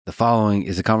The following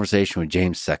is a conversation with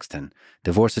James Sexton,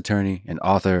 divorce attorney and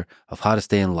author of How to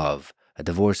Stay in Love, a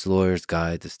divorce lawyer's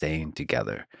guide to staying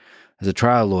together. As a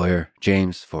trial lawyer,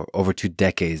 James, for over 2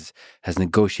 decades, has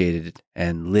negotiated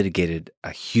and litigated a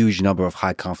huge number of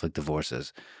high-conflict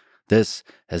divorces. This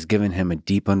has given him a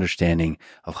deep understanding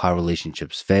of how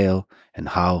relationships fail and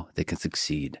how they can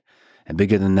succeed. And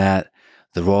bigger than that,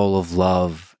 the role of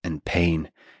love and pain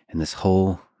in this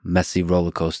whole messy roller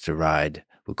coaster ride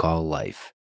we call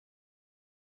life.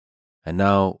 And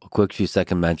now, a quick few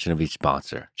second mention of each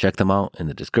sponsor. Check them out in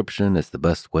the description. It's the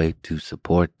best way to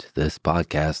support this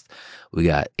podcast. We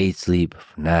got 8 Sleep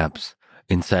for naps,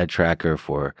 Inside Tracker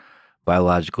for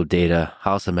biological data,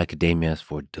 House of Macadamias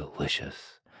for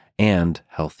delicious and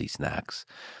healthy snacks,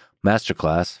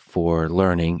 Masterclass for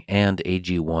learning, and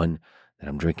AG1 that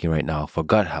I'm drinking right now for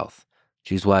gut health.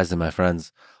 Choose wisely, my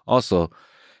friends. Also,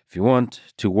 if you want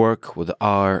to work with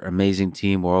our amazing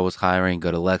team, we're always hiring.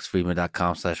 Go to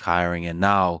lexfriedman.com/hiring. And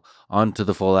now, on to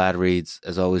the full ad reads.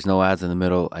 As always, no ads in the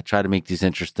middle. I try to make these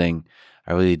interesting.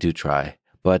 I really do try.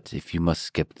 But if you must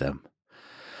skip them,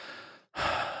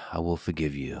 I will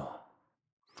forgive you.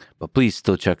 But please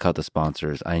still check out the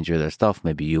sponsors. I enjoy their stuff.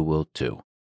 Maybe you will too.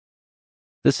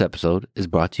 This episode is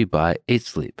brought to you by 8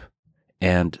 Sleep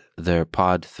and their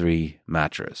Pod 3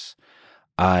 mattress.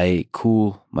 I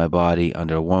cool my body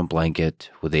under a warm blanket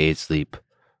with the 8 Sleep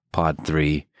Pod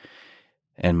 3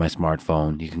 and my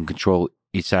smartphone. You can control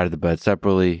each side of the bed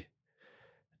separately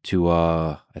to,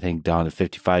 I think, down to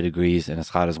 55 degrees and as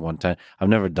hot as 110. I've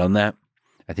never done that.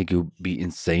 I think it would be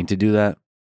insane to do that.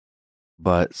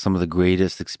 But some of the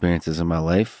greatest experiences in my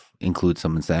life include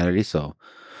some insanity, so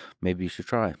maybe you should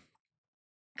try.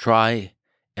 Try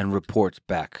and report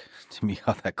back to me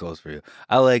how that goes for you.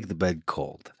 I like the bed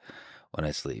cold when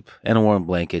I sleep. And a warm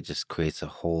blanket just creates a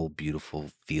whole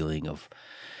beautiful feeling of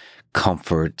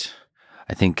comfort.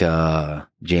 I think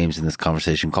James in this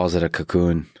conversation calls it a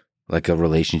cocoon, like a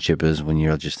relationship is when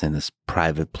you're just in this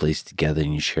private place together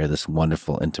and you share this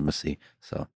wonderful intimacy.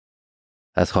 So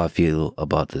that's how I feel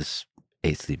about this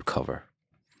 8 Sleep cover.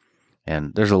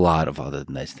 And there's a lot of other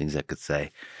nice things I could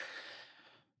say.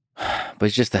 But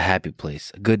it's just a happy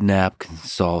place. A good nap can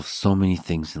solve so many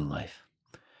things in life.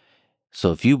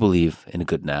 So if you believe in a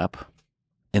good nap,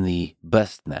 in the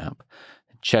best nap,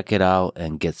 check it out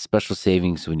and get special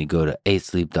savings when you go to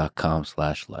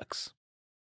 8sleep.com/Lex.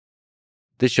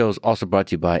 This show is also brought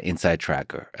to you by Inside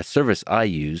Tracker, a service I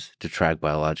use to track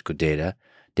biological data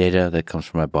that comes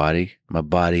from my body. My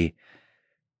body,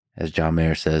 as John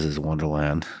Mayer says, is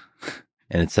Wonderland.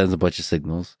 And it sends a bunch of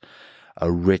signals,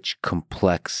 a rich,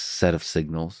 complex set of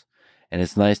signals. And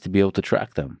it's nice to be able to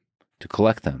track them, to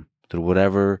collect them through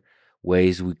whatever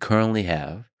ways we currently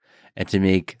have, and to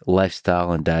make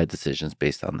lifestyle and diet decisions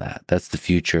based on that. That's the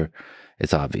future.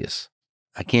 It's obvious.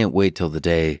 I can't wait till the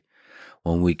day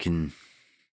when we can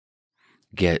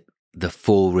get the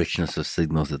full richness of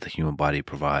signals that the human body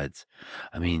provides.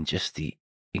 I mean, just the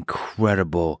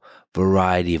incredible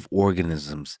variety of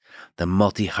organisms, the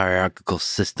multi-hierarchical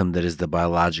system that is the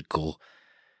biological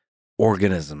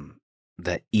organism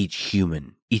that each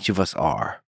of us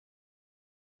are.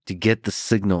 To get the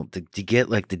signal, to get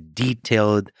like the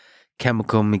detailed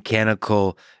chemical,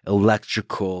 mechanical,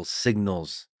 electrical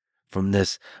signals from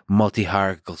this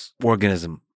multi-hierarchical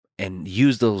organism and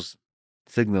use those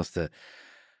signals to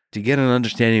get an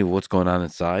understanding of what's going on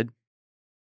inside.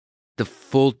 The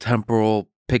full temporal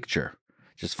picture,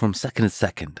 just from second to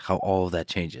second, how all of that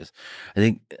changes. I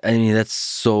mean, that's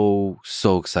so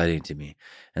exciting to me.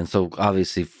 And so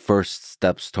obviously first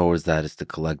steps towards that is to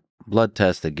collect blood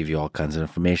tests that give you all kinds of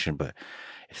information. But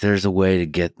if there's a way to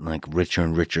get like richer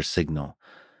and richer signal,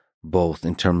 both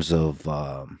in terms of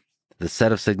the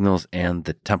set of signals and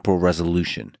the temporal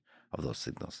resolution of those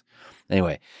signals.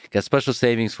 Anyway, get special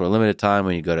savings for a limited time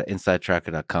when you go to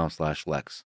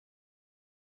insidetracker.com/Lex.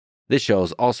 This show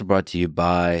is also brought to you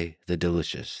by the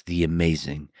delicious, the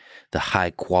amazing, the high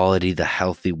quality, the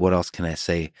healthy, what else can I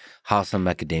say, House of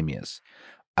Macadamias.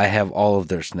 I have all of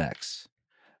their snacks.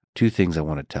 2 things I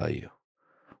want to tell you.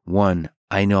 1,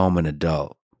 I know I'm an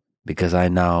adult because I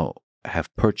now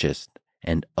have purchased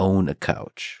and own a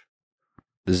couch.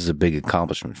 This is a big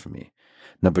accomplishment for me.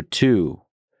 Number 2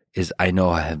 is I know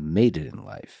I have made it in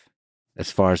life as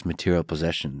far as material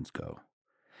possessions go.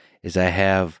 Is I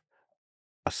have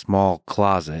a small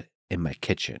closet in my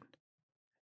kitchen.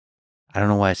 I don't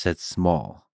know why I said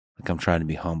small, like I'm trying to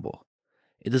be humble.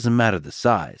 It doesn't matter the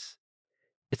size.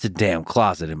 It's a damn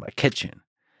closet in my kitchen.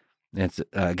 And it's,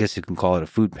 I guess you can call it a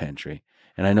food pantry.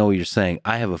 And I know what you're saying.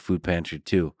 I have a food pantry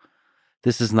too.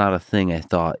 This is not a thing I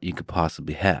thought you could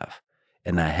possibly have.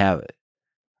 And I have it.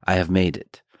 I have made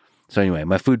it. So anyway,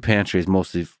 my food pantry is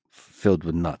mostly filled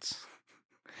with nuts,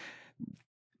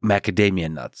 macadamia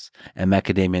nuts, and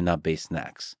macadamia nut-based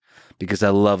snacks, because I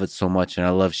love it so much, and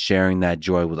I love sharing that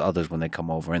joy with others when they come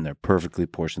over and they're perfectly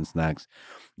portioned snacks.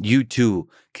 You too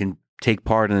can take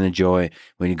part in the joy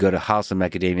when you go to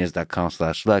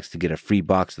houseofmacadamias.com/Lex to get a free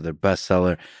box of their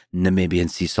bestseller, Namibian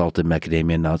sea salted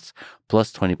macadamia nuts,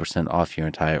 plus 20% off your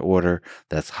entire order.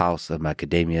 That's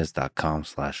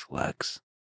houseofmacadamias.com/Lex.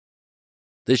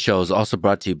 This show is also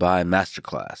brought to you by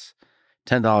Masterclass.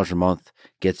 $10 a month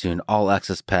gets you an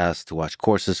all-access pass to watch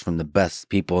courses from the best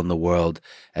people in the world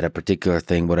at a particular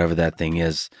thing, whatever that thing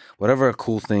is. Whatever a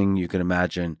cool thing you can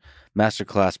imagine,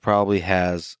 Masterclass probably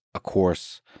has a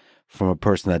course from a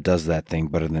person that does that thing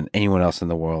better than anyone else in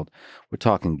the world. We're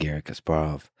talking Gary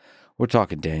Kasparov. We're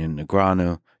talking Daniel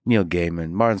Negreanu, Neil Gaiman,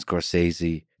 Martin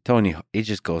Scorsese, Tony. It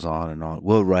just goes on and on.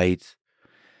 Will Wright.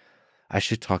 I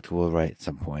should talk to Will Wright at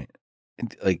some point.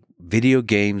 Like, video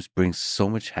games bring so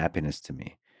much happiness to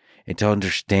me, and to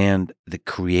understand the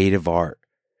creative art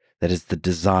that is the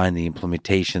design, the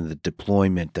implementation, the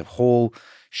deployment, the whole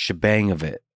shebang of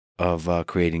it, of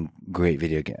creating great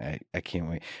video games. I can't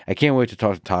wait. I can't wait to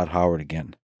talk to Todd Howard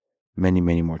again many,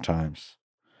 many more times.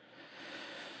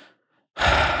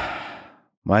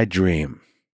 My dream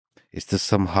is to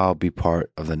somehow be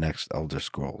part of the next Elder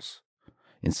Scrolls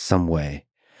in some way.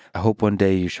 I hope one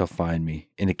day you shall find me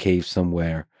in a cave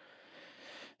somewhere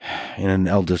in an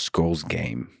Elder Scrolls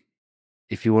game.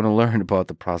 If you want to learn about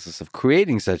the process of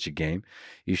creating such a game,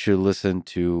 you should listen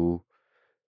to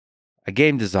a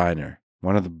game designer,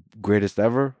 one of the greatest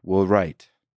ever, Will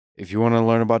Wright. If you want to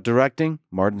learn about directing,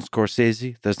 Martin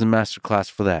Scorsese, there's a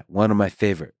masterclass for that. One of my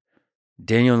favorite.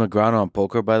 Daniel Negreanu on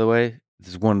poker, by the way,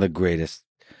 is one of the greatest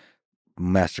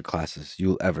masterclasses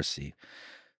you'll ever see.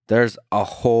 There's a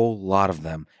whole lot of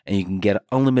them, and you can get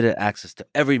unlimited access to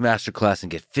every masterclass and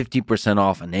get 50%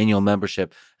 off an annual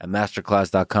membership at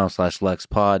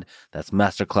masterclass.com/LexPod. That's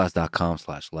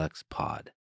masterclass.com/LexPod.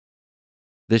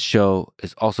 This show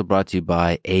is also brought to you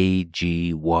by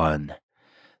AG1,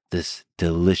 this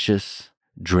delicious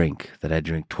drink that I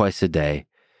drink twice a day.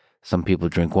 Some people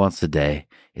drink once a day.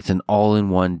 It's an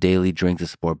all-in-one daily drink to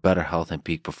support better health and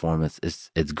peak performance. It's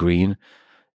green.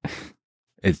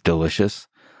 It's delicious.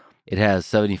 It has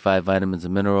 75 vitamins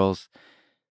and minerals.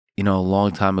 You know, a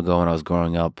long time ago when I was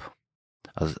growing up,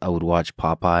 I would watch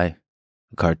Popeye,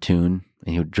 a cartoon,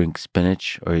 and he would drink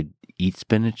spinach or he'd eat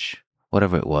spinach,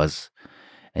 whatever it was,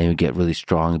 and he would get really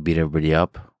strong and beat everybody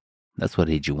up. That's what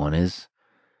AG1 is.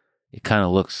 It kind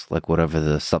of looks like whatever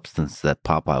the substance that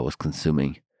Popeye was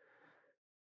consuming.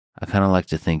 I kind of like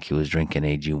to think he was drinking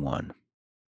AG1.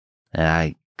 And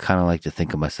I kind of like to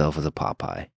think of myself as a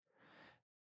Popeye.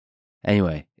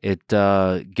 Anyway, it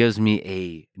gives me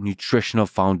a nutritional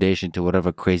foundation to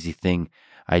whatever crazy thing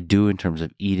I do in terms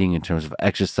of eating, in terms of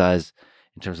exercise,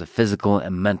 in terms of physical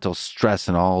and mental stress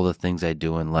and all the things I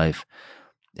do in life.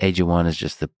 AG1 is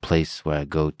just the place where I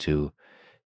go to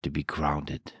be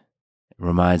grounded. It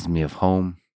reminds me of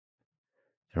home.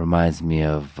 It reminds me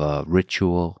of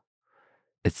ritual.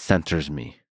 It centers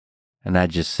me. And I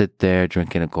just sit there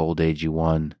drinking a cold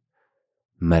AG1,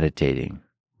 meditating,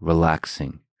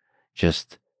 relaxing,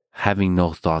 just having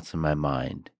no thoughts in my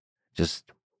mind,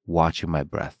 just watching my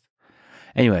breath.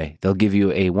 Anyway, they'll give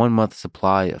you a 1-month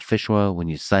supply of fish oil when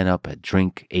you sign up at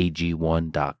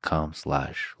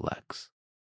drinkag1.com/Lex.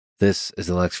 This is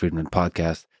the Lex Friedman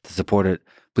Podcast. To support it,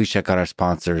 please check out our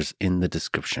sponsors in the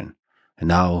description. And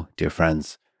now, dear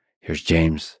friends, here's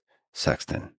James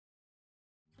Sexton.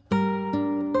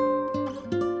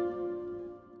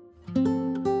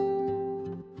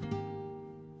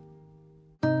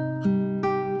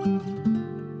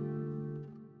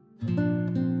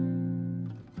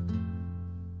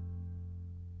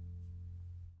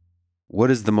 What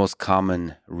is the most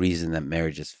common reason that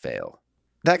marriages fail?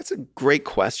 That's a great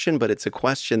question, but it's a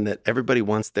question that everybody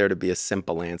wants there to be a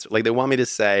simple answer. Like, they want me to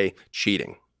say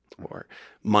cheating or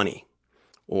money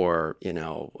or,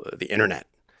 the internet.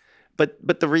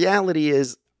 But the reality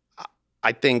is,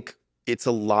 I think it's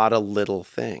a lot of little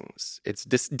things. It's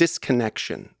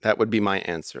disconnection. That would be my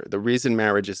answer. The reason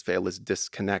marriages fail is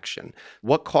disconnection.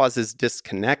 What causes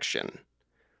disconnection?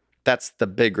 That's the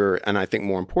bigger and I think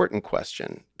more important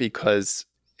question, because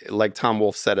like Tom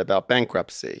Wolfe said about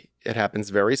bankruptcy, it happens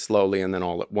very slowly and then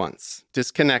all at once.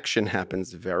 Disconnection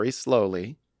happens very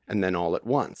slowly and then all at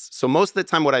once. So most of the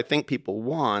time what I think people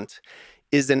want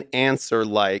is an answer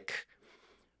like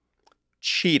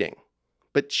cheating.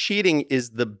 But cheating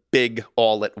is the big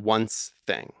all at once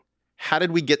thing. how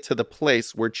did we get to the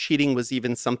place where cheating was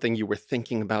even something you were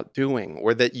thinking about doing,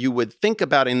 or that you would think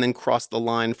about and then cross the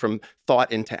line from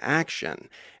thought into action?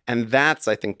 And that's,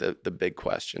 I think, the big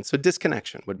question. So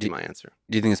disconnection would be my answer.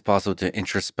 Do you think it's possible to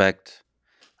introspect,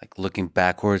 like looking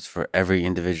backwards for every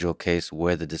individual case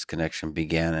where the disconnection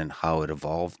began and how it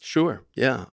evolved? Sure.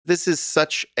 Yeah. This is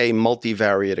such a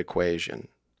multivariate equation.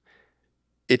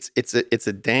 It's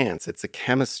a dance. It's a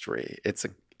chemistry.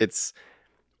 It's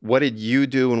what did you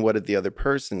do and what did the other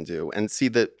person do? And see,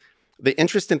 the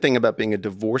interesting thing about being a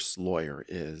divorce lawyer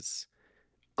is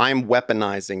I'm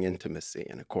weaponizing intimacy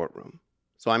in a courtroom.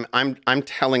 So I'm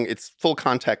telling, it's full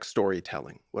context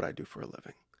storytelling, what I do for a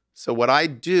living. So what I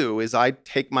do is I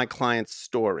take my client's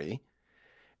story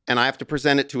and I have to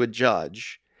present it to a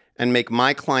judge and make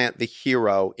my client the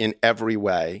hero in every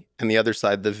way and the other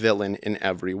side the villain in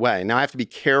every way. Now, I have to be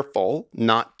careful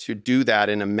not to do that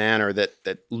in a manner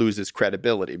that loses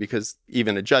credibility, because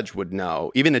even a judge would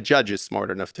know. Even a judge is smart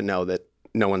enough to know that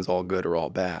no one's all good or all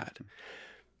bad.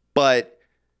 But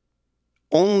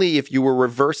only if you were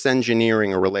reverse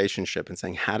engineering a relationship and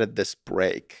saying, how did this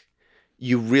break?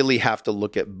 You really have to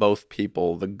look at both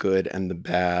people, the good and the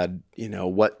bad,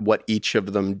 what each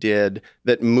of them did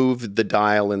that moved the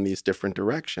dial in these different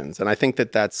directions. And I think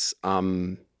that's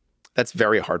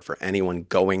very hard for anyone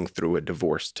going through a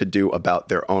divorce to do about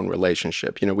their own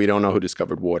relationship. We don't know who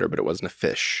discovered water, but it wasn't a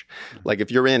fish. Like, if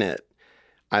you're in it,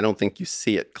 I don't think you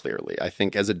see it clearly. I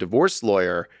think as a divorce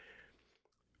lawyer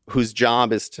whose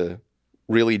job is to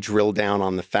really drill down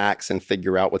on the facts and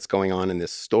figure out what's going on in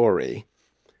this story,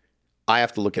 I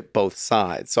have to look at both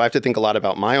sides. So I have to think a lot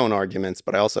about my own arguments,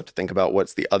 but I also have to think about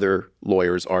what's the other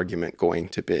lawyer's argument going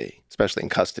to be, especially in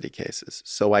custody cases.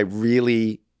 So I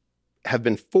really have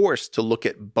been forced to look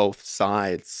at both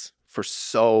sides for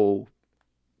so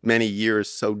many years,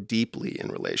 so deeply in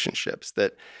relationships,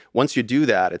 that once you do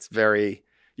that,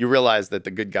 you realize that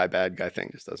the good guy, bad guy thing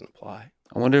just doesn't apply.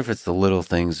 I wonder if it's the little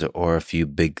things or a few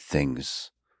big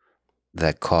things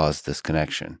that cause this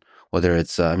connection. Whether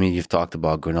it's, you've talked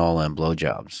about granola and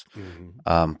blowjobs,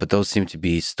 but those seem to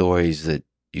be stories that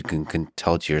you can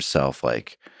tell to yourself,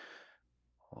 like,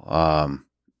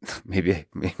 maybe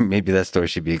that story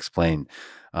should be explained,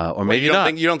 or maybe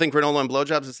not. You don't think granola and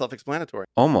blowjobs is self-explanatory?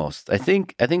 Almost. I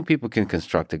think people can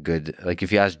construct a good, like,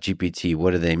 if you ask GPT,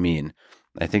 what do they mean?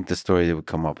 I think the story that would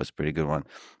come up is a pretty good one.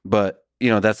 But,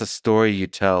 that's a story you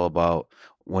tell about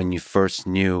when you first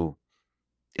knew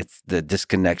the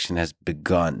disconnection has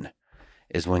begun,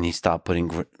 is when he stopped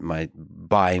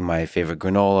buying my favorite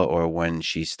granola, or when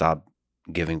she stopped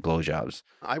giving blowjobs.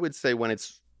 I would say when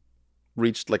it's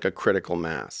reached like a critical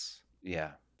mass.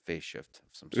 Yeah, phase shift of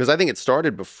some sort. Because I think it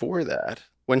started before that.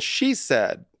 When she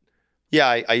said, yeah,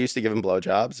 I used to give him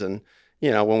blowjobs, and,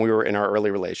 when we were in our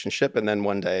early relationship, and then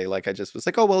one day, like, I just was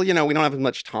like, oh, well, we don't have as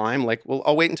much time. Like, well,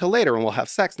 I'll wait until later and we'll have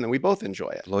sex, and then we both enjoy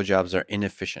it. Blowjobs are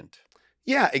inefficient.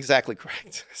 Yeah, exactly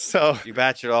correct. So you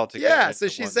batch it all together. Yeah, so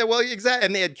she said, well, exactly.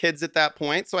 And they had kids at that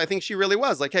point. So I think she really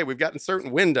was like, hey, we've got a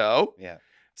certain window. Yeah.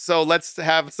 So let's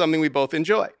have something we both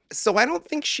enjoy. So I don't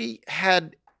think she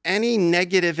had any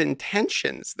negative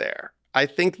intentions there. I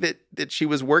think that she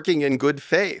was working in good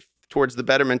faith towards the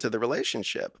betterment of the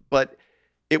relationship, but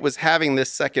it was having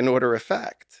this second order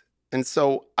effect. And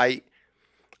so I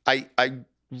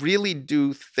really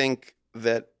do think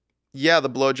that, yeah, the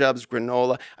blowjobs,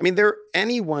 granola.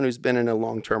 Anyone who's been in a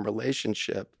long-term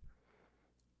relationship,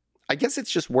 I guess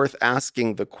it's just worth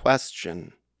asking the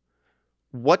question,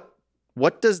 what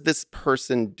does this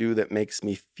person do that makes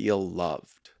me feel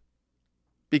loved?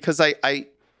 Because I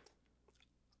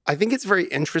think it's very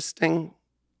interesting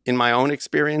in my own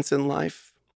experience in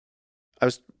life.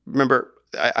 Remember,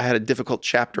 I had a difficult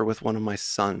chapter with one of my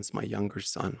sons, my younger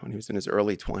son, when he was in his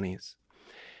early 20s.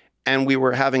 And we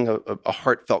were having a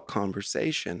heartfelt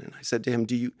conversation. And I said to him,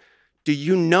 do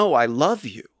you know I love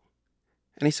you?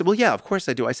 And he said, well, yeah, of course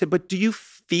I do. I said, but do you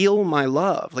feel my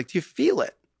love? Like, do you feel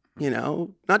it?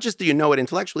 Not just do you know it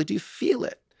intellectually, do you feel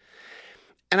it?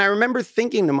 And I remember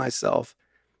thinking to myself,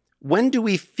 when do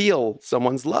we feel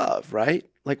someone's love, right?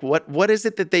 Like, what is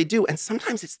it that they do? And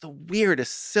sometimes it's the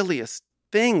weirdest, silliest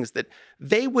things that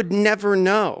they would never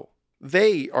know.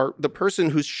 They are the person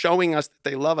who's showing us that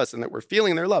they love us and that we're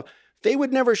feeling their love. They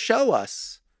would never show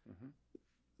us.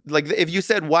 Mm-hmm. Like, if you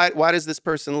said, why does this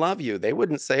person love you? They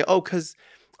wouldn't say, oh, because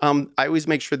I always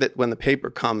make sure that when the paper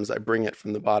comes, I bring it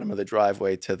from the bottom of the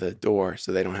driveway to the door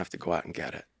so they don't have to go out and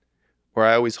get it. Or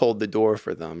I always hold the door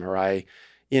for them. Or I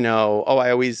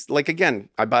always, like, again,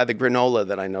 I buy the granola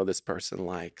that I know this person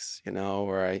likes,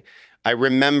 or I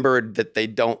remembered that they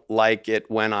don't like it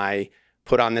when I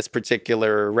put on this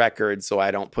particular record, so I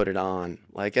don't put it on.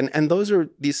 Like, and those are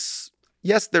these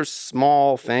yes, they're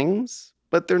small things,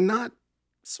 but they're not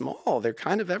small. They're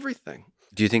kind of everything.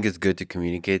 Do you think it's good to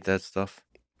communicate that stuff?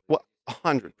 Well,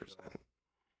 100%.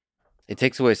 It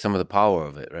takes away some of the power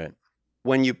of it, right?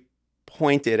 When you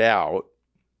point it out,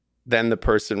 then the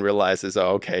person realizes,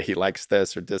 oh, okay, he likes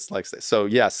this or dislikes this. So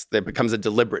yes, there becomes a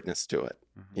deliberateness to it,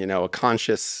 a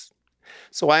conscious.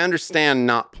 So I understand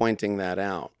not pointing that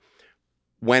out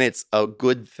when it's a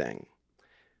good thing.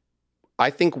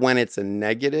 I think when it's a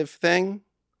negative thing,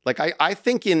 like I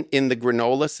think in the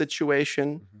granola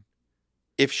situation,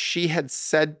 if she had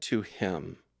said to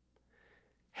him,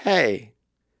 hey,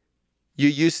 you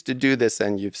used to do this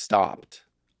and you've stopped,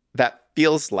 that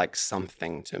feels like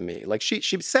something to me. Like she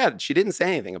said, she didn't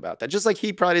say anything about that. Just like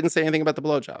he probably didn't say anything about the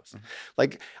blowjobs.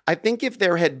 Like, I think if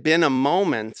there had been a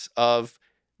moment of,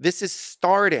 this is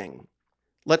starting,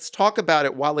 let's talk about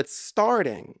it while it's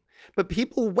starting. But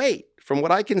people wait. From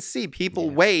what I can see, people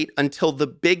wait until the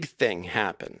big thing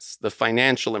happens. The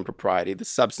financial impropriety, the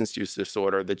substance use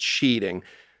disorder, the cheating.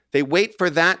 They wait for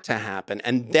that to happen.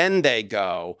 And then they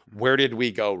go, where did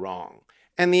we go wrong?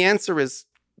 And the answer is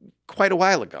quite a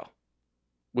while ago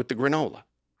with the granola.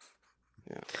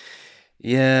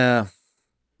 Yeah.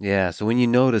 So when you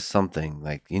notice something,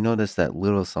 like you notice that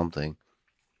little something,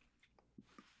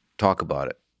 talk about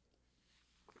it.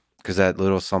 Because that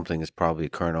little something is probably a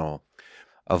kernel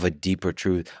of a deeper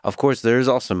truth. Of course, there's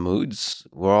also moods.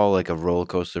 We're all like a roller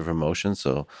coaster of emotions.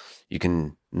 So you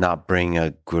can not bring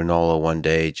a granola one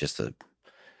day just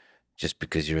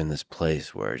because you're in this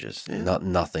place where just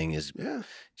nothing is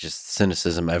just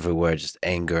cynicism everywhere, just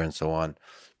anger and so on.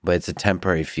 But it's a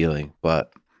temporary feeling.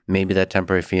 But maybe that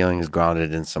temporary feeling is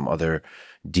grounded in some other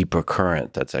deeper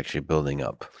current that's actually building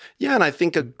up. Yeah, and I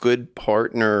think a good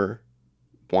partner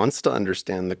wants to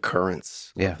understand the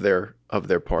currents of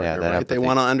their partner, right? Empathy. They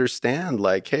want to understand,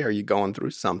 like, hey, are you going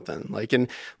through something? Like, and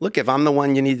look, if I'm the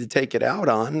one you need to take it out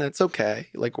on, that's okay.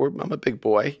 Like, I'm a big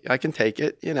boy. I can take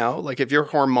it, Like, if you're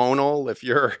hormonal, if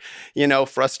you're,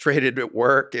 frustrated at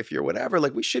work, if you're whatever,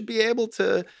 like, we should be able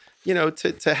to,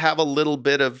 to have a little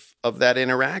bit of that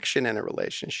interaction in a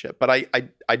relationship. But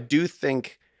I do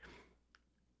think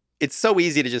it's so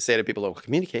easy to just say to people, oh,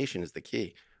 communication is the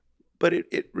key. But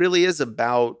it really is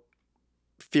about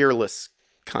fearless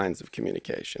kinds of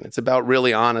communication. It's about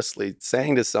really honestly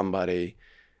saying to somebody,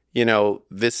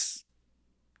 this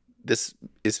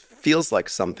feels like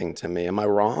something to me. Am I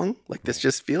wrong? Like, this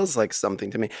just feels like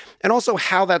something to me. And also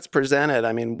how that's presented.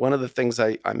 I mean, one of the things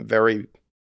I'm very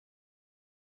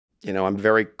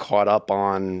caught up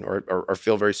on or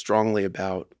feel very strongly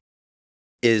about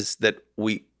is that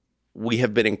we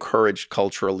have been encouraged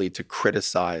culturally to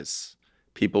criticize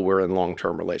people we're in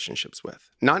long-term relationships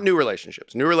with. Not new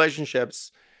relationships. New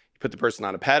relationships, you put the person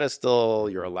on a pedestal,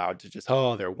 you're allowed to just,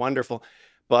 oh, they're wonderful.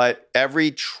 But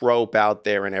every trope out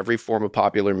there in every form of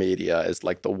popular media is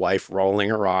like the wife rolling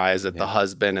her eyes at the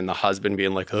husband and the husband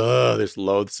being like, oh, this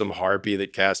loathsome harpy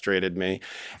that castrated me.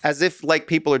 As if like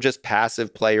people are just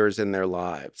passive players in their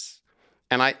lives.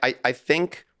 And I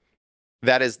think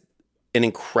that is an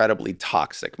incredibly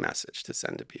toxic message to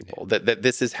send to people, that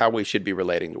this is how we should be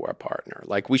relating to our partner.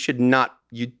 Like,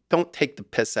 you don't take the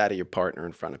piss out of your partner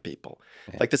in front of people.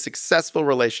 Like, the successful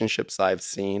relationships I've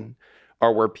seen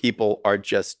are where people are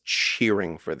just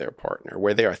cheering for their partner,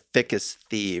 where they are thick as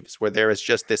thieves, where there is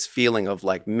just this feeling of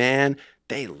like, man,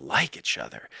 they like each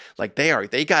other. Like,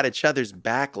 they got each other's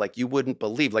back like you wouldn't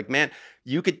believe. Like, man,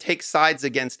 you could take sides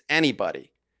against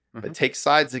anybody, but take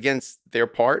sides against their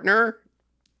partner,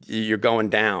 you're going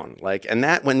down. Like, and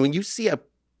that when you see a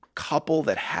couple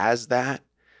that has that,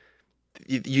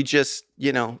 you just,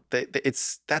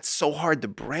 that's so hard to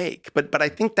break. But I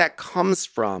think that comes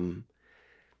from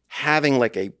having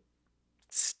like a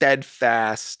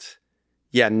steadfast,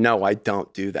 no, I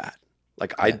don't do that.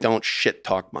 Like, I don't shit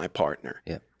talk my partner.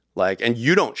 Yeah. Like, and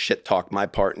you don't shit talk my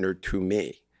partner to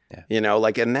me. Yeah.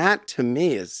 Like, and that to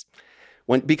me is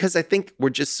because I think we're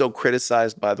just so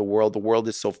criticized by the world. The world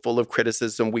is so full of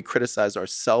criticism. We criticize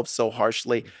ourselves so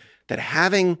harshly that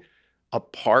having a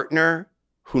partner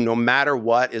who, no matter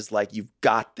what, is like, you've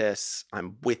got this,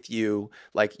 I'm with you.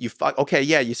 Like, you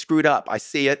screwed up. I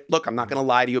see it. Look, I'm not going to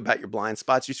lie to you about your blind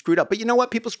spots. You screwed up. But you know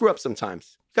what? People screw up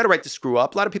sometimes. You got a right to screw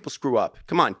up. A lot of people screw up.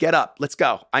 Come on, get up. Let's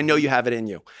go. I know you have it in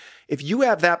you. If you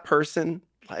have that person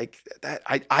like that,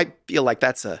 I feel like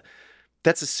that's a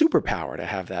superpower to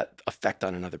have that effect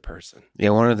on another person.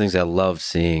 Yeah, one of the things I love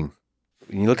seeing,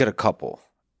 when you look at a couple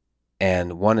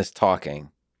and one is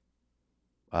talking,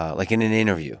 like in an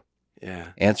interview,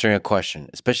 answering a question,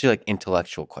 especially like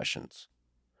intellectual questions,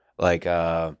 like,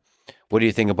 what do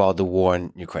you think about the war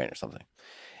in Ukraine or something?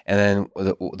 and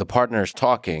then the partner is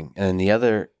talking, and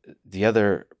then the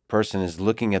other person is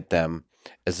looking at them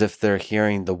as if they're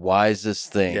hearing the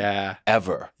wisest thing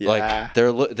ever. Yeah. Like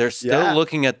they're still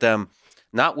looking at them,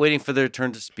 not waiting for their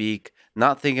turn to speak,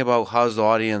 not thinking about how's the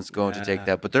audience going to take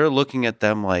that, but they're looking at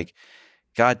them like,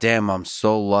 God damn, I'm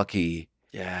so lucky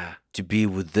to be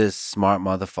with this smart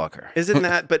motherfucker. Isn't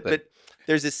that? But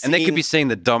there's a scene. And they could be saying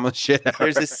the dumbest shit ever.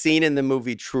 There's a scene in the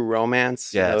movie True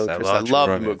Romance. Yes, I love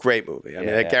the movie. Great movie. I mean,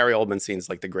 that Gary Oldman scene is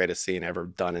like the greatest scene ever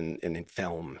done in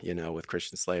film, with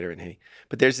Christian Slater and he.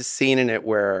 But there's a scene in it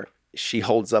where she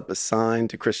holds up a sign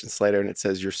to Christian Slater and it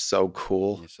says, "You're so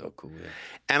cool." You're so cool, yeah.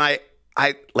 And I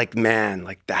like, man,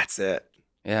 like that's it.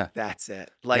 Yeah. That's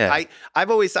it. Like I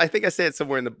think I say it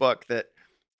somewhere in the book that,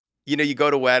 you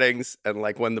go to weddings and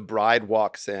like when the bride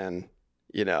walks in,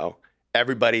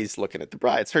 everybody's looking at the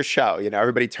bride. It's her show.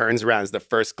 Everybody turns around. It's the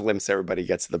first glimpse everybody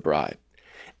gets of the bride.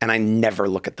 And I never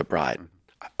look at the bride.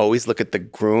 I always look at the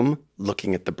groom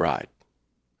looking at the bride.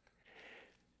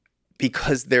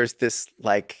 Because there's this,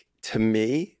 like, to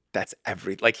me, that's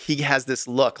like he has this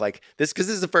look like this, because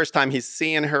this is the first time he's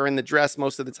seeing her in the dress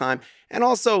most of the time. And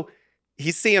also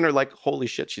he's seeing her like, holy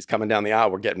shit, she's coming down the aisle.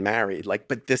 We're getting married. Like,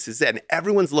 but this is it. And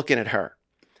everyone's looking at her.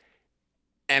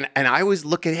 And I always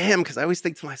look at him because I always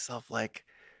think to myself, like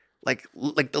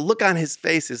the look on his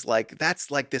face is like, that's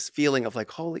like this feeling of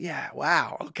like, holy, yeah,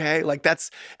 wow, okay. Like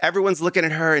that's, everyone's looking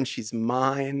at her and she's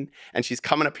mine and she's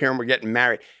coming up here and we're getting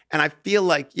married. And I feel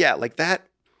like, like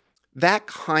that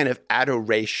kind of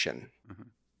adoration,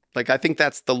 like I think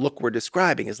that's the look we're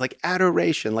describing is like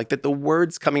adoration, like that the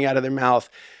words coming out of their mouth,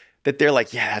 that they're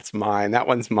like, yeah, that's mine. That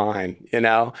one's mine.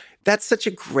 That's such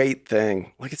a great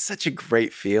thing. Like, it's such a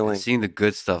great feeling. Seeing the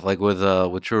good stuff, like with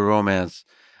True Romance.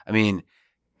 I mean,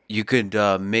 you could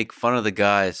make fun of the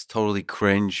guys totally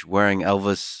cringe wearing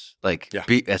Elvis, like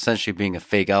essentially being a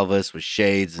fake Elvis with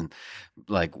shades and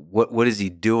like, what is he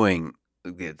doing?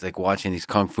 It's like watching these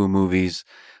kung fu movies.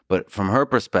 But from her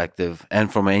perspective,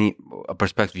 and from any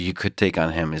perspective you could take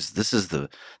on him, this is the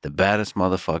baddest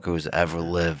motherfucker who's ever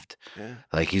lived. Yeah.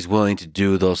 Like he's willing to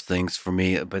do those things for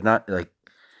me, but not like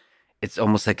it's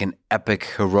almost like an epic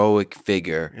heroic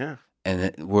figure. Yeah,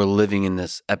 and we're living in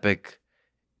this epic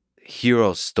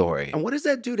hero story. And what does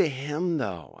that do to him,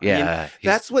 though? Yeah,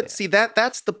 that's what. See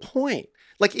that's the point.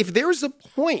 Like if there's a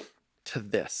point to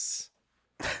this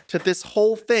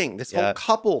whole thing, this whole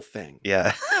couple thing,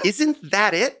 isn't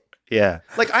that it? Yeah.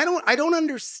 Like I don't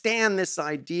understand this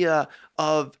idea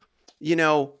of,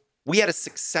 we had a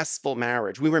successful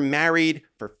marriage. We were married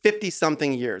for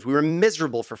 50-something years. We were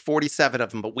miserable for 47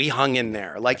 of them, but we hung in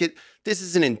there. Like this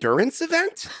is an endurance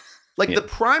event. Like the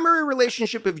primary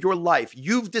relationship of your life,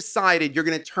 you've decided you're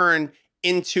going to turn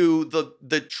into the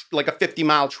like a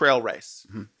 50-mile trail race.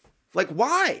 Mm-hmm. Like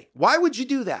why? Why would you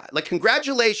do that? Like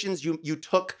congratulations, you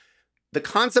took the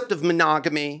concept of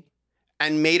monogamy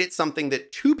and made it something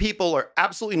that two people are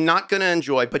absolutely not going to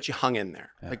enjoy, but you hung in there.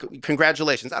 Yeah. Like,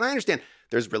 congratulations. And I understand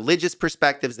there's religious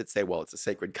perspectives that say, well, it's a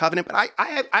sacred covenant, but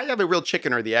I have a real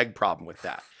chicken or the egg problem with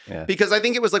that. Yeah. Because I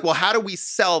think it was like, well, how do we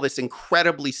sell this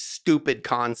incredibly stupid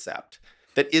concept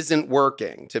that isn't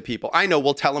working to people? I know,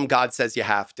 we'll tell them God says you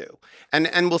have to, and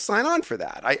we'll sign on for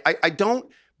that. I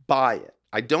don't buy it.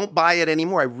 I don't buy it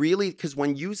anymore. Because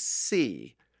when you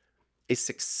see a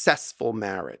successful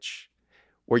marriage,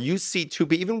 or you see two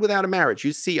people, even without a marriage,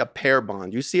 you see a pair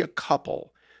bond, you see a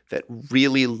couple that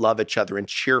really love each other and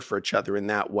cheer for each other in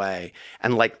that way,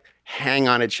 and like hang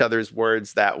on each other's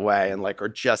words that way, and like are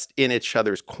just in each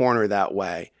other's corner that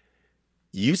way.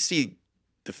 You see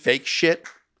the fake shit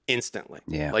instantly.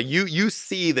 Yeah. Like you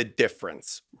see the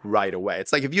difference right away.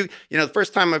 It's like if the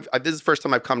first time this is the first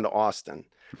time I've come to Austin.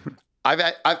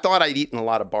 I thought I'd eaten a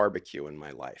lot of barbecue in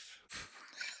my life.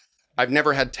 I've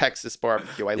never had Texas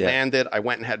barbecue. I landed, I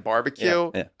went and had barbecue.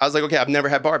 Yeah. I was like, okay, I've never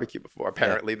had barbecue before.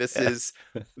 Apparently, this is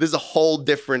a whole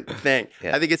different thing.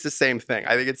 Yeah. I think it's the same thing.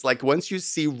 I think it's like once you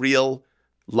see real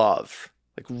love,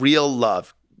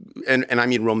 and I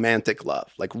mean romantic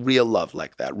love, like real love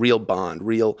like that, real bond,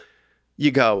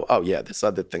 you go, oh yeah, this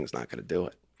other thing's not going to do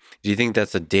it. Do you think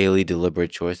that's a daily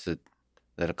deliberate choice that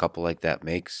a couple like that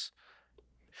makes?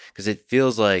 Because it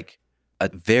feels like a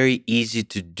very easy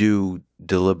to do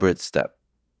deliberate step.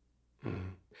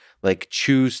 Mm-hmm. Like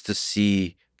choose to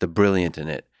see the brilliant in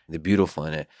it, the beautiful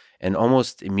in it. And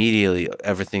almost immediately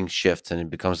everything shifts and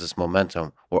it becomes this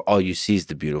momentum where all you see is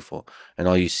the beautiful and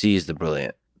all you see is the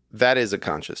brilliant. That is a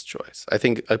conscious choice. I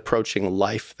think approaching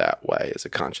life that way is a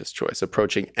conscious choice.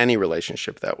 Approaching any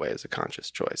relationship that way is a conscious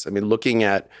choice. I mean, looking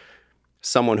at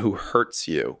someone who hurts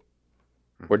you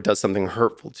or does something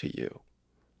hurtful to you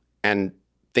and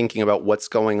thinking about what's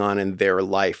going on in their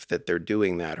life that they're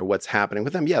doing that or what's happening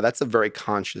with them. Yeah, that's a very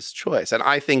conscious choice. And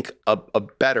I think a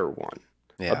better one,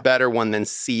 a better one than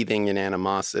seething in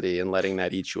animosity and letting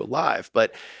that eat you alive.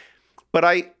 But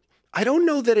I don't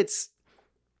know that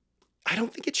I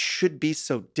don't think it should be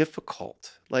so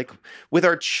difficult. Like with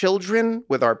our children,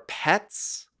 with our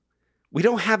pets, we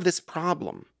don't have this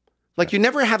problem. Like you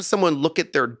never have someone look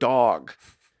at their dog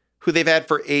who they've had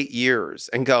for 8 years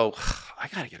and go, I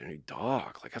got to get a new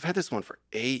dog. Like I've had this one for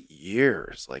 8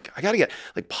 years. Like I got to get,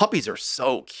 like puppies are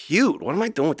so cute. What am I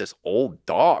doing with this old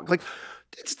dog? Like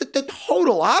it's the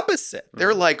total opposite.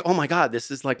 They're like, oh my God,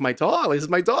 this is like my dog. This is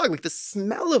my dog. Like the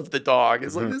smell of the dog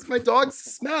is like, this is my dog's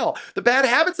smell. The bad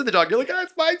habits of the dog. You're like, oh,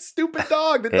 it's my stupid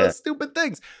dog that does stupid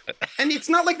things. And it's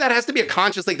not like that has to be a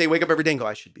conscious, like they wake up every day and go,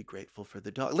 I should be grateful for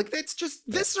the dog. Like it's just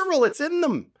visceral. It's in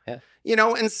them, you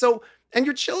know? And so, and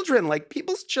your children, like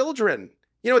people's children,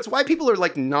 you know, it's why people are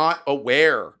like not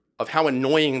aware of how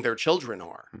annoying their children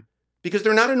are because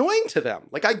they're not annoying to them.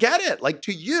 Like I get it. Like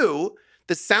to you,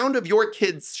 the sound of your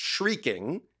kids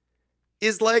shrieking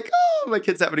is like, oh, my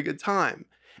kid's having a good time.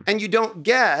 And you don't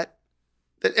get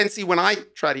that. And see, when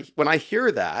I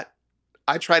hear that,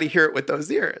 I try to hear it with those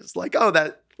ears. Like, oh,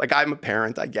 that, like I'm a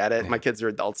parent. I get it. My kids are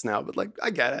adults now, but like,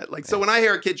 I get it. Like, so when I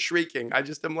hear a kid shrieking, I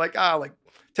just am like, like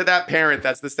to that parent,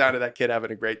 that's the sound of that kid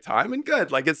having a great time and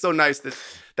good. Like, it's so nice that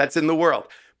that's in the world.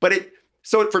 But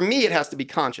so for me, it has to be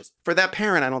conscious. For that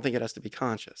parent, I don't think it has to be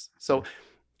conscious. So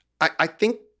I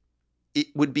think it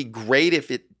would be great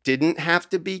if it didn't have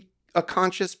to be a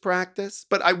conscious practice.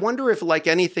 But I wonder if, like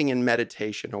anything in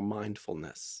meditation or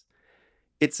mindfulness,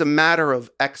 it's a matter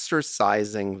of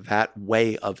exercising that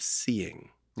way of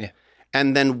seeing. Yeah.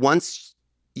 And then once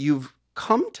you've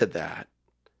come to that,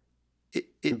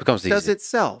 it becomes does easy.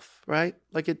 Itself, right?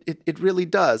 Like it really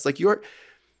does. Like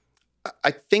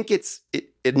I think it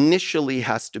initially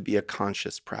has to be a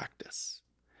conscious practice.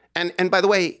 And by the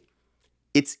way,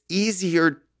 it's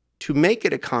easier to make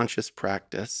it a conscious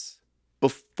practice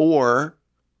before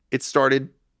it started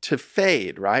to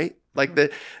fade, right? Like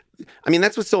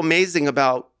that's what's so amazing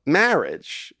about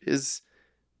marriage is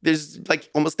there's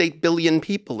like almost 8 billion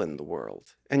people in the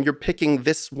world and you're picking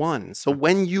this one. So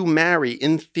when you marry,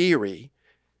 in theory,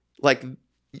 like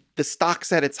the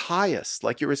stock's at its highest,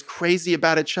 like you're as crazy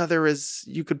about each other as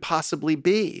you could possibly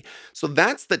be. So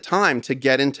that's the time to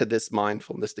get into this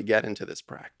mindfulness, to get into this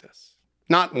practice.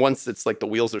 Not once it's like the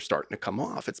wheels are starting to come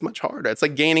off. It's much harder. It's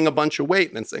like gaining a bunch of weight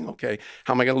and then saying, okay,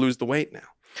 how am I going to lose the weight now?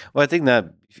 Well, I think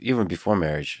that even before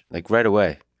marriage, like right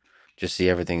away, just see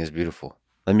everything as beautiful.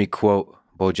 Let me quote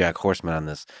BoJack Horseman on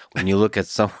this. When you look at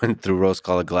someone through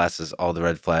rose-colored glasses, all the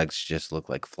red flags just look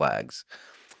like flags.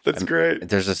 That's great.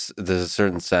 There's a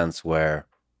certain sense where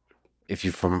if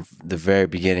you from the very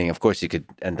beginning, of course you could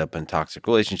end up in toxic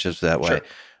relationships that way,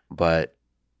 but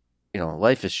you know,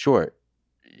 life is short.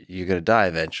 You're going to die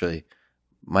eventually.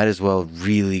 Might as well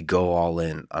really go all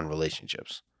in on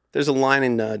relationships. There's a line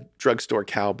in Drugstore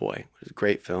Cowboy, which is a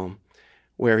great film,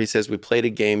 where he says, we played a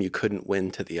game you couldn't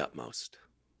win to the utmost.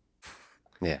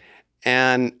 Yeah.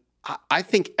 And I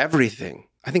think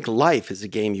life is a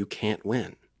game you can't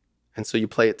win. And so you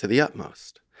play it to the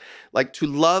utmost. Like to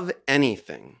love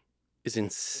anything is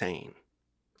insane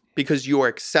because you are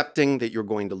accepting that you're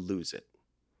going to lose it.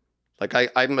 Like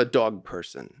I'm a dog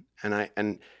person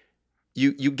and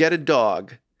you get a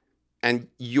dog and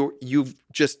you've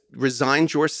just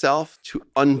resigned yourself to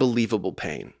unbelievable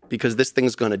pain because this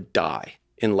thing's going to die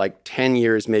in like 10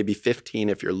 years, maybe 15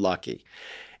 if you're lucky.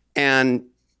 And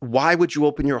why would you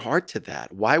open your heart to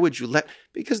that? Why would you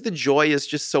because the joy is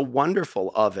just so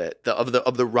wonderful of it, of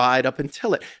the ride up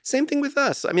until it. Same thing with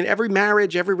us. I mean, every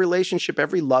marriage, every relationship,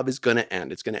 every love is going to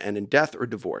end. It's going to end in death or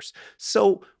divorce.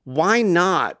 So why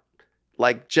not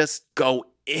like just go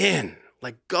in?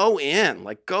 Like go in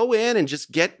and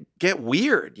just get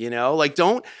weird, you know? Like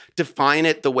don't define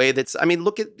it the way that's, I mean,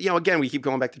 look at, you know, again, we keep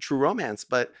going back to True Romance,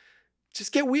 but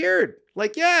just get weird.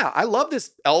 Like, yeah, I love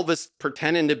this Elvis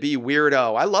pretending to be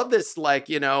weirdo. I love this, like,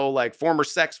 you know, like former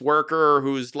sex worker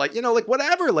who's like, you know, like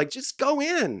whatever, like just go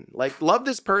in, like love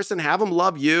this person, have them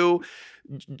love you.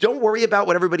 Don't worry about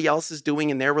what everybody else is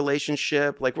doing in their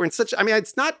relationship. Like we're in such, I mean,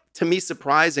 it's not to me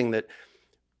surprising that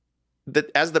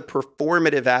as the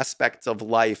performative aspects of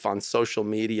life on social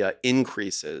media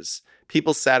increases,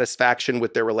 people's satisfaction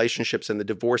with their relationships and the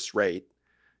divorce rate,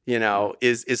 you know,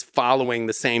 is following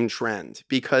the same trend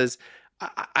because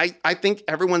I think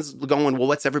everyone's going, well,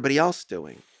 what's everybody else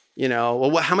doing? You know,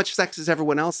 well, how much sex is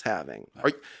everyone else having?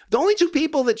 The only two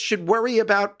people that should worry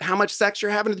about how much sex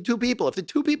you're having are the two people. If the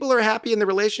two people are happy in the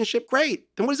relationship, great.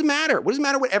 Then what does it matter? What does it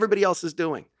matter what everybody else is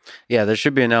doing? Yeah, there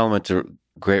should be an element to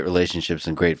great relationships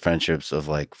and great friendships of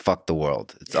like, fuck the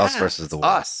world. It's us versus the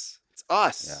world. It's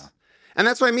us. Yeah. And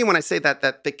that's what I mean when I say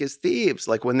that thick as thieves,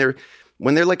 like when they're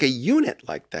like a unit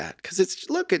like that, because it's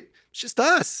just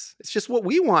us. It's just what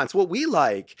we want. It's what we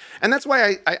like. And that's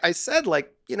why I said,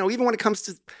 like, you know, even when it comes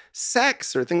to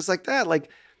sex or things like that, like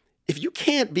if you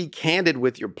can't be candid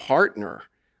with your partner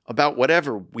about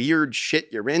whatever weird shit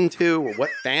you're into or what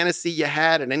fantasy you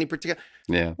had at any particular,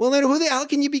 well, then who the hell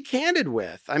can you be candid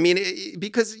with? I mean,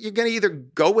 because you're going to either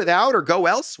go without or go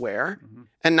elsewhere. Mm-hmm.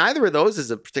 And neither of those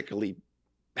is a particularly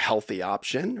healthy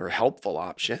option or helpful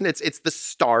option. It's the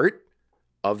start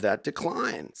of that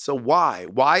decline. So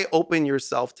why open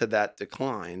yourself to that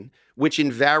decline, which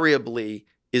invariably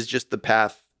is just the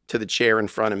path to the chair in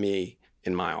front of me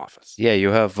in my office? Yeah, you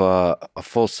have a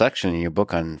full section in your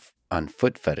book on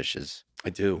foot fetishes. I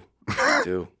do.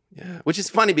 Yeah, which is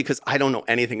funny because I don't know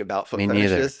anything about foot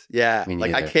fetishes. Yeah, Me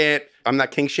like neither. I'm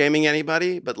not kink shaming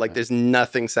anybody, but like there's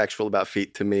nothing sexual about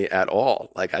feet to me at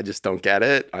all. Like I just don't get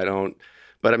it.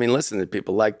 But I mean, listen, if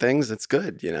people like things, it's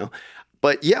good, you know.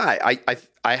 But yeah,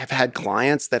 I have had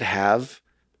clients that have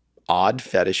odd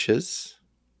fetishes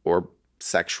or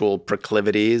sexual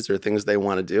proclivities or things they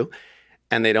want to do,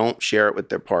 and they don't share it with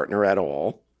their partner at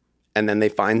all. And then they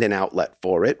find an outlet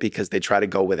for it because they try to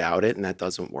go without it and that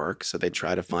doesn't work. So they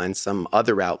try to find some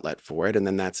other outlet for it. And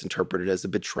then that's interpreted as a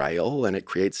betrayal and it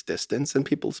creates distance and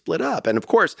people split up. And of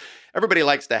course, everybody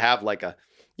likes to have like a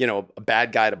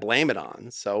bad guy to blame it on.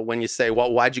 So when you say, well,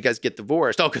 why'd you guys get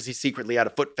divorced? Oh, because he secretly had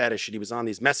a foot fetish and he was on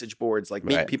these message boards, like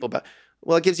meeting people.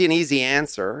 Well, it gives you an easy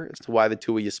answer as to why the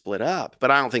two of you split up. But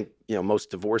I don't think,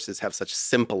 most divorces have such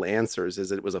simple answers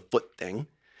as it was a foot thing.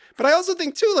 But I also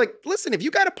think too, like, listen, if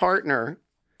you got a partner,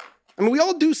 I mean, we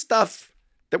all do stuff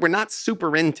that we're not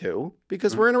super into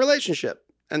because we're in a relationship.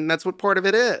 And that's what part of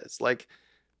it is. Like,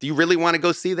 do you really want to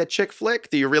go see that chick flick?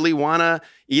 Do you really want to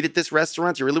eat at this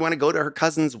restaurant? Do you really want to go to her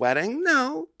cousin's wedding?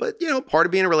 No. But, part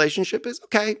of being in a relationship is,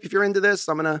 okay, if you're into this,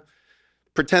 I'm going to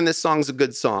pretend this song's a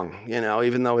good song,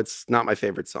 even though it's not my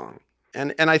favorite song.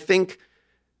 And I think,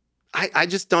 I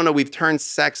just don't know. We've turned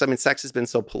sex. I mean, sex has been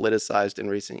so politicized in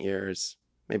recent years.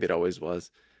 Maybe it always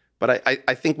was. But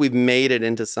I think we've made it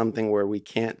into something where we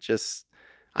can't just,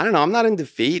 I don't know, I'm not into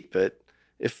feet, but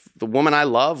if the woman I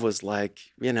love was like,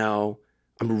 I'm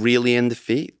really into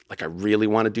feet, like I really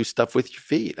want to do stuff with your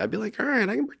feet, I'd be like, all right,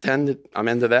 I can pretend that I'm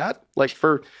into that. Like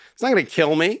it's not going to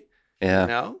kill me.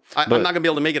 Yeah. I'm not going to be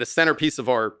able to make it a centerpiece of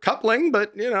our coupling,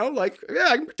 but I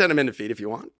can pretend I'm into feet if you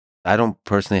want. I don't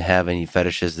personally have any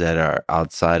fetishes that are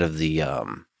outside of the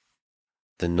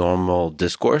normal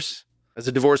discourse. As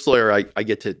a divorce lawyer, I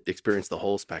get to experience the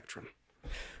whole spectrum.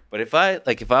 But if I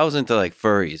was into like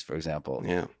furries, for example,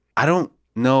 I don't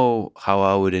know how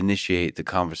I would initiate the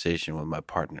conversation with my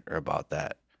partner about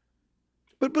that.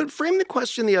 But frame the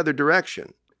question the other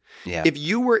direction. Yeah. If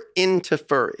you were into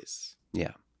furries,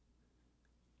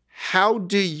 how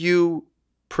do you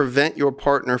prevent your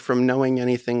partner from knowing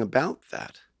anything about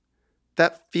that?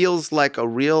 That feels like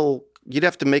you'd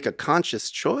have to make a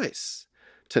conscious choice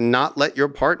to not let your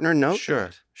partner know.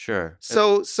 Sure.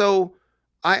 So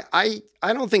I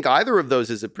don't think either of those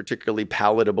is a particularly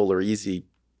palatable or easy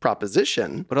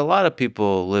proposition. But a lot of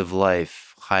people live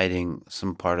life hiding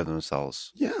some part of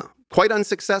themselves. Yeah, quite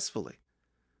unsuccessfully.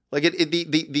 Like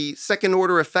the second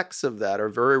order effects of that are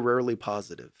very rarely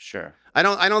positive. Sure. I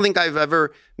don't think I've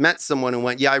ever met someone who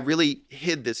went, I really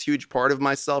hid this huge part of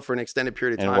myself for an extended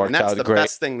period of time. And that's the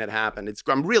best thing that happened.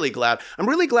 I'm really glad. I'm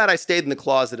really glad I stayed in the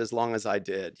closet as long as I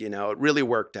did. It really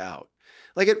worked out.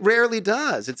 Like it rarely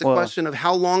does. It's a question of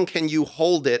how long can you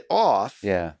hold it off?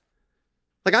 Yeah.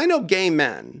 Like I know gay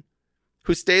men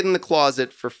who stayed in the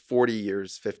closet for 40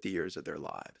 years, 50 years of their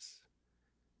lives.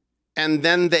 And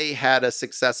then they had a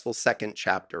successful second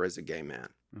chapter as a gay man.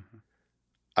 Mm-hmm.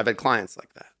 I've had clients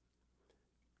like that.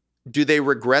 Do they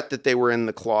regret that they were in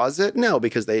the closet? No,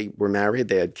 because they were married,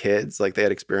 they had kids, like they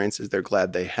had experiences they're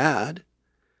glad they had.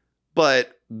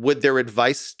 But would their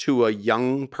advice to a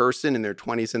young person in their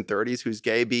 20s and 30s who's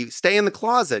gay be stay in the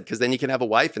closet because then you can have a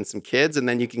wife and some kids and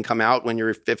then you can come out when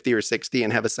you're 50 or 60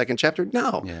 and have a second chapter?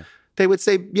 No. Yeah. They would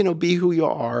say, be who you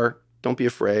are. Don't be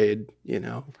afraid,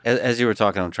 As you were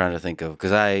talking, I'm trying to think of,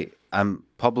 because I'm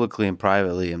publicly and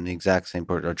privately, I'm the exact same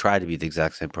person, or try to be the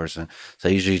exact same person. So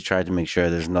I usually try to make sure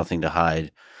there's nothing to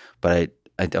hide. But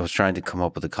I was trying to come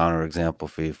up with a counterexample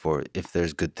for you for if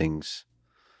there's good things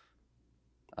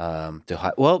to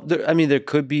hide. Well, there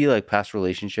could be like past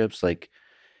relationships. Like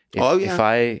if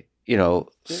I,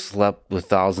 slept with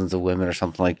thousands of women or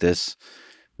something like this,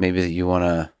 maybe that you want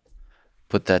to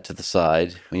put that to the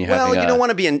side when you're having you don't want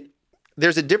to be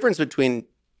there's a difference between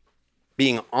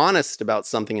being honest about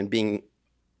something and being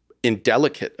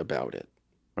indelicate about it.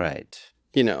 Right.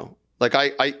 You know, like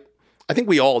I think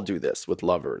we all do this with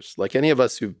lovers. Like any of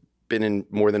us who've been in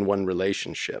more than one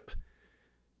relationship,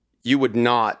 you would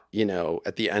not, you know,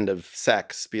 at the end of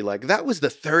sex be like, that was the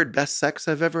third best sex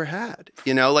I've ever had.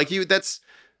 You know, like it's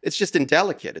just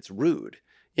indelicate. It's rude,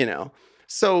 you know?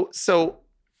 So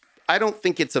I don't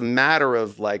think it's a matter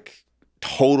of like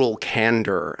total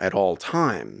candor at all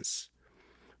times.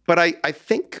 But I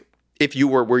think if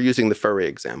we're using the furry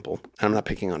example, and I'm not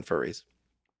picking on furries.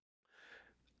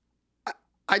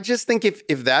 I just think if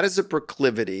that is a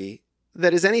proclivity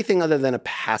that is anything other than a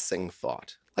passing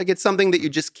thought, like it's something that you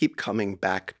just keep coming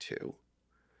back to,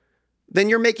 then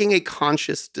you're making a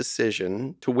conscious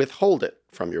decision to withhold it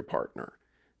from your partner.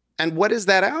 And what is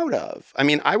that out of? I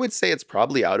mean, I would say it's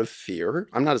probably out of fear.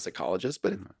 I'm not a psychologist,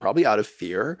 but it's probably out of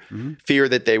fear. Mm-hmm. Fear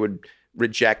that they would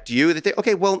reject you,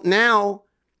 okay, well now,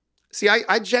 see,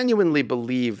 I genuinely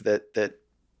believe that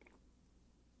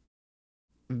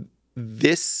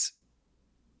this,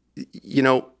 you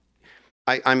know,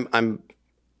 I'm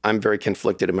very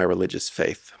conflicted in my religious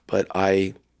faith, but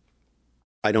I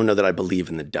don't know that I believe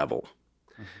in the devil.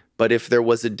 Mm-hmm. But if there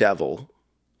was a devil,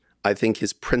 I think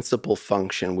his principal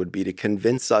function would be to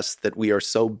convince us that we are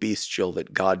so bestial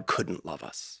that God couldn't love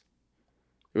us.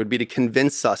 It would be to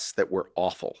convince us that we're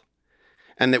awful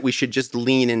and that we should just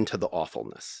lean into the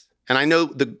awfulness. And I know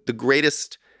the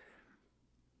greatest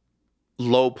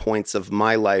low points of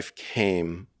my life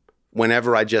came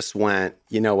whenever I just went,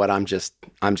 you know what, I'm just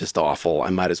awful. I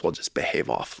might as well just behave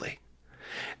awfully.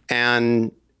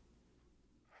 And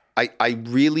I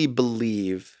really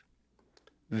believe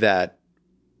that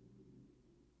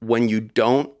when you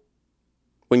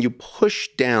push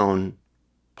down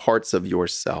parts of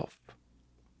yourself,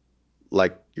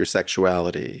 like your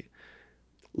sexuality,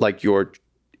 like your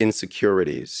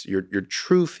insecurities, your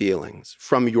true feelings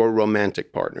from your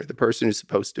romantic partner, the person who's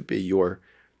supposed to be your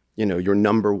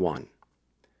number one,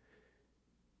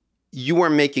 you are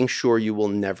making sure you will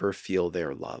never feel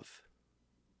their love.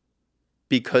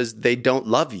 Because they don't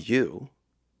love you.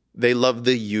 They love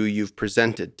the you you've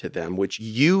presented to them, which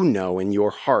you know in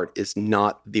your heart is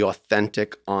not the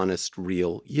authentic, honest,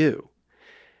 real you.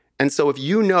 And so if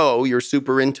you know you're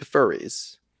super into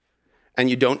furries and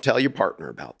you don't tell your partner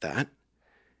about that,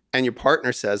 and your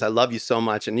partner says, I love you so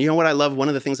much, and you know what I love? One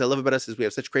of the things I love about us is we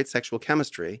have such great sexual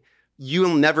chemistry.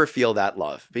 You'll never feel that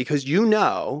love because you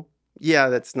know, yeah,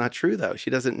 that's not true though. She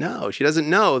doesn't know. She doesn't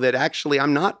know that actually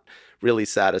I'm not really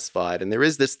satisfied. And there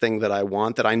is this thing that I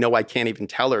want that I know I can't even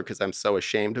tell her because I'm so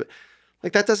ashamed of it.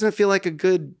 Like that doesn't feel like a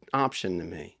good option to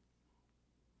me.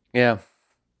 Yeah.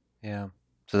 Yeah.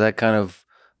 So that kind of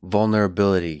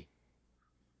vulnerability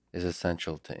is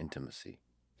essential to intimacy.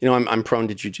 You know, I'm prone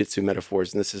to jujitsu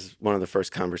metaphors, and this is one of the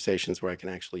first conversations where I can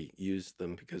actually use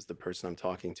them because the person I'm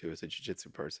talking to is a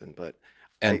jujitsu person.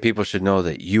 And people should know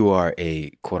that you are a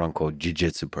quote unquote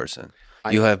jiu-jitsu person.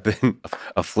 You have been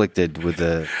afflicted with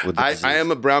the disease. I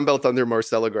am a brown belt under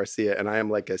Marcelo Garcia, and I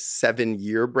am like a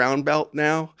 7-year brown belt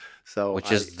now. So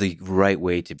which is the right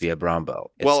way to be a brown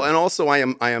belt. And also I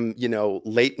am, you know,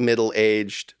 late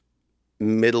middle-aged,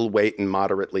 middleweight and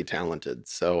moderately talented.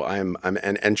 So I'm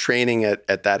training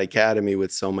at that academy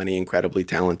with so many incredibly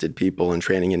talented people, and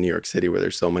training in New York City where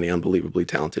there's so many unbelievably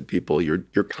talented people.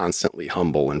 You're constantly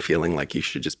humble and feeling like you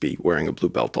should just be wearing a blue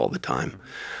belt all the time.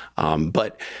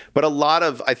 But a lot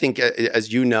of, I think,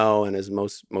 as you know, and as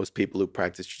most people who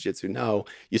practice jiu-jitsu know,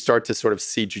 you start to sort of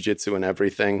see jiu-jitsu in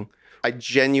everything. I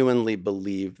genuinely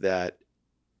believe that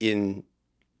in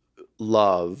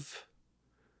love,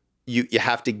 you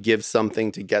have to give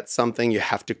something to get something. You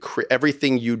have to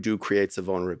everything you do creates a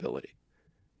vulnerability.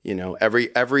 You know,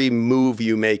 every move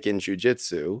you make in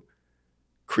jiu-jitsu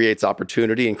creates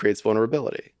opportunity and creates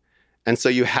vulnerability. And so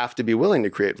you have to be willing to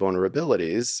create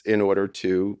vulnerabilities in order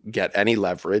to get any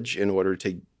leverage, in order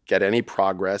to get any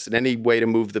progress, in any way to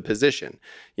move the position.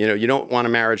 You know, you don't want a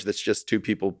marriage that's just two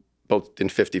people both in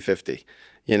 50-50,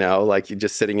 you know, like you're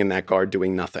just sitting in that guard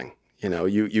doing nothing. You know,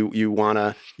 you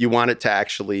want it to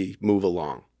actually move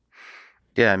along.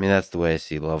 Yeah, I mean, that's the way I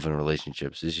see love and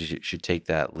relationships is you should take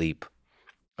that leap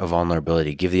of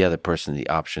vulnerability, give the other person the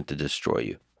option to destroy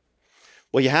you.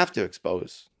 Well, you have to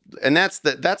expose. And that's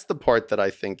the part that I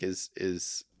think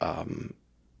is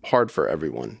hard for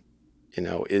everyone, you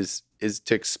know, is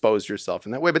to expose yourself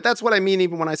in that way. But that's what I mean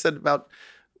even when I said about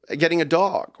getting a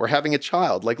dog or having a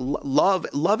child. Like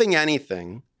loving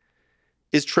anything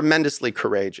is tremendously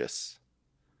courageous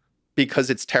because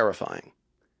it's terrifying.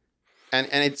 And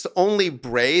it's only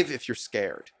brave if you're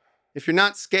scared. If you're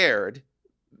not scared,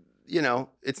 you know,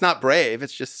 it's not brave,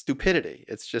 it's just stupidity.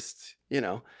 It's just, you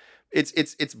know,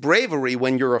 It's bravery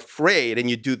when you're afraid and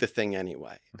you do the thing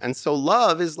anyway. And so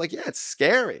love is like, yeah, it's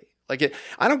scary. Like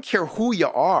I don't care who you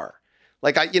are.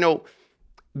 Like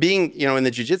being, in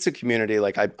the jiu-jitsu community,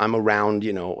 like I'm around,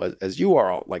 as you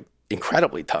are, all, like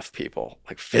incredibly tough people,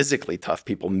 like physically tough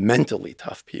people, mentally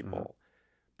tough people.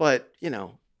 But,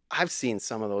 I've seen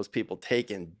some of those people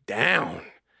taken down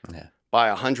by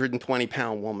a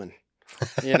 120-pound woman,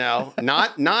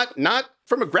 not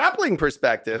from a grappling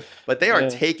perspective, but they are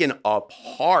taken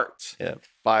apart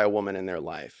by a woman in their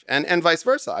life. And vice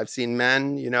versa. I've seen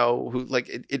men, who like,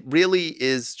 it really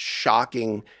is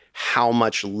shocking how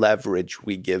much leverage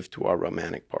we give to our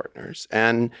romantic partners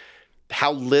and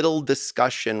how little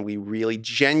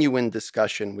genuine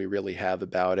discussion we really have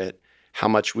about it, how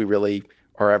much we really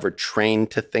are ever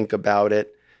trained to think about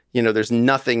it. There's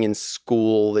nothing in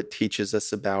school that teaches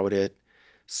us about it.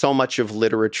 So much of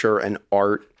literature and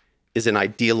art is an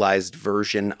idealized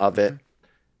version of it.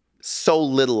 So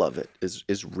little of it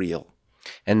is real.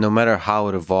 And no matter how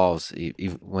it evolves,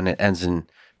 even when it ends in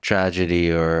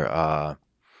tragedy or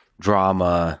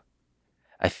drama,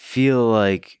 I feel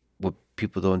like what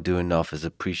people don't do enough is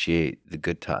appreciate the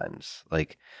good times.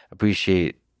 Like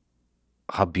appreciate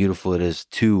how beautiful it is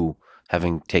to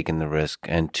having taken the risk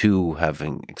and to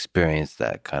having experienced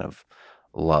that kind of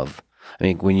love. I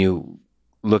mean, when you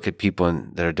look at people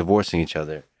that are divorcing each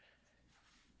other,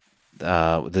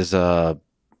 there's a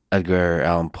Edgar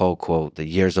Allan Poe quote: "The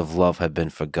years of love have been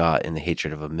forgot in the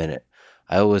hatred of a minute."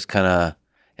 I always kind of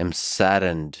am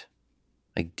saddened,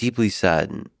 like deeply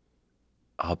saddened,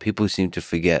 how people seem to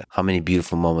forget how many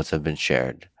beautiful moments have been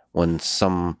shared when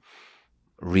some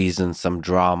reason, some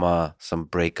drama, some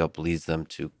breakup leads them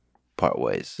to part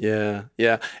ways. Yeah.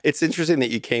 It's interesting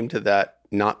that you came to that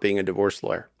not being a divorce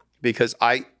lawyer, because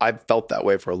I've felt that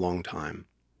way for a long time.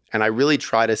 And I really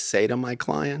try to say to my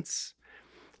clients,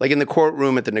 like in the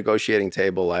courtroom at the negotiating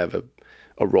table, I have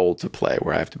a role to play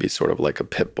where I have to be sort of like a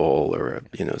pit bull or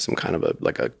some kind of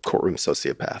a courtroom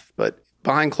sociopath. But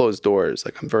behind closed doors,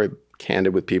 like I'm very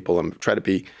candid with people. I'm trying to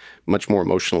be much more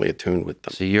emotionally attuned with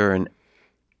them. So you're an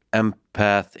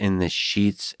empath in the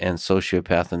sheets and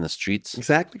sociopath in the streets?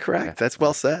 Exactly correct. Okay. That's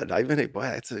well said. I get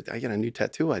a new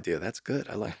tattoo idea. That's good.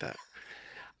 I like that.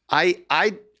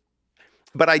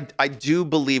 But I do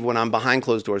believe when I'm behind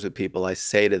closed doors with people, I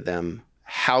say to them,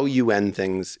 how you end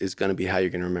things is going to be how you're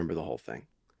going to remember the whole thing.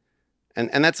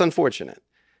 And that's unfortunate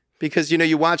because,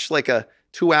 you watch like a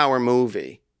 2-hour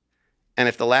movie, and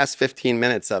if the last 15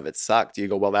 minutes of it sucked, you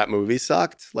go, well, that movie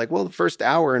sucked. Like, well, the first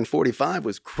hour and 45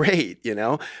 was great,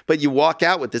 but you walk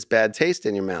out with this bad taste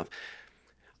in your mouth.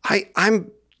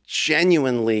 I'm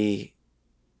genuinely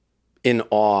in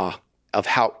awe of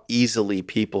how easily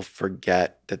people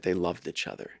forget that they loved each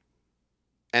other.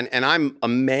 And I'm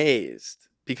amazed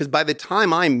because by the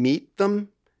time I meet them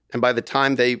and by the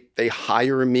time they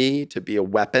hire me to be a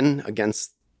weapon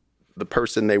against the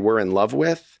person they were in love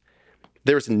with,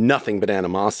 there's nothing but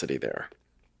animosity there.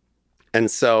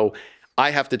 And so I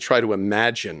have to try to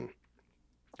imagine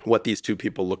what these two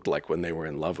people looked like when they were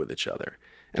in love with each other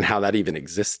and how that even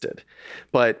existed.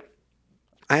 But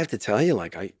I have to tell you,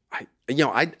 like,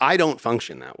 I don't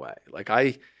function that way.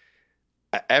 Like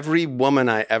every woman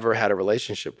I ever had a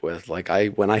relationship with, like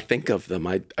when I think of them,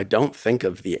 I don't think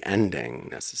of the ending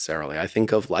necessarily. I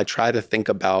try to think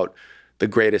about the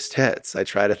greatest hits. I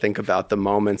try to think about the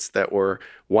moments that were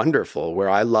wonderful, where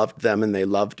I loved them and they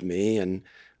loved me, and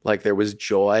like there was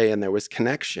joy and there was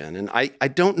connection. And I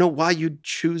don't know why you'd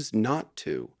choose not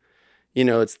to.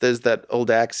 There's that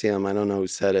old axiom, I don't know who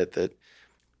said it, that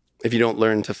if you don't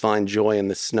learn to find joy in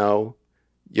the snow,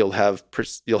 you'll have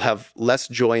less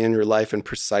joy in your life and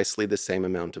precisely the same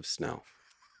amount of snow.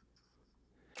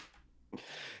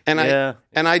 And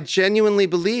I genuinely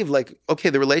believe, like, okay,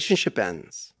 the relationship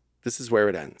ends. This is where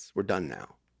it ends. We're done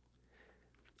now.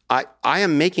 I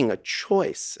am making a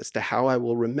choice as to how I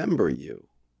will remember you.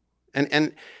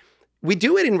 And we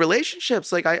do it in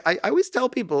relationships. Like I always tell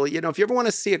people, if you ever want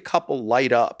to see a couple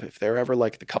light up, if they're ever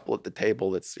like the couple at the table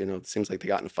that's, it seems like they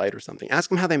got in a fight or something, ask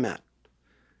them how they met.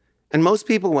 And most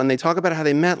people, when they talk about how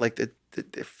they met, like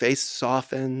their face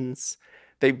softens.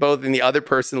 They both, and the other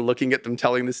person looking at them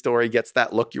telling the story gets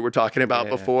that look you were talking about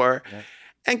before. Yeah.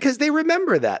 And because they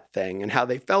remember that thing and how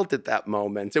they felt at that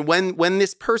moment. And when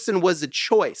this person was a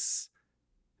choice,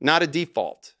 not a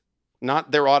default,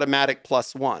 not their automatic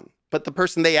 +1, but the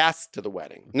person they asked to the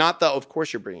wedding. Not the, of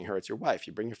course you're bringing her, it's your wife.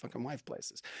 You bring your fucking wife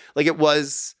places. Like it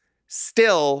was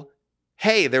still,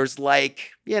 hey, there's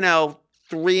like,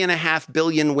 3.5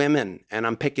 billion women and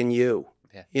I'm picking you,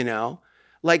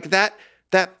 like that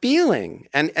feeling.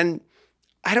 And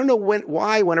I don't know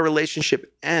why when a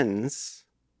relationship ends,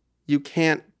 you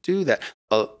can't do that.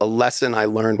 A lesson I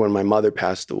learned when my mother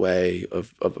passed away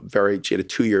she had a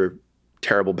 2-year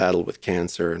terrible battle with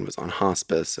cancer and was on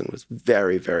hospice and was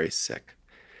very, very sick.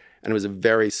 And it was a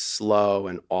very slow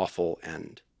and awful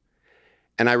end.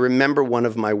 And I remember one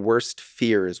of my worst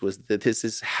fears was that this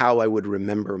is how I would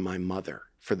remember my mother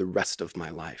for the rest of my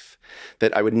life.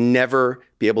 That I would never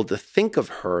be able to think of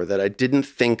her, that I didn't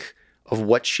think of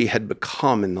what she had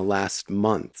become in the last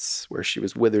months, where she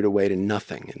was withered away to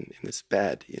nothing in this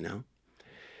bed, you know?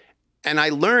 And I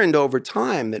learned over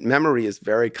time that memory is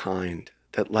very kind,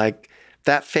 that like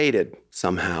that faded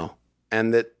somehow.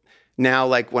 And that now,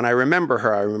 like when I remember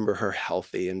her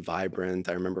healthy and vibrant.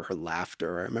 I remember her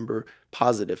laughter. I remember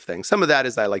positive things. Some of that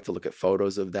is I like to look at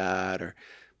photos of that,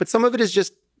 but some of it is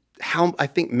just how I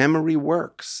think memory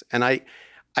works. And I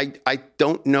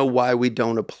don't know why we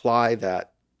don't apply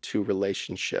that to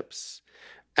relationships.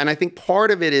 And I think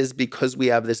part of it is because we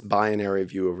have this binary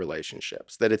view of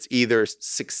relationships, that it's either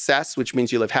success, which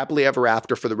means you live happily ever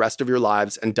after for the rest of your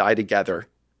lives and die together,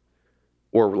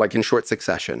 or like in short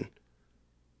succession,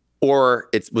 or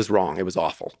it was wrong, it was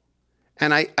awful.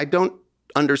 And I don't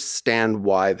understand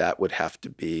why that would have to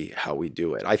be how we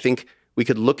do it. I think we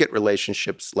could look at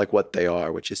relationships like what they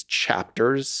are, which is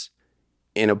chapters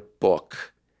in a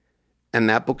book. And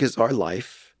that book is our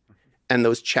life. And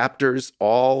those chapters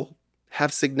all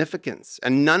have significance.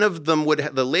 And none of them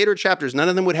the later chapters, none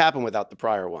of them would happen without the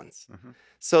prior ones. Mm-hmm.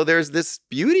 So there's this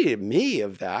beauty to me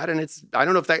of that. And I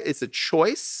don't know if it's a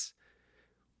choice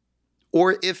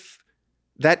or if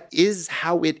that is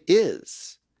how it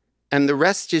is. And the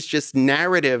rest is just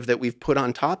narrative that we've put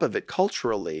on top of it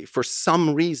culturally for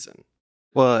some reason.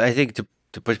 Well, I think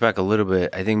to push back a little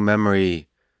bit, I think memory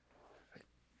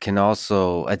can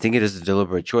also, I think it is a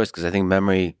deliberate choice, because I think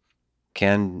memory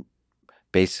can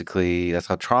basically, that's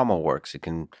how trauma works. It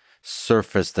can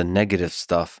surface the negative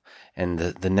stuff, and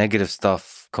the negative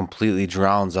stuff completely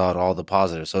drowns out all the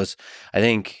positive. So I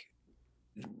think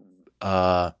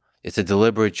it's a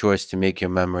deliberate choice to make your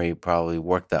memory probably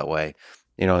work that way.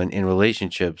 You know, in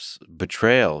relationships,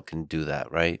 betrayal can do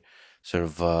that, right? Sort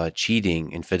of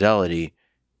cheating, infidelity,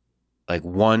 like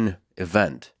one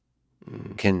event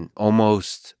can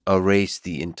almost erase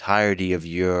the entirety of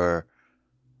your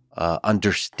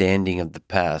understanding of the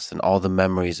past, and all the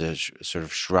memories are sort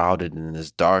of shrouded in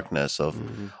this darkness of,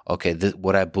 okay,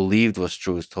 what I believed was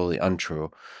true is totally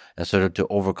untrue. And sort of to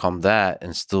overcome that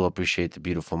and still appreciate the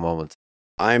beautiful moments.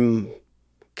 I'm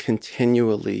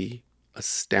continually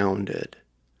astounded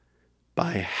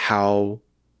by how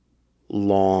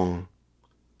long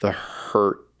the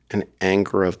hurt and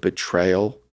anger of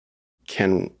betrayal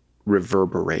can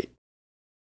reverberate.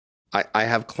 I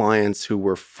have clients who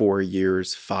were 4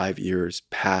 years, 5 years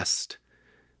past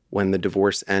when the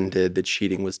divorce ended, the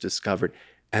cheating was discovered,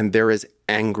 and they're as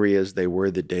angry as they were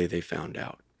the day they found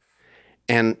out.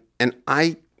 And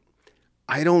I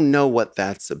don't know what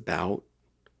that's about.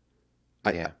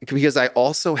 Because I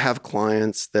also have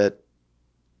clients that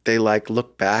they like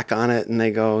look back on it and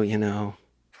they go, you know,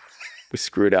 we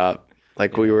screwed up.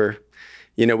 Like we were,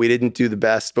 you know, we didn't do the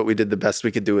best, but we did the best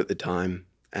we could do at the time.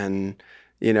 And,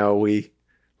 you know,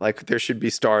 there should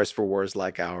be stars for wars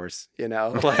like ours, you know,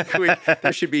 like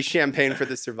there should be champagne for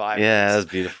the survivors. Yeah, that's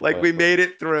beautiful. Like we made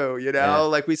it through, you know,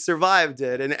 like we survived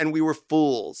it, and we were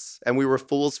fools, and we were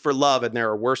fools for love. And there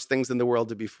are worse things in the world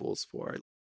to be fools for.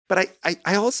 But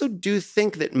I also do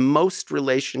think that most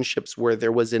relationships where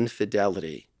there was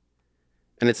infidelity,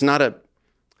 and it's not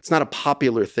a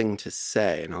popular thing to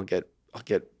say, and I'll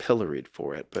get pilloried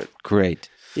for it, but great.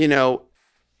 You know,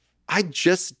 I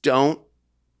just don't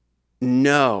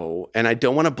know, and I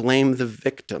don't want to blame the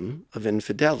victim of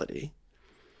infidelity,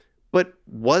 but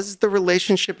was the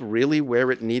relationship really where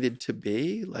it needed to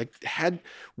be? Like,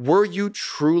 were you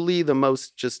truly the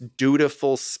most just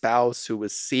dutiful spouse who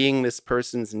was seeing this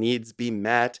person's needs be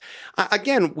met?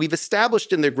 Again, we've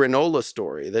established in the granola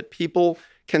story that people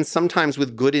can sometimes,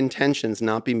 with good intentions,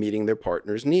 not be meeting their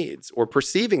partner's needs, or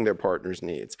perceiving their partner's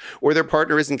needs, or their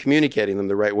partner isn't communicating them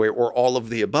the right way, or all of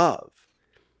the above.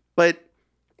 But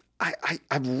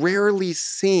I've rarely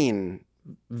seen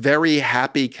very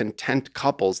happy, content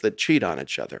couples that cheat on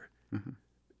each other. Mm-hmm.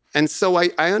 And so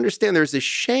I understand there's a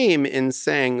shame in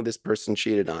saying this person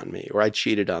cheated on me, or I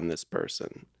cheated on this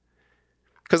person.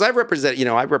 Because I represent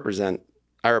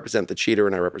the cheater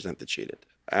and I represent the cheated.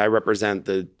 I represent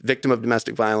the victim of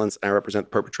domestic violence. And I represent the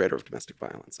perpetrator of domestic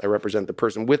violence. I represent the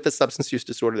person with the substance use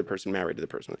disorder, the person married to the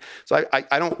person. So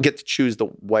I don't get to choose the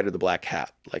white or the black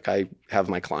hat. Like I have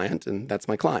my client, and that's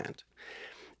my client.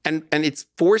 And it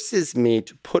forces me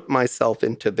to put myself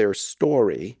into their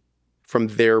story from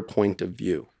their point of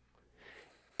view.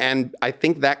 And I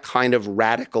think that kind of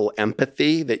radical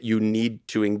empathy that you need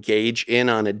to engage in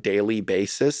on a daily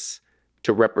basis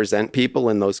to represent people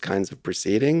in those kinds of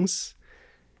proceedings,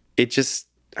 it just,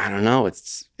 I don't know,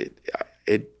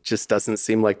 it just doesn't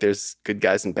seem like there's good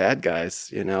guys and bad guys,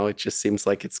 you know? It just seems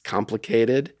like it's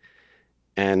complicated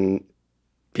and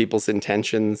people's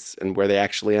intentions and where they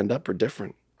actually end up are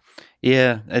different.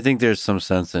 Yeah, I think there's some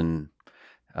sense in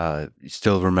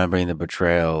still remembering the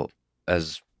betrayal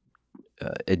as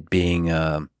it being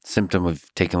a symptom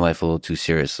of taking life a little too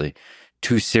seriously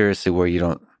where you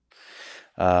don't,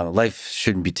 life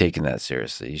shouldn't be taken that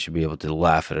seriously. You should be able to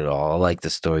laugh at it all. I like the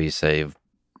story you say of,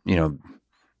 you know,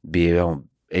 being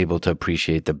able to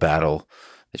appreciate the battle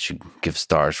that should give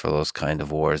stars for those kind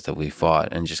of wars that we fought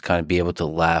and just kind of be able to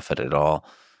laugh at it all.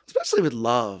 Especially with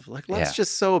love. Like, love's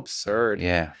just so absurd.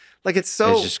 Yeah. Like, it's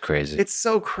just crazy. It's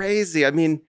so crazy. I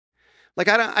mean, like,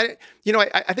 I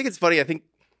think it's funny. I think,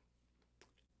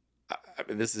 I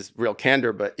mean, this is real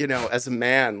candor, but, you know, as a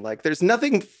man, like, there's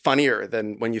nothing funnier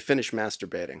than when you finish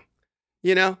masturbating,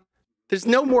 you know? There's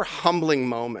no more humbling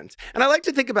moment. And I like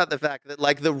to think about the fact that,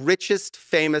 like, the richest,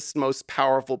 famous, most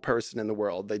powerful person in the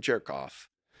world, they jerk off.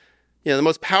 You know, the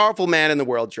most powerful man in the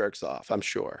world jerks off, I'm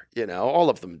sure. You know, all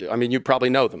of them do. I mean, you probably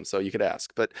know them, so you could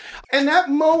ask. But in that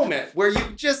moment where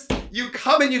you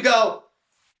come and you go,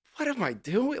 what am I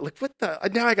doing? Like, what the,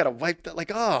 now I got to wipe that,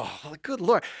 like, oh, like, good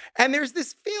Lord. And there's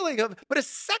this feeling of, but a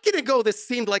second ago, this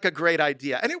seemed like a great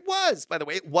idea. And it was, by the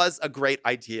way, it was a great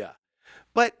idea.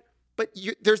 But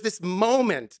there's this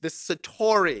moment, this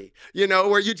satori, you know,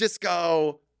 where you just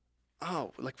go,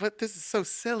 oh, like, what? This is so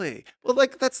silly. Well,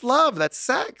 like, that's love. That's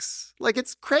sex. Like,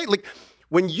 it's great. Like,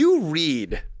 when you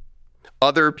read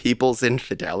other people's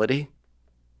infidelity,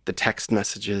 the text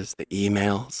messages, the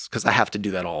emails, because I have to do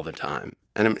that all the time.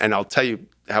 And I'll tell you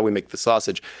how we make the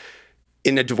sausage.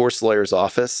 In a divorce lawyer's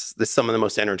office, some of the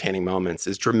most entertaining moments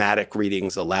is dramatic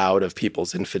readings aloud of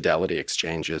people's infidelity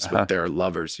exchanges with their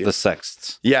lovers. The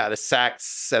sexts. Yeah, the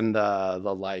sexts and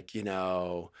the like, you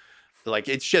know, like,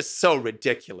 it's just so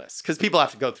ridiculous because people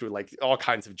have to go through, like, all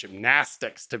kinds of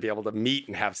gymnastics to be able to meet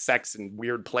and have sex in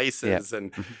weird places. Yeah.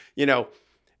 And, you know,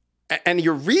 and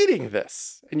you're reading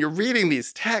this and you're reading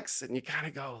these texts and you kind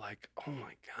of go like, oh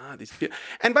my God, these people.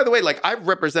 And by the way, like, I've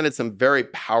represented some very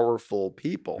powerful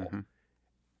people. Mm-hmm.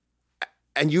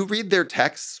 And you read their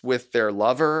texts with their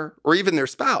lover or even their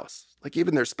spouse,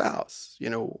 you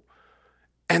know,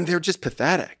 and they're just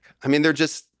pathetic. I mean, they're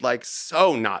just, like,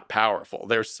 so not powerful.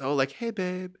 They're so like, hey,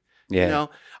 babe, you know,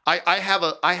 I have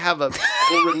a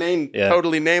will remain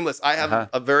totally nameless. I have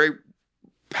a very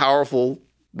powerful,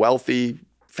 wealthy,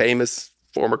 famous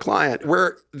former client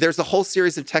where there's a whole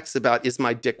series of texts about, is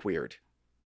my dick weird?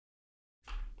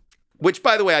 Which,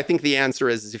 by the way, I think the answer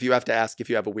is if you have to ask if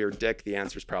you have a weird dick, the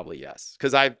answer is probably yes.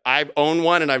 Because I've owned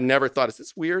one and I've never thought, is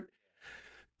this weird?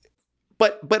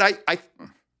 But I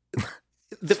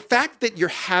the fact that you're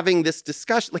having this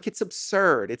discussion, like, it's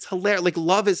absurd. It's hilarious. Like,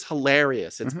 love is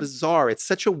hilarious. It's bizarre. It's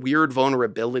such a weird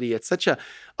vulnerability. It's such a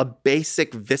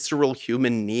basic, visceral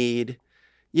human need.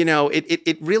 You know,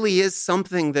 it really is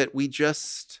something that we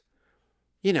just,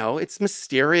 you know, it's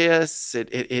mysterious.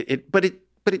 But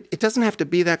it doesn't have to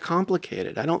be that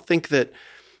complicated. I don't think that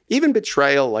even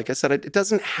betrayal, like I said, it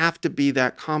doesn't have to be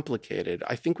that complicated.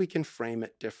 I think we can frame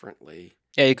it differently.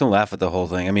 Yeah, you can laugh at the whole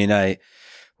thing. I mean,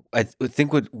 I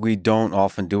think what we don't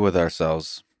often do with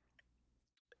ourselves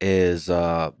is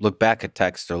look back at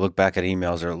text or look back at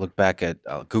emails or look back at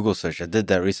Google search. I did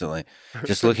that recently.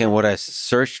 Just looking at what I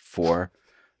searched for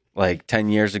like 10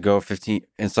 years ago, 15.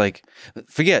 It's like,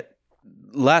 forget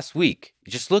last week.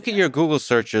 Just look at your Google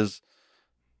searches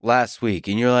last week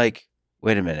and you're like,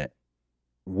 wait a minute.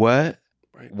 What?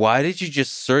 Right. Why did you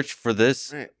just search for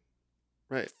this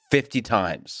 50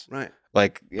 times? Right.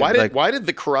 Like, why did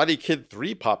the Karate Kid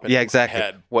 3 pop in? Yeah, exactly. My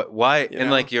head? Why? You know?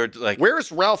 Like, you're like,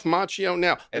 where's Ralph Macchio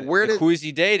now? And who is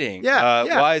he dating?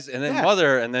 Why is, and then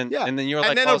mother, and then you're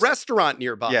like, and then a restaurant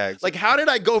nearby. Yeah, exactly. Like, how did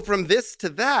I go from this to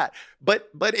that? But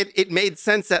it made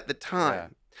sense at the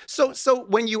time. Yeah. So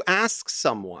when you ask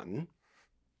someone,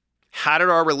 how did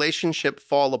our relationship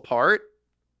fall apart?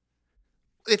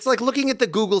 It's like looking at the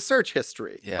Google search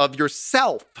history of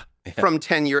yourself from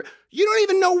 10 years. You don't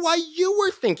even know why you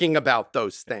were thinking about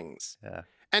those things. Yeah.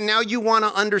 And now you want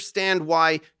to understand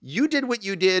why you did what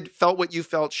you did, felt what you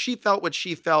felt, she felt what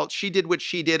she felt, she did what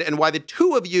she did, and why the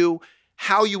two of you,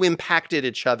 how you impacted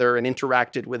each other and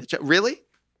interacted with each other. Really?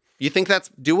 You think that's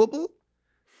doable?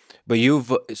 But you've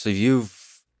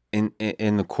in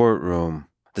the courtroom,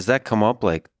 does that come up,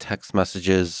 like text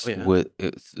messages with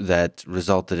that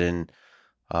resulted in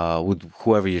with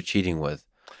whoever you're cheating with?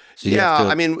 So you have Yeah, I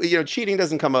to. mean, cheating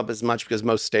doesn't come up as much because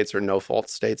most states are no-fault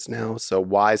states now. So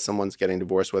why someone's getting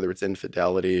divorced, whether it's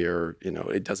infidelity or,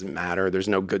 it doesn't matter. There's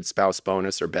no good spouse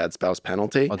bonus or bad spouse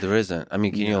penalty. Oh, there isn't. I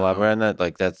mean, can you No. elaborate on that?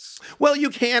 Like that's. Well,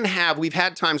 we've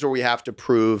had times where we have to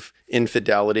prove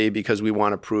infidelity because we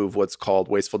want to prove what's called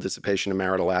wasteful dissipation of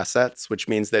marital assets, which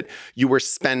means that you were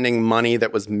spending money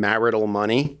that was marital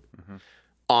money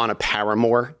on a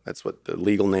paramour. That's what the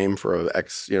legal name for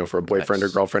for a boyfriend or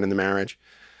girlfriend in the marriage.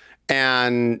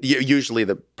 And usually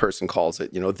the person calls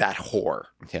it, that whore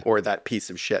or that piece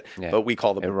of shit. Yeah. But we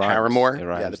call them paramour.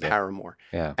 Yeah, the paramour.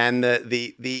 Yeah. And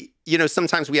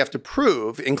sometimes we have to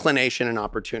prove inclination and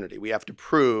opportunity. We have to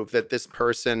prove that this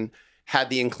person had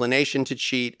the inclination to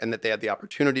cheat and that they had the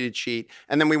opportunity to cheat.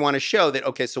 And then we want to show that,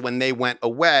 okay, so when they went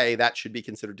away, that should be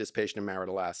considered dissipation of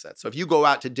marital assets. So if you go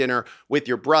out to dinner with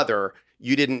your brother,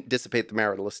 you didn't dissipate the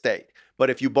marital estate. But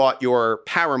if you bought your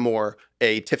paramour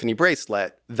a Tiffany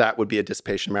bracelet, that would be a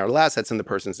dissipation of marital assets, and the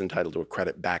person's entitled to a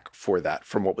credit back for that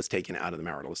from what was taken out of the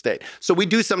marital estate. So we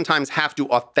do sometimes have to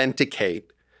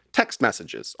authenticate text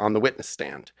messages on the witness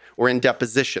stand or in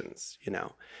depositions,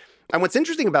 And what's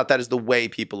interesting about that is the way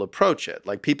people approach it.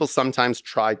 Like people sometimes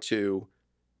try to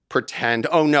pretend,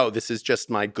 oh no, this is just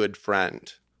my good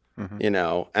friend,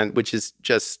 and which is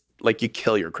just like you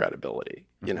kill your credibility,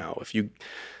 if you,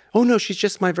 oh no, she's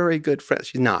just my very good friend.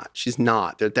 She's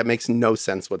not. That makes no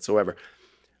sense whatsoever.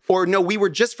 Or no, we were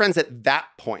just friends at that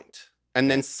point. And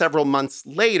then several months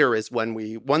later is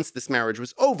when once this marriage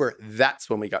was over, that's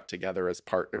when we got together as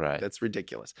partners. Right. That's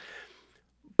ridiculous.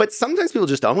 But sometimes people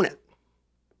just own it.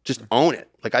 Just own it.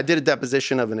 Like I did a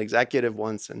deposition of an executive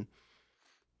once and,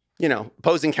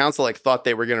 opposing counsel thought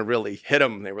they were going to really hit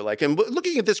him. They were like, and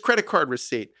looking at this credit card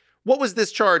receipt, what was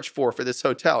this charge for this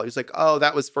hotel? He was like, oh,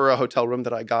 that was for a hotel room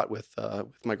that I got with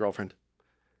my girlfriend.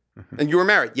 And you were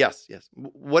married? Yes.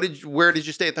 Where did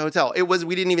you stay at the hotel?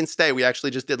 We didn't even stay. We actually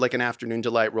just did like an afternoon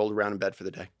delight, rolled around in bed for the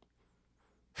day.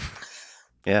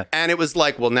 Yeah. And it was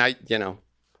like, well, now,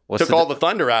 took all the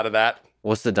thunder out of that.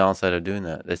 What's the downside of doing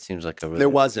that? That seems like a really... There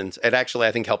wasn't. It actually,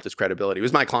 I think, helped his credibility. He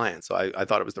was my client, so I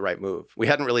thought it was the right move. We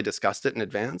hadn't really discussed it in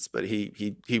advance, but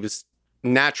he was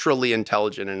naturally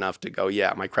intelligent enough to go,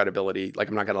 yeah, my credibility, like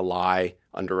I'm not going to lie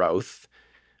under oath.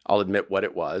 I'll admit what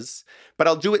it was, but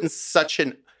I'll do it in such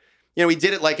an, we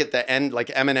did it like at the end, like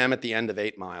Eminem at the end of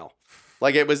 8 Mile.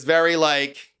 Like it was very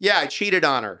like, yeah, I cheated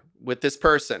on her with this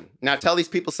person. Now tell these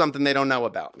people something they don't know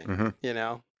about me,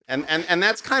 And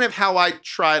that's kind of how I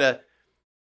try to,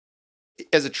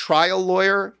 as a trial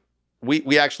lawyer,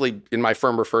 we actually, in my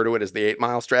firm, refer to it as the 8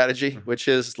 Mile strategy, which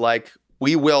is like,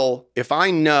 we will, if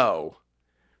I know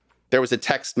there was a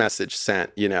text message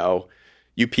sent,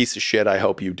 you piece of shit, I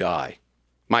hope you die.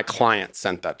 My client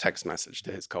sent that text message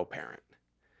to his co-parent.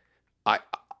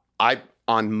 I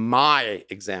on my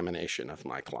examination of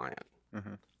my client,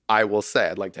 I will say,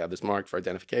 I'd like to have this marked for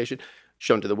identification,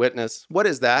 shown to the witness. What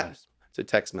is that? Nice. It's a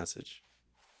text message.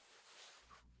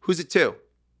 Who's it to?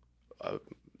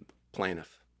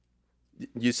 Plaintiff.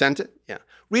 You sent it? Yeah.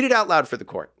 Read it out loud for the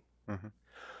court.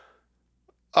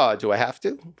 Do I have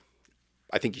to?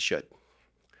 I think you should.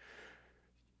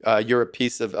 You're a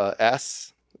piece of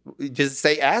S. Does it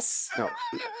say S? No.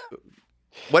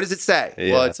 What does it say?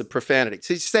 Yeah. Well, it's a profanity.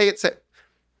 So you say it.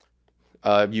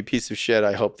 You piece of shit.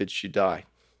 I hope that you die.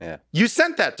 Yeah. You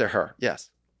sent that to her. Yes.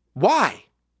 Why?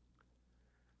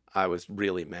 I was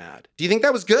really mad. Do you think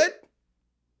that was good?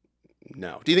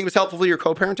 No. Do you think it was helpful for your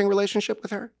co-parenting relationship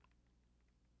with her?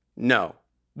 No.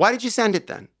 Why did you send it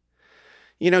then?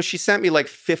 She sent me like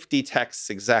 50 texts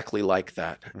exactly like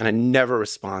that. And I never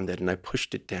responded. And I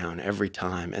pushed it down every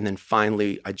time. And then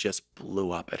finally, I just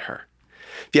blew up at her.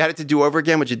 If you had it to do over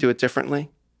again, would you do it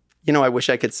differently? I wish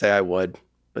I could say I would.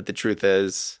 But the truth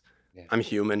is, I'm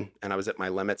human and I was at my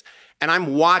limits. And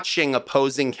I'm watching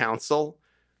opposing counsel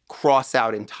cross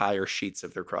out entire sheets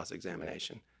of their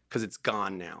cross-examination because it's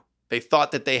gone now. They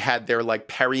thought that they had their like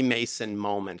Perry Mason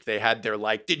moment. They had their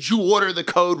like, did you order the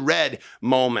code red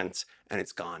moment? And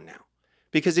it's gone now.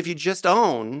 Because if you just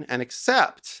own and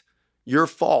accept your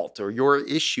fault or your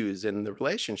issues in the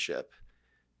relationship,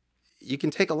 you can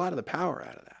take a lot of the power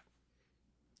out of that.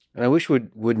 And I wish we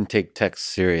wouldn't take text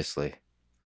seriously.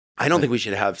 I don't think we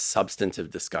should have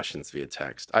substantive discussions via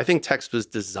text. I think text was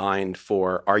designed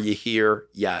for, are you here?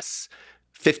 Yes.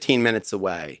 15 minutes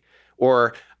away.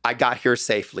 Or I got here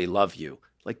safely, love you.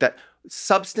 Like that.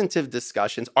 Substantive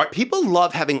discussions. People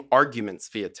love having arguments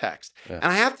via text. Yeah. And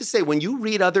I have to say, when you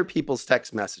read other people's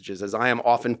text messages, as I am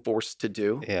often forced to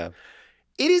do, it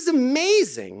is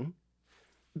amazing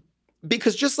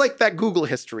because just like that Google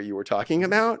history you were talking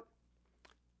about,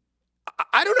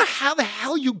 I don't know how the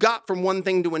hell you got from one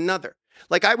thing to another.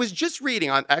 Like I was just reading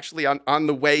on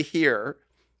the way here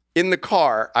in the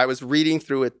car, I was reading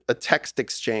through a text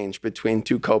exchange between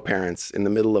two co-parents in the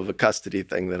middle of a custody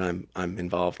thing that I'm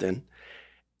involved in.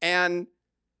 And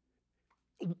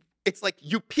it's like,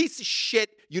 you piece of shit,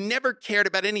 you never cared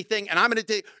about anything, and I'm going to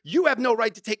take, you have no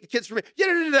right to take the kids from me.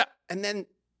 And then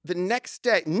the next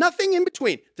day, nothing in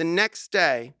between. The next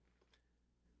day,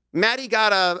 Maddie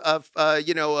got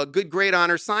a good grade on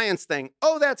her science thing.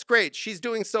 Oh, that's great. She's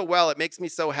doing so well. It makes me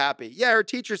so happy. Yeah, her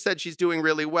teacher said she's doing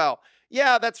really well.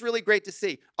 Yeah, that's really great to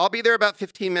see. I'll be there about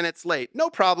 15 minutes late. No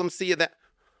problem. See you then.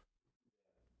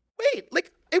 Wait,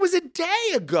 like it was a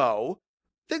day ago.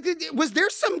 Was there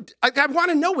I want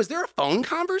to know, was there a phone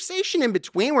conversation in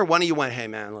between where one of you went, hey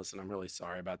man, listen, I'm really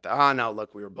sorry about that. Oh no,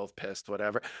 look, we were both pissed,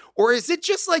 whatever. Or is it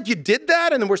just like you did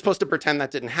that and then we're supposed to pretend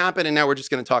that didn't happen and now we're just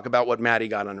going to talk about what Maddie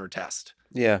got on her test?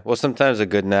 Yeah. Well, sometimes a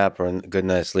good nap or a good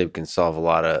night's sleep can solve a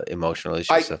lot of emotional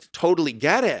issues. I totally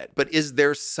get it. But is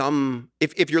there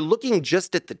if you're looking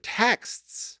just at the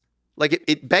texts, like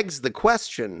it begs the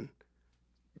question,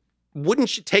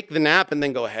 wouldn't you take the nap and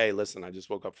then go, hey, listen, I just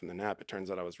woke up from the nap. It turns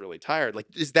out I was really tired. Like,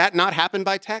 does that not happen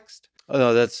by text? Oh,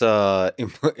 no, that's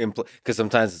because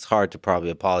sometimes it's hard to probably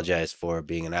apologize for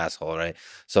being an asshole, right?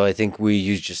 So I think we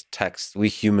use just text. We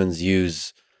humans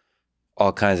use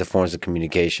all kinds of forms of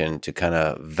communication to kind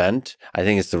of vent. I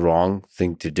think it's the wrong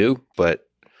thing to do, but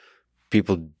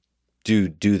people do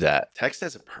that. Text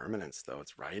has a permanence, though.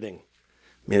 It's writing.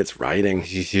 I mean, it's writing.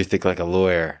 You think like a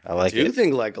lawyer. I like it. I do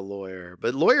think like a lawyer,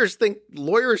 but lawyers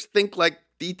think like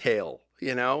detail,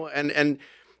 and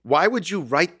why would you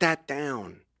write that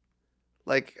down?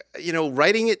 Like,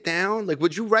 writing it down, like,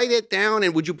 would you write it down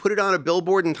and would you put it on a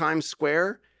billboard in Times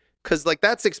Square? Because like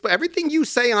everything you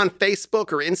say on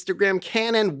Facebook or Instagram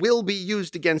can and will be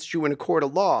used against you in a court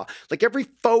of law. Like every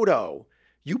photo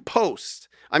you post.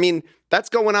 I mean, that's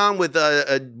going on with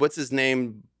what's his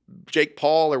name? Jake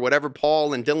Paul or whatever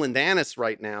Paul and Dylan Dennis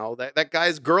right now. That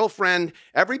guy's girlfriend,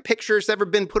 every picture that's ever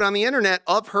been put on the internet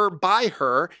of her by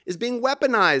her is being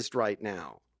weaponized right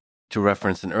now. To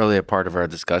reference an earlier part of our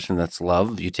discussion, that's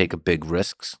love. You take a big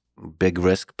risk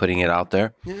putting it out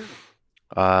there.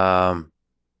 Yeah.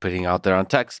 Putting out there on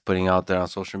text, putting out there on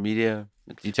social media.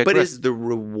 You take but risks. Is the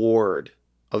reward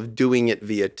of doing it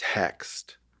via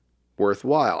text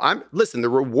worthwhile? Listen, the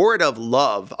reward of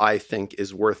love, I think,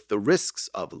 is worth the risks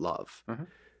of love. Mm-hmm.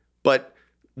 But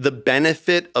the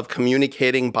benefit of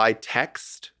communicating by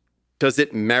text, does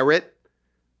it merit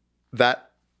that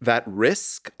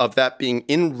risk of that being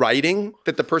in writing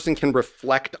that the person can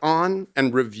reflect on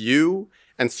and review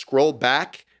and scroll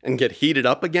back and get heated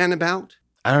up again about?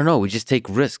 I don't know. We just take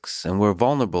risks and we're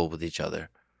vulnerable with each other.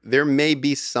 There may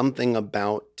be something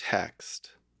about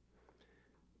text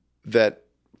that,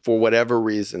 for whatever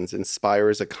reasons,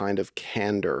 inspires a kind of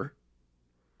candor.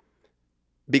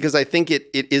 Because I think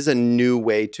it is a new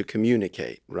way to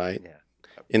communicate, right? Yeah.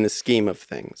 In the scheme of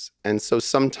things. And so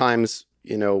sometimes,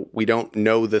 we don't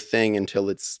know the thing until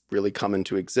it's really come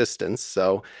into existence.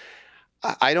 So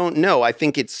I don't know. I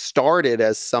think it started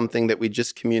as something that we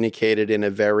just communicated in a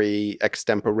very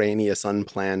extemporaneous,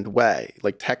 unplanned way.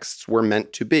 Like texts were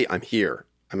meant to be, I'm here,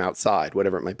 I'm outside,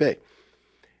 whatever it might be.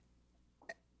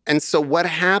 And so what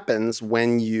happens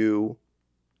when you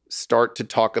start to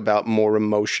talk about more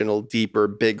emotional, deeper,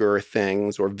 bigger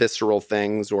things or visceral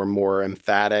things or more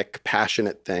emphatic,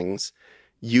 passionate things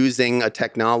using a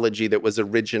technology that was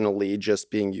originally just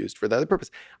being used for that other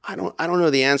purpose? I don't know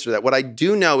the answer to that. What I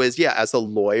do know is, yeah, as a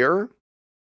lawyer,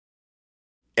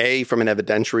 A, from an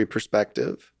evidentiary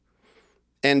perspective,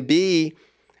 and B,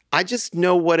 I just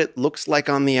know what it looks like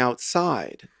on the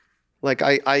outside. Like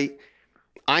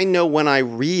I know when I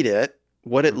read it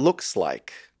what it looks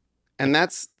like. And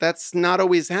that's not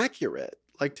always accurate.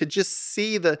 Like to just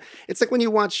see it's like when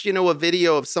you watch, a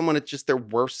video of someone at just their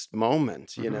worst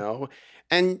moment,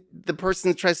 and the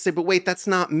person tries to say, but wait, that's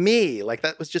not me. Like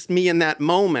that was just me in that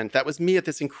moment. That was me at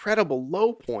this incredible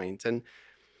low point. And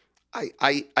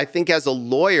I think as a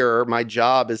lawyer, my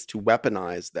job is to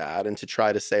weaponize that and to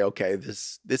try to say, okay,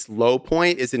 this low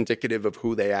point is indicative of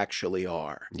who they actually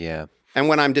are. Yeah. And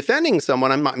when I'm defending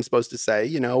someone, I'm supposed to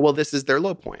say, well, this is their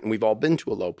low point, and we've all been to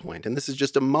a low point, and this is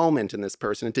just a moment in this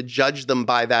person. And to judge them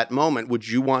by that moment, would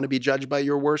you want to be judged by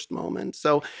your worst moment?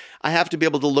 So I have to be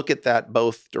able to look at that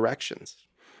both directions.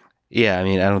 Yeah, I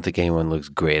mean, I don't think anyone looks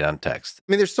great on text. I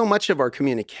mean, there's so much of our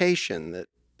communication that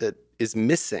is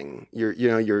missing.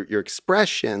 Your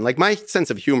expression. Like my sense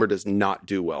of humor does not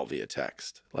do well via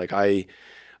text. Like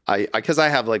because I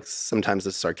have like sometimes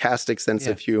a sarcastic sense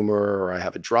of humor, or I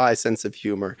have a dry sense of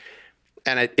humor,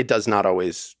 and it does not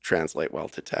always translate well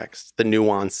to text. The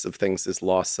nuance of things is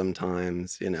lost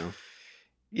sometimes,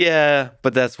 Yeah,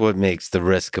 but that's what makes the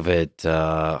risk of it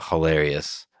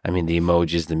hilarious. I mean, the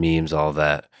emojis, the memes, all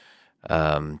that.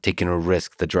 Taking a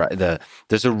risk.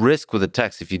 There's a risk with a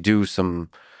text if you do some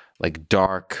like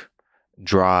dark,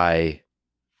 dry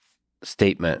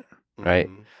statement, right?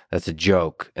 Mhm. That's a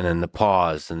joke, and then the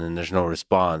pause, and then there's no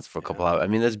response for a couple hours. I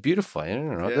mean, that's beautiful. I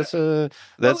don't know. Yeah. Well, it is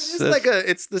That's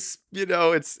it's this,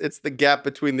 it's the gap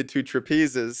between the two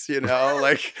trapezes,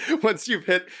 like once you've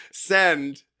hit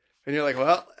send and you're like,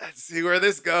 well, let's see where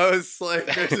this goes. Like,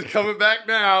 this is coming back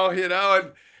now,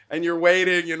 and you're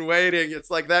waiting and waiting.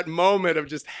 It's like that moment of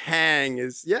just hang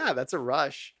that's a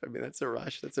rush. I mean, that's a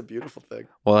rush. That's a beautiful thing.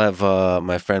 Well, I have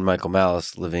my friend Michael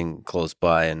Malice living close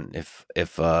by, and if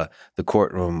the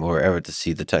courtroom were ever to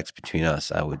see the text between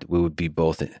us, we would be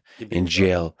both in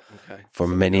jail Okay. for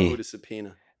So we know who to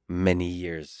subpoena. many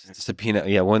years. Subpoena,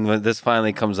 yeah. When this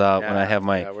finally comes out, when I have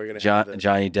my we're gonna have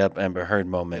Johnny Depp Amber Heard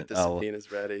moment, the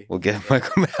subpoenas ready. we'll get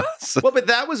Michael Malice. Well, but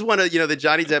that was one of the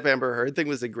Johnny Depp Amber Heard thing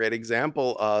was a great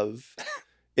example of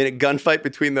in a gunfight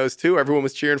between those two. Everyone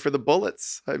was cheering for the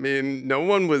bullets. I mean, no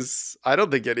one was. I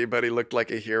don't think anybody looked like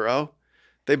a hero.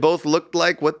 They both looked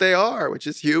like what they are, which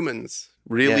is humans,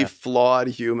 really flawed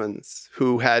humans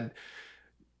who had.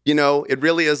 It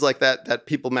really is like that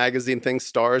People magazine thing,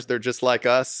 stars, they're just like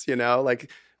us, like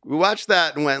we watched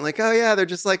that and went like, oh yeah, they're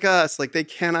just like us. Like they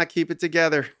cannot keep it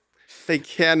together. They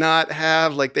cannot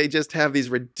they just have these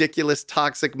ridiculous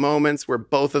toxic moments where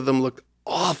both of them looked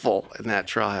awful in that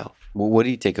trial. Well, what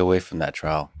do you take away from that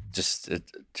trial? Just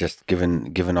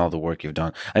given all the work you've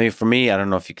done. I mean, for me, I don't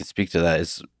know if you can speak to that.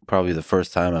 It's probably the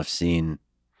first time I've seen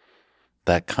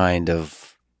that kind of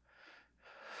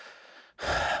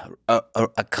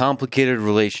a complicated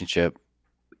relationship,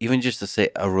 even just to say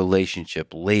a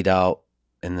relationship laid out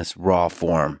in this raw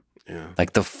form,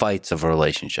 like the fights of a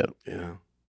relationship. Yeah.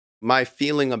 My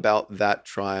feeling about that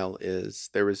trial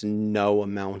is there is no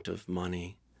amount of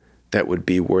money that would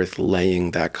be worth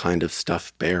laying that kind of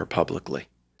stuff bare publicly.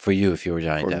 For you, if you were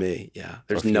Johnny Depp. For me, yeah.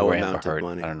 There's no amount of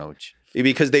money. I don't know.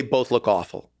 Because they both look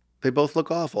awful. They both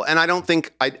look awful. And I don't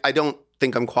think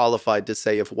I'm qualified to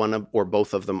say if one or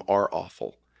both of them are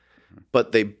awful.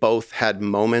 But they both had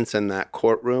moments in that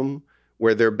courtroom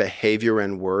where their behavior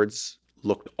and words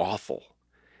looked awful.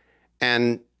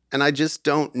 And I just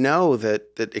don't know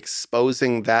that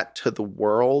exposing that to the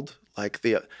world, I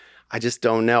just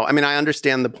don't know. I mean, I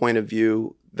understand the point of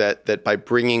view that by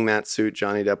bringing that suit,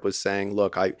 Johnny Depp was saying,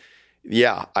 look, I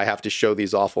have to show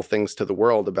these awful things to the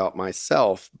world about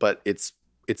myself, but it's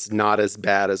not as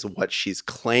bad as what she's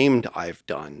claimed I've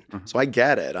done. Mm-hmm. So I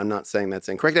get it. I'm not saying that's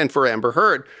incorrect. And for Amber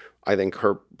Heard, I think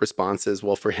her response is,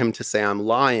 well, for him to say I'm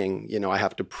lying, I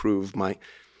have to prove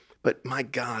but my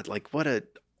God, what an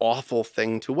awful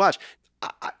thing to watch.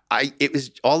 It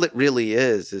was, all it really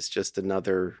is just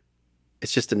another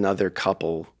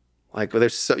couple.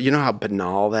 There's so, how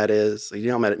banal that is. So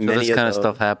this kind of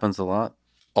stuff happens a lot?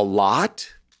 A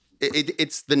lot?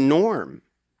 It's the norm.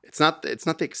 It's not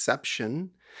the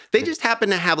exception. They just happen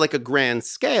to have a grand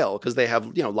scale because they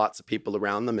have, lots of people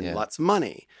around them and lots of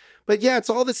money. But yeah, it's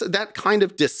all that kind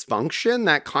of dysfunction,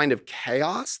 that kind of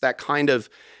chaos, that kind of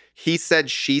he said,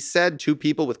 she said, two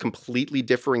people with completely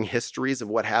differing histories of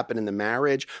what happened in the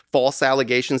marriage, false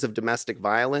allegations of domestic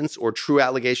violence or true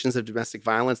allegations of domestic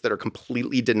violence that are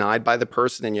completely denied by the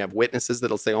person. And you have witnesses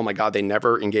that'll say, oh my God, they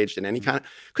never engaged in any kind of,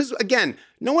 because again,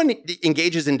 no one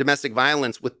engages in domestic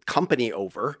violence with company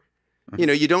over.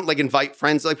 You don't invite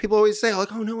friends. People always say, oh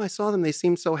no, I saw them. They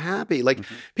seem so happy.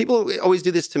 People always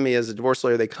do this to me as a divorce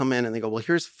lawyer. They come in and they go, well,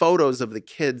 here's photos of the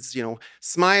kids,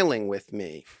 smiling with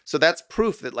me. So that's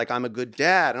proof that I'm a good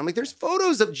dad. And I'm like, there's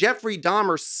photos of Jeffrey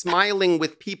Dahmer smiling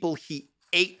with people he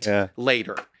ate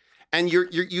later. And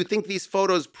you think these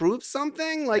photos prove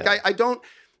something? I don't,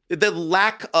 the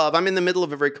lack of, I'm in the middle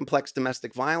of a very complex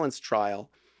domestic violence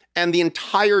trial. And the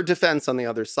entire defense on the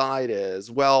other side is,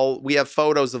 well, we have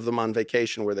photos of them on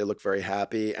vacation where they look very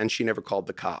happy, and she never called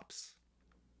the cops.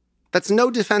 That's no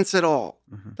defense at all.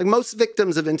 Mm-hmm. Most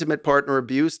victims of intimate partner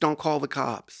abuse don't call the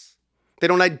cops. They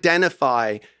don't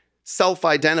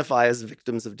self-identify as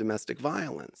victims of domestic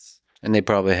violence. And they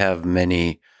probably have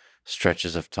many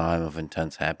stretches of time of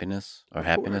intense happiness or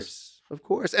happiness. Of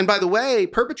course. And by the way,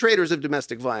 perpetrators of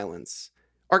domestic violence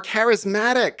are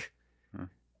charismatic.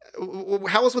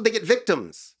 How else would they get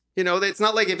victims? It's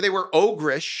not like if they were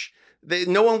ogreish,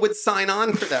 no one would sign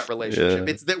on for that relationship.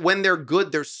 It's that when they're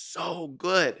good, they're so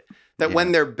good that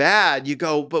when they're bad, you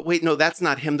go, but wait, no, that's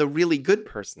not him. The really good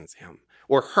person's him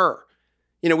or her.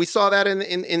 We saw that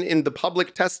in the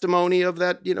public testimony of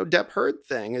that, Depp Heard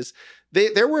thing is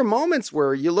there were moments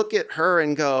where you look at her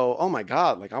and go, oh my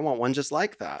God, I want one just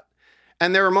like that.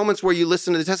 And there are moments where you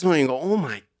listen to the testimony and go, oh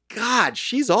my God,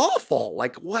 she's awful.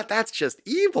 Like, what? That's just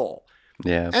evil.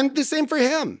 Yeah. And the same for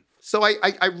him. So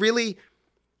I really,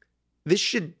 this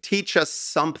should teach us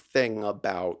something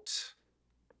about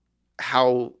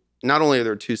how not only are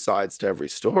there two sides to every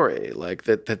story, like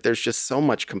that there's just so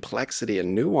much complexity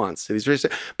and nuance to these stories.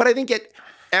 But I think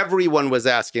everyone was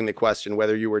asking the question,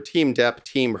 whether you were Team Depp,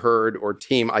 Team Heard, or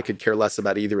Team I could care less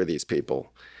about either of these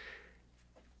people.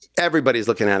 Everybody's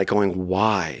looking at it going,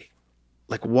 why?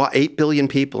 Like, why? 8 billion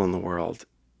people in the world.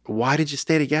 Why did you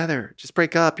stay together? Just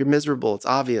break up. You're miserable. It's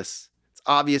obvious. It's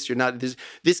obvious you're not.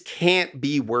 This can't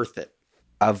be worth it.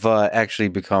 I've actually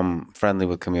become friendly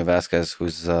with Camille Vasquez,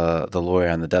 who's the lawyer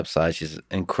on the Depp side. She's an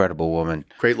incredible woman.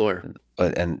 Great lawyer.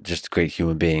 And just a great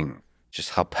human being.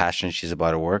 Just how passionate she's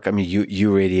about her work. I mean,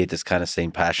 you radiate this kind of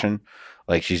same passion.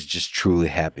 Like, she's just truly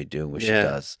happy doing what she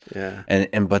does. Yeah.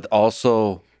 And but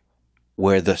also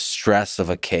where the stress of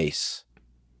a case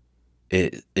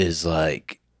it is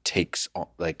like takes on,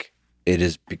 like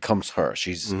becomes her.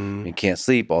 She's you can't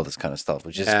sleep, all this kind of stuff,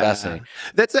 which is fascinating.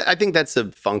 I think that's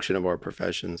a function of our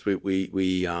professions. We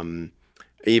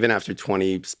even after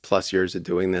 20 plus years of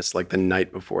doing this, like the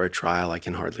night before a trial, I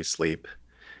can hardly sleep.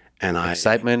 And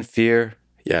Excitement, fear.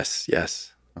 Yes.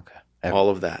 Okay. All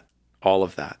of that.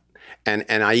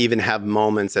 And I even have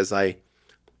moments as I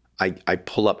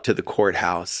pull up to the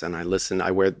courthouse and I listen.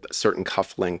 I wear certain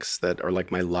cufflinks that are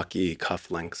like my lucky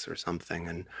cufflinks or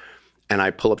something. And I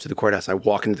pull up to the courthouse. I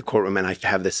walk into the courtroom and I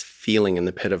have this feeling in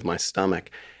the pit of my stomach.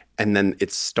 And then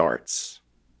it starts.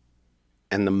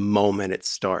 And the moment it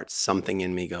starts, something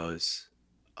in me goes,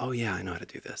 oh yeah, I know how to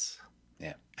do this.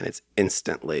 Yeah. And it's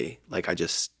instantly like I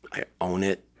own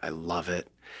it. I love it.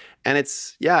 And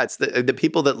it's the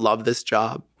people that love this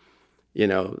job, you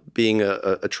know, being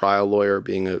a trial lawyer,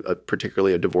 being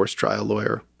particularly a divorce trial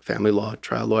lawyer, family law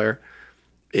trial lawyer.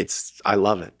 I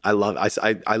love it.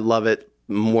 I love it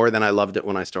more than I loved it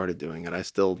when I started doing it. I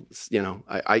still, you know,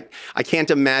 I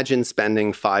can't imagine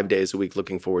spending 5 days a week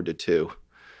looking forward to 2.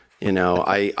 You know,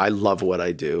 I love what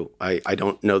I do. I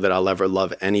don't know that I'll ever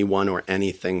love anyone or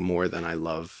anything more than I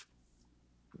love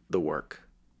the work.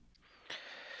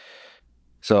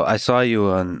 So I saw you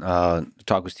on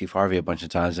Talk with Steve Harvey a bunch of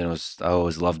times, and I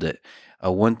always loved it.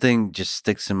 One thing just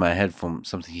sticks in my head from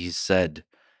something he said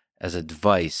as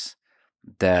advice,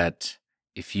 that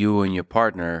if you and your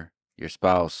partner, your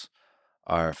spouse,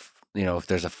 are, you know, if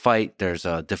there's a fight, there's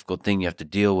a difficult thing you have to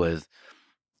deal with,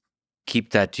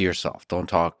 keep that to yourself. Don't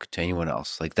talk to anyone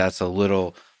else. Like, that's a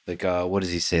little, like, what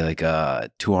does he say? Like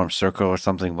a 2-arm circle or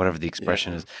something, whatever the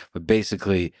expression is. But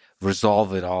basically,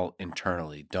 resolve it all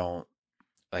internally. Don't,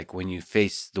 like, when you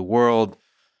face the world,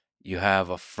 you have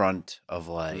a front of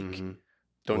like,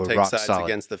 Don't take sides solid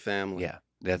against the family. Yeah.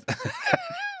 That's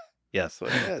yes.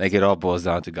 Yeah, Like, it all boils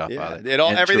down to Godfather. Yeah,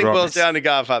 everything boils down to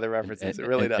Godfather references. It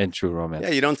really does. And true romance.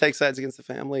 Yeah, you don't take sides against the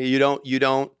family. You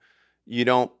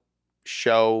don't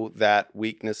show that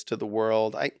weakness to the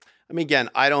world. I mean, again,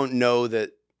 I don't know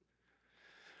that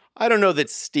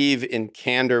Steve in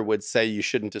candor would say you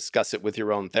shouldn't discuss it with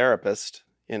your own therapist,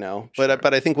 you know. Sure.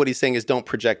 But I think what he's saying is don't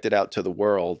project it out to the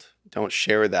world. Don't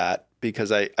share that,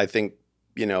 because I think,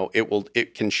 you know,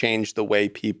 it can change the way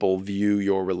people view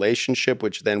your relationship,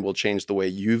 which then will change the way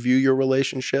you view your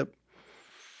relationship,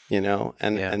 you know.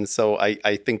 And so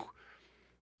I think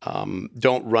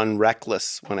don't run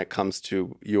reckless when it comes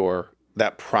to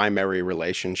that primary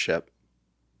relationship.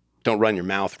 Don't run your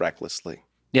mouth recklessly.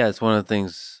 Yeah, it's one of the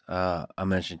things I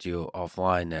mentioned to you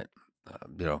offline that,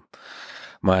 you know,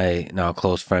 my now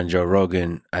close friend Joe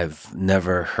Rogan, I've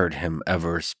never heard him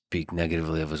ever speak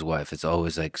negatively of his wife. It's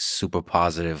always like super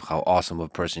positive, how awesome of a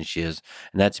person she is.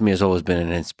 And that to me has always been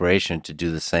an inspiration to do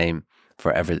the same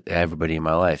for everybody in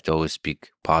my life, to always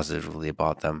speak positively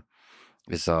about them.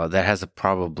 That has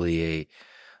probably a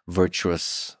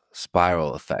virtuous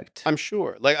spiral effect. I'm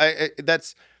sure. Like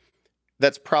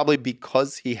that's probably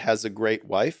because he has a great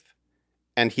wife,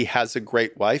 and he has a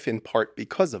great wife in part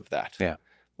because of that. Yeah.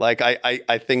 Like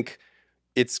I think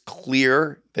it's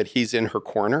clear that he's in her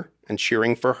corner and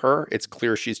cheering for her. It's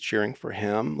clear she's cheering for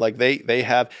him. Like they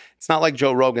have. It's not like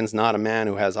Joe Rogan's not a man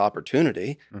who has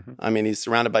opportunity. I mean, he's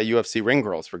surrounded by UFC ring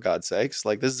girls, for God's sakes.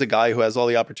 Like, this is a guy who has all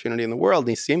the opportunity in the world, and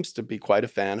he seems to be quite a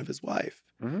fan of his wife.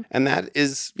 And that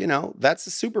is, you know, that's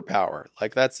a superpower.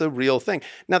 Like, that's a real thing.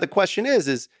 Now the question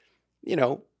is, you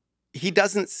know, he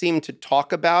doesn't seem to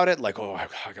talk about it like, oh,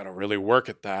 I got to really work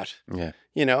at that. Yeah.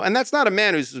 And that's not a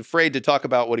man who's afraid to talk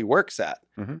about what he works at.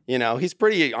 Mm-hmm. He's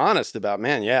pretty honest about,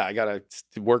 man, yeah, I got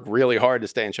to work really hard to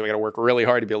stay in shape. I got to work really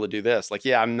hard to be able to do this. Like,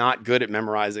 yeah, I'm not good at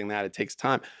memorizing that. It takes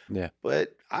time. Yeah.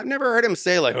 But I've never heard him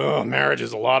say like, oh, marriage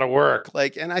is a lot of work.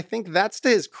 Like, and I think that's to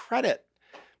his credit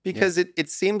because it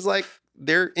seems like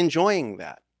they're enjoying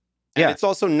that. And it's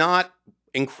also not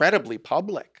incredibly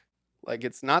public. Like,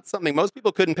 it's not something most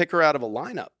people couldn't pick her out of a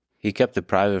lineup. He kept it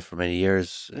private for many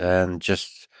years, and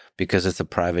just because it's a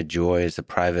private joy, it's a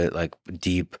private, like,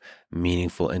 deep,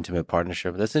 meaningful, intimate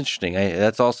partnership. That's interesting.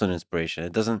 That's also an inspiration.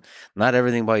 It doesn't. Not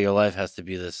everything about your life has to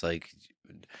be this like,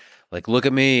 look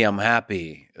at me, I'm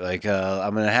happy. Like,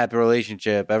 I'm in a happy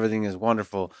relationship. Everything is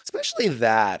wonderful. Especially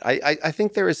that. I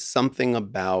think there is something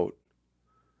about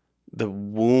the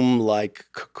womb-like,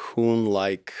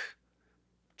 cocoon-like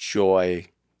joy,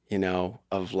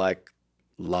 of like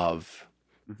love,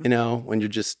 when you're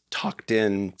just tucked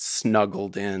in,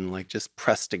 snuggled in, like just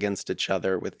pressed against each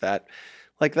other with that,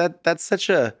 like that's such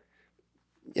a,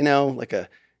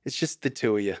 it's just the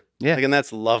two of you. Yeah. Like, and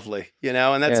that's lovely,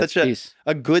 and that's such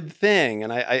a good thing.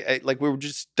 And I like, we were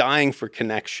just dying for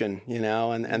connection,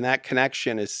 and that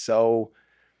connection is so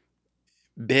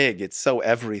big. It's so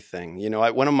everything,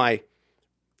 one of my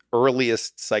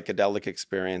earliest psychedelic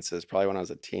experiences, probably when I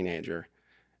was a teenager,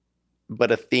 but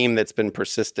a theme that's been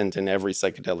persistent in every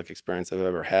psychedelic experience I've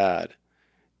ever had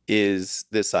is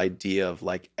this idea of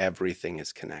like everything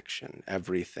is connection.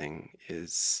 Everything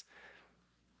is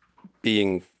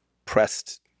being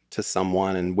pressed to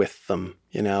someone and with them,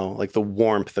 like the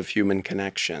warmth of human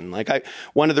connection. Like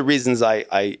one of the reasons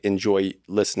I enjoy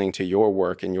listening to your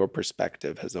work and your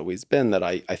perspective has always been that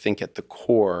I think at the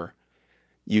core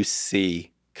you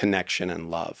see connection and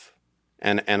love.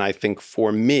 And I think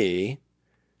for me,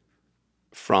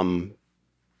 from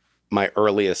my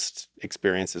earliest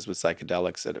experiences with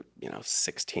psychedelics at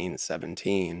 16,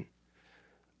 17,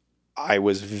 I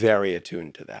was very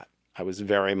attuned to that. I was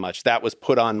very much, that was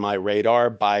put on my radar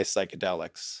by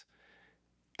psychedelics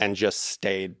and just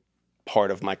stayed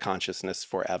part of my consciousness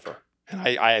forever. And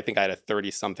I think I had a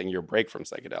 30-something year break from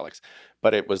psychedelics.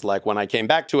 But it was like when I came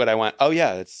back to it, I went, oh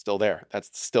yeah, it's still there. That's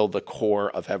still the core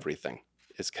of everything,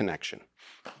 is connection.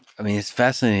 I mean, it's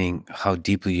fascinating how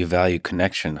deeply you value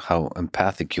connection, how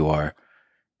empathic you are,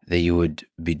 that you would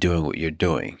be doing what you're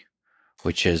doing,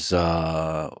 which is,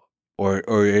 or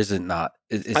is it not?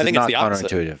 I think it's the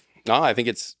counterintuitive? No, I think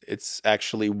it's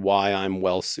actually why I'm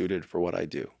well suited for what I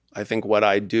do. I think what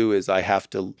I do is I have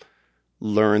to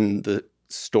learn the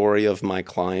story of my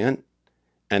client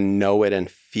and know it and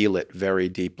feel it very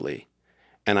deeply.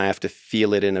 And I have to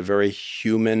feel it in a very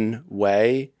human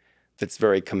way that's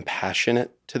very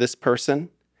compassionate to this person.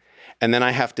 And then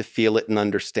I have to feel it and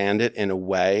understand it in a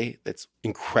way that's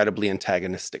incredibly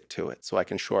antagonistic to it so I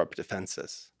can shore up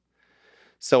defenses.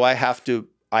 So I have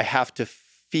to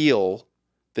feel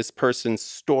this person's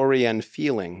story and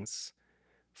feelings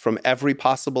from every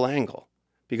possible angle,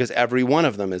 because every one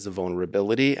of them is a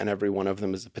vulnerability and every one of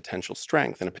them is a potential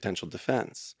strength and a potential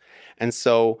defense. And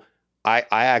so I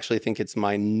actually think it's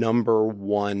my number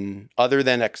one, other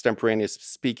than extemporaneous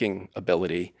speaking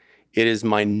ability, it is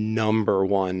my number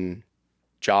one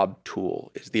job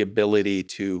tool, is the ability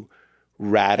to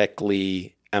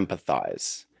radically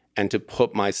empathize and to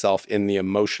put myself in the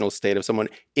emotional state of someone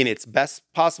in its best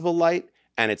possible light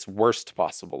and its worst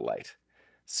possible light,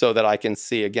 so that I can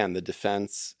see, again, the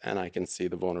defense and I can see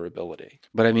the vulnerability.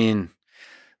 But I mean,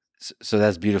 so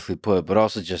that's beautifully put, but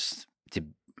also just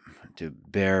to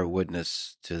bear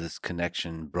witness to this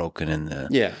connection broken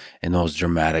in those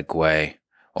dramatic way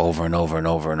over and over and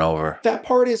over and over. That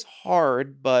part is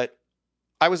hard, but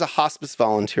I was a hospice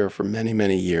volunteer for many,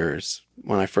 many years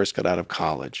when I first got out of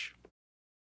college.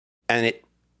 And it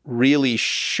really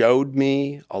showed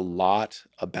me a lot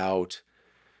about,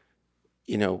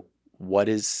 what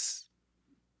is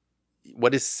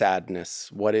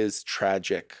sadness, what is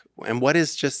tragic, and what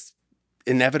is just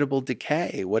inevitable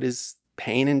decay, what is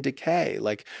pain and decay.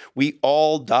 Like, we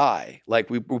all die. Like,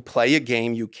 we play a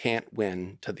game you can't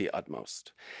win to the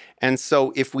utmost. And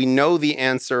so if we know the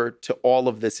answer to all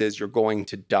of this is you're going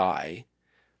to die,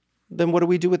 then what do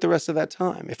we do with the rest of that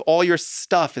time? If all your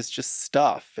stuff is just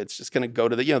stuff, it's just going to go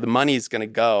to the money's going to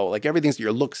go, like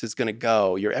your looks is going to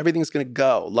go, everything's going to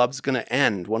go, love's going to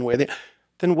end one way or the other,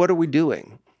 then what are we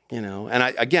doing? And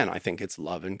I think it's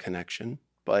love and connection.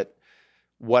 But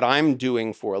what I'm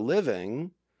doing for a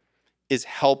living is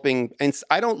helping, and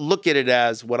I don't look at it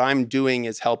as what I'm doing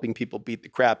is helping people beat the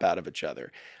crap out of each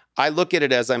other. I look at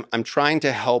it as I'm trying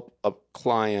to help a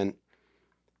client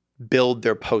build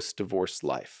their post-divorce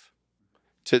life,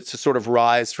 to sort of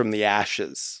rise from the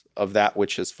ashes of that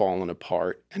which has fallen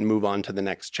apart and move on to the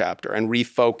next chapter and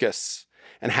refocus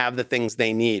and have the things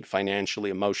they need financially,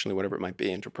 emotionally, whatever it might be,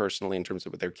 interpersonally in terms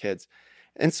of with their kids.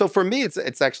 And so for me,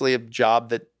 it's actually a job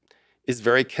that is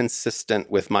very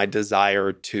consistent with my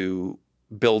desire to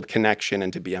build connection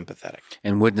and to be empathetic.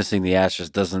 And witnessing the ashes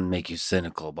doesn't make you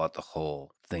cynical about the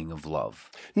whole thing of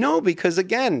love. No, because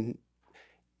again,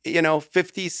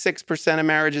 56% of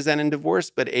marriages end in divorce,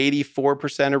 but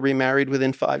 84% are remarried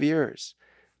within 5 years.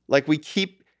 Like we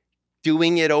keep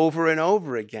doing it over and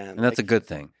over again. And that's a good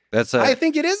thing. I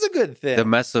think it is a good thing. The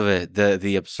mess of it,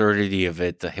 the absurdity of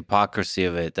it, the hypocrisy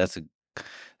of it, that's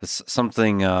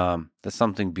something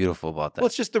beautiful about that. Well,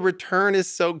 it's just the return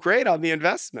is so great on the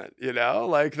investment,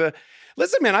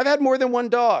 listen, man, I've had more than one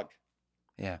dog.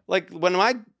 Yeah. Like when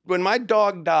my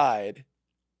dog died,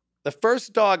 the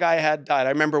first dog I had died. I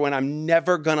remember when I'm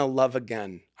never gonna love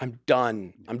again. I'm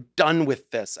done. I'm done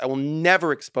with this. I will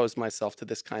never expose myself to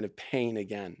this kind of pain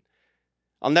again.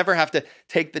 I'll never have to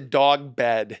take the dog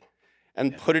bed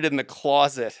and put it in the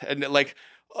closet and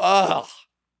ugh.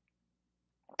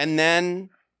 And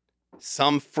then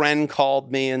some friend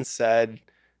called me and said,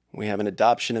 we have an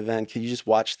adoption event. Can you just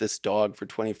watch this dog for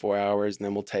 24 hours and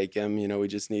then we'll take him? We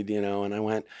just need, and I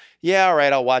went, yeah, all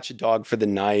right, I'll watch a dog for the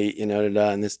night,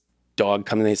 and this dog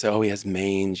comes and they say, oh, he has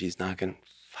mange. He's not going to,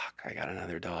 I got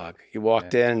another dog. He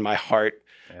walked in and my heart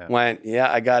went,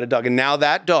 yeah, I got a dog. And now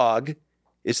that dog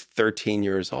is 13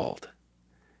 years old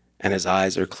and his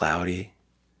eyes are cloudy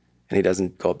and he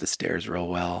doesn't go up the stairs real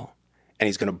well and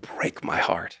he's going to break my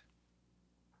heart.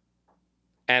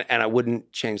 And I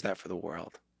wouldn't change that for the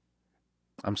world.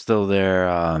 I'm still there.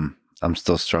 I'm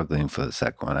still struggling for the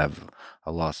second one. I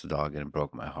lost a dog and it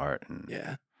broke my heart.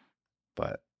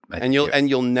 But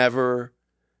you'll never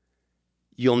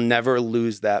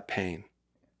lose that pain.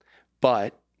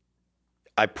 But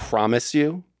I promise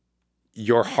you,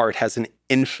 your heart has an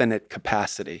infinite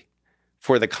capacity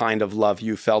for the kind of love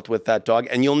you felt with that dog.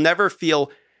 And you'll never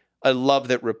feel a love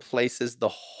that replaces the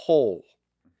whole.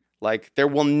 Like there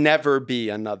will never be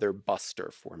another Buster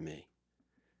for me.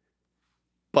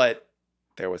 But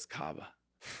there was Kaba.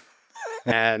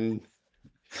 And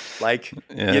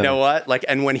you know what?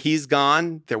 And when he's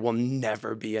gone, there will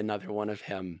never be another one of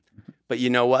him. But you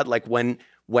know what?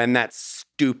 When that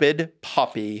stupid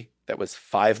puppy that was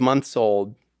 5 months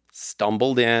old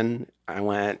stumbled in, I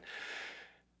went,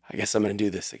 I guess I'm going to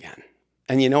do this again.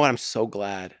 And you know what? I'm so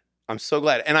glad.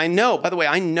 And I know, by the way,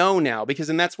 I know now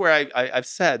and that's where I've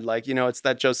said, it's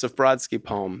that Joseph Brodsky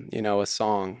poem, a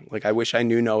song. I wish I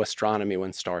knew no astronomy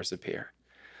when stars appear.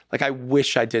 I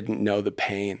wish I didn't know the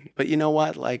pain. But you know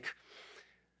what?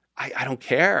 I don't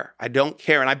care. I don't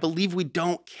care. And I believe we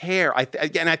don't care. I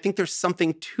think there's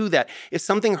something to that. If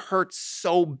something hurts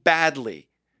so badly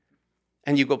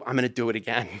and you go, I'm going to do it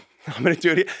again. I'm going to do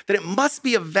it again, then it must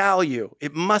be of value.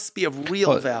 It must be of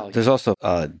real value. There's also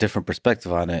a different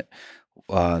perspective on it,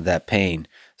 that pain.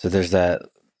 So there's that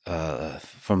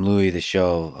from Louis, the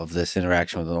show of this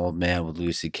interaction with an old man with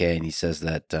Louis C.K. And he says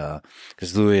that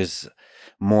because Louis is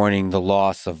mourning the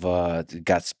loss of,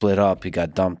 got split up, he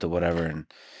got dumped or whatever. And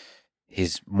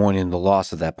he's mourning the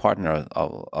loss of that partner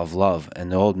of love.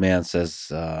 And the old man says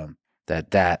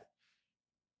that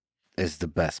is the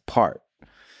best part.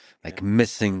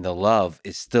 Missing the love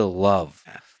is still love.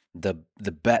 Yeah.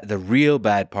 The real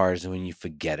bad part is when you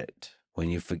forget it, when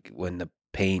the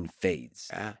pain fades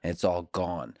and it's all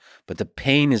gone. But the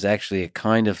pain is actually a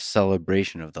kind of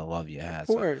celebration of the love you had. Of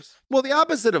course. Well, the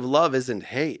opposite of love isn't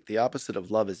hate. The opposite of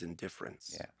love is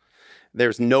indifference. Yeah.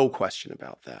 There's no question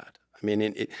about that. I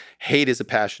mean, hate is a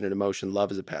passionate emotion.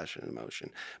 Love is a passionate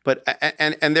emotion. But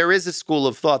and there is a school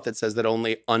of thought that says that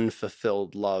only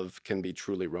unfulfilled love can be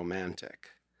truly romantic.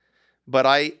 But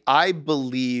I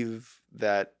believe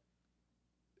that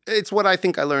it's what I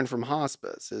think I learned from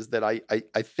hospice is that I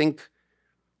think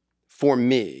for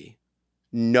me,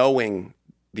 knowing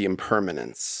the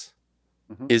impermanence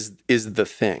is the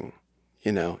thing.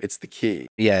 It's the key.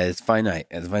 Yeah, it's finite.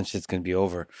 Eventually it's going to be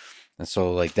over. And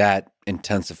so that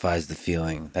intensifies the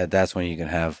feeling. That's when you can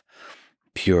have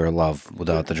pure love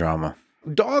without the drama.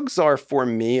 Dogs are, for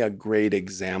me, a great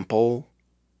example.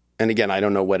 And again, I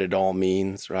don't know what it all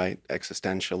means, right,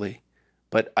 existentially.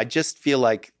 But I just feel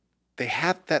like they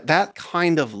have that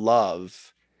kind of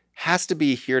love has to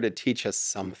be here to teach us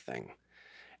something.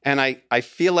 And I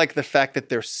feel like the fact that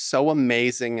they're so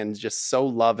amazing and just so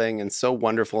loving and so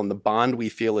wonderful, and the bond we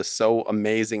feel is so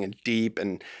amazing and deep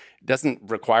and doesn't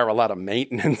require a lot of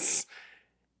maintenance,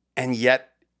 and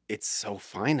yet it's so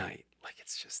finite.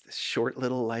 It's just this short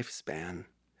little lifespan.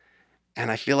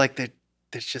 And I feel like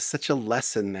there's just such a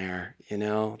lesson there, you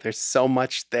know? There's so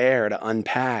much there to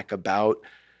unpack about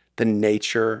the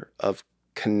nature of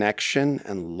connection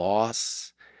and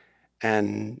loss,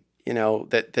 and, you know,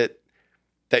 that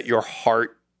your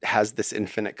heart has this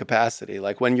infinite capacity.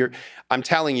 Like I'm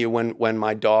telling you, when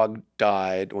my dog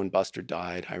died, when Buster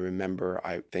died, I remember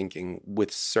thinking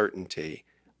with certainty,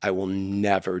 I will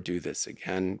never do this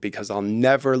again, because I'll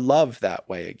never love that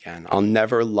way again. I'll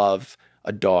never love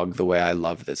a dog the way I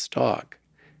love this dog.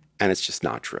 And it's just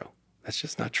not true. That's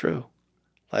just not true.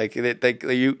 Like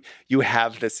you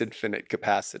have this infinite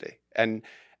capacity, and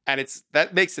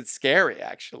that makes it scary,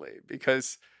 actually,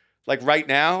 because like right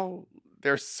now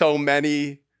there's so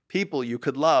many people you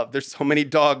could love. There's so many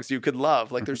dogs you could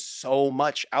love. Like there's so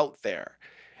much out there,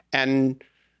 and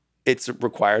it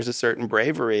requires a certain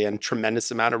bravery and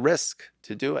tremendous amount of risk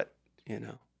to do it, you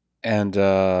know. And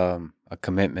a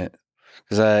commitment,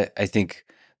 because I think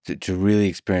to really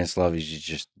experience love, you should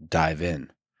just dive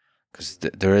in, because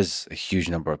there is a huge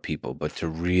number of people, but to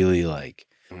really like,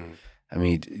 I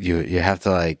mean, you have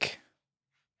to like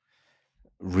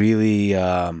really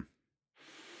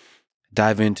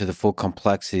dive into the full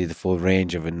complexity, the full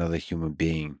range of another human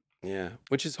being. Yeah,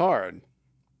 which is hard,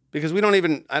 because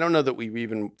I don't know that we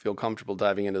even feel comfortable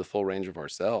diving into the full range of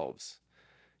ourselves.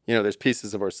 You know, there's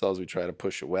pieces of ourselves we try to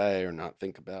push away or not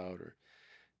think about.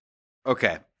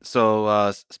 Okay,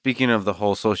 so speaking of the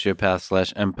whole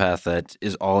sociopath / empath that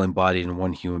is all embodied in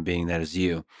one human being, that is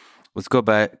you, let's go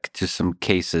back to some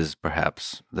cases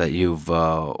perhaps that you've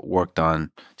worked on,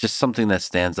 just something that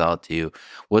stands out to you.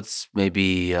 What's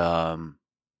maybe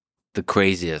the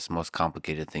craziest, most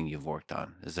complicated thing you've worked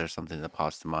on? Is there something that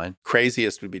pops to mind?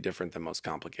 Craziest would be different than most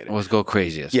complicated. Let's go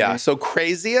craziest. Yeah, so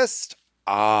craziest,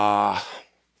 gosh,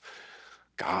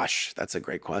 that's a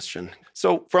great question.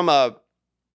 So from a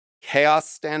chaos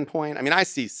standpoint, I mean, I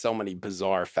see so many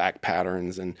bizarre fact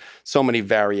patterns and so many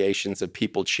variations of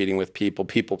people cheating with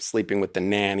people sleeping with the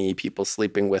nanny, people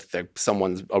sleeping with a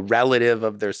relative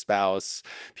of their spouse,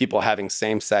 people having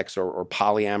same-sex or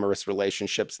polyamorous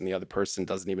relationships, and the other person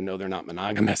doesn't even know they're not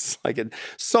monogamous. Like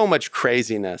so much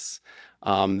craziness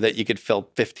that you could fill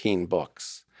 15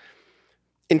 books.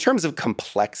 In terms of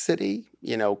complexity,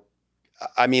 you know,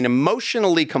 I mean,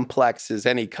 emotionally complex is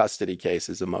any custody case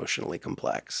is emotionally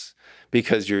complex,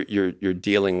 because you're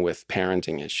dealing with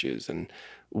parenting issues, and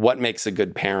what makes a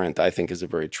good parent, I think, is a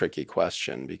very tricky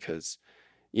question, because,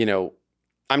 you know,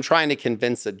 I'm trying to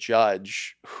convince a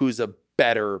judge who's a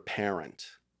better parent,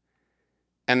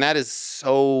 and that is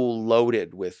so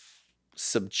loaded with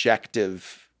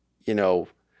subjective, you know,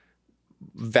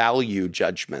 value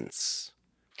judgments.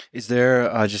 Is there,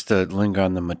 just to linger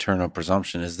on the maternal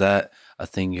presumption, is that a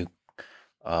thing you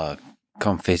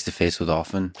come face to face with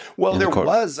often? Well, there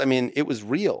was. I mean, it was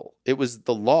real. It was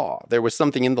the law. There was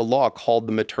something in the law called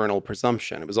the maternal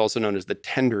presumption. It was also known as the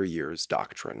tender years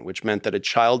doctrine, which meant that a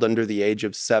child under the age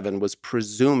of 7 was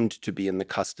presumed to be in the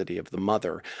custody of the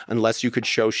mother unless you could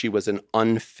show she was an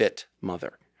unfit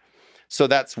mother. So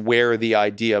that's where the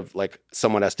idea of like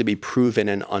someone has to be proven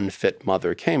an unfit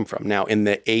mother came from. Now, in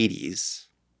the 1980s,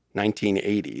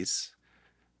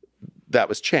 that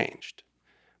was changed.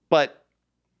 But,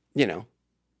 you know,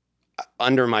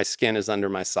 under my skin is under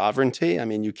my sovereignty. I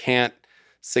mean, you can't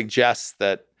suggest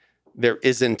that there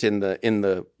isn't in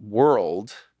the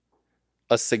world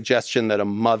a suggestion that a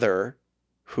mother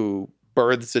who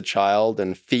births a child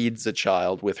and feeds a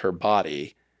child with her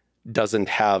body doesn't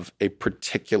have a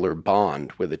particular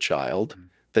bond with a child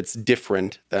that's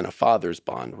different than a father's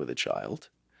bond with a child.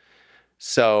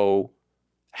 So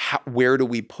where do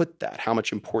we put that? How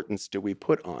much importance do we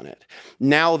put on it?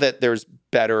 Now that there's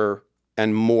better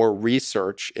and more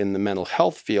research in the mental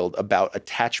health field about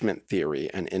attachment theory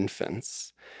and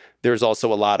infants, there's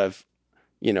also a lot of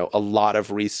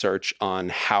research on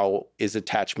how is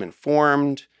attachment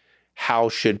formed, how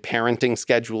should parenting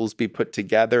schedules be put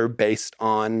together based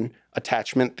on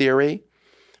attachment theory.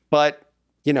 But,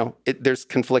 you know, there's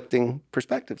conflicting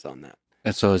perspectives on that.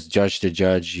 And so as judge to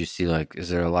judge, you see, like, is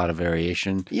there a lot of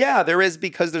variation? Yeah, there is,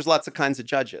 because there's lots of kinds of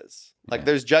judges. Like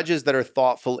there's judges that are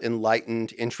thoughtful,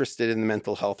 enlightened, interested in the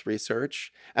mental health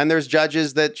research. And there's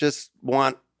judges that just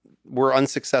were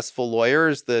unsuccessful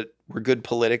lawyers that were good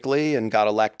politically and got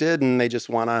elected. And they just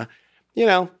want to, you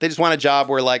know, they just want a job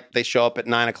where like they show up at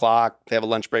 9:00, they have a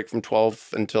lunch break from 12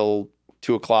 until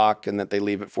 2:00, and that they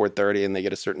leave at 4:30, and they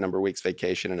get a certain number of weeks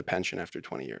vacation and a pension after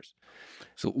 20 years.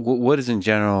 So what is in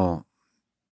general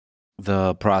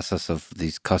the process of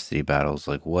these custody battles?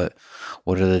 Like what's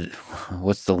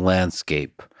the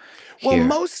landscape here?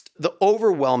 Well, the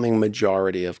overwhelming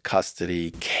majority of custody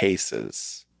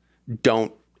cases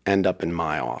don't end up in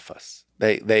my office.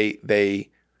 They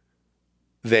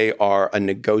are a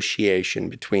negotiation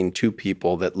between two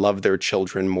people that love their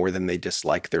children more than they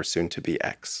dislike their soon-to-be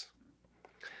ex.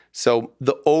 So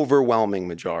the overwhelming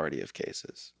majority of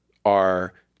cases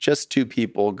are just two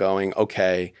people going,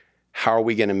 okay, how are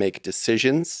we going to make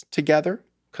decisions together?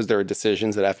 Because there are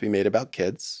decisions that have to be made about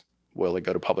kids. Will they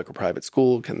go to public or private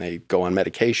school? Can they go on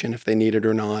medication if they need it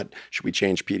or not? Should we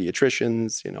change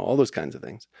pediatricians? All those kinds of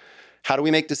things. How do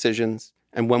we make decisions?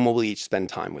 And when will we each spend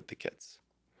time with the kids?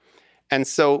 And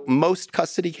so most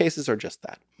custody cases are just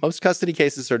that. Most custody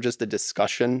cases are just a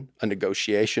discussion, a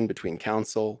negotiation between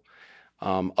counsel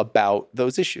about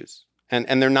those issues.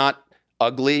 And they're not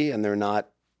ugly and they're not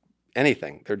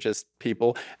anything. They're just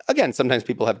people. Again, sometimes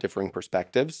people have differing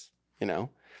perspectives,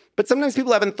 but sometimes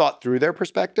people haven't thought through their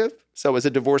perspective. So as a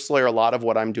divorce lawyer, a lot of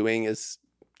what I'm doing is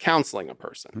counseling a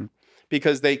person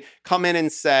because they come in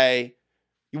and say,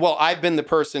 well, I've been the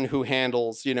person who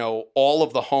handles, all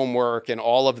of the homework and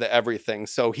all of the everything.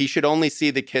 So he should only see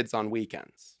the kids on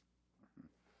weekends.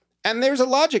 And there's a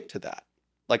logic to that.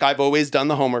 Like I've always done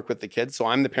the homework with the kids. So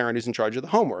I'm the parent who's in charge of the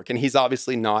homework. And he's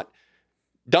obviously not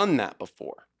done that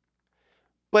before.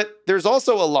 But there's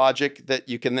also a logic that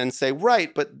you can then say,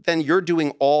 right, but then you're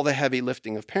doing all the heavy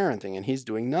lifting of parenting and he's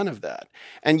doing none of that.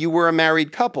 And you were a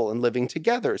married couple and living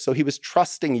together. So he was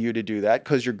trusting you to do that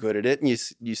because you're good at it and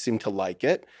you seem to like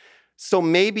it. So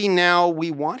maybe now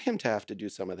we want him to have to do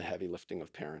some of the heavy lifting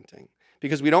of parenting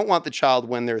because we don't want the child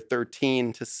when they're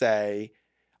 13 to say,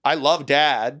 I love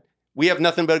dad. We have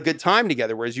nothing but a good time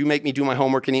together, whereas you make me do my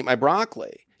homework and eat my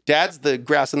broccoli. Dad's the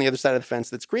grass on the other side of the fence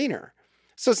that's greener.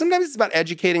 So sometimes it's about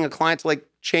educating a client to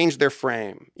change their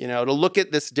frame, to look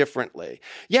at this differently.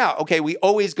 Yeah, okay, we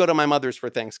always go to my mother's for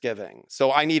Thanksgiving,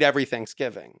 so I need every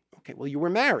Thanksgiving. Okay, well, you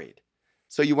were married.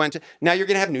 So you went to, now you're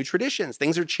going to have new traditions.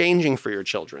 Things are changing for your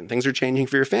children. Things are changing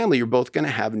for your family. You're both going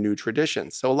to have new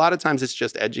traditions. So a lot of times it's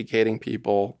just educating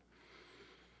people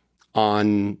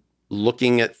on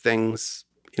looking at things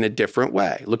in a different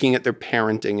way, looking at their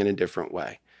parenting in a different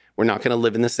way. We're not going to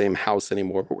live in the same house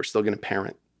anymore, but we're still going to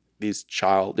parent this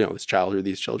child or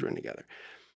these children together.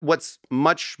 What's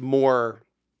much more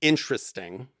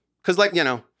interesting, because I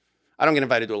don't get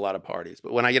invited to a lot of parties,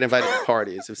 but when I get invited to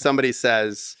parties, if somebody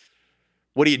says,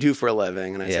 what do you do for a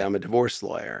living? And I say, I'm a divorce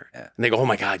lawyer. Yeah. And they go, oh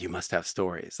my God, you must have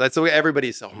stories. That's the way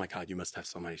everybody says, oh my God, you must have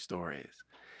so many stories.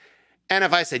 And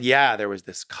if I said, yeah, there was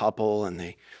this couple and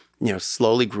they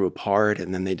slowly grew apart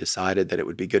and then they decided that it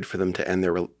would be good for them to end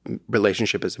their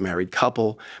relationship as a married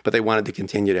couple, but they wanted to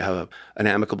continue to have an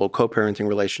amicable co-parenting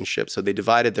relationship. So they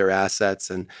divided their assets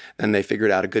and then they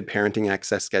figured out a good parenting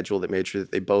access schedule that made sure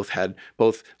that they both had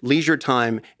both leisure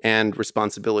time and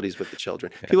responsibilities with the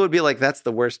children. Yeah. People would be like, that's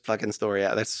the worst fucking story.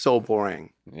 That's so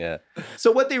boring. Yeah.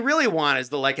 So what they really want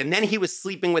is and then he was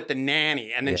sleeping with the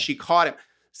nanny and then she caught him.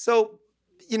 So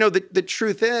the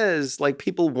truth is,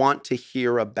 people want to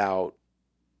hear about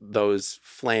those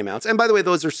flameouts. And by the way,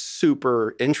 those are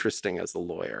super interesting as a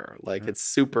lawyer. It's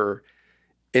super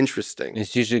interesting.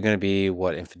 It's usually going to be,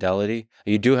 infidelity?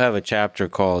 You do have a chapter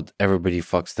called Everybody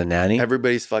Fucks the Nanny.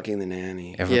 Everybody's fucking the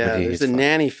nanny. There's a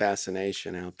nanny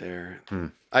fascination out there.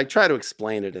 I try to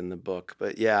explain it in the book.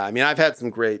 But yeah, I've had some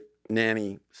great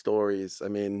nanny stories.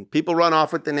 People run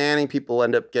off with the nanny. People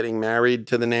end up getting married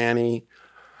to the nanny.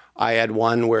 I had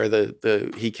one where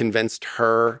he convinced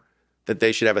her that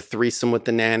they should have a threesome with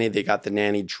the nanny. They got the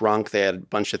nanny drunk. They had a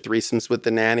bunch of threesomes with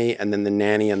the nanny. And then the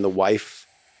nanny and the wife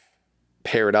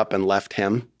paired up and left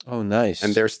him. Oh, nice.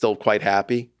 And they're still quite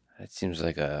happy. That seems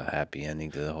like a happy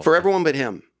ending to the whole For thing. Everyone but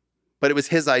him. But it was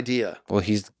his idea. Well,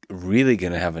 he's really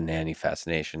going to have a nanny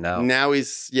fascination now. Now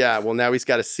he's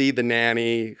got to see the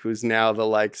nanny who's now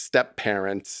the step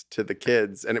parent to the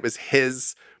kids. And it was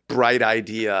his bright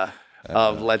idea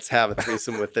of let's have a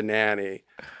threesome with the nanny.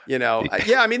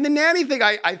 The nanny thing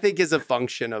I think is a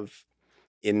function of,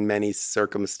 in many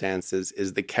circumstances,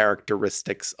 is the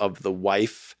characteristics of the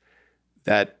wife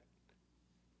that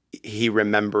he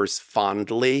remembers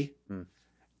fondly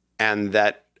and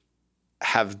that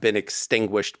have been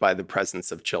extinguished by the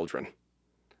presence of children.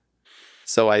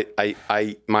 So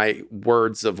my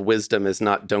words of wisdom is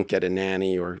not don't get a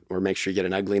nanny or make sure you get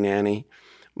an ugly nanny.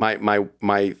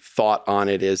 My thought on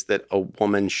it is that a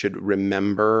woman should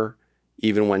remember,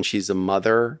 even when she's a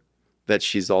mother, that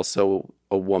she's also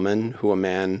a woman who a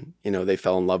man, they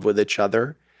fell in love with each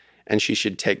other. And she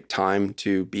should take time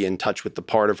to be in touch with the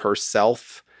part of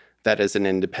herself that is an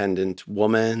independent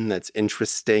woman, that's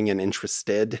interesting and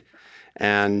interested.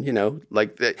 And,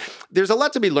 there's a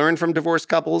lot to be learned from divorced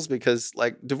couples because,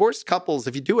 divorced couples,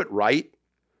 if you do it right,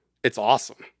 it's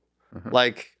awesome. Mm-hmm.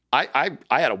 I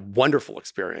had a wonderful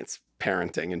experience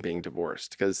parenting and being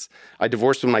divorced, because I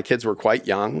divorced when my kids were quite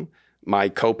young. My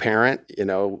co-parent,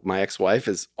 my ex-wife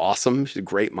is awesome. She's a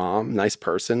great mom, nice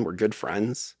person. We're good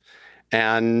friends.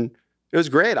 And it was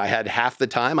great. I had half the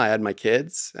time I had my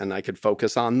kids and I could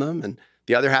focus on them. And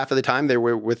the other half of the time they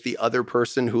were with the other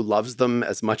person who loves them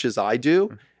as much as I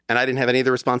do. And I didn't have any of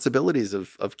the responsibilities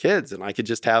of kids. And I could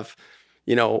just have,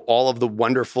 all of the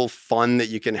wonderful fun that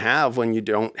you can have when you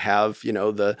don't have,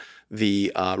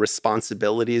 the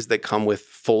responsibilities that come with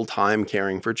full-time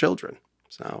caring for children.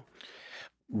 So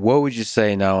what would you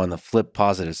say now on the flip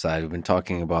positive side? We've been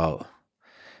talking about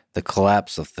the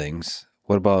collapse of things.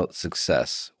 What about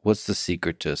success? What's the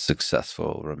secret to a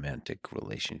successful romantic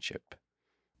relationship?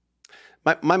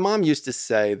 My mom used to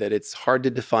say that it's hard to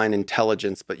define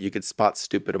intelligence, but you could spot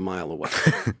stupid a mile away.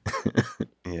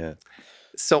 Yeah.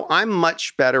 So I'm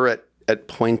much better at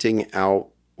pointing out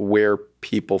where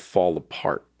people fall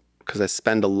apart, because I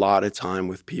spend a lot of time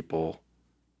with people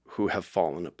who have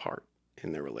fallen apart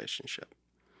in their relationship.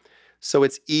 So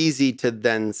it's easy to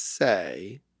then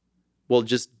say, well,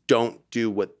 just don't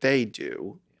do what they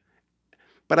do.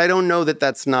 But I don't know that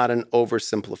that's not an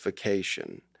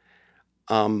oversimplification.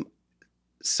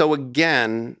 So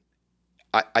again,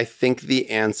 I think the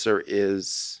answer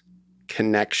is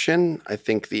connection. I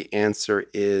think the answer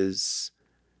is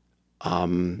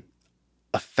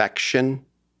affection,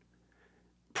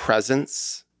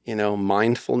 presence,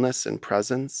 mindfulness and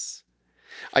presence.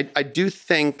 I do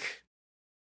think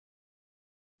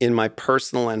in my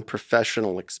personal and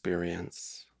professional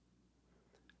experience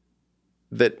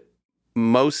that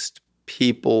most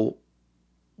people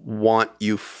want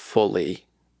you fully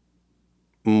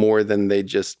more than they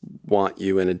just want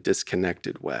you in a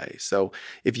disconnected way. So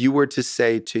if you were to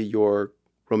say to your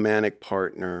romantic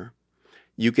partner,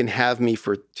 you can have me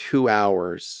for 2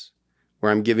 hours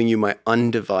where I'm giving you my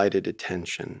undivided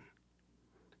attention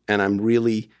and I'm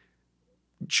really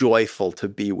joyful to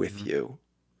be with you.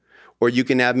 Or you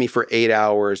can have me for 8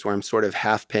 hours where I'm sort of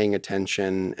half paying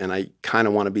attention and I kind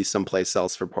of want to be someplace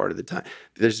else for part of the time.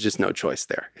 There's just no choice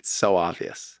there. It's so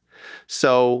obvious.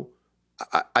 So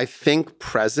I think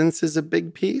presence is a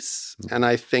big piece. And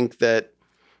I think that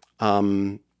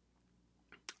the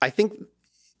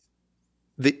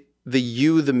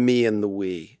you, the me, and the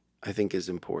we, I think is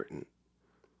important.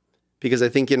 Because I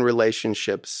think in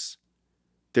relationships,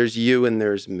 there's you and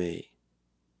there's me,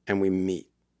 and we meet.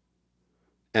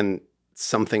 And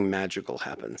something magical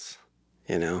happens,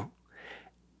 and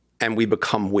we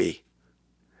become we.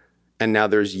 And now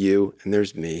there's you and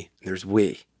there's me and there's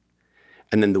we.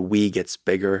 And then the we gets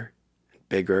bigger and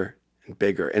bigger and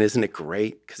bigger. And isn't it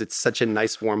great? Because it's such a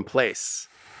nice, warm place.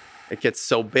 It gets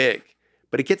so big.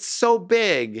 But it gets so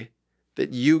big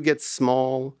that you get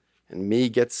small and me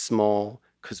gets small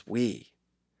because we.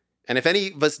 And if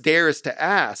any of us dares to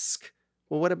ask,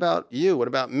 well, what about you? What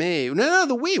about me? No,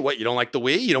 the we. What, you don't like the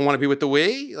we? You don't want to be with the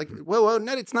we? Like, whoa,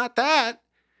 no, it's not that.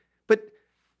 But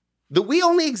the we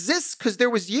only exists because there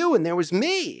was you and there was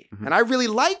me. Mm-hmm. And I really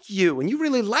like you and you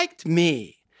really liked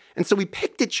me. And so we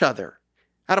picked each other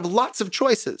out of lots of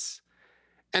choices.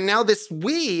 And now this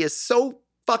we is so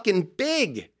fucking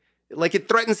big. Like it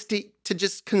threatens to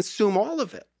just consume all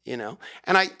of it, And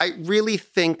I really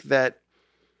think that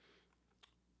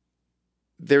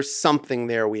there's something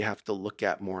there we have to look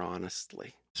at more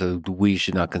honestly. So we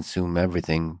should not consume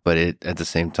everything, but it at the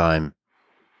same time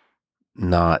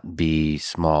not be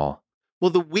small.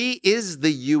 Well, the we is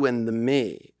the you and the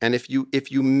me. And if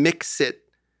you mix it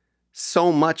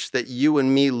so much that you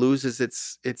and me loses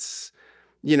its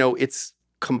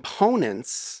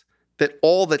components, that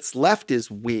all that's left is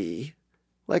we,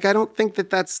 like I don't think that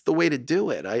that's the way to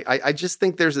do it. I just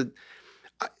think the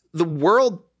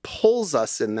world pulls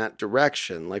us in that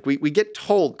direction. Like we get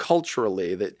told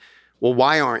culturally that, well,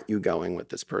 why aren't you going with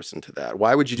this person to that?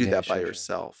 Why would you do that by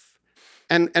yourself?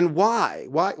 And why?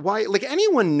 Why? Like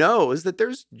anyone knows that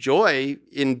there's joy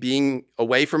in being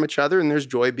away from each other and there's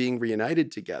joy being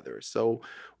reunited together. So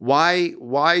why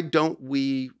don't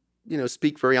we,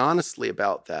 speak very honestly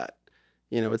about that?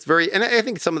 It's and I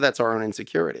think some of that's our own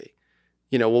insecurity.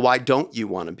 Well, why don't you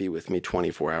want to be with me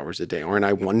 24 hours a day? Aren't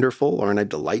I wonderful? Aren't I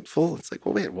delightful? It's like,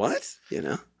 well, wait, what?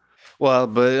 Well,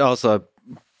 but also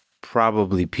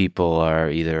probably people are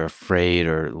either afraid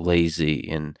or lazy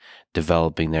in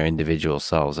developing their individual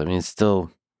selves. I mean,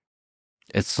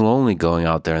 it's lonely going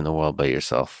out there in the world by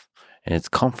yourself. And it's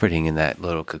comforting in that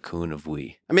little cocoon of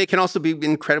we. I mean, it can also be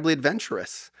incredibly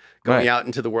adventurous going out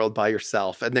into the world by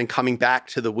yourself and then coming back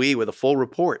to the we with a full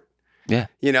report. Yeah.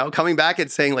 Coming back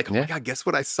and saying like, oh my God, guess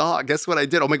what I saw? Guess what I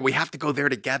did? Oh my God, we have to go there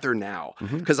together now.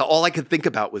 Because all I could think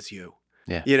about was you.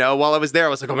 Yeah. While I was there, I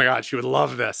was like, oh my God, she would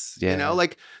love this. Yeah.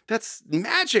 Like that's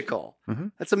magical. Mm-hmm.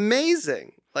 That's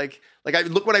amazing. Like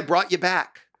look what I brought you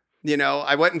back.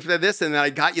 I went and did this and then I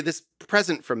got you this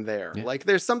present from there. Yeah. Like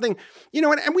there's something,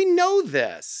 and we know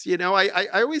this, I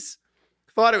always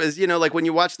thought it was, like when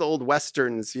you watch the old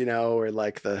Westerns, or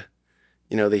like the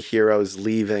hero's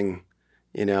leaving,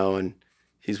 and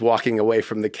he's walking away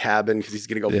from the cabin because he's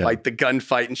going to go fight the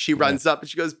gunfight. And she runs up and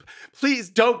she goes, please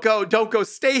don't go,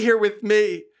 stay here with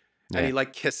me. Yeah. And he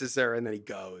like kisses her and then he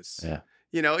goes. Yeah.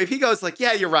 If he goes like,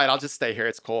 yeah, you're right, I'll just stay here.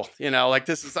 It's cool. Like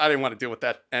I didn't want to deal with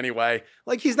that anyway.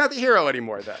 Like he's not the hero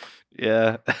anymore then.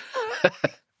 Yeah. Yeah,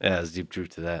 there's deep truth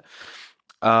to that.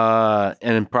 And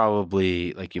then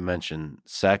probably, like you mentioned,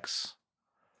 sex.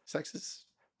 Sex is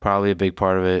probably a big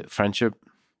part of it. Friendship.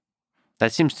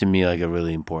 That seems to me like a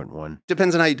really important one.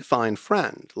 Depends on how you define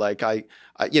friend. Like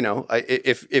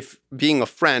if being a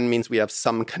friend means we have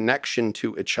some connection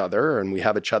to each other and we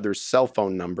have each other's cell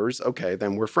phone numbers, okay,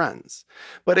 then we're friends.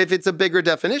 But if it's a bigger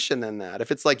definition than that, if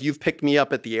it's like you've picked me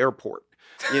up at the airport,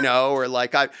 or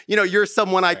like you're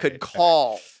someone I could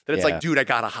call. That it's like, dude, I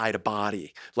gotta hide a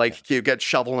body. Like you get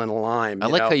shovel and lime. I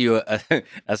like how you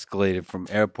escalated from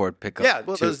airport pickup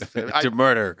to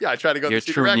murder. Yeah, I try to go the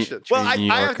direction. Well, I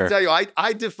have to tell you,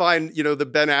 I define the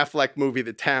Ben Affleck movie,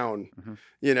 The Town.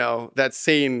 Mm-hmm. That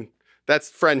scene, that's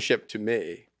friendship to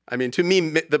me. I mean, to me,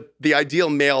 the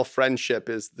ideal male friendship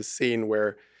is the scene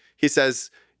where he says,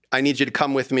 I need you to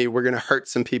come with me. We're going to hurt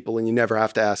some people and you never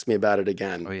have to ask me about it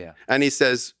again. Oh, yeah. And he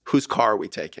says, whose car are we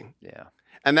taking? Yeah.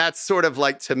 And that's sort of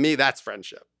like, to me, that's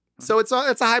friendship. Mm-hmm. So it's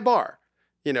a high bar,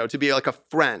 to be like a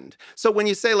friend. So when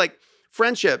you say like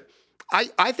friendship,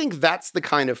 I think that's the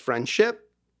kind of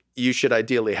friendship you should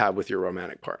ideally have with your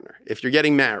romantic partner. If you're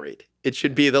getting married, it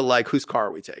should be the like, whose car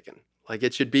are we taking? Like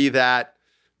it should be that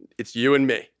it's you and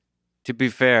me. To be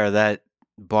fair, that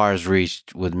bar is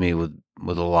reached with me with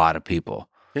a lot of people.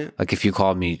 Yeah. Like if you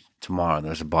called me tomorrow and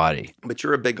there's a body. But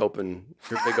you're a big open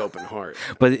heart.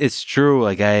 But it's true.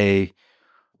 Like I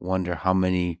wonder how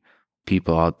many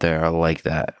people out there are like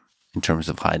that in terms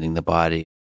of hiding the body.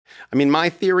 I mean, my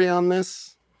theory on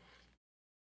this,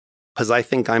 because I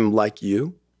think I'm like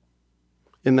you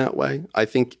in that way. I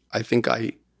think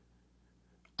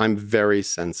I'm very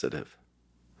sensitive.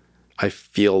 I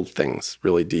feel things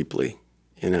really deeply,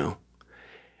 and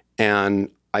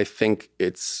I think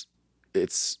the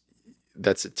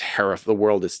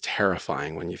world is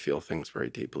terrifying when you feel things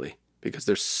very deeply. Because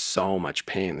there's so much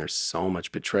pain, there's so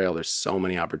much betrayal, there's so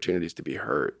many opportunities to be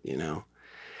hurt,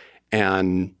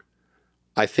 And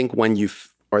I think when you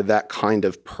are that kind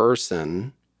of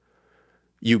person,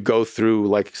 you go through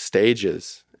like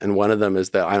stages. And one of them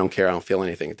is that I don't care, I don't feel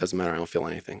anything. It doesn't matter, I don't feel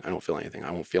anything. I don't feel anything, I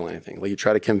won't feel anything. Like you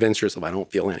try to convince yourself, I don't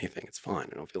feel anything. It's fine,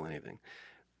 I don't feel anything.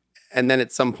 And then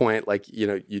at some point, like,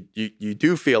 you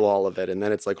do feel all of it. And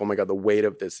then it's like, oh my God, the weight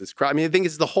of this is I mean, I think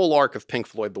it's the whole arc of Pink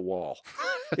Floyd, The Wall.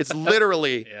 It's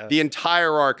literally the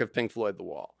entire arc of Pink Floyd, The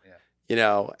Wall,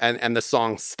 and the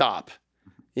song Stop,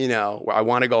 where I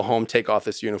want to go home, take off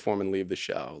this uniform and leave the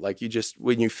show. Like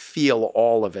when you feel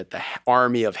all of it, the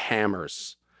army of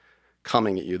hammers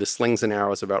coming at you, the slings and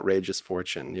arrows of outrageous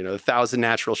fortune, the 1,000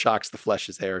 natural shocks the flesh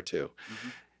is heir to. Mm-hmm.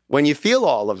 When you feel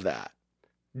all of that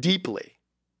deeply,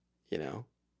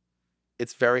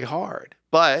 it's very hard,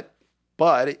 but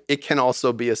it can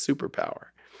also be a superpower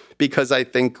because I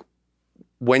think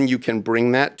when you can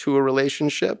bring that to a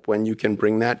relationship, when you can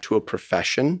bring that to a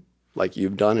profession like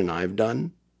you've done and I've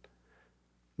done,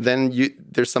 then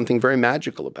there's something very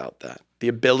magical about that. The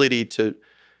ability to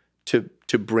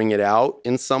bring it out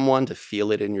in someone, to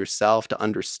feel it in yourself, to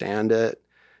understand it,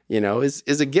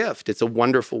 is a gift. It's a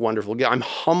wonderful, wonderful gift. I'm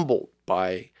humbled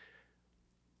by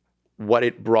what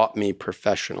it brought me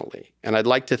professionally. And I'd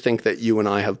like to think that you and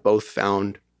I have both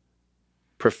found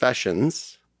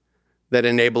professions that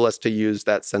enable us to use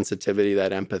that sensitivity,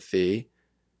 that empathy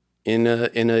in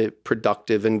a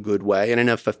productive and good way and in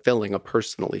a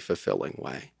personally fulfilling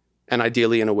way. And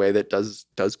ideally in a way that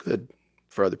does good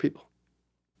for other people.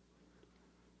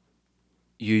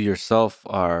 You yourself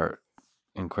are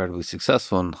incredibly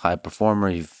successful and high performer.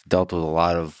 You've dealt with a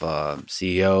lot of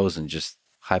CEOs and just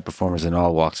high performers in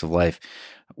all walks of life.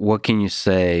 What can you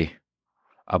say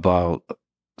about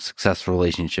successful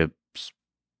relationships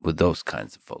with those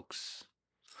kinds of folks?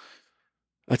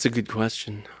 That's a good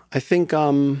question. I think...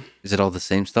 Is it all the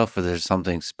same stuff or there's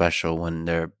something special when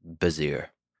they're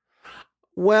busier?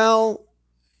 Well,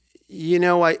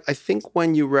 I think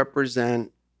when you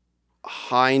represent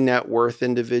high net worth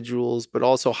individuals, but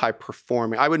also high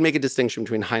performing, I would make a distinction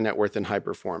between high net worth and high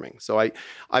performing. So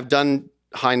I've done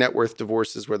high net worth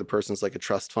divorces where the person's like a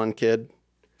trust fund kid.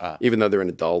 even though they're an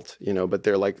adult, but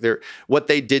they're what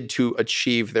they did to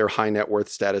achieve their high net worth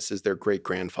status is their great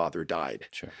grandfather died.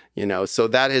 Sure. So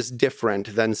that is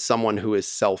different than someone who is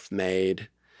self-made,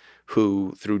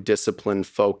 who through discipline,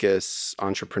 focus,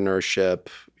 entrepreneurship,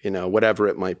 whatever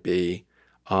it might be,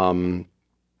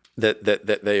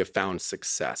 that they have found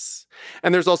success.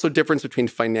 And there's also a difference between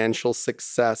financial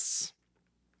success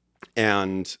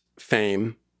and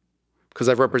fame, because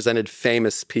I've represented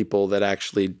famous people that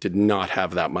actually did not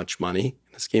have that much money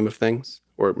in the scheme of things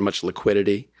or much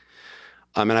liquidity.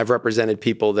 And I've represented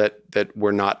people that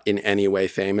were not in any way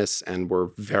famous and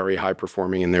were very high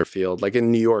performing in their field. Like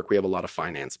in New York, we have a lot of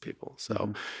finance people.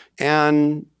 So,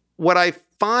 and what I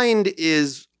find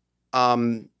is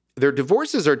their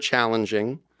divorces are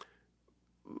challenging.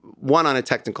 One, on a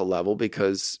technical level,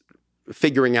 because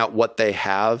figuring out what they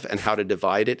have and how to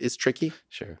divide it is tricky.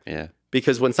 Sure. Yeah.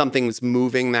 Because when something's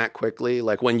moving that quickly,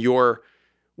 like when your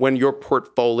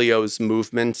portfolio's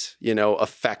movement,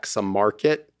 affects a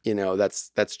market,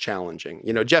 that's challenging.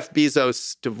 Jeff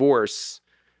Bezos' divorce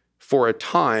for a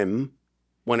time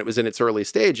when it was in its early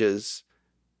stages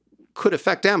could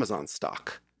affect Amazon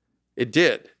stock. It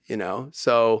did,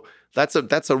 So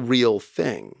that's a real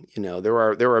thing. There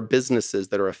are businesses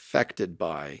that are affected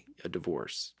by a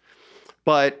divorce.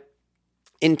 But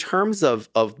in terms of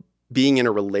being in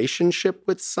a relationship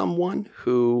with someone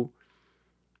who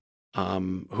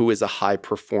is a high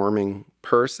performing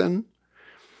person,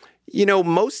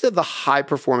 most of the high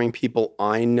performing people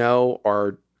I know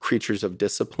are creatures of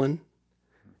discipline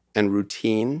and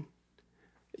routine.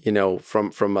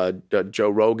 From Joe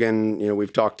Rogan,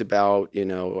 we've talked about,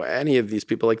 any of these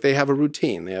people, like they have a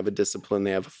routine, they have a discipline,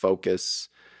 they have a focus,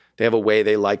 they have a way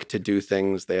they like to do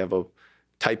things, they have a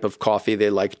type of coffee they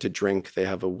like to drink, they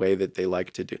have a way that they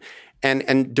like to do.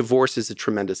 And divorce is a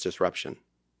tremendous disruption.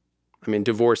 I mean,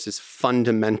 divorce is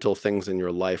fundamental things in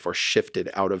your life are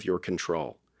shifted out of your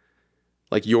control.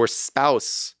 Like your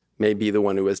spouse may be the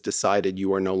one who has decided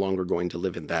you are no longer going to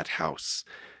live in that house.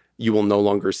 You will no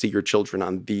longer see your children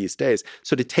on these days.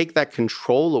 So to take that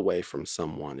control away from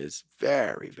someone is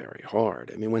very, very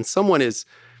hard. I mean, when someone is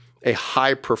a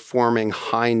high-performing,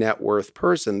 high-net-worth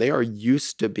person, they are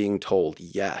used to being told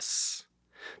yes.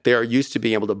 They are used to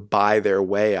being able to buy their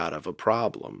way out of a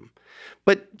problem.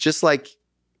 But just like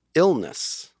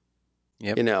illness,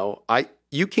 Yep.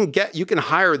 you can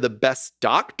hire the best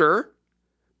doctor,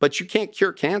 but you can't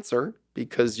cure cancer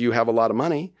because you have a lot of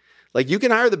money. Like you can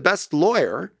hire the best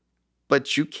lawyer,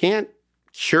 but you can't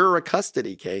cure a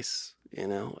custody case,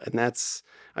 and that's,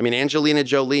 Angelina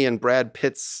Jolie and Brad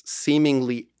Pitt's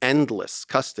seemingly endless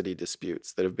custody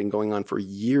disputes that have been going on for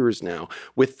years now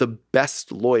with the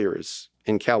best lawyers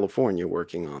in California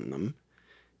working on them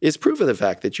is proof of the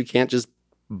fact that you can't just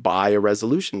buy a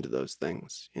resolution to those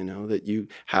things, that you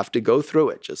have to go through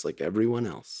it just like everyone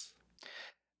else.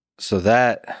 So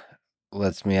that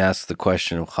lets me ask the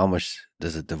question of how much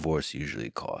does a divorce usually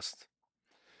cost?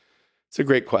 It's a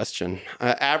great question.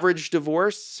 Average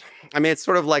divorce, it's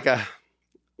sort of like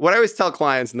what I always tell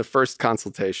clients in the first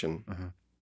consultation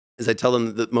is I tell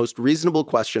them the most reasonable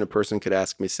question a person could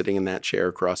ask me sitting in that chair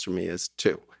across from me is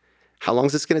two. How long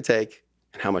is this going to take?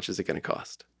 And how much is it going to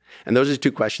cost? And those are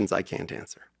two questions I can't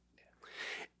answer.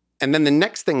 And then the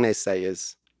next thing they say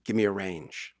is, give me a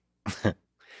range,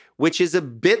 which is a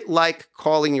bit like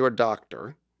calling your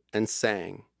doctor and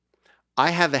saying, I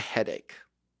have a headache.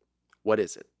 What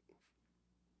is it?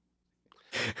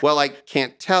 Well, I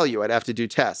can't tell you. I'd have to do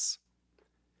tests.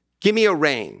 Give me a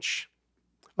range.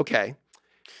 Okay.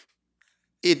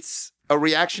 It's a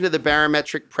reaction to the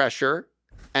barometric pressure,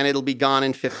 and it'll be gone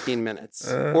in 15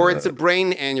 minutes. Or it's a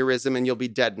brain aneurysm, and you'll be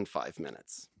dead in 5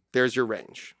 minutes. There's your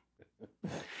range.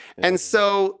 And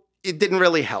so it didn't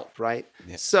really help, right?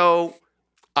 Yeah. So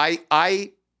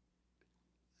I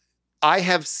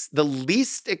have the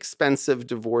least expensive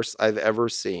divorce I've ever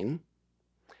seen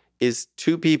is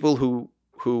two people who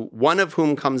one of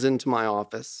whom comes into my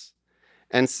office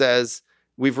and says,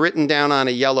 we've written down on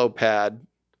a yellow pad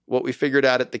what we figured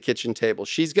out at the kitchen table.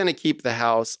 She's going to keep the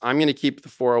house. I'm going to keep the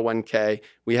 401k.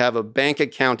 We have a bank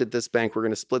account at this bank. We're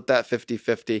going to split that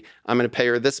 50-50. I'm going to pay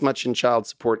her this much in child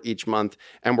support each month.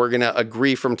 And we're going to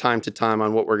agree from time to time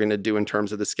on what we're going to do in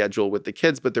terms of the schedule with the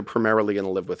kids, but they're primarily going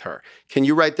to live with her. Can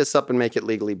you write this up and make it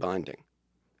legally binding?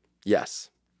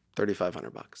 Yes.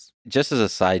 $3,500. Just as a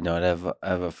side note, I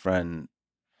have a friend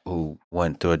who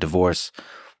went through a divorce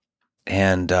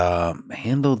and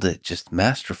handled it just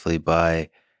masterfully by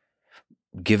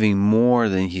giving more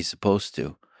than he's supposed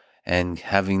to and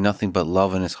having nothing but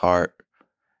love in his heart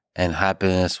and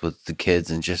happiness with the kids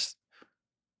and just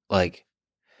like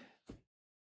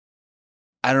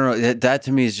I don't know. That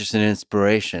to me is just an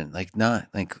inspiration. Like, not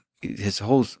like his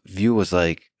whole view was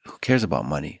like, who cares about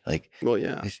money? Like, Well,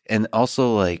 yeah. and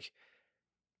also like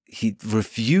he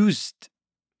refused,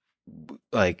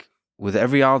 like with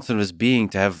every ounce of his being,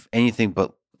 to have anything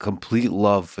but complete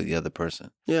love for the other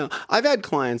person. Yeah. I've had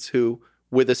clients who,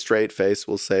 with a straight face,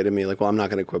 will say to me, like, well, I'm not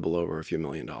going to quibble over a few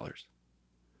 $1,000,000.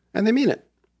 And they mean it.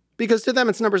 Because to them,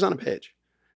 it's numbers on a page.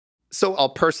 So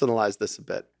I'll personalize this a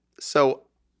bit. So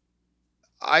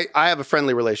I have a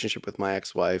friendly relationship with my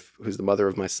ex-wife, who's the mother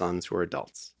of my sons, who are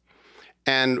adults.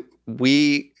 And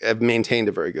we have maintained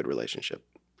a very good relationship.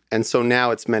 And so now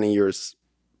it's many years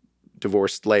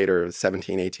divorced later,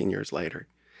 17, 18 years later.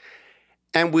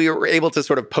 And we were able to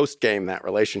sort of post-game that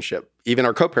relationship, even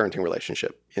our co-parenting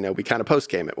relationship. You know, we kind of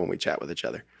post-game it when we chat with each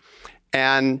other.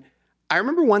 And I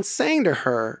remember once saying to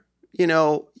her, yeah,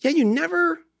 you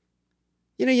never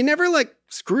like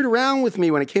screwed around with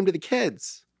me when it came to the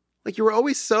kids. Like, you were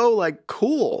always so like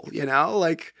cool,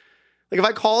 like if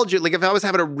I called you, like if I was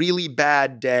having a really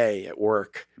bad day at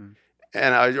work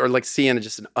and or like seeing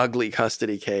just an ugly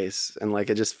custody case, and like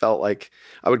it just felt like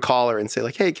I would call her and say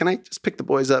like, hey, can I just pick the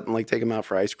boys up and like take them out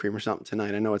for ice cream or something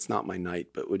tonight? I know it's not my night,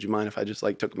 but would you mind if I just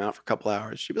like took them out for a couple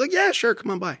hours? She'd be like, yeah, sure,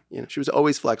 come on by. She was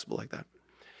always flexible like that.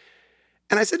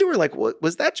 And I said to her, like, what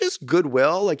was that, just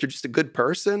goodwill? Like, you're just a good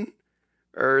person?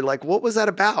 Or like, what was that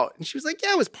about? And she was like,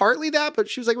 yeah, it was partly that. But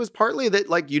she was like, it was partly that,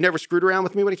 like, you never screwed around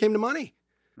with me when it came to money.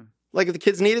 Like, if the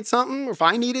kids needed something, or if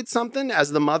I needed something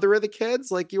as the mother of the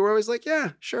kids, like, you were always like,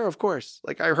 yeah, sure, of course.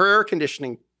 Like, her air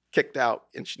conditioning kicked out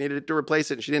and she needed to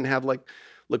replace it. And she didn't have like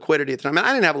liquidity at the time. And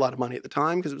I didn't have a lot of money at the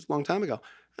time because it was a long time ago.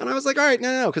 And I was like, all right,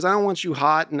 no, because I don't want you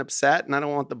hot and upset. And I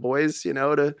don't want the boys,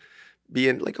 to be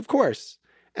in, like, of course.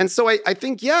 And so I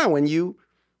think, yeah, when you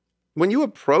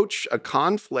approach a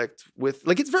conflict with,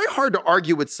 like, it's very hard to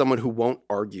argue with someone who won't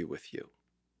argue with you.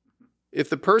 If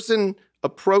the person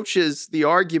approaches the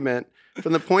argument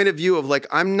from the point of view of like,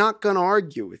 I'm not going to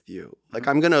argue with you. Like,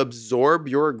 I'm going to absorb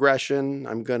your aggression.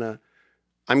 I'm going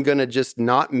to just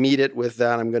not meet it with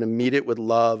that. I'm going to meet it with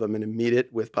love. I'm going to meet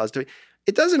it with positivity.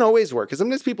 It doesn't always work because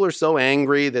sometimes people are so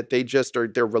angry that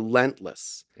they're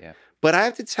relentless. Yeah. But I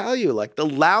have to tell you, like, the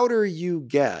louder you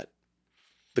get,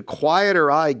 the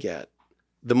quieter I get,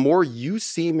 the more you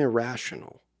seem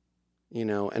irrational,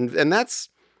 and that's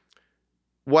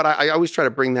what I always try to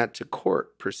bring that to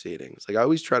court proceedings. Like, I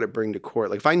always try to bring to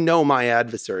court, like, if I know my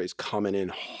adversary is coming in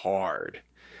hard,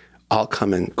 I'll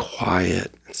come in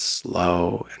quiet and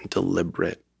slow and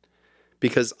deliberate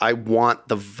because I want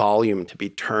the volume to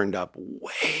be turned up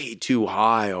way too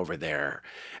high over there.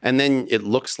 And then it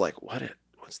looks like,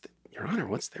 Your Honor,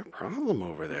 what's their problem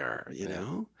over there,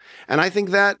 And I think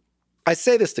that, I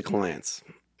say this to clients.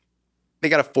 They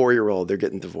got a 4-year-old, they're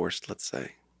getting divorced, let's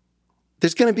say.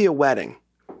 There's going to be a wedding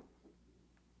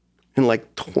in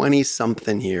like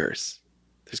 20-something years.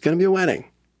 There's going to be a wedding.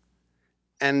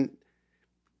 And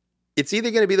it's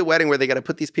either going to be the wedding where they got to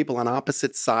put these people on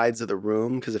opposite sides of the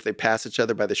room because if they pass each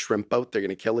other by the shrimp boat, they're going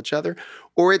to kill each other.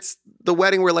 Or it's the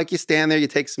wedding where, like, you stand there, you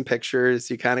take some pictures,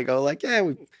 you kind of go like, yeah,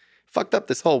 we fucked up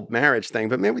this whole marriage thing,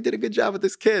 but man, we did a good job with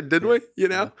this kid, didn't we?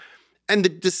 Yeah. And the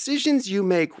decisions you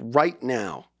make right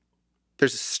now,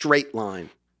 there's a straight line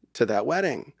to that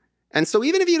wedding. And so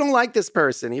even if you don't like this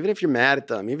person, even if you're mad at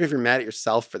them, even if you're mad at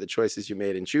yourself for the choices you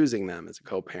made in choosing them as a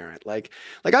co-parent, like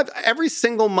I've, every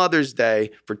single Mother's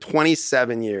Day for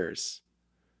 27 years,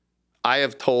 I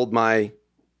have told my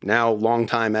now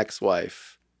longtime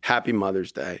ex-wife, Happy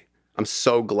Mother's Day. I'm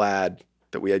so glad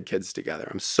that we had kids together.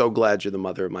 I'm so glad you're the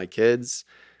mother of my kids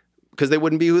because they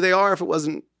wouldn't be who they are if it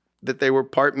wasn't that they were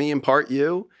part me and part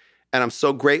you. And I'm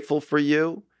so grateful for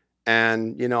you.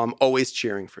 And, I'm always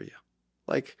cheering for you.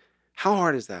 Like, how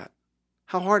hard is that?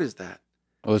 How hard is that?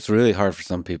 Well, it's really hard for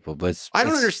some people, but I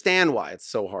don't understand why it's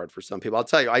so hard for some people. I'll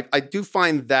tell you, I do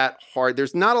find that hard.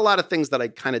 There's not a lot of things that I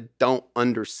kind of don't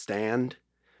understand,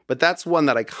 but that's one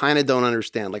that I kind of don't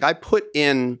understand. Like, I put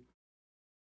in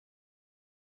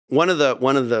one of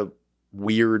the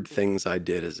weird things I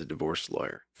did as a divorce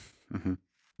lawyer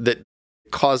that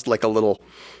caused like a little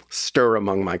stir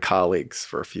among my colleagues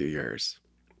for a few years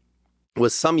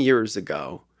was some years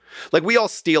ago. Like, we all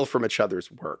steal from each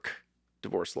other's work,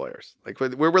 divorce lawyers. Like,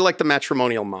 we're like the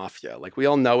matrimonial mafia. Like, we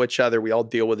all know each other. We all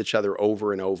deal with each other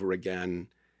over and over again.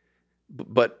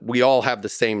 but we all have the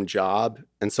same job.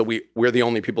 And so we're the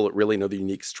only people that really know the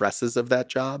unique stresses of that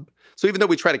job. So even though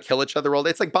we try to kill each other all day,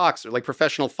 it's like boxers, like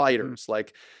professional fighters.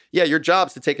 Like, yeah, your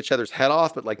job's to take each other's head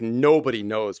off, but like nobody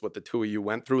knows what the two of you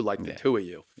went through like the two of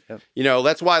you. Yep. You know,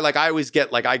 that's why like I always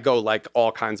get like, I go like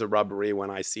all kinds of rubbery when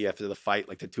I see after the fight,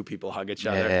 like the two people hug each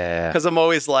other. Yeah. Cause I'm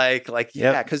always like,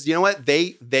 Yep. cause you know what?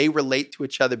 They relate to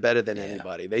each other better than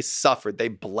anybody. They suffered, they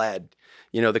bled,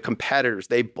 you know, the competitors,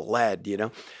 they bled, you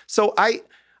know? So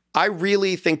I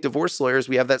really think divorce lawyers,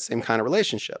 we have that same kind of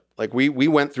relationship. Like we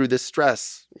went through this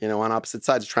stress, you know, on opposite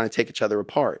sides trying to take each other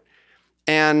apart.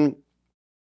 And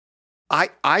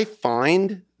I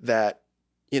find that,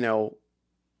 you know,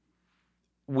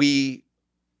 we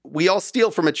all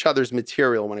steal from each other's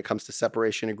material when it comes to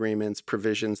separation agreements,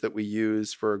 provisions that we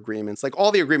use for agreements. Like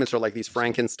all the agreements are like these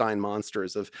Frankenstein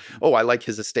monsters of, oh, I like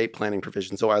his estate planning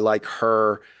provisions. Oh, I like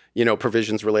her, you know,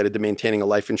 provisions related to maintaining a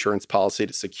life insurance policy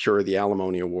to secure the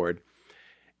alimony award.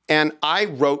 And I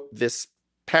wrote this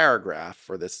paragraph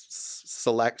or this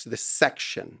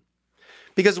section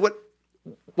because what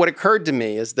occurred to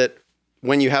me is that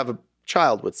when you have a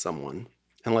child with someone,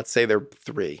 and let's say they're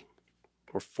 3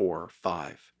 or 4 or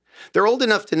 5, they're old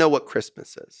enough to know what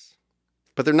Christmas is,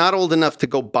 but they're not old enough to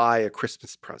go buy a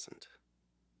Christmas present.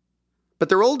 But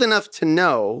they're old enough to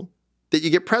know that you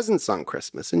get presents on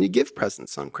Christmas and you give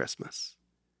presents on Christmas.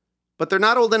 But they're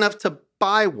not old enough to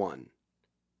buy one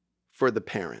for the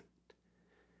parent.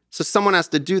 So someone has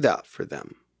to do that for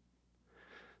them.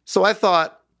 So I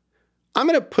thought, I'm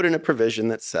going to put in a provision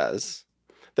that says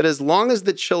that as long as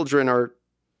the children are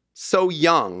so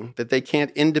young that they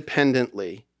can't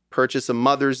independently purchase a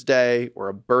Mother's Day or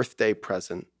a birthday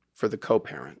present for the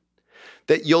co-parent,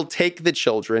 that you'll take the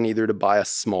children either to buy a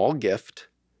small gift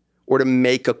or to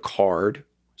make a card,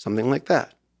 something like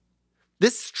that.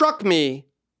 This struck me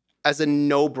as a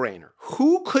no-brainer.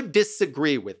 Who could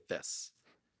disagree with this?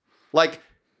 Like,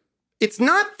 it's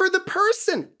not for the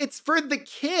person, it's for the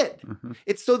kid. Mm-hmm.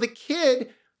 It's so the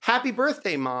kid, happy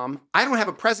birthday, Mom. I don't have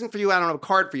a present for you, I don't have a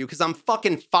card for you because I'm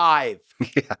fucking 5.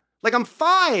 Yeah. Like, I'm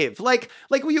 5. Like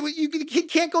you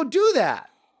can't go do that.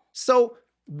 So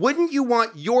wouldn't you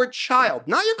want your child,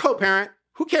 not your co-parent,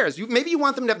 who cares? Maybe you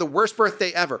want them to have the worst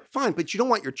birthday ever. Fine, but you don't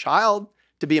want your child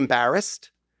to be embarrassed.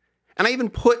 And I even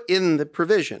put in the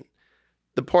provision,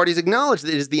 the parties acknowledge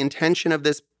that it is the intention of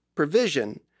this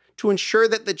provision to ensure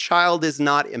that the child is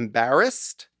not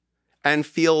embarrassed and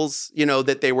feels, you know,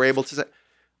 that they were able to say.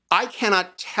 I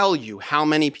cannot tell you how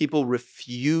many people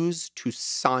refuse to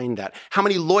sign that. How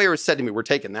many lawyers said to me, we're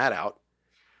taking that out.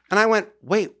 And I went,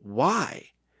 wait, why?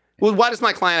 Well, why does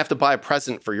my client have to buy a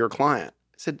present for your client?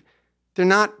 I said, they're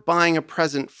not buying a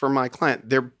present for my client.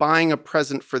 They're buying a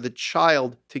present for the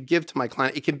child to give to my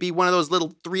client. It can be one of those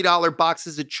little $3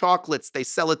 boxes of chocolates they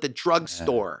sell at the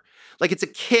drugstore. Yeah. Like it's a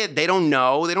kid. They don't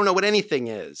know. They don't know what anything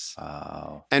is.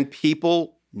 Oh. And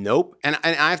people, nope. And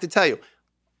I have to tell you,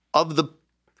 of the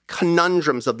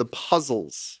conundrums, of the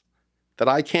puzzles that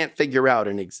I can't figure out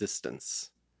in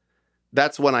existence,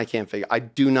 that's one I can't figure. I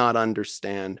do not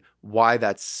understand why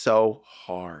that's so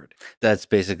hard. That's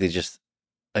basically just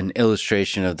an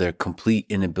illustration of their complete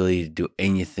inability to do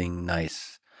anything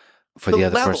nice for the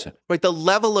other person. Right, the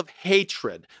level of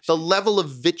hatred, the level of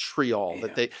vitriol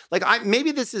that they like.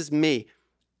 Maybe this is me.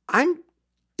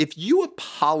 If you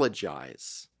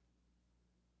apologize,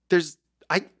 there's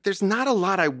not a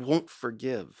lot I won't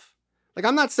forgive. Like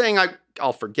I'm not saying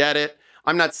I'll forget it.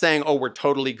 I'm not saying, oh, we're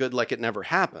totally good like it never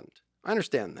happened. I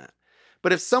understand that.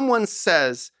 But if someone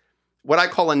says what I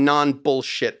call a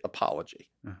non-bullshit apology,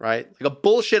 right? Like a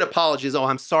bullshit apology is, oh,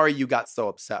 I'm sorry you got so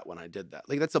upset when I did that.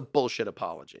 Like that's a bullshit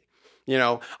apology. You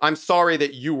know, I'm sorry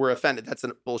that you were offended. That's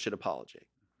a bullshit apology.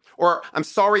 Or I'm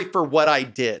sorry for what I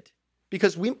did.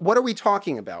 Because what are we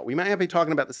talking about? We might not be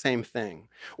talking about the same thing.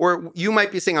 Or you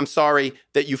might be saying, I'm sorry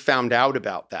that you found out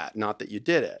about that, not that you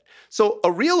did it. So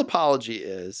a real apology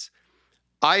is,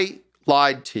 I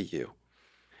lied to you.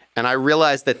 And I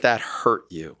realized that hurt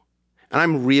you. And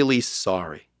I'm really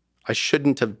sorry. I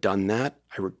shouldn't have done that.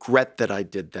 I regret that I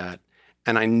did that.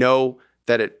 And I know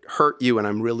that it hurt you and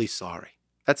I'm really sorry.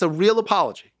 That's a real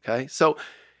apology, okay? So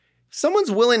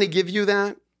someone's willing to give you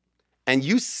that and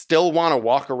you still want to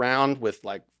walk around with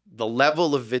like the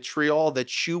level of vitriol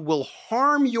that you will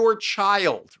harm your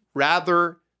child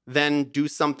rather than do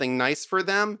something nice for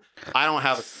them, I don't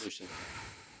have a solution.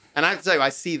 And I have to tell you, I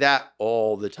see that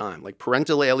all the time. Like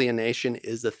parental alienation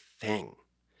is a thing.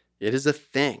 It is a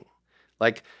thing.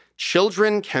 Like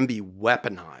children can be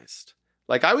weaponized.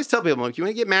 Like I always tell people, if you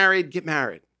want to get married, get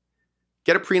married.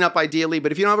 Get a prenup ideally,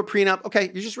 but if you don't have a prenup, okay,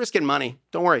 you're just risking money.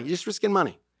 Don't worry, you're just risking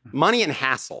money. Money and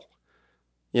hassle.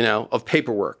 of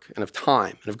paperwork and of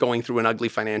time and of going through an ugly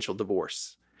financial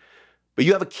divorce. But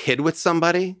you have a kid with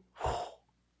somebody,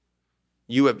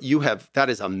 that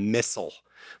is a missile.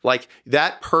 Like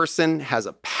that person has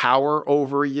a power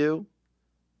over you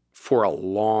for a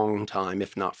long time,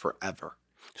 if not forever.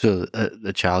 So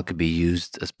the child could be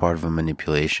used as part of a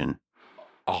manipulation.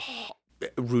 Oh,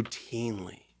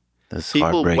 routinely. That's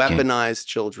People heartbreaking. weaponize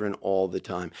children all the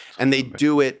time. And they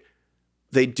do it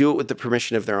with the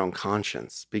permission of their own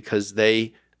conscience, because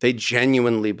they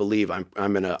genuinely believe I'm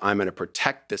gonna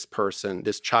protect this person,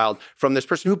 this child, from this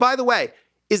person who, by the way,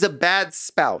 is a bad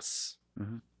spouse.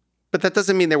 Mm-hmm. But that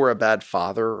doesn't mean they were a bad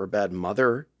father or a bad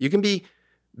mother. You can be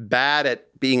bad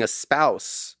at being a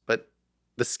spouse, but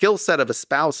the skill set of a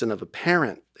spouse and of a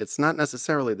parent, it's not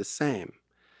necessarily the same.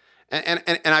 And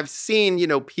I've seen,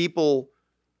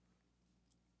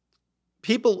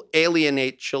 people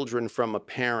alienate children from a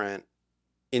parent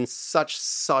in such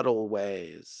subtle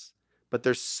ways, but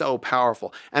they're so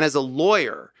powerful. And as a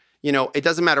lawyer, it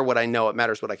doesn't matter what I know, it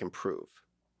matters what I can prove.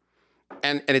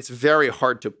 And it's very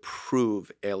hard to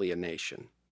prove alienation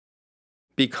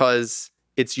because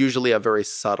it's usually a very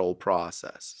subtle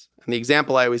process. And the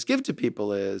example I always give to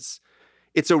people is,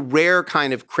 it's a rare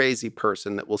kind of crazy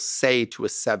person that will say to a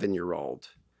 7-year-old,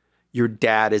 your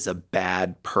dad is a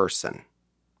bad person.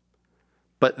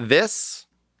 But this,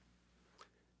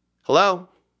 hello,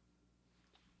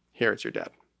 here, it's your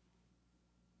dad.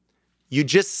 You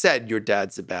just said your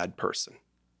dad's a bad person.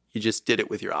 You just did it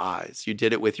with your eyes. You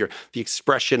did it with the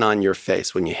expression on your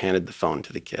face when you handed the phone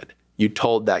to the kid. You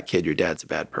told that kid your dad's a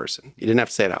bad person. You didn't have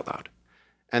to say it out loud.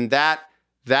 And that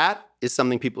is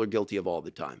something people are guilty of all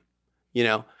the time.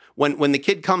 When the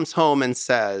kid comes home and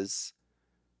says,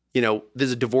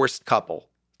 there's a divorced couple.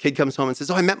 Kid comes home and says,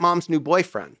 oh, I met mom's new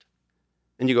boyfriend.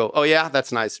 And you go, oh yeah,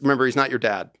 that's nice. Remember, he's not your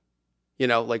dad.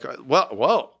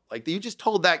 Whoa. Like you just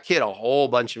told that kid a whole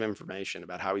bunch of information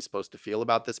about how he's supposed to feel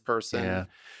about this person. Yeah.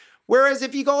 Whereas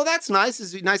if you go, oh, that's nice.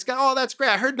 Is he a nice guy? Oh, that's great.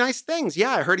 I heard nice things.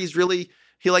 Yeah, I heard he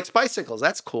likes bicycles.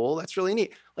 That's cool. That's really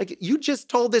neat. Like you just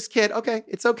told this kid, okay,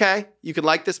 it's okay. You could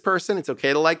like this person. It's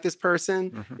okay to like this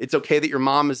person. Mm-hmm. It's okay that your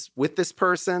mom is with this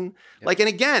person. Yep. And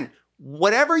again,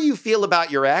 whatever you feel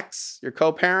about your ex, your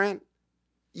co-parent,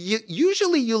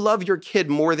 usually you love your kid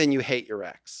more than you hate your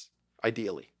ex,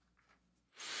 ideally.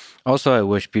 Also, I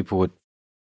wish people would,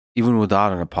 even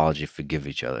without an apology, forgive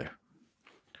each other.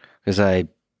 Because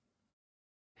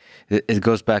it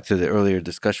goes back to the earlier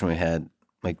discussion we had.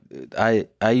 Like,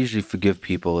 I usually forgive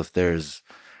people if there's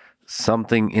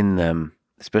something in them,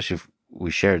 especially if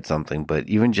we shared something, but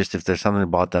even just if there's something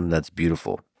about them that's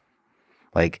beautiful.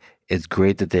 Like, it's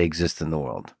great that they exist in the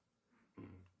world.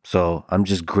 So I'm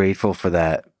just grateful for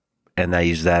that, and I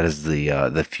use that as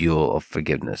the fuel of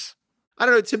forgiveness. I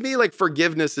don't know. To me, like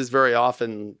forgiveness is very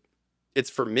often,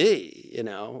 it's for me,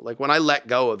 like when I let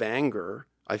go of anger,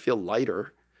 I feel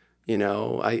lighter.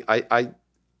 I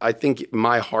think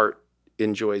my heart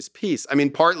enjoys peace. I mean,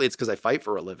 partly it's because I fight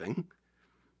for a living.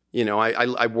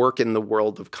 I work in the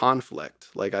world of conflict.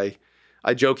 Like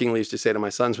I jokingly used to say to my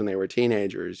sons when they were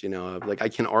teenagers, like I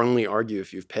can only argue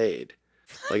if you've paid.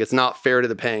 Like it's not fair to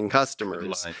the paying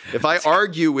customers. If I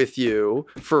argue with you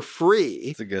for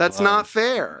free, that's not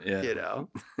fair. Yeah.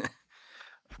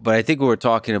 But I think we're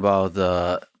talking about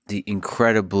the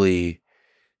incredibly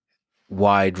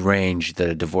wide range that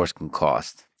a divorce can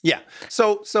cost. Yeah.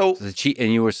 So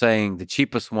and you were saying the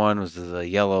cheapest one was the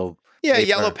yellow. Yeah, paper.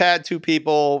 Yellow pad, 2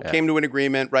 people came to an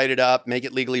agreement, write it up, make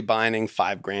it legally binding,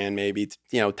 $5,000 maybe,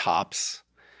 tops,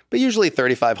 but usually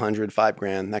 $3,500,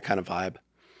 $5,000, that kind of vibe.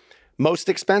 Most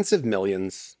expensive,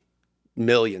 millions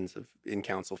in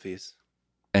counsel fees.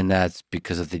 And that's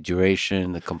because of the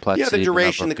duration, the complexity. Yeah, the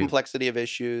duration, the complexity of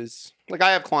issues. Like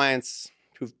I have clients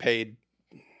who've paid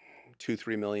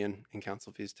 $2-3 million in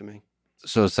counsel fees to me.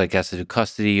 So it's like has to do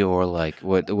custody or like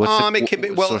what's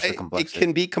the source of complexity? It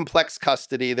can be complex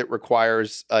custody that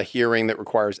requires a hearing, that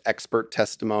requires expert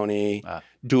testimony,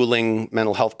 dueling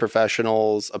mental health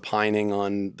professionals, opining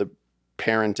on the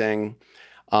parenting.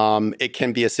 It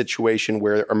can be a situation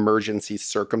where emergency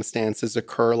circumstances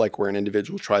occur, like where an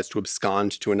individual tries to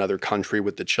abscond to another country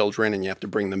with the children and you have to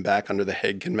bring them back under the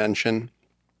Hague Convention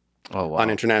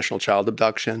on international child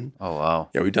abduction. Oh, wow.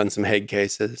 Yeah, we've done some Hague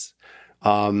cases.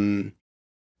 There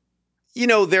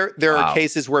are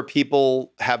cases where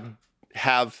people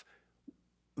have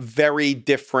very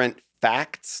different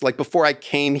facts. Like before I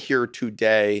came here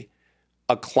today,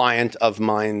 a client of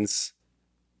mine's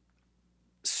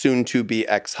soon-to-be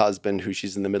ex-husband, who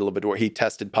she's in the middle of a divorce, he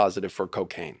tested positive for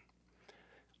cocaine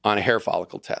on a hair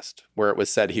follicle test, where it was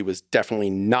said he was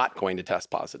definitely not going to test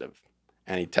positive.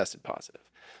 and he tested positive.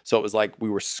 So it was like we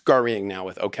were scurrying now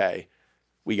with, okay,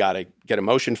 we got to get a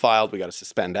motion filed. We got to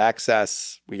suspend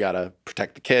access. We got to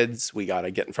protect the kids. We got to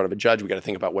get in front of a judge. We got to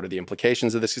think about what are the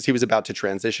implications of this, because he was about to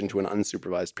transition to an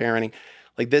unsupervised parenting.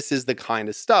 Like, this is the kind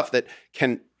of stuff that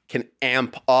can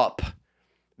amp up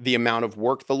the amount of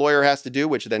work the lawyer has to do,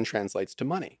 which then translates to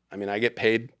money. I mean, I get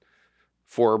paid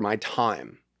for my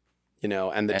time,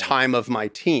 and the time of my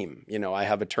team. I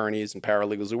have attorneys and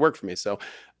paralegals who work for me. So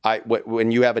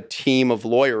when you have a team of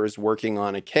lawyers working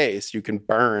on a case, you can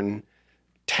burn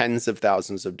tens of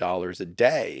thousands of dollars a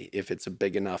day if it's a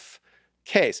big enough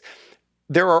case.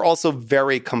 There are also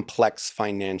very complex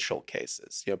financial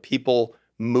cases. People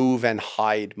move and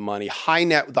hide money.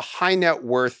 The high net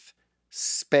worth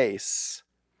space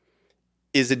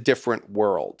is a different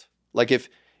world. Like if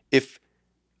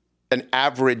an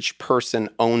average person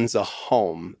owns a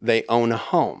home, they own a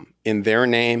home in their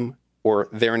name or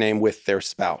their name with their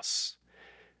spouse.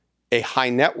 A high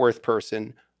net worth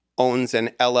person owns an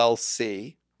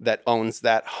LLC that owns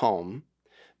that home.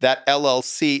 That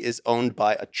LLC is owned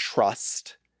by a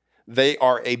trust. They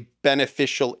are a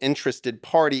beneficial interested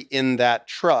party in that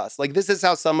trust. Like, this is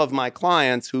how some of my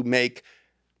clients who make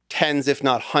tens, if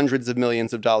not hundreds of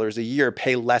millions of dollars a year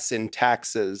pay less in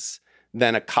taxes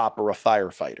than a cop or a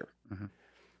firefighter. Mm-hmm.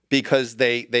 Because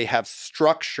they have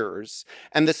structures,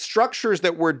 and the structures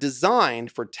that were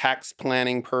designed for tax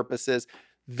planning purposes,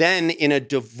 then in a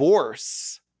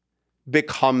divorce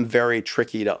become very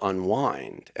tricky to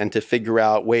unwind and to figure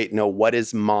out, wait, no, what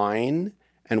is mine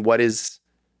and what is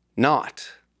not,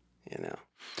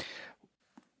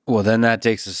 Well, then that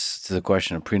takes us to the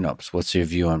question of prenups. What's your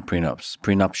view on prenups,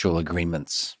 prenuptial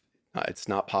agreements? It's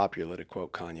not popular to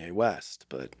quote Kanye West,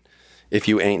 but if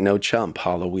you ain't no chump,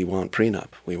 holla, we want prenup.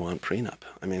 We want prenup.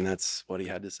 I mean, that's what he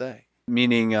had to say.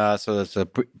 Meaning, so that's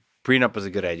prenup is a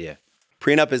good idea.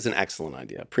 Prenup is an excellent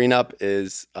idea. Prenup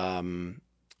is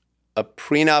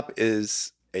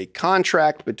a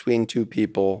contract between two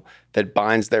people that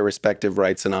binds their respective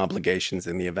rights and obligations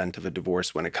in the event of a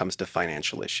divorce when it comes to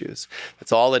financial issues.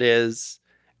 That's all it is.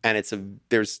 And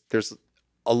there's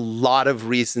a lot of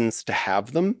reasons to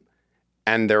have them.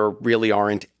 And there really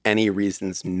aren't any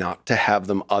reasons not to have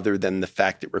them other than the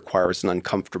fact it requires an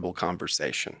uncomfortable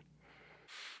conversation.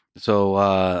 So,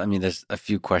 there's a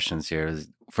few questions here.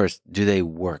 First, do they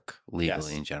work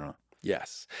legally in general?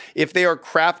 Yes. If they are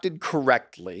crafted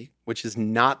correctly, which is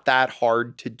not that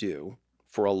hard to do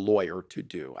for a lawyer to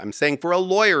do. I'm saying for a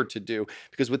lawyer to do,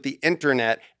 because with the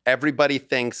internet, everybody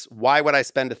thinks, why would I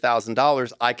spend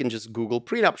 $1,000? I can just Google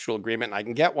prenuptial agreement and I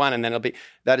can get one, and then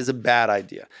that is a bad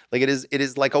idea. Like, it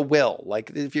is like a will.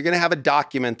 Like, if you're going to have a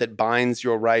document that binds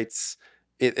your rights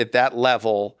at that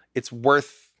level, it's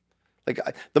worth, like,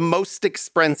 the most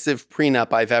expensive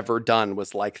prenup I've ever done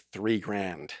was like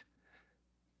 $3,000.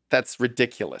 That's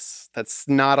ridiculous. That's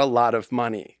not a lot of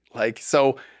money. Like,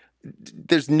 so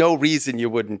there's no reason you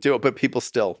wouldn't do it, but people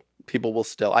will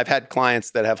still. I've had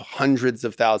clients that have hundreds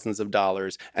of thousands of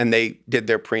dollars and they did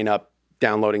their prenup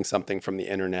downloading something from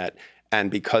the internet. And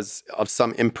because of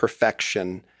some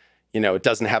imperfection, it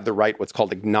doesn't have the right, what's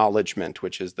called acknowledgement,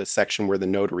 which is the section where the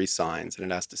notary signs.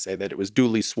 And it has to say that it was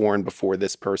duly sworn before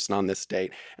this person on this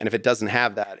date. And if it doesn't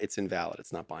have that, it's invalid.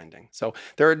 It's not binding. So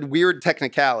there are weird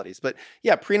technicalities. But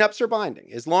yeah, prenups are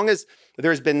binding. As long as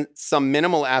there's been some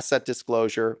minimal asset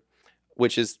disclosure,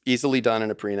 which is easily done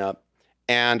in a prenup.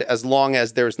 And as long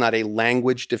as there's not a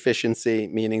language deficiency,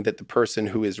 meaning that the person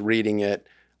who is reading it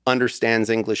understands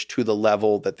English to the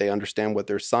level that they understand what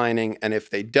they're signing. And if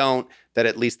they don't, that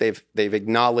at least they've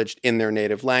acknowledged in their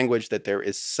native language that there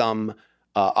is some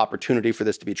opportunity for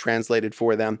this to be translated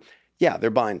for them. Yeah, they're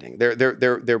binding.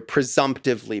 They're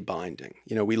presumptively binding.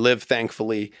 We live,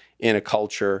 thankfully, in a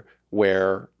culture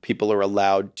where people are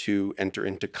allowed to enter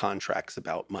into contracts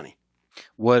about money.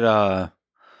 What are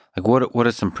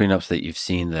some prenups that you've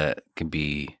seen that can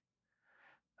be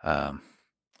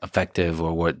effective,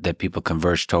 or that people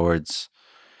converge towards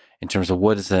in terms of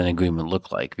what does an agreement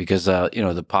look like? Because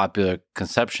the popular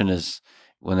conception is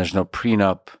when there's no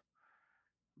prenup,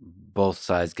 both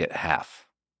sides get half.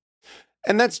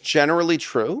 And that's generally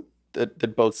true,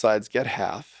 that both sides get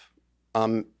half.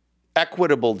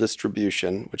 Equitable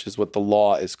distribution, which is what the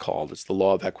law is called, it's the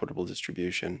law of equitable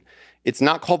distribution. It's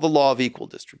not called the law of equal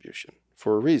distribution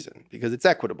for a reason, because it's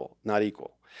equitable, not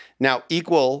equal. Now,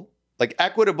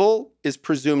 equitable is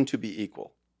presumed to be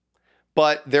equal,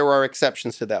 but there are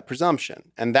exceptions to that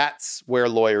presumption. And that's where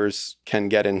lawyers can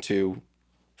get into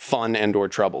fun and or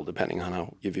trouble, depending on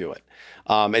how you view it.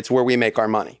 It's where we make our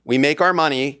money. We make our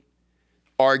money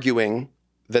arguing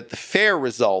that the fair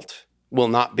result will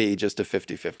not be just a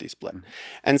 50-50 split. Mm-hmm.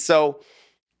 And so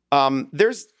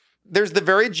There's the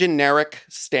very generic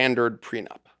standard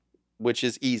prenup, which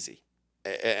is easy.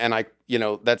 And I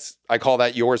call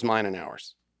that yours, mine, and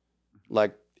ours.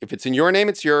 Like if it's in your name,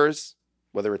 it's yours,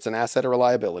 whether it's an asset or a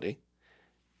liability.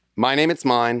 My name, it's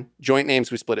mine. Joint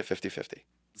names, we split it 50-50.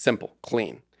 Simple,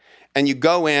 clean. And you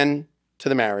go in to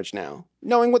the marriage now,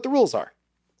 knowing what the rules are.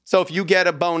 So if you get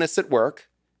a bonus at work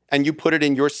and you put it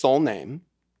in your sole name,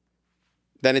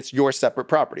 then it's your separate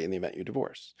property in the event you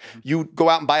divorce. Mm-hmm. You go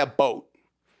out and buy a boat,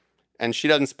 and she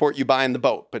doesn't support you buying the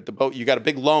boat, but the boat, you got a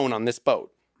big loan on this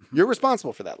boat. You're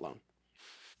responsible for that loan.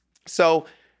 So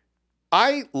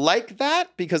I like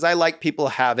that because I like people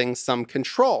having some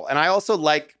control. And I also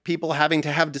like people having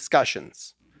to have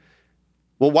discussions.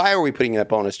 Well, why are we putting that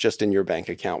bonus just in your bank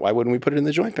account? Why wouldn't we put it in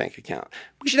the joint bank account?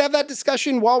 We should have that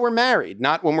discussion while we're married,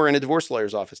 not when we're in a divorce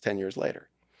lawyer's office 10 years later,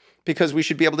 because we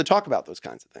should be able to talk about those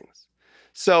kinds of things.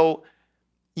 So,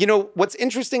 what's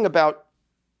interesting about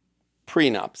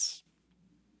prenups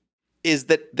is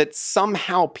that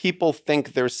somehow people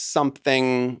think there's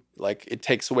something like it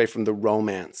takes away from the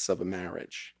romance of a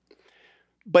marriage.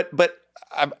 But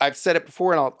I've said it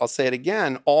before, and I'll say it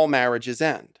again, all marriages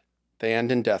end. They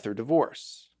end in death or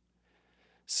divorce.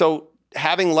 So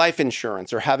having life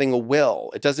insurance or having a will,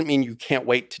 it doesn't mean you can't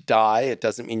wait to die. It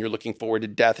doesn't mean you're looking forward to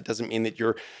death. It doesn't mean that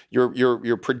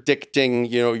you're predicting,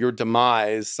 your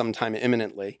demise sometime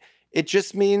imminently. It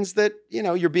just means that,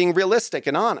 you're being realistic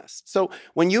and honest. So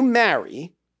when you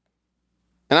marry,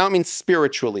 and I don't mean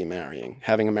spiritually marrying,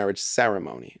 having a marriage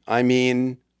ceremony, I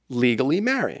mean legally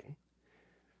marrying,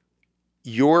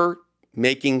 you're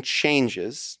making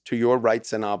changes to your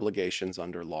rights and obligations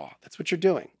under law. That's what you're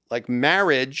doing. Like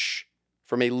marriage,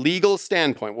 from a legal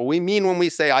standpoint, what we mean when we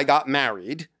say I got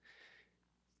married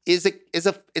is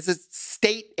a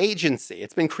state agency.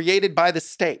 It's been created by the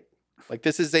state. Like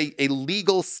this is a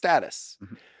legal status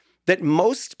that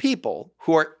most people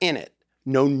who are in it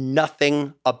know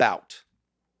nothing about.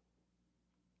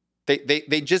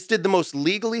 They just did the most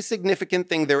legally significant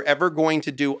thing they're ever going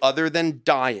to do other than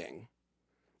dying.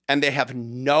 And they have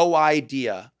no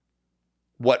idea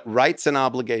what rights and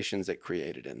obligations it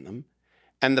created in them.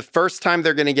 And the first time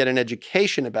they're going to get an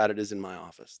education about it is in my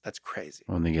office. That's crazy.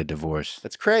 When they get divorced.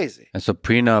 That's crazy. And so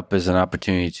prenup is an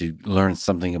opportunity to learn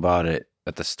something about it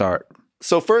at the start.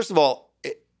 So first of all,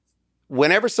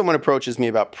 whenever someone approaches me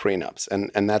about prenups,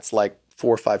 and that's like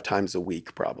 4 or 5 times a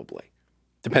week probably,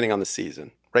 depending on the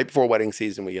season. Right before wedding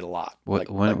season, we get a lot.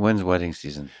 When's wedding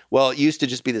season? Well, it used to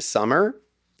just be the summer.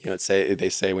 They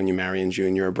say when you marry in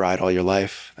June, you're a bride all your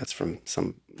life. That's from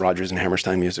some Rodgers and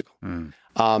Hammerstein musical.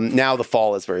 Now the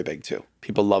fall is very big too.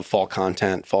 People love fall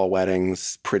content, fall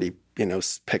weddings, pretty,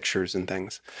 pictures and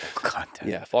things. Fall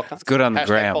content. Yeah, fall content. It's good on the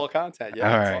gram. Fall content.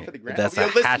 Yeah, all it's right. all for the gram. That's a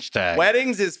hashtag.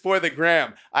 Weddings is for the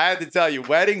gram. I have to tell you,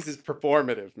 weddings is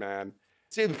performative, man.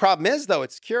 See, the problem is though,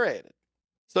 it's curated.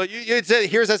 So you say,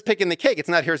 here's us picking the cake. It's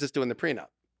not here's us doing the prenup.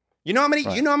 You know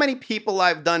how many people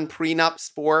I've done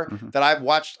prenups for that I've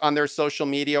watched on their social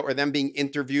media or them being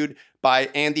interviewed by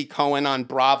Andy Cohen on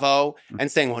Bravo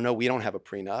and saying, well, no, we don't have a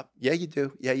prenup. Yeah, you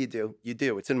do. Yeah, you do. You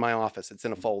do. It's in my office. It's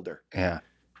in a folder. Yeah.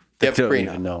 They have a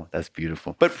prenup. No, that's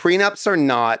beautiful. But prenups are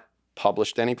not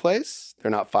published anyplace. They're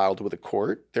not filed with a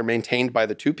court. They're maintained by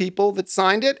the 2 people that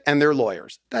signed it and their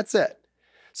lawyers. That's it.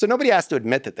 So nobody has to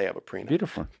admit that they have a prenup.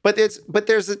 Beautiful. But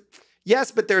there's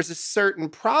a certain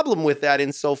problem with that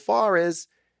insofar as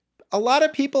a lot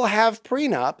of people have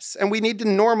prenups and we need to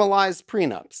normalize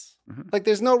prenups. Like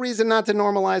there's no reason not to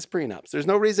normalize prenups. There's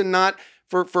no reason not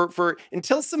for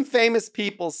until some famous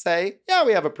people say, yeah,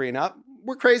 we have a prenup.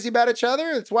 We're crazy about each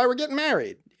other. That's why we're getting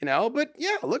married, but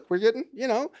yeah, look, we're getting,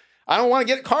 I don't want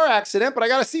to get a car accident, but I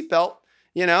got a seatbelt,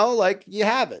 like you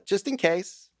have it just in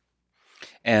case.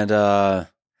 And,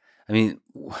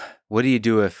 what do you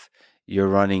do if you're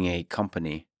running a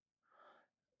company?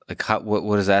 Like,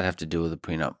 what does that have to do with a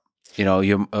prenup?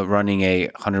 You're running a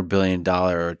 $100 billion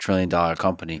or $1 trillion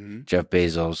company, Jeff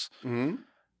Bezos.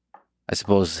 I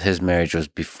suppose his marriage was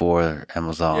before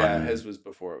Amazon. Yeah, his was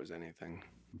before it was anything.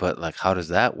 But like, how does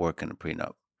that work in a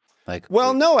prenup?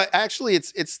 No, actually,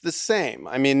 it's the same.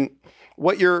 I mean,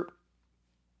 what you're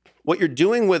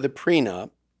doing with a prenup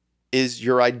is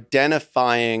you're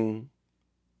identifying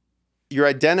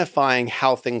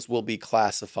how things will be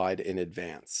classified in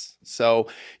advance. So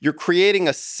you're creating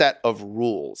a set of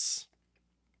rules,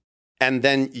 and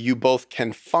then you both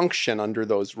can function under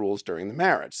those rules during the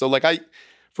marriage. So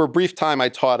for a brief time, I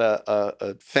taught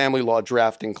a family law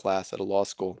drafting class at a law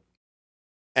school.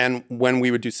 And when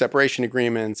we would do separation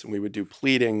agreements and we would do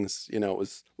pleadings, it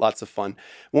was lots of fun.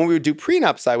 When we would do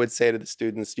prenups, I would say to the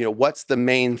students, what's the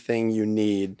main thing you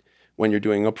need when you're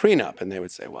doing a prenup. And they would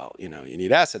say, well, you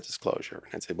need asset disclosure.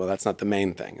 And I'd say, well, that's not the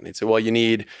main thing. And they'd say, well, you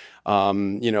need,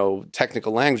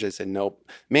 technical language. I'd say, nope.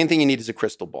 Main thing you need is a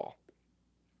crystal ball.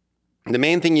 The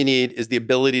main thing you need is the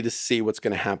ability to see what's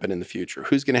going to happen in the future.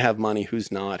 Who's going to have money,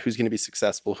 who's not, who's going to be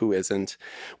successful, who isn't,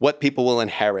 what people will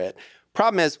inherit.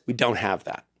 Problem is, we don't have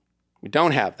that. We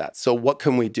don't have that. So what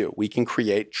can we do? We can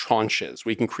create tranches.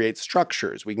 We can create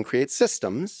structures. We can create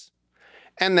systems.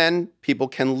 And then people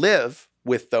can live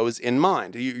with those in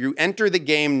mind. You enter the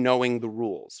game knowing the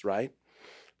rules, right?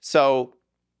 So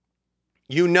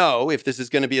if this is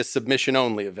going to be a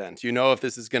submission-only event. If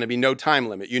this is going to be no time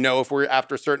limit. If we're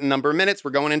after a certain number of minutes, we're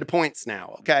going into points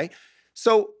now, okay?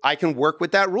 So I can work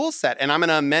with that rule set, and I'm going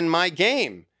to amend my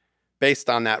game based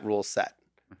on that rule set.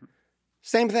 Mm-hmm.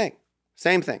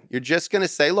 Same thing. You're just going to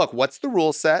say, look, what's the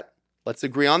rule set? Let's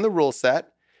agree on the rule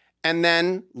set, and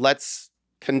then let's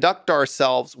conduct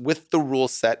ourselves with the rule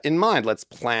set in mind. Let's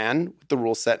plan with the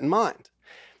rule set in mind.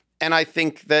 And I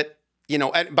think that,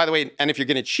 and by the way, and if you're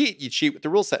going to cheat, you cheat with the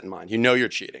rule set in mind. You're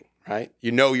cheating, right?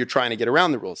 You're trying to get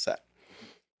around the rule set.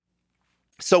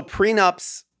 So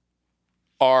prenups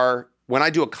are, when I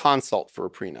do a consult for a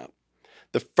prenup,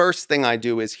 the first thing I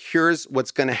do is, here's what's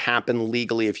going to happen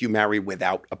legally if you marry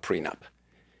without a prenup.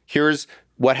 Here's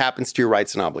what happens to your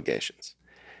rights and obligations.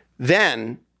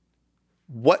 Then,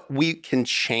 what we can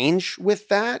change with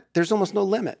that, there's almost no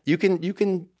limit. You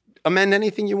can amend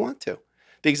anything you want to.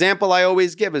 The example I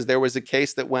always give is there was a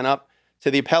case that went up to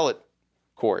the appellate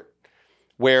court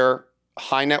where a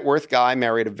high net worth guy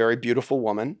married a very beautiful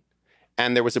woman,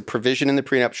 and there was a provision in the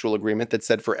prenuptial agreement that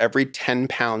said for every 10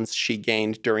 pounds she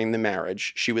gained during the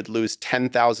marriage, she would lose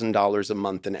 $10,000 a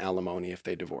month in alimony if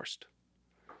they divorced.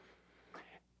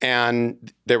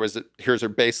 And here's her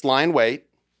baseline weight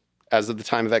as of the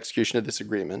time of execution of this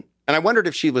agreement. And I wondered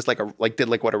if she was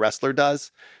did what a wrestler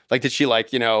does. Did she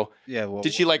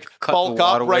did she bulk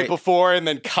up right before and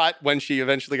then cut when she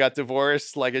eventually got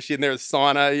divorced? Is she in there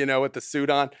sauna, with the suit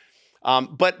on?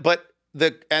 But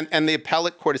the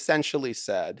appellate court essentially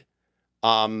said,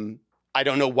 I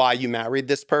don't know why you married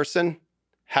this person,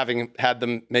 having had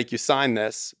them make you sign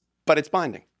this, but it's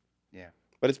binding.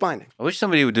 But it's binding. I wish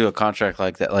somebody would do a contract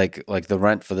like that. Like the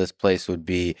rent for this place would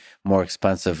be more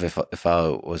expensive if I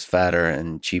was fatter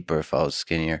and cheaper if I was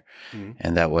skinnier,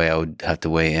 and that way I would have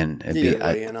to weigh in.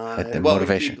 Weigh in on it.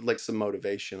 Motivation, keep, some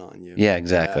motivation on you. Yeah,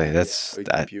 exactly.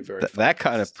 That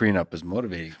kind of prenup is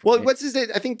motivating. Well, what's his name?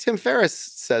 I think Tim Ferriss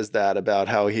says that about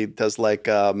how he does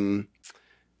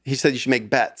he said you should make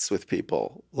bets with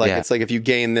people. It's if you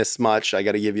gain this much, I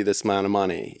got to give you this amount of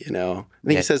money, I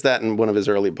think he says that in one of his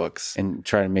early books. And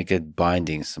try to make it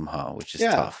binding somehow, which is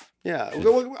tough. Yeah.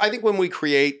 Well, I think when we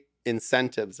create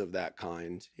incentives of that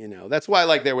kind, that's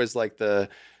why there was the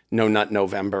no nut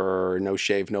November, no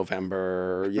shave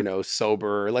November,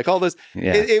 sober, all those.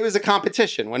 Yeah. It was a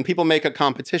competition. When people make a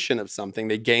competition of something,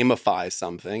 they gamify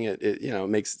something. It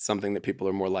makes it something that people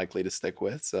are more likely to stick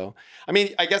with. So,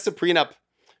 I guess a prenup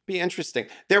be interesting.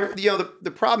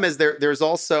 The problem is there's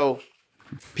also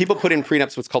people put in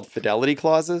prenups what's called fidelity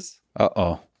clauses.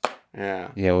 Yeah.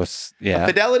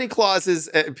 Fidelity clauses,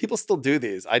 people still do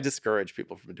these. I discourage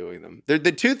people from doing them. They're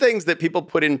the two things that people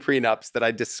put in prenups that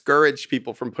I discourage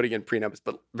people from putting in prenups,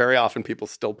 but very often people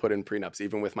still put in prenups,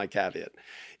 even with my caveat,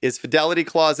 is fidelity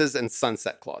clauses and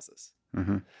sunset clauses.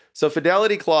 Mm-hmm. So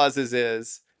fidelity clauses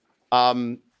is,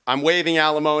 I'm waiving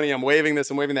alimony, I'm waiving this,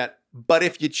 I'm waiving that, but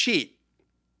if you cheat,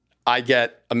 I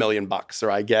get $1 million,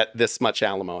 or I get this much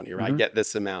alimony, or I get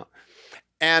this amount.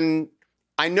 And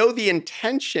I know the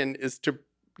intention is to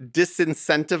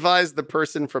disincentivize the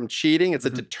person from cheating. It's a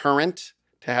deterrent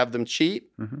to have them cheat.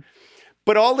 Mm-hmm.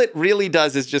 But all it really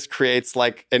does is just creates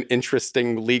an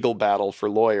interesting legal battle for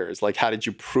lawyers. How did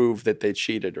you prove that they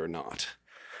cheated or not?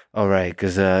 Oh, right.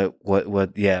 Because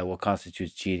what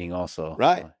constitutes cheating also.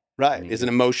 Right. Right. Is an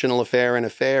emotional affair an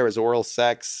affair? Is oral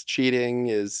sex cheating?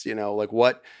 Is,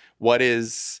 what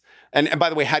is, and by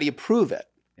the way, how do you prove it?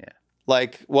 Yeah.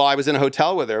 I was in a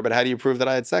hotel with her, but how do you prove that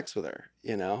I had sex with her?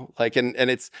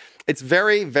 And it's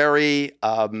very, very,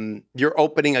 you're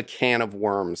opening a can of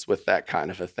worms with that kind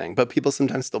of a thing, but people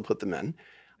sometimes still put them in.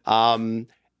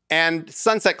 And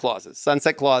sunset clauses.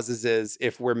 Sunset clauses is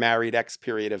if we're married X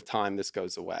period of time, this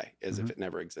goes away, as if it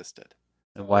never existed.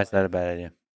 And why is that a bad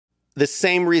idea? The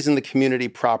same reason the community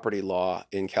property law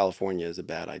in California is a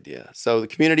bad idea. So the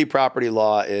community property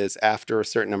law is after a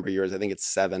certain number of years, I think it's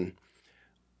 7,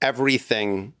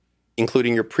 everything,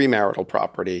 including your premarital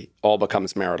property, all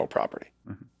becomes marital property.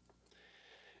 Mm-hmm.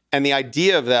 And the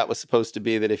idea of that was supposed to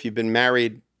be that if you've been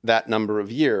married that number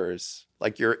of years,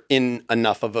 you're in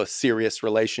enough of a serious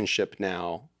relationship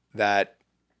now that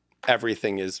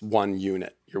everything is one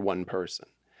unit. You're one person.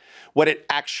 What it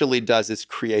actually does is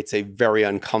creates a very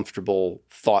uncomfortable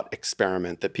thought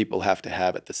experiment that people have to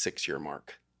have at the 6-year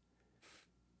mark.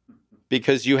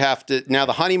 Because you have to, now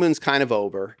the honeymoon's kind of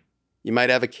over. You might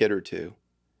have a kid or two.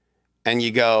 And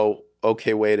you go,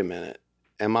 okay, wait a minute.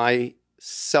 Am I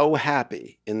so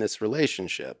happy in this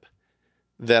relationship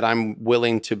that I'm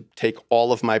willing to take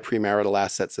all of my premarital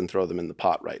assets and throw them in the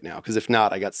pot right now? Because if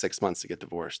not, I got 6 months to get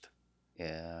divorced.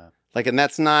 Yeah. Like, and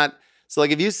that's not, so like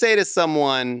if you say to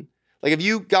someone, like if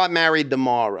you got married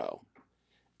tomorrow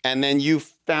and then you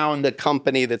found a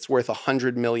company that's worth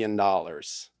 $100 million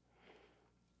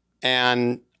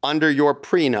and under your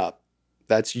prenup,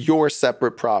 that's your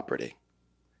separate property.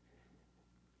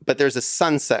 But there's a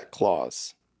sunset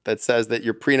clause that says that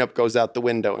your prenup goes out the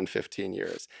window in 15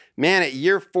 years. Man, at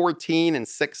year 14 and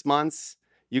 6 months,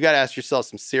 you got to ask yourself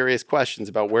some serious questions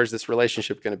about where's this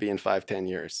relationship going to be in 5-10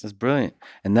 years. That's brilliant.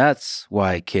 And that's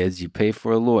why, kids, you pay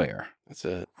for a lawyer. That's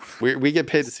it. We get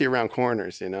paid to see around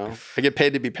corners, you know? I get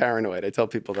paid to be paranoid. I tell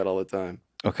people that all the time.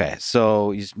 Okay,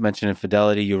 so you mentioned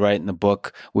infidelity. You write in the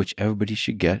book, which everybody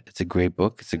should get. It's a great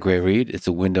book. It's a great read. It's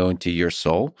a window into your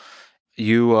soul.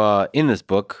 You, in this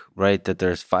book, write that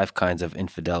there's 5 kinds of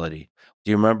infidelity.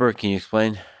 Do you remember? Can you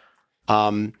explain?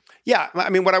 Yeah, I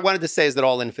mean, what I wanted to say is that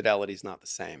all infidelity is not the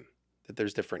same, that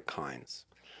there's different kinds.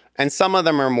 And some of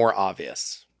them are more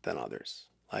obvious than others.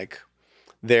 Like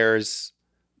there's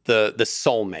the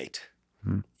soulmate,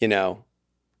 you know,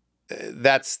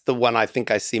 that's the one I think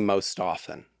I see most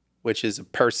often, which is a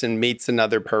person meets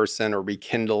another person or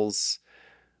rekindles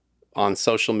on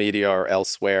social media or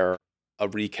elsewhere a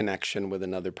reconnection with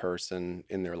another person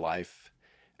in their life.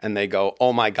 And they go,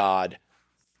 oh my God,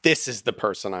 this is the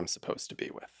person I'm supposed to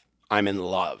be with. I'm in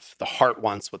love. The heart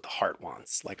wants what the heart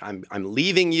wants. Like I'm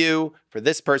leaving you for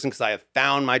this person because I have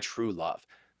found my true love.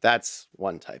 That's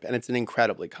one type. And it's an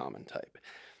incredibly common type.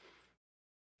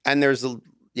 And there's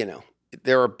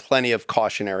there are plenty of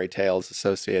cautionary tales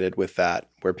associated with that,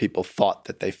 where people thought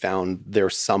that they found their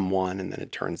someone, and then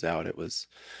it turns out it was,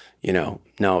 no,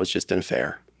 it was just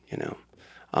unfair, and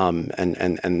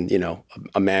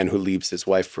a man who leaves his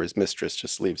wife for his mistress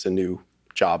just leaves a new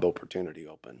job opportunity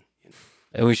open.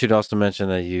 And we should also mention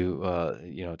that you,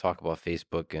 talk about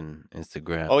Facebook and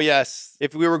Instagram. Oh, yes.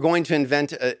 If we were going to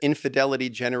invent an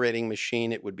infidelity-generating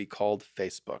machine, it would be called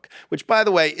Facebook, which, by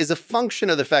the way, is a function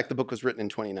of the fact the book was written in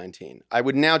 2019. I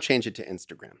would now change it to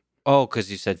Instagram. Oh, because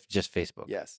you said just Facebook.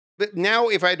 Yes. But now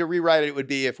if I had to rewrite it, it would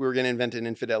be, if we were going to invent an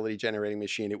infidelity-generating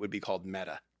machine, it would be called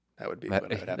Meta. That would be what I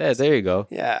would have to say. There you go.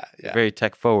 Yeah. Very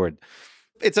tech forward.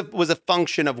 It was a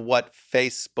function of what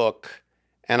Facebook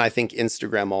and I think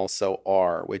Instagram also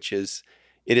are, which is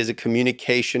it is a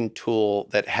communication tool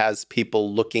that has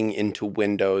people looking into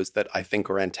windows that I think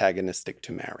are antagonistic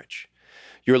to marriage.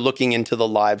 You're looking into the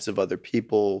lives of other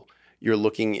people. You're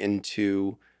looking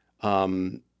into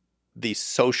the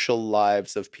social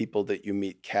lives of people that you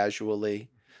meet casually.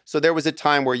 So there was a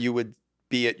time where you would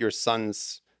be at your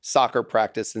son's soccer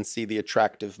practice and see the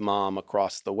attractive mom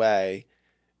across the way,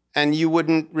 and you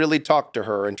wouldn't really talk to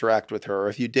her, interact with her.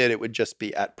 If you did, it would just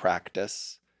be at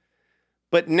practice.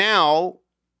 But now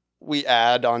we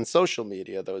add on social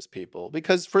media those people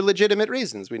because for legitimate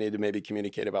reasons, we need to maybe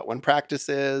communicate about when practice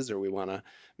is, or we want to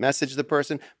message the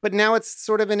person. But now it's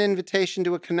sort of an invitation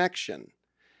to a connection.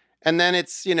 And then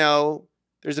it's,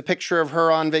 there's a picture of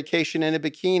her on vacation in a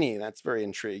bikini. That's very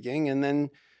intriguing. And then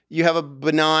you have a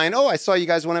benign, I saw you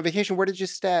guys went on vacation. Where did you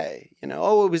stay?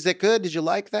 Was it good? Did you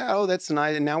like that? Oh, that's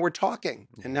nice. And now we're talking.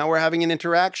 And now we're having an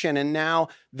interaction. And now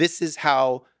this is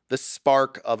how the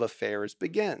spark of affairs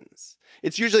begins.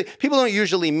 It's usually, people don't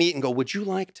usually meet and go, would you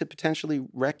like to potentially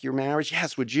wreck your marriage?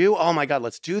 Yes, would you? Oh my God,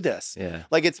 let's do this. Yeah.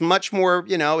 Like it's much more,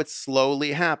 it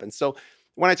slowly happens. So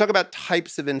when I talk about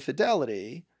types of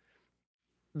infidelity,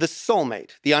 the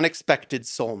soulmate, the unexpected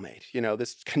soulmate,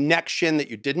 this connection that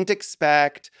you didn't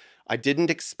expect. I didn't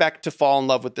expect to fall in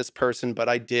love with this person, but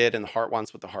I did, and the heart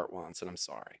wants what the heart wants, and I'm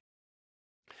sorry.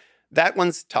 That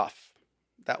one's tough.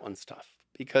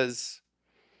 Because,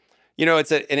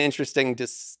 it's an interesting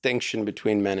distinction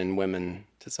between men and women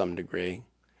to some degree,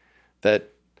 that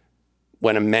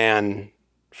when a man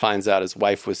finds out his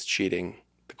wife was cheating,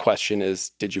 the question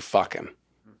is, did you fuck him?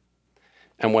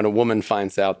 And when a woman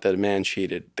finds out that a man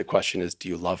cheated, the question is, do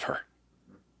you love her?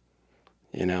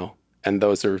 And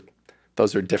those are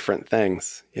different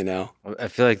things, I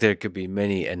feel like there could be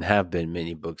many and have been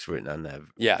many books written on that.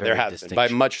 Yeah, there have been by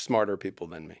much smarter people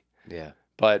than me. Yeah.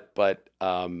 But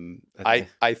I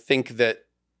think that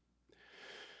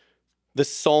the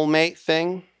soulmate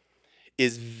thing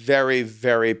is very,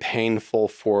 very painful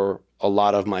for a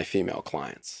lot of my female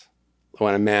clients.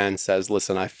 when a man says,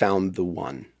 listen, I found the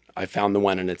one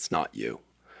and it's not you.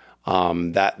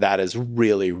 That is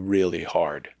really, really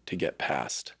hard to get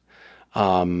past.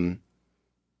 Even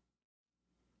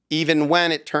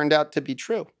when it turned out to be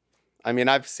true. I mean,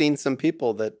 I've seen some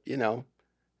people that,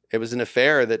 it was an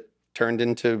affair that turned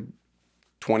into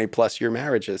 20 plus year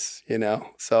marriages,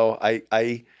 So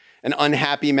an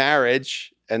unhappy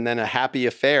marriage and then a happy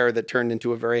affair that turned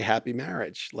into a very happy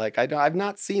marriage. Like I've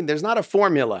not seen, there's not a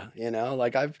formula,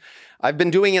 like I've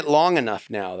been doing it long enough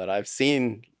now that I've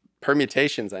seen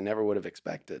permutations I never would have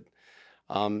expected.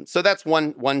 So that's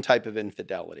one type of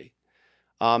infidelity.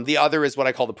 The other is what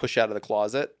I call the push out of the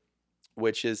closet,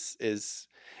 which is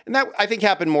and that I think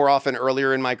happened more often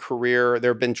earlier in my career.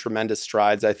 There have been tremendous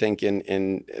strides, I think,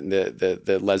 in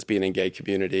the lesbian and gay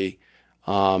community,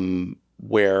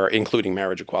 where, including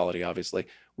marriage equality, obviously,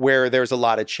 where there's a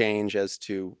lot of change as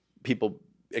to people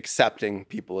accepting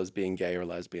people as being gay or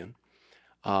lesbian.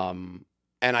 And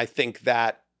I think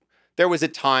that there was a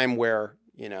time where,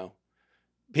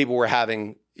 people were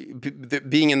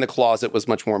being in the closet was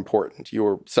much more important. You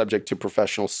were subject to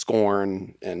professional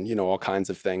scorn and, all kinds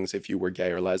of things if you were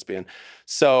gay or lesbian.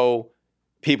 So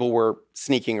people were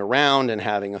sneaking around and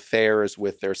having affairs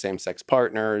with their same-sex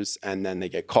partners, and then they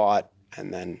get caught.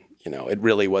 And then, it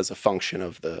really was a function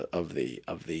of the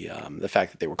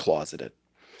fact that they were closeted.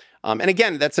 And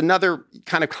again, that's another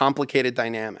kind of complicated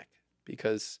dynamic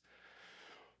because,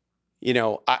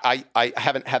 I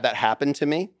haven't had that happen to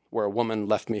me where a woman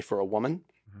left me for a woman.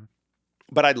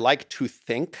 But I'd like to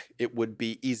think it would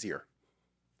be easier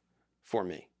for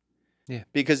me. Yeah.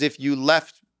 Because if you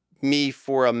left me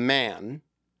for a man,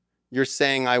 you're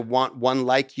saying I want one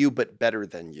like you, but better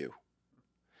than you.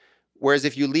 Whereas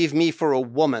if you leave me for a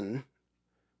woman,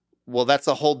 well, that's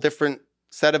a whole different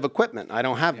set of equipment. I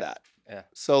don't have that. Yeah.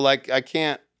 So I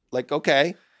can't,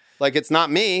 okay. It's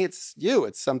not me, it's you.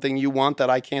 It's something you want that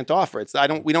I can't offer.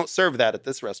 We don't serve that at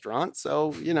this restaurant.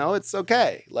 So, it's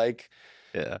okay.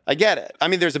 Yeah, I get it. I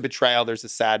mean, there's a betrayal, there's a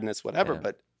sadness, whatever,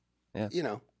 but, it's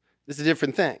a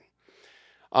different thing.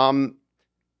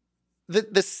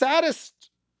 The saddest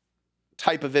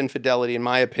type of infidelity, in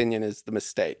my opinion, is the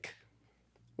mistake,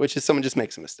 which is someone just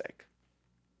makes a mistake.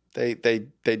 They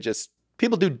just,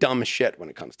 people do dumb shit when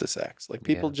it comes to sex.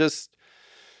 People just,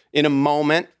 in a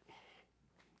moment,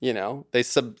 they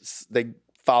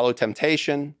follow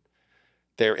temptation,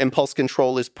 their impulse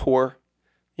control is poor,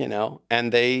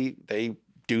 and they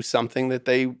do something that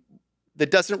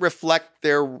doesn't reflect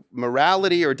their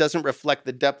morality or doesn't reflect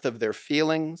the depth of their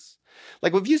feelings.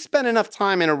 If you spend enough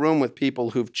time in a room with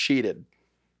people who've cheated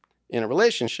in a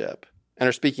relationship and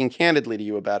are speaking candidly to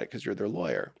you about it because you're their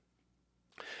lawyer,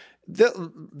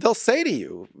 they'll say to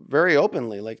you very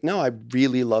openly, no, I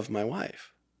really love my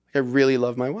wife. I really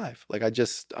love my wife. I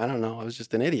don't know, I was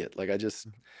just an idiot.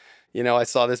 I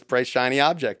saw this bright, shiny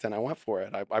object and I went for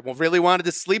it. I really wanted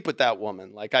to sleep with that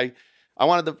woman. I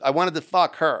wanted to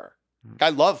fuck her. I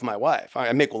love my wife.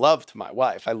 I make love to my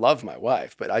wife. I love my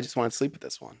wife, but I just want to sleep with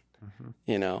this one,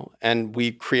 and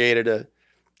we created a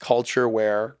culture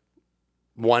where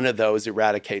one of those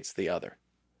eradicates the other.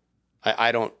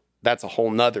 That's a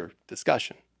whole nother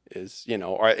discussion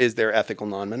or is there ethical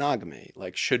non-monogamy?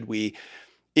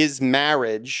 Is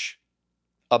marriage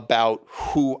about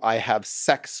who I have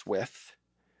sex with,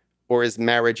 or is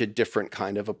marriage a different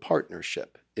kind of a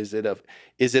partnership? Is it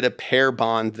a pair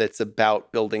bond that's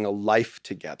about building a life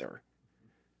together?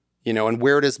 And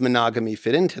where does monogamy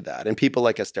fit into that? And people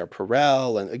like Esther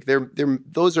Perel, and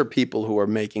those are people who are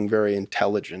making very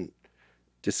intelligent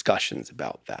discussions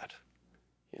about that.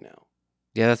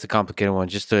 Yeah, that's a complicated one.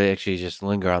 Just to actually just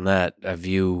linger on that,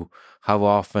 how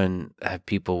often have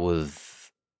people with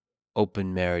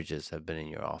open marriages have been in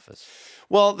your office?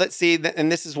 Well,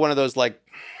 and this is one of those,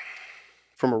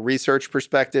 from a research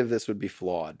perspective, this would be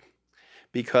flawed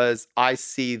because I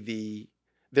see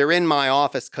they're in my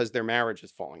office because their marriage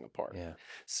is falling apart. Yeah.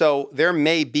 So there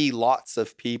may be lots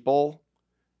of people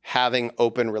having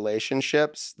open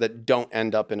relationships that don't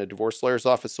end up in a divorce lawyer's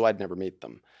office, so I'd never meet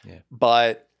them. Yeah.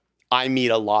 But I meet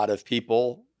a lot of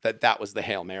people that was the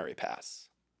Hail Mary pass.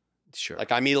 Sure.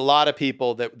 I meet a lot of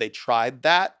people that they tried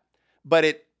that,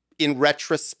 but in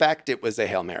retrospect, it was a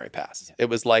Hail Mary pass. Yeah. It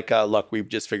was look, we've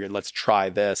just figured, let's try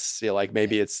this.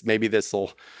 Maybe this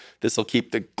will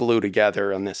keep the glue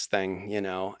together on this thing,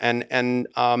 And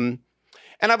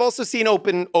I've also seen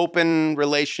open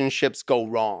relationships go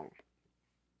wrong,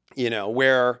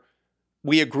 where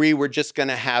we agree we're just going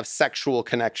to have sexual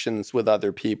connections with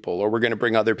other people, or we're going to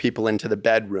bring other people into the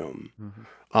bedroom,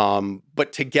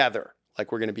 but together,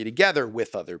 we're going to be together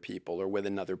with other people or with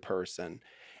another person.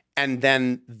 And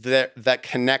then that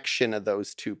connection of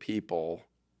those two people,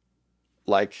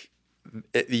 like,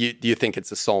 you think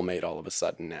it's a soulmate all of a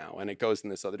sudden now, and it goes in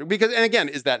this other because, and again,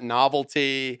 is that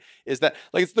novelty? Is that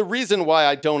like it's the reason why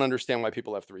I don't understand why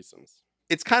people have threesomes?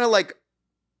 It's kind of like,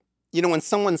 when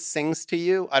someone sings to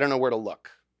you, I don't know where to look.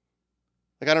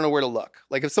 Like, I don't know where to look.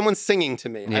 Like, if someone's singing to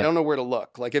me, I don't know where to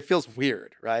look. Like, it feels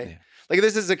weird, right? Yeah. Like,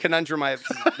 this is a conundrum. I'll say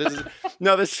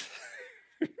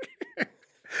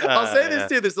this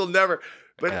too. This will never.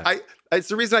 But it's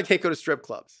the reason I can't go to strip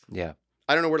clubs. Yeah.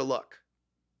 I don't know where to look.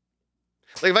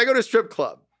 Like, if I go to a strip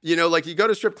club, like you go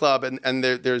to a strip club and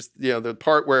there's, the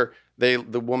part where the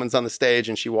woman's on the stage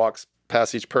and she walks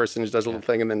past each person, she does a little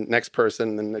thing, and then next person,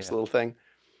 and then next little thing.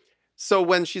 So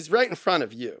when she's right in front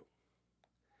of you,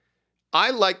 I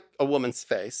like a woman's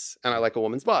face and I like a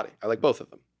woman's body. I like both of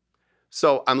them.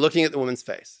 So I'm looking at the woman's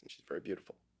face and she's very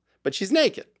beautiful, but she's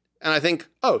naked. And I think,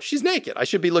 oh, she's naked. I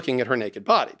should be looking at her naked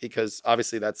body because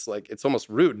obviously that's like, it's almost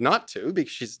rude not to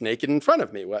because she's naked in front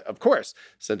of me, of course.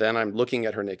 So then I'm looking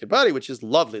at her naked body, which is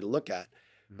lovely to look at.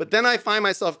 But then I find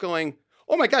myself going,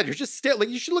 oh my God, you're just still, like,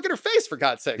 you should look at her face for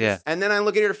God's sake. Yeah. And then I'm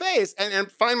looking at her face and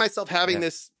find myself having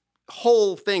this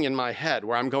whole thing in my head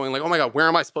where I'm going like, oh my God, where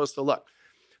am I supposed to look?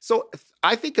 So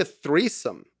I think a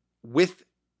threesome with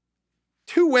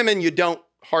two women you don't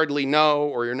hardly know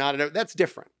or you're not, that's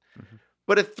different. Mm-hmm.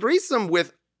 But a threesome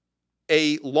with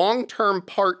a long-term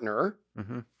partner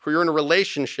who you're in a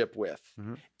relationship with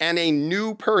and a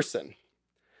new person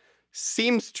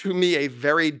seems to me a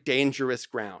very dangerous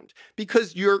ground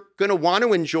because you're going to want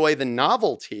to enjoy the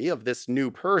novelty of this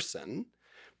new person,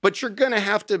 but you're going to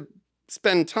have to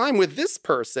spend time with this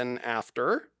person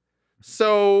after.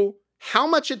 So how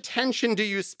much attention do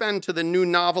you spend to the new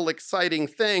novel, exciting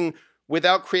thing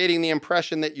without creating the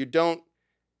impression that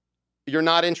you're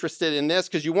not interested in this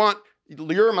because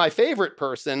you're my favorite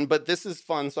person, but this is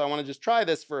fun, so I want to just try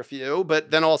this for a few,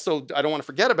 but then also I don't want to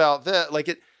forget about that. Like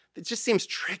it just seems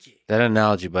tricky. That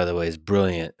analogy, by the way, is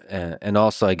brilliant. And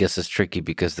also, I guess it's tricky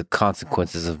because the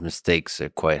consequences of mistakes are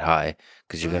quite high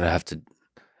because you're going to have to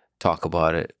talk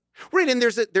about it. Right, and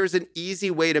there's an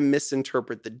easy way to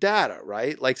misinterpret the data,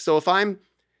 right? Like, so if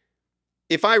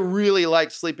I really like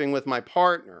sleeping with my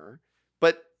partner,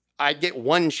 but I get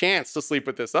one chance to sleep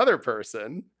with this other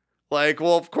person, like,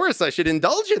 well, of course I should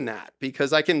indulge in that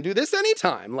because I can do this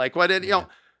anytime. Like, but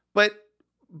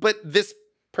this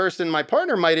person, my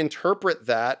partner, might interpret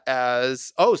that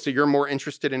as, oh, so you're more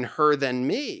interested in her than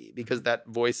me because that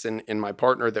voice in my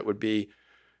partner that would be,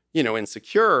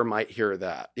 insecure might hear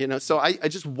that, so I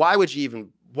just, why would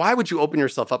you open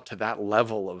yourself up to that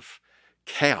level of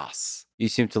chaos? You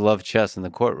seem to love chess in the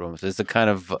courtrooms. It's a kind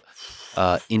of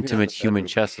intimate human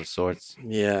chess of sorts.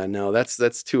 Yeah, no,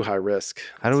 that's too high risk.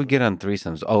 How do we get on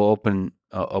threesomes? Oh, open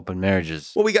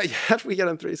marriages. Well, how do we get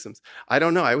on threesomes? I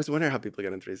don't know. I always wonder how people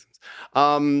get on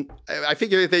threesomes. I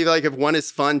figure if one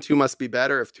is fun, two must be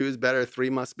better. If two is better, three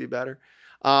must be better.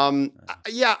 I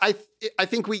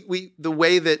think we the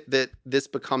way that this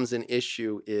becomes an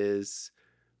issue is,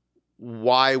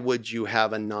 why would you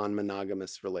have a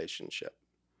non-monogamous relationship?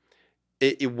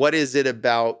 What is it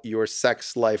about your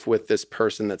sex life with this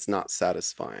person that's not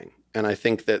satisfying? And I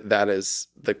think that is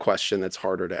the question that's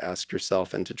harder to ask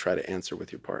yourself and to try to answer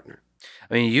with your partner.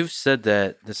 I mean, you've said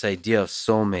that this idea of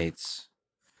soulmates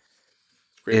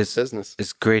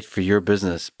is great for your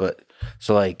business, but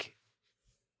so like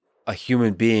a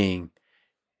human being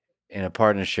in a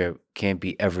partnership can't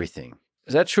be everything.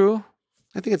 Is that true?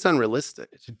 I think it's unrealistic.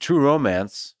 It's a true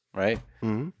romance, right?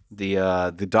 Mm-hmm.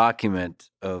 The document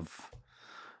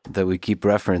that we keep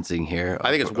referencing here. I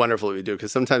think it's wonderful that we do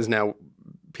because sometimes now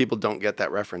people don't get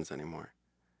that reference anymore.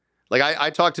 Like I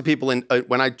talk to people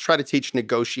when I try to teach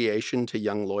negotiation to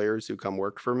young lawyers who come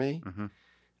work for me,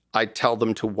 I tell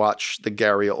them to watch the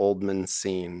Gary Oldman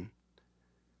scene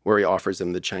where he offers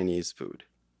them the Chinese food.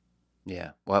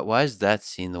 Yeah. Why is that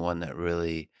scene the one that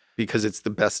really... Because it's the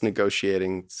best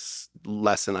negotiating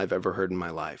lesson I've ever heard in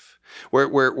my life.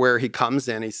 Where he comes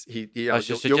in, just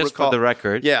for the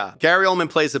record. Yeah. Gary Oldman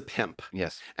plays a pimp.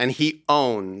 Yes. And he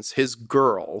owns, his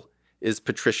girl is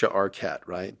Patricia Arquette,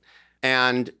 right?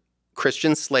 And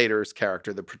Christian Slater's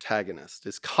character, the protagonist,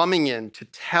 is coming in to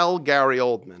tell Gary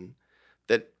Oldman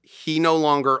that he no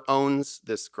longer owns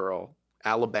this girl,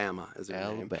 Alabama is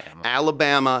her name.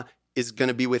 Alabama is going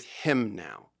to be with him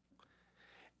now.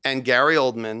 And Gary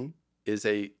Oldman is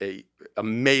a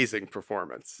amazing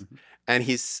performance. Mm-hmm. And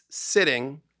he's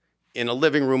sitting in a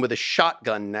living room with a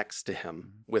shotgun next to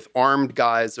him, with armed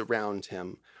guys around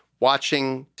him,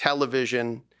 watching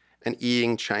television and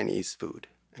eating Chinese food.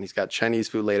 And he's got Chinese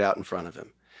food laid out in front of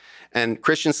him. And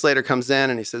Christian Slater comes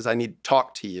in and he says, I need to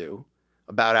talk to you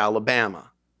about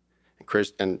Alabama.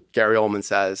 And Gary Oldman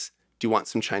says, do you want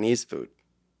some Chinese food?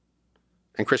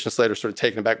 And Christian Slater's sort of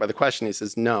taken aback by the question. He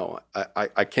says, no,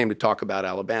 I came to talk about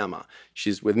Alabama.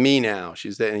 She's with me now.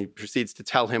 She's there. And he proceeds to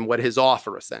tell him what his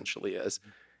offer essentially is.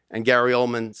 And Gary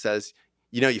Oldman says,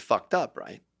 you know, you fucked up,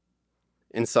 right?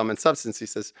 In sum and substance, he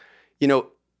says, you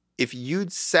know, if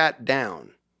you'd sat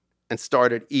down and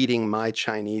started eating my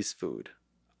Chinese food,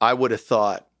 I would have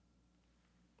thought,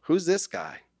 who's this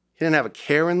guy? He didn't have a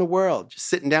care in the world, just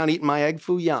sitting down eating my egg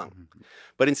foo young.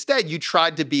 But instead, you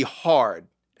tried to be hard,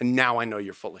 and now I know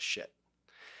you're full of shit.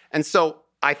 And so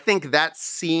I think that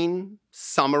scene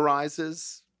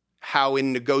summarizes how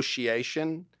in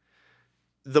negotiation,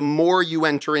 the more you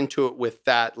enter into it with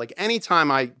that, like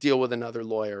anytime I deal with another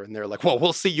lawyer and they're like, well,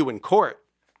 we'll see you in court.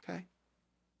 Okay,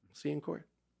 we'll see you in court.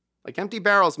 Like empty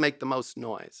barrels make the most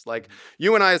noise. Like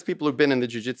you and I, as people who've been in the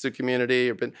jiu-jitsu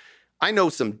community, I know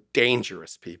some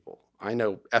dangerous people. I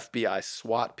know FBI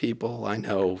SWAT people. I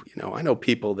know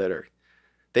people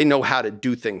they know how to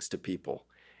do things to people.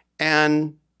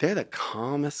 And they're the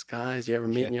calmest guys you ever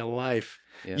meet in your life.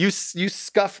 Yeah. You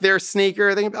scuff their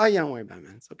sneaker, they go, oh, yeah, don't worry about it,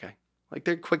 man. It's okay. Like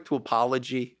they're quick to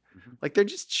apology. Mm-hmm. Like they're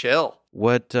just chill.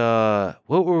 What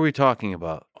were we talking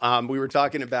about? We were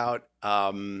talking about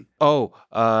True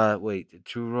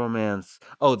Romance.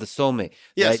 Oh, the soulmate.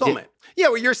 Yeah, soulmate. Yeah,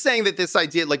 well, you're saying that this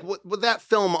idea, like with that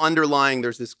film underlying,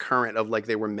 there's this current of like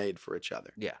they were made for each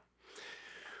other. Yeah.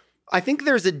 I think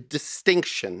there's a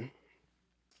distinction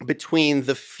between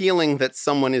the feeling that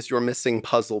someone is your missing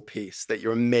puzzle piece, that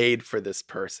you're made for this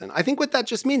person. I think what that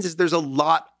just means is there's a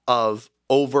lot of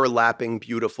overlapping,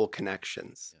 beautiful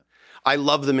connections. Yeah. I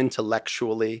love them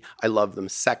intellectually. I love them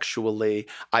sexually.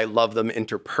 I love them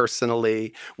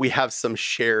interpersonally. We have some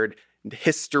shared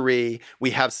history. We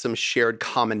have some shared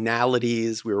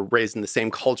commonalities. We were raised in the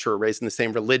same culture, raised in the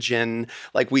same religion.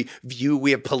 Like we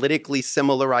have politically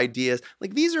similar ideas.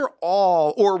 Like these are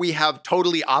all, or we have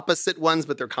totally opposite ones,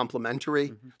 but they're complementary.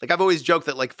 Mm-hmm. Like I've always joked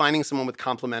that like finding someone with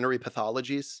complementary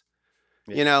pathologies,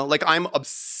 you know, like I'm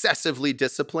obsessively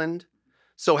disciplined.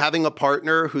 So having a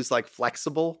partner who's like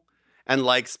flexible and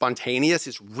like spontaneous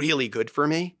is really good for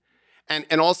me.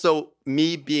 And also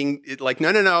me being like,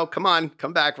 no, come on,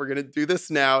 come back. We're going to do this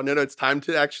now. No, it's time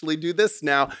to actually do this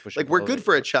now. Like we're good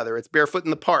for each other. It's barefoot in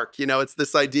the park. You know, it's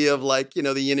this idea of like, you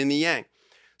know, the yin and the yang.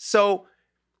 So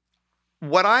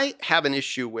what I have an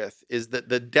issue with is that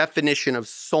the definition of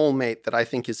soulmate that I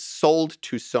think is sold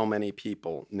to so many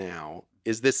people now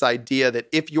is this idea that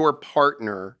if your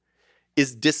partner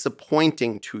is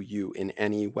disappointing to you in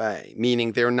any way,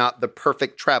 meaning they're not the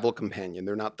perfect travel companion,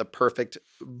 they're not the perfect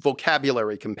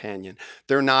vocabulary companion,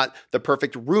 they're not the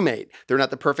perfect roommate, they're not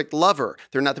the perfect lover,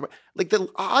 they're not like the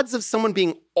odds of someone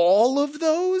being all of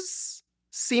those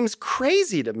seems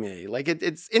crazy to me. Like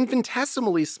it's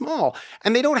infinitesimally small,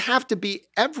 and they don't have to be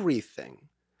everything.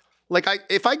 Like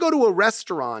if I go to a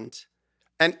restaurant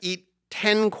and eat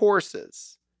 10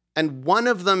 courses and one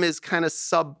of them is kind of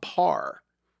subpar,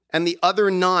 and the other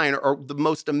 9 are the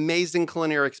most amazing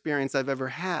culinary experience I've ever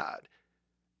had,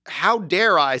 how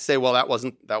dare I say, well, that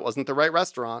wasn't the right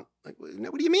restaurant? Like,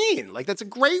 what do you mean? Like, that's a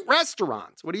great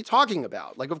restaurant. What are you talking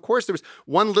about? Like, of course, there was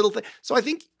one little thing. So I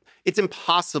think it's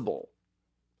impossible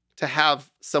to have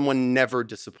someone never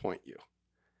disappoint you.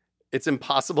 It's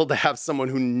impossible to have someone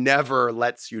who never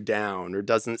lets you down or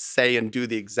doesn't say and do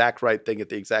the exact right thing at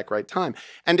the exact right time.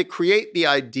 And to create the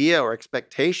idea or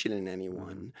expectation in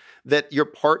anyone that your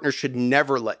partner should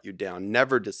never let you down,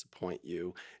 never disappoint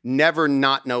you, never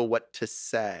not know what to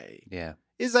say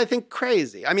is, I think,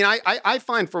 crazy. I mean, I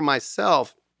find for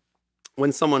myself,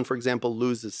 when someone, for example,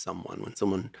 loses someone, when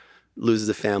someone loses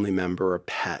a family member or a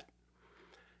pet,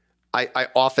 I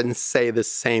often say the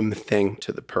same thing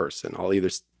to the person. I'll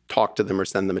either talk to them or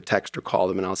send them a text or call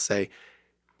them, and I'll say,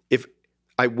 if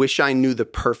I wish I knew the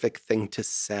perfect thing to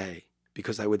say,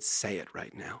 because I would say it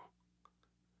right now.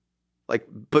 Like,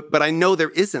 but I know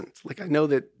there isn't. Like, I know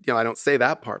that, you know, I don't say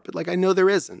that part, but like, I know there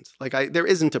isn't. Like, there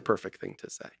isn't a perfect thing to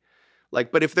say.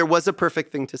 Like, but if there was a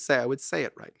perfect thing to say, I would say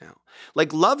it right now.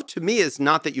 Like, love to me is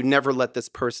not that you never let this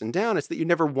person down. It's that you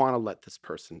never want to let this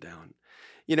person down.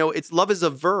 You know, love is a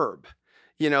verb.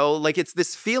 You know, like it's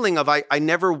this feeling of I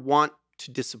never want to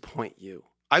disappoint you.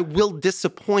 I will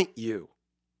disappoint you,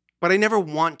 but I never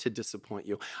want to disappoint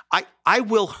you. I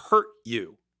will hurt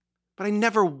you, but I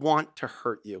never want to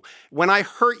hurt you. When I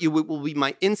hurt you, it will be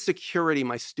my insecurity,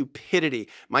 my stupidity,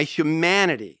 my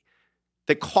humanity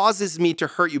that causes me to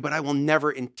hurt you, but I will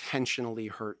never intentionally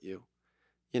hurt you.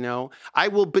 You know, I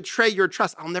will betray your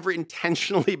trust. I'll never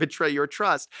intentionally betray your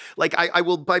trust. Like I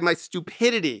will, by my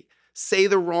stupidity, say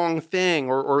the wrong thing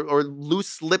or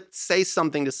loose-lipped say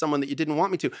something to someone that you didn't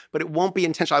want me to, but it won't be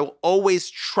intentional. I will always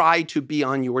try to be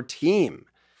on your team.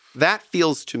 That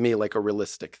feels to me like a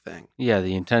realistic thing. Yeah,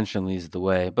 the intention leads the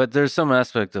way. But there's some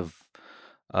aspect of,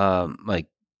 like,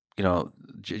 you know,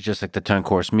 just like the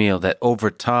 10-course meal, that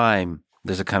over time,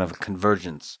 there's a kind of a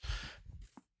convergence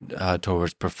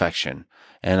towards perfection.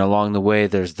 And along the way,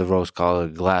 there's the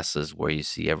rose-colored glasses where you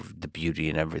see the beauty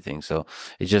and everything. So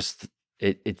it just,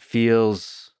 it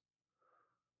feels,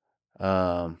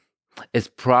 it's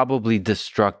probably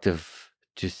destructive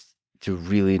to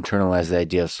really internalize the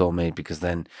idea of soulmate, because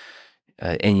then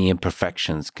any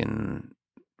imperfections can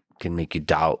make you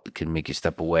doubt, can make you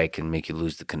step away, can make you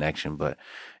lose the connection. But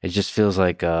it just feels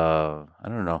like I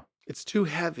don't know. It's too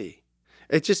heavy.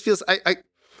 It just feels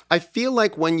I feel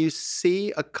like when you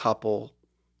see a couple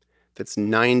that's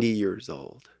 90 years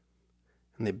old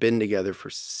and they've been together for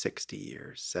 60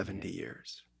 years, 70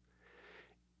 years,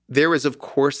 there is, of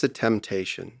course, a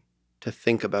temptation to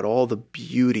think about all the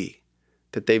beauty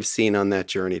that they've seen on that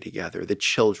journey together, the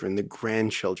children, the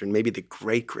grandchildren, maybe the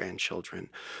great-grandchildren,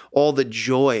 all the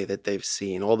joy that they've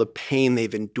seen, all the pain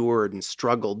they've endured and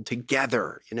struggled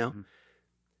together, you know? Mm-hmm.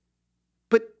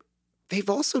 But they've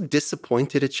also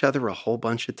disappointed each other a whole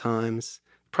bunch of times,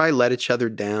 probably let each other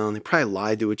down, they probably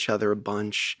lied to each other a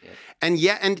bunch.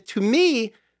 Yeah. And to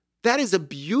me, that is a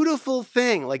beautiful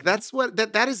thing. Like, that's what,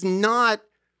 that is not,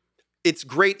 it's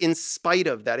great in spite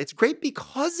of that. It's great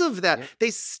because of that. Yeah. They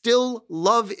still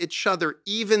love each other,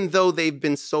 even though they've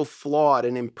been so flawed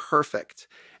and imperfect.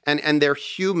 And they're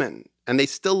human, and they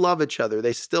still love each other.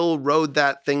 They still rode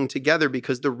that thing together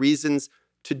because the reasons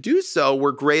to do so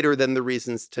were greater than the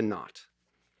reasons to not.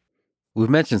 We've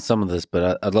mentioned some of this,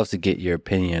 but I'd love to get your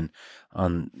opinion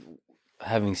on,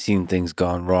 having seen things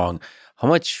gone wrong, how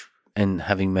much, and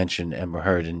having mentioned Amber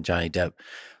Heard and Johnny Depp,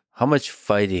 how much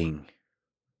fighting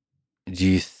do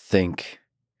you think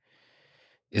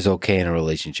is okay in a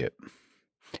relationship,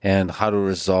 and how to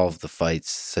resolve the fights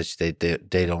such that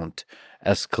they don't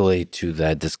escalate to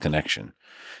that disconnection?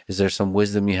 Is there some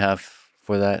wisdom you have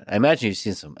for that? I imagine you've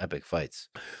seen some epic fights.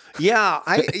 Yeah,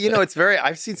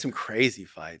 I've seen some crazy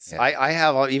fights. Yeah. I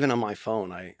have, even on my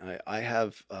phone, I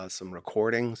have some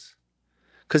recordings,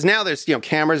 because now there's,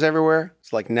 cameras everywhere.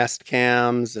 It's like Nest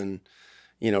cams and,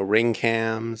 Ring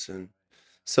cams, and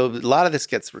so a lot of this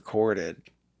gets recorded,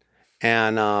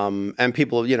 and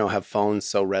people, have phones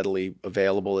so readily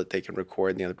available that they can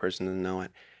record and the other person doesn't know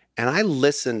it. And I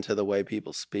listen to the way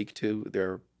people speak to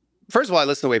their, first of all, I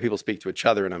listen to the way people speak to each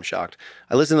other, and I'm shocked.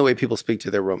 I listen to the way people speak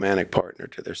to their romantic partner,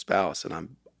 to their spouse, and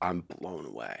I'm blown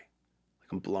away.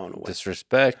 Like, I'm blown away.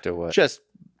 Disrespect or what? Just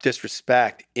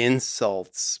disrespect,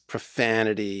 insults,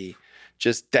 profanity,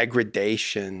 just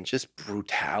degradation, just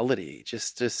brutality,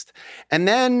 just, and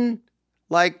then,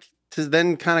 like, to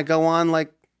then kind of go on,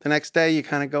 like, the next day you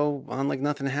kind of go on like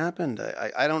nothing happened.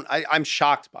 I'm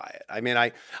shocked by it. I mean,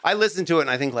 I listen to it and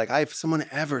I think, like, if someone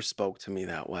ever spoke to me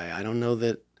that way, I don't know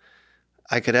that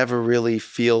I could ever really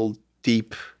feel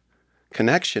deep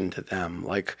connection to them,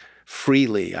 like,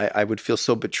 freely. I would feel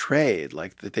so betrayed,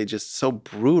 like, that they just so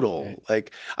brutal. Right.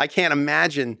 Like, I can't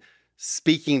imagine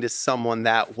speaking to someone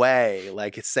that way,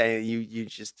 like, it's saying you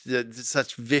just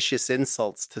such vicious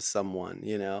insults to someone,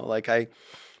 like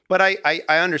But I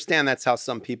understand that's how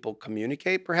some people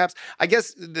communicate, perhaps. I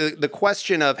guess the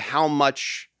question of how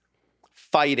much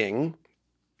fighting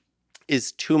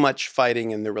is too much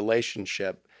fighting in the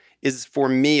relationship is, for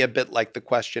me, a bit like the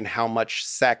question, how much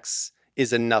sex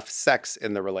is enough sex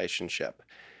in the relationship?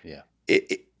 Yeah.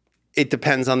 It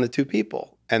depends on the two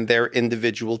people and their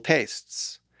individual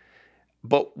tastes.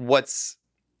 But what's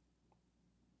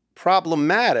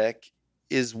problematic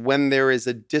is when there is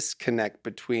a disconnect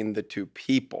between the two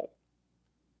people.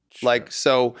 Sure. Like,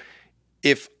 so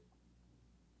if,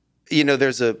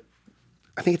 there's I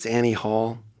think it's Annie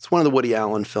Hall. It's one of the Woody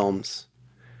Allen films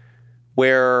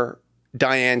where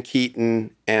Diane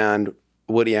Keaton and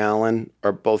Woody Allen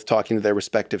are both talking to their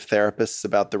respective therapists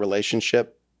about the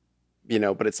relationship,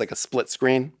 but it's like a split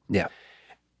screen. Yeah.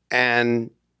 And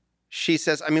she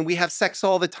says, we have sex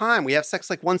all the time. We have sex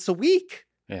like once a week.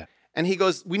 Yeah. And he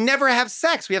goes, we never have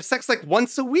sex. We have sex like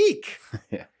once a week.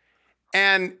 Yeah.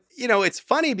 And, it's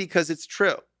funny because it's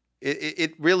true.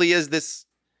 It really is this,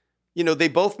 they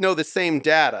both know the same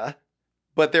data,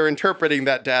 but they're interpreting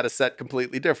that data set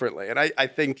completely differently. And I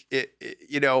think,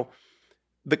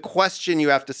 the question you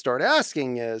have to start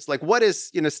asking is, like, what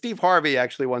is, Steve Harvey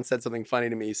actually once said something funny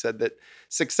to me. He said that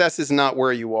success is not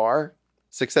where you are.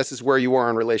 Success is where you are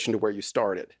in relation to where you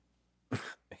started.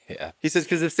 Yeah. He says,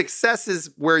 because if success is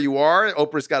where you are,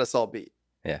 Oprah's got us all beat.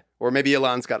 Yeah. Or maybe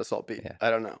Elon's got us all beat. Yeah. I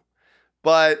don't know.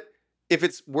 But if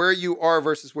it's where you are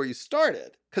versus where you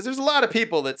started. Because there's a lot of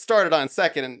people that started on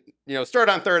second and,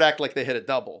 started on third act like they hit a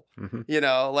double.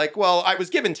 Like, well, I was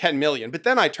given 10 million, but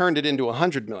then I turned it into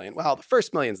 100 million. Well, the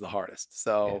first million's the hardest.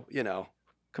 So,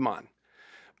 come on.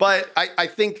 But I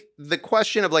think the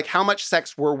question of like, how much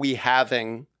sex were we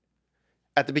having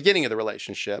at the beginning of the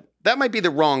relationship, that might be the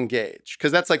wrong gauge.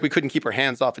 Because that's like we couldn't keep our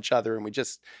hands off each other and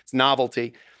it's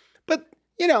novelty. But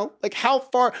like how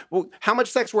much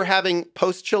sex we're having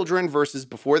post-children versus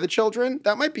before the children,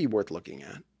 that might be worth looking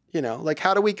at. Like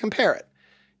how do we compare it?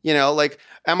 Like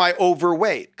am I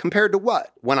overweight compared to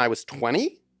what? When I was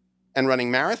 20 and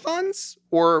running marathons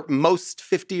or most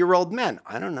 50-year-old men?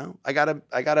 I don't know. I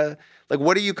gotta, like,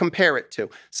 what do you compare it to?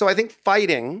 So I think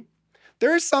fighting,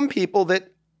 there are some people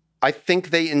that I think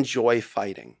they enjoy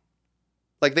fighting.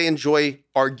 Like they enjoy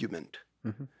argument.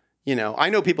 I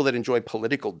know people that enjoy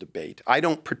political debate. I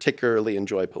don't particularly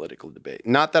enjoy political debate.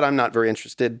 Not that I'm not very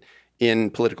interested in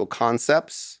political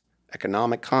concepts,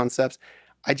 economic concepts.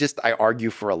 I argue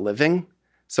for a living.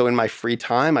 So in my free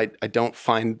time, I don't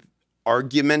find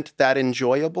argument that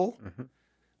enjoyable.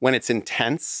 When it's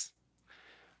intense,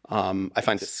 I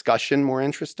find discussion more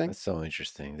interesting. That's so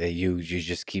interesting that you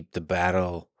just keep the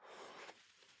battle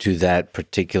to that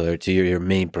particular, to your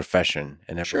main profession,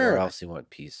 and everywhere else you want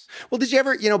peace. Well, did you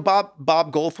ever,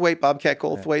 Bobcat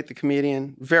Goldthwait, the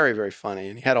comedian, very, very funny.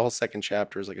 And he had a whole second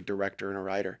chapter as like a director and a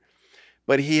writer.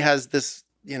 But he has this,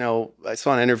 I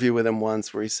saw an interview with him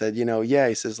once where he said,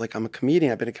 he says, like, I'm a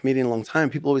comedian. I've been a comedian a long time.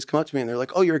 People always come up to me and they're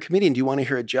like, oh, you're a comedian. Do you want to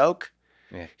hear a joke?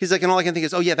 Yeah. He's like, and all I can think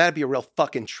is, oh, yeah, that'd be a real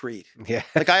fucking treat. Yeah.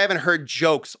 Like, I haven't heard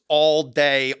jokes all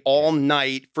day, all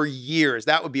night for years.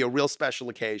 That would be a real special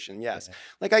occasion. Yes. Yeah.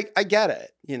 Like, I get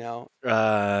it,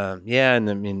 Yeah. And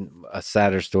I mean, a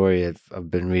sadder story.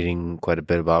 I've been reading quite a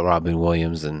bit about Robin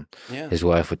Williams, and his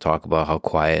wife would talk about how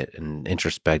quiet and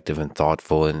introspective and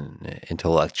thoughtful and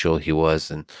intellectual he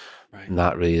was, and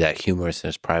not really that humorous in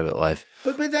his private life.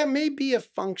 But that may be a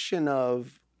function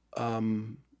of,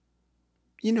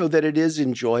 that it is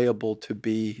enjoyable to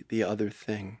be the other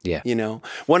thing. Yeah.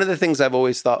 One of the things I've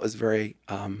always thought was very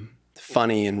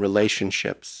funny in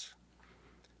relationships,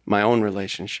 my own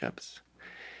relationships,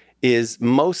 is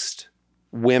most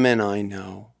women I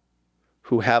know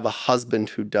who have a husband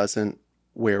who doesn't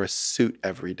wear a suit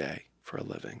every day for a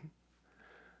living.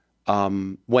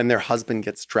 When their husband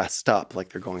gets dressed up, like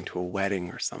they're going to a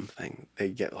wedding or something, they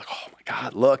get like, oh my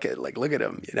God, look at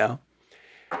him,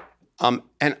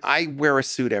 and I wear a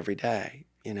suit every day,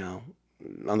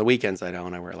 On the weekends, I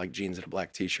don't. I wear like jeans and a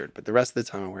black T-shirt. But the rest of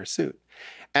the time, I wear a suit.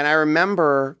 And I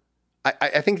remember,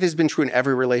 I think this has been true in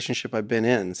every relationship I've been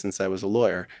in since I was a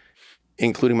lawyer,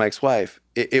 including my ex-wife.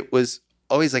 It was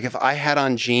always like if I had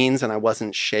on jeans and I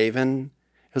wasn't shaven,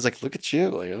 it was like, look at you.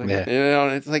 Like,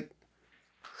 it's like,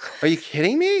 are you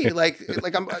kidding me? Like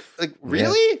I'm like,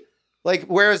 really? Yeah. Like,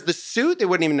 whereas the suit, they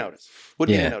wouldn't even notice.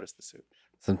 Wouldn't even notice the suit.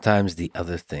 Sometimes the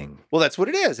other thing. Well, that's what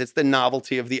it is. It's the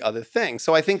novelty of the other thing.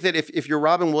 So I think that if you're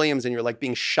Robin Williams and you're like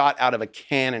being shot out of a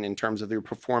cannon in terms of your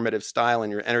performative style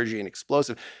and your energy and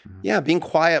explosive, being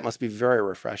quiet must be very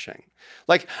refreshing.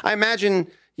 Like I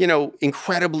imagine,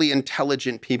 incredibly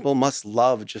intelligent people must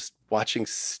love just watching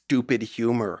stupid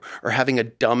humor or having a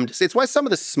dumb. It's why some of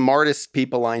the smartest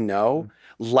people I know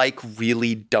like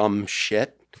really dumb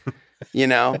shit,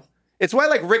 It's why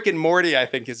like Rick and Morty, I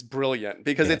think, is brilliant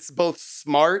because it's both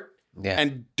smart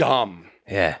and dumb.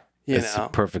 Yeah. It's a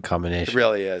perfect combination. It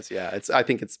really is. Yeah. I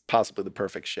think it's possibly the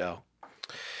perfect show.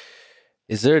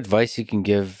 Is there advice you can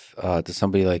give to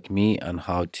somebody like me on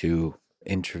how to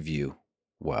interview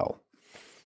well?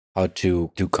 How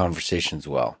to do conversations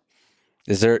well?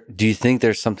 Do you think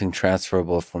there's something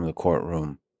transferable from the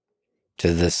courtroom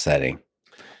to this setting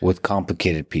with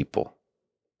complicated people?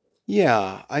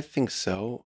 Yeah, I think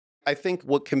so. I think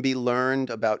what can be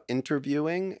learned about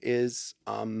interviewing is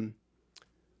the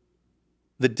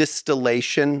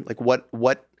distillation, like what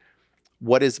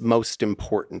is most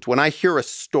important. When I hear a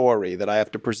story that I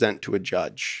have to present to a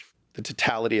judge, the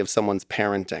totality of someone's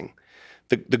parenting,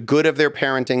 the good of their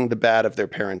parenting, the bad of their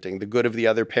parenting, the good of the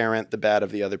other parent, the bad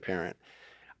of the other parent,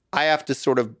 I have to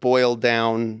sort of boil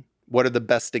down what are the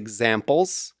best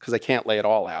examples, because I can't lay it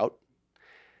all out.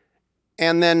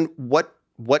 And then what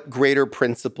greater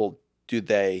principle do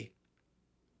they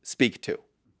speak to?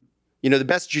 The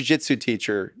best jiu-jitsu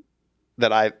teacher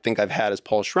that I think I've had is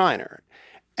Paul Schreiner.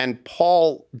 And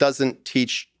Paul doesn't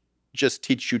just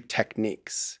teach you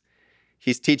techniques.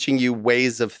 He's teaching you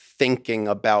ways of thinking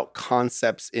about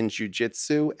concepts in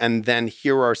jiu-jitsu, and then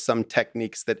here are some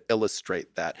techniques that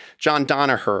illustrate that. John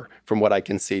Danaher, from what I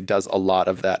can see, does a lot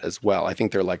of that as well. I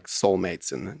think they're like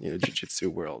soulmates in the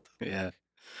jiu-jitsu world. Yeah.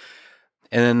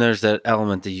 And then there's that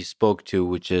element that you spoke to,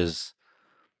 which is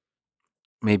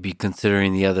maybe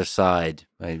considering the other side.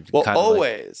 Well, kind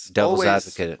always. of like devil's always,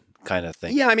 advocate kind of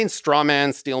thing. Yeah, I mean, straw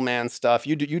man, steel man stuff.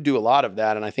 You do a lot of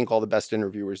that, and I think all the best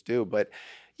interviewers do. But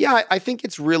yeah, I think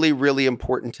it's really, really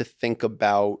important to think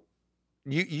about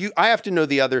I have to know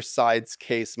the other side's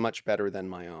case much better than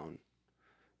my own.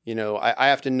 I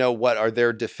have to know what are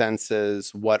their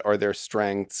defenses, what are their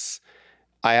strengths.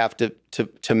 I have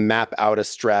to map out a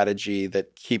strategy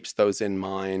that keeps those in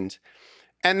mind.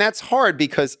 And that's hard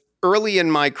because early in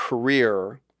my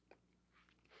career,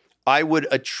 I would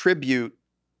attribute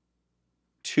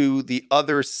to the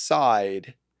other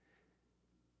side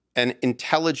an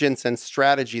intelligence and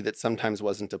strategy that sometimes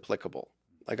wasn't applicable.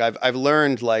 Like I've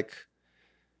learned, like,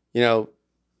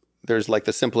 there's like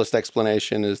the simplest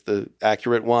explanation is the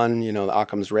accurate one, the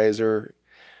Occam's razor.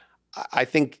 I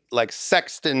think like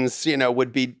Sexton's,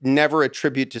 would be never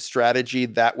attribute to strategy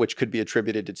that which could be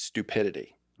attributed to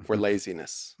stupidity or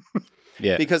laziness.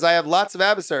 Yeah. Because I have lots of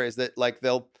adversaries that like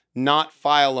they'll not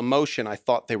file a motion I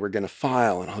thought they were going to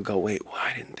file. And I'll go, wait,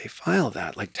 why didn't they file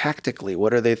that? Like tactically,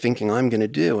 what are they thinking I'm going to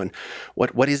do? And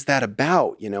what is that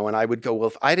about? And I would go, well,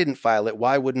 if I didn't file it,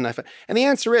 why wouldn't I? And the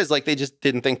answer is like, they just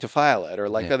didn't think to file it, or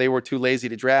like they were too lazy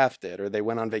to draft it, or they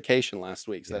went on vacation last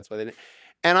week. So that's why they didn't.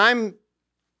 And I'm,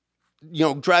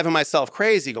 driving myself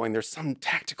crazy going, there's some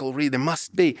tactical read, there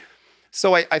must be.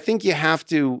 So I think you have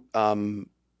to,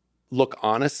 look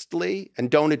honestly and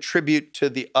don't attribute to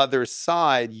the other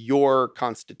side your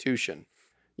constitution.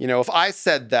 If I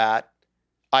said that,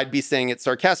 I'd be saying it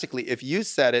sarcastically. If you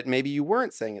said it, maybe you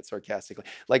weren't saying it sarcastically.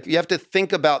 Like you have to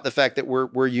think about the fact that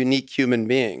we're unique human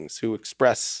beings who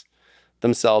express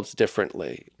themselves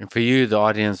differently. And for you, the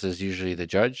audience is usually the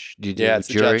judge? Do you do it's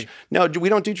jury? The judge. No, we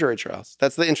don't do jury trials.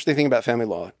 That's the interesting thing about family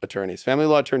law attorneys. Family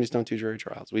law attorneys don't do jury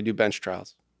trials. We do bench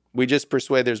trials. We just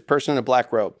persuade. There's a person in a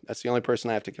black robe. That's the only person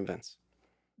I have to convince.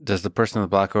 Does the person in the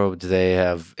black robe, do they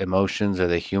have emotions? Are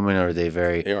they human, or are they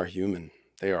very... They are human.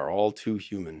 They are all too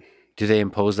human. Do they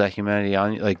impose that humanity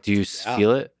on you? Like, do you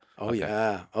feel it? Oh, okay.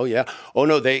 Yeah. Oh, yeah. Oh,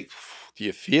 no, do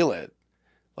you feel it?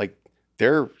 Like,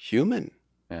 they're human.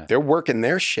 Yeah. They're working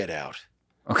their shit out.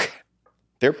 Okay.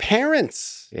 They're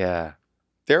parents. Yeah.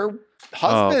 They're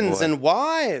husbands and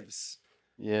wives.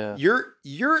 Yeah.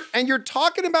 You're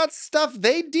talking about stuff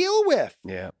they deal with.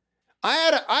 Yeah. I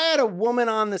had a woman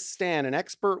on the stand, an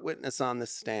expert witness on the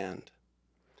stand,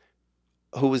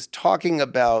 who was talking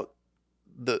about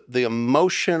the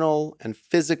emotional and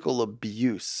physical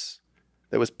abuse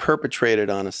that was perpetrated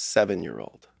on a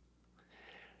 7-year-old.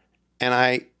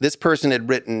 And this person had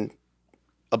written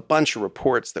a bunch of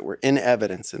reports that were in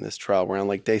evidence in this trial. We're on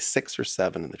like day 6 or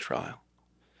 7 of the trial.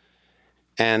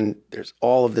 And there's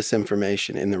all of this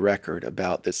information in the record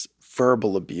about this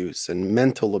verbal abuse and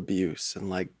mental abuse and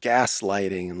like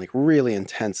gaslighting and like really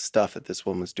intense stuff that this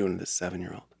woman was doing to this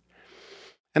 7-year-old.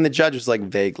 And the judge was like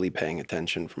vaguely paying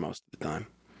attention for most of the time.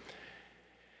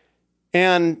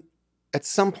 And at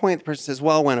some point, the person says,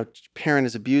 well, when a parent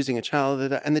is abusing a child,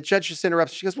 and the judge just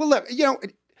interrupts. She goes, well, look,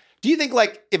 do you think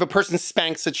like if a person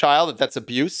spanks a child, that's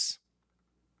abuse?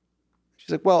 She's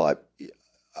like, well,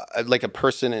 like a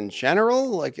person in general,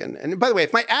 like, and by the way,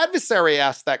 if my adversary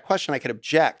asked that question, I could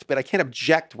object, but I can't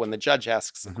object when the judge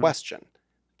asks a question.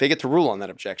 They get to rule on that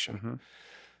objection. Mm-hmm.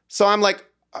 So I'm like,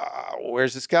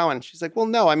 where's this going? She's like, well,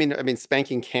 no, I mean,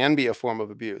 spanking can be a form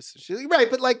of abuse. She's like, right,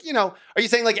 but like, are you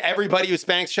saying like everybody who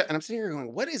spanks? And I'm sitting here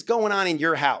going, what is going on in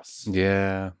your house?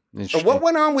 Yeah. Or what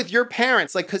went on with your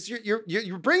parents? Like, because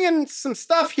you're bringing some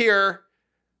stuff here.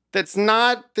 This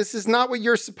is not what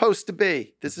you're supposed to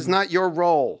be. This is not your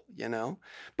role,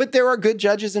 But there are good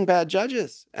judges and bad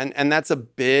judges. And that's a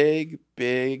big,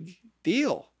 big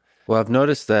deal. Well, I've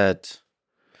noticed that,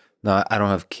 no, I don't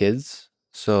have kids,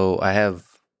 so I have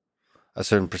a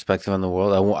certain perspective on the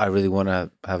world. I really want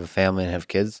to have a family and have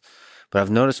kids. But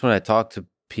I've noticed when I talk to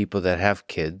people that have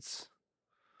kids,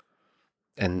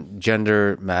 and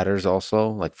gender matters also,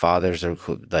 like fathers or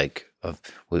like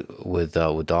with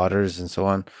daughters and so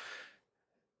on,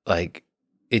 like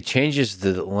it changes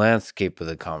the landscape of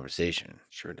the conversation.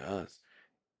 Sure does.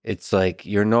 It's like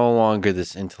you're no longer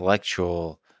this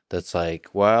intellectual that's like,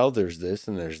 well, there's this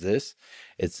and there's this.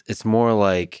 It's more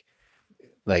like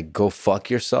go fuck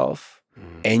yourself.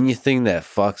 Anything that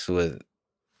fucks with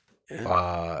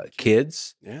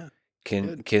kids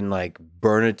can like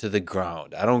burn it to the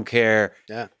ground. I don't care.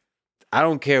 Yeah. I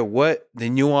don't care what the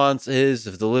nuance is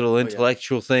of the little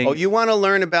intellectual thing. Oh, you want to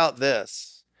learn about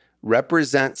this?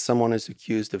 Represent someone who's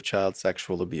accused of child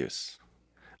sexual abuse.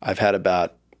 I've had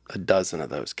about a dozen of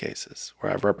those cases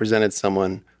where I've represented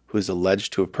someone who is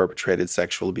alleged to have perpetrated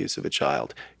sexual abuse of a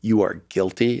child, you are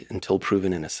guilty until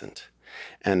proven innocent.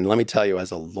 And let me tell you, as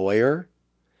a lawyer,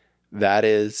 that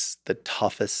is the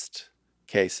toughest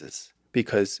cases,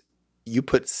 because you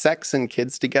put sex and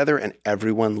kids together and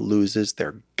everyone loses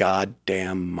their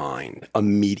goddamn mind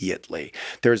immediately.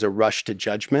 There's a rush to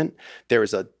judgment. There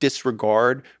is a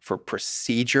disregard for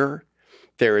procedure.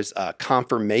 There is a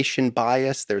confirmation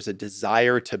bias. There's a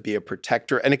desire to be a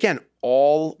protector. And again,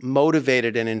 all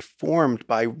motivated and informed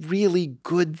by really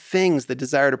good things, the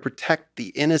desire to protect the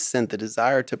innocent, the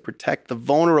desire to protect the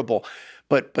vulnerable.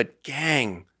 But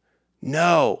gang,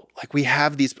 no, like we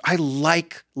have these, I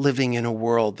like living in a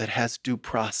world that has due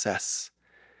process.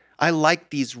 I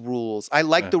like these rules. I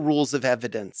like the rules of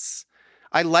evidence.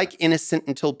 I like innocent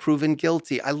until proven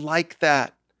guilty. I like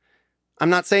that. I'm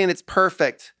not saying it's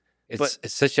perfect. It's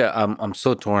such a, I'm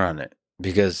so torn on it,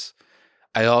 because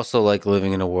I also like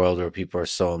living in a world where people are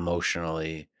so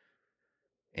emotionally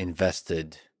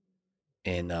invested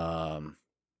in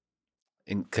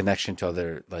connection to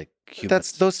other like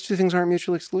humans. Those two things aren't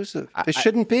mutually exclusive. They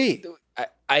shouldn't be.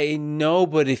 I know,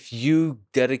 but if you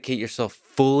dedicate yourself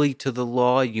fully to the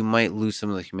law, you might lose some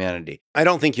of the humanity. I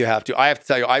don't think you have to. I have to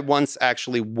tell you, I once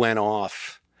actually went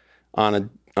off on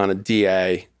a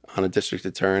DA, on a district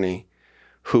attorney,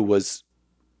 who was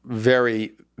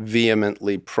very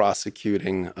vehemently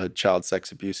prosecuting a child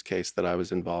sex abuse case that I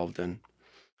was involved in.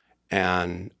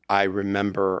 And I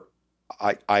remember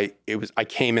I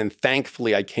came in,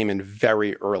 thankfully I came in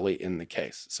very early in the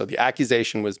case. So the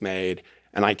accusation was made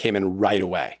and I came in right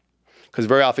away. Because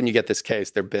very often you get this case,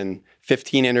 there've been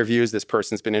 15 interviews, this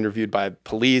person's been interviewed by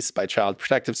police, by child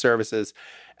protective services,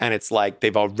 and it's like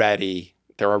they're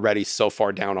already so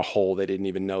far down a hole they didn't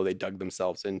even know they dug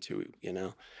themselves into, you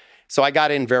know? So I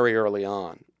got in very early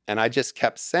on, and I just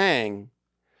kept saying,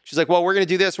 she's like, well, we're going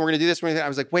to do this, we're going to do this. I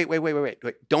was like, wait.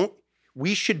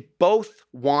 We should both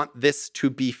want this to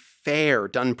be fair,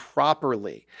 done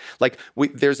properly. Like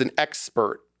there's an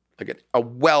expert, like a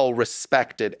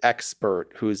well-respected expert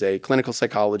who's a clinical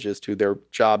psychologist who their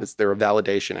job is, they're a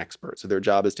validation expert. So their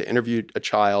job is to interview a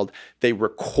child. They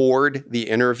record the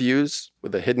interviews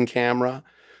with a hidden camera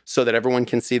so that everyone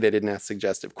can see they didn't ask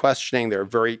suggestive questioning. There are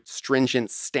very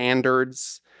stringent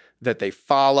standards that they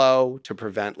follow to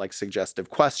prevent like suggestive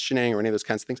questioning or any of those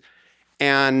kinds of things.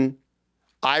 And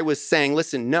I was saying,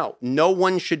 listen, no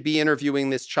one should be interviewing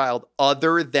this child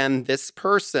other than this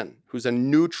person who's a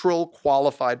neutral,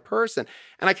 qualified person.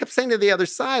 And I kept saying to the other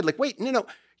side, like, wait, no,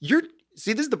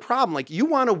 see, this is the problem. Like, you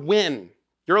want to win.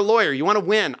 You're a lawyer. You want to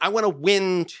win. I want to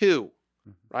win too,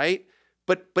 right?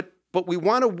 But we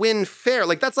want to win fair.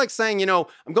 Like, that's like saying,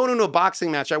 I'm going into a boxing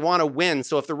match. I want to win.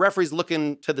 So if the referee's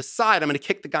looking to the side, I'm going to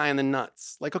kick the guy in the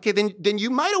nuts. Like, okay, then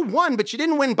you might have won, but you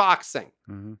didn't win boxing.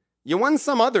 Mm-hmm. You won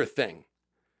some other thing.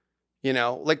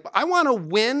 Like I want to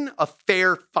win a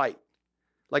fair fight.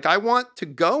 Like I want to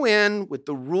go in with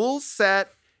the rules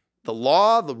set, the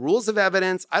law, the rules of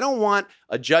evidence. I don't want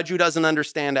a judge who doesn't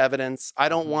understand evidence. I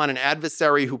don't want an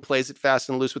adversary who plays it fast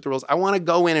and loose with the rules. I want to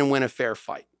go in and win a fair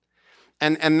fight.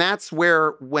 And that's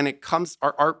where, when it comes,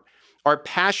 our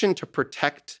passion to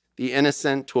protect the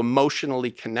innocent, to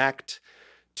emotionally connect,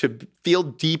 to feel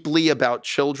deeply about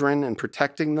children and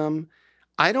protecting them,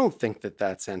 I don't think that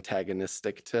that's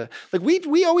antagonistic to, like,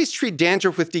 we always treat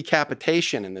dandruff with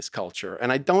decapitation in this culture,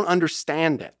 and I don't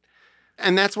understand it.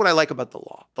 And that's what I like about the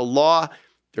law. The law,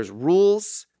 there's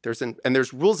rules,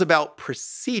 there's rules about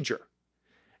procedure.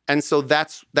 And so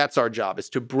that's our job, is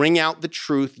to bring out the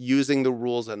truth using the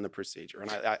rules and the procedure.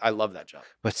 And I love that job.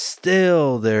 But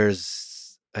still,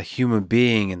 there's a human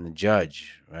being in the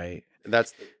judge, right?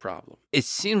 That's the problem. It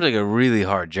seems like a really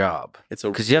hard job.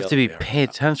 Because you have to be paying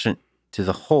attention to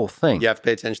the whole thing. You have to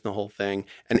pay attention to the whole thing.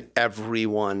 And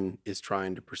everyone is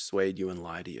trying to persuade you and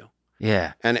lie to you.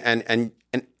 Yeah. And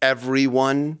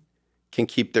everyone can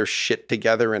keep their shit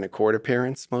together in a court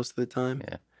appearance most of the time.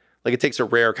 Yeah. Like, it takes a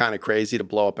rare kind of crazy to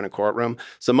blow up in a courtroom.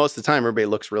 So most of the time, everybody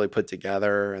looks really put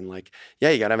together. And like,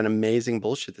 yeah, you got to have an amazing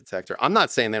bullshit detector. I'm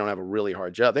not saying they don't have a really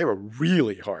hard job. They have a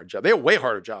really hard job. They have a way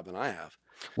harder job than I have.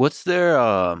 What's their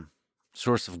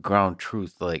source of ground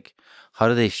truth? Like, how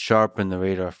do they sharpen the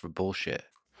radar for bullshit?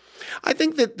 I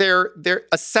think that they're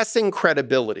assessing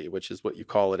credibility, which is what you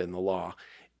call it in the law,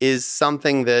 is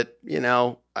something that,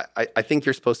 I think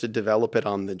you're supposed to develop it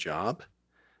on the job.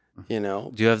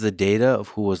 Do you have the data of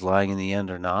who was lying in the end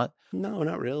or not? No,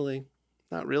 not really.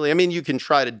 Not really. I mean, you can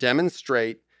try to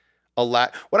demonstrate a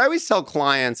lot. What I always tell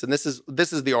clients, and this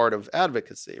is the art of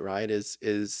advocacy, right,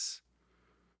 is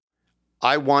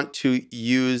I want to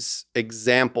use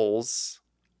examples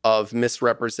of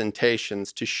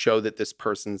misrepresentations to show that this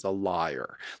person's a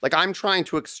liar. Like I'm trying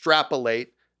to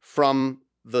extrapolate from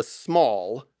the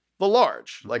small, the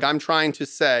large. Mm-hmm. Like I'm trying to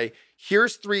say,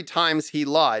 here's 3 times he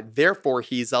lied, therefore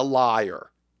he's a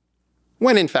liar.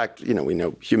 When in fact, we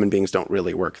know human beings don't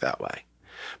really work that way.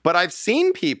 But I've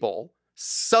seen people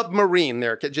submarine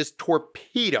just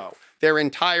torpedo their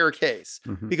entire case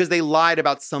because they lied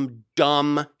about some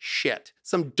dumb shit,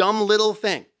 some dumb little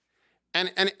thing.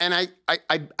 And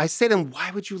I say to them,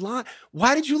 why would you lie?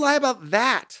 Why did you lie about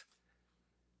that?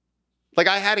 Like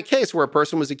I had a case where a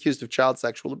person was accused of child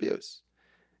sexual abuse.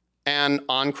 And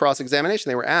on cross-examination,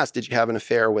 they were asked, did you have an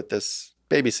affair with this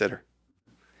babysitter?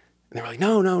 And they were like,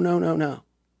 no.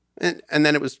 And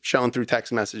then it was shown through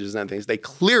text messages and things. They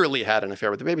clearly had an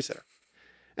affair with the babysitter.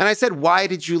 And I said, why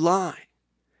did you lie?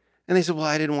 And they said, well,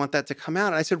 I didn't want that to come out.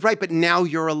 And I said, right, but now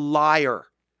you're a liar.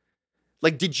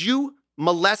 Like, did you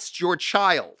molest your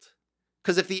child?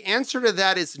 Because if the answer to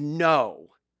that is no,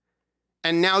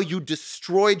 and now you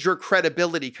destroyed your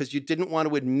credibility because you didn't want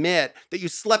to admit that you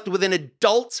slept with an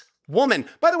adult woman.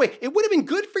 By the way, it would have been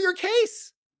good for your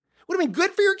case. It would have been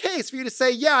good for your case for you to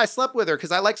say, yeah, I slept with her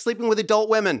because I like sleeping with adult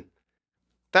women.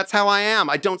 That's how I am.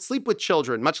 I don't sleep with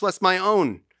children, much less my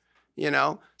own,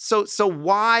 So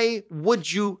why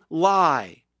would you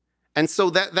lie? And so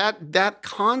that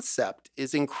concept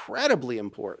is incredibly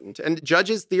important. And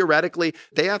judges, theoretically,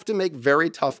 they have to make very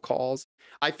tough calls.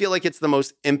 I feel like it's the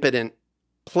most impotent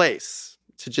place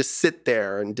to just sit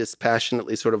there and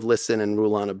dispassionately sort of listen and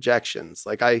rule on objections.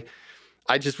 Like I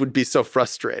just would be so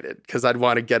frustrated because I'd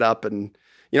want to get up and,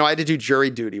 I had to do jury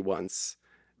duty once.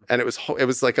 And it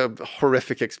was like a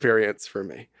horrific experience for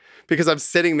me because I'm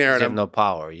sitting there and you have no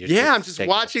power. I'm just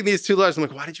watching these 2 lawyers. I'm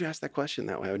like, why did you ask that question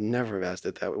that way? I would never have asked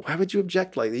it that way. Why would you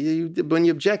object like that? When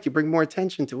you object, you bring more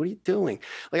attention to what are you doing?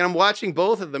 Like I'm watching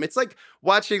both of them. It's like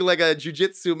watching like a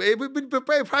jujitsu.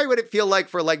 Probably what it feel like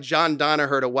for like John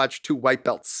Danaher to watch 2 white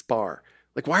belts spar.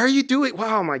 Like, why are you doing?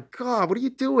 Wow, my God, what are you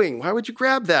doing? Why would you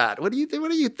grab that? What are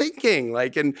you thinking?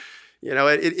 Like, and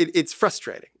it's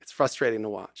frustrating. It's frustrating to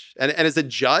watch. And as a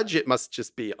judge, it must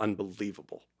just be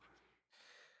unbelievable.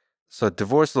 So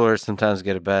divorce lawyers sometimes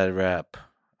get a bad rap.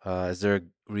 Is there a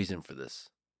reason for this?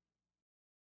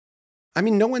 I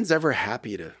mean, no one's ever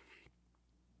happy to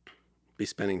be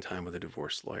spending time with a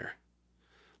divorce lawyer.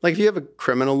 Like if you have a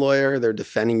criminal lawyer, they're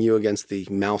defending you against the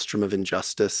maelstrom of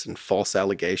injustice and false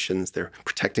allegations. They're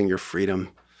protecting your freedom.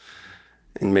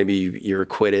 And maybe you're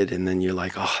acquitted and then you're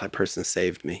like, oh, that person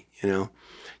saved me, You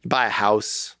buy a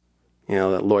house,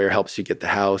 that lawyer helps you get the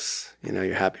house,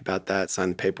 you're happy about that, sign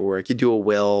the paperwork. You do a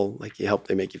will, like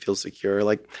they make you feel secure.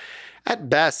 Like at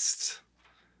best,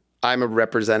 I'm a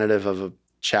representative of a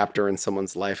chapter in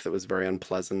someone's life that was very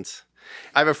unpleasant.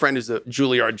 I have a friend who's a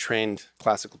Juilliard-trained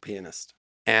classical pianist,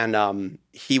 and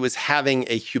he was having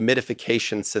a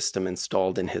humidification system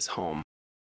installed in his home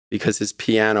because his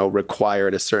piano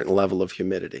required a certain level of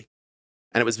humidity.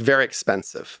 And it was very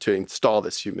expensive to install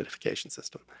this humidification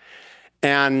system.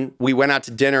 And we went out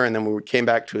to dinner and then we came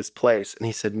back to his place. And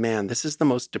he said, man, this is the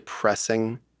most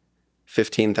depressing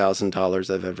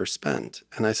 $15,000 I've ever spent.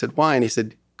 And I said, why? And he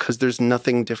said, because there's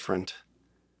nothing different.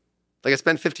 Like I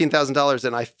spent $15,000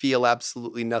 and I feel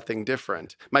absolutely nothing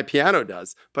different. My piano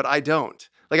does, but I don't.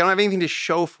 Like I don't have anything to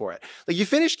show for it. Like you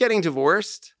finish getting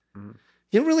divorced,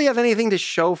 you don't really have anything to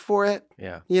show for it.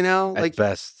 Yeah. Like at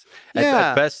best. Yeah.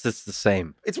 At best, it's the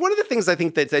same. It's one of the things I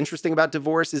think that's interesting about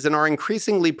divorce is in our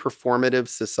increasingly performative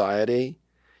society,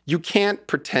 you can't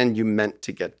pretend you meant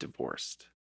to get divorced.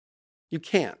 You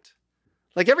can't.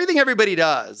 Like everything everybody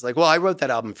does. Like, well, I wrote that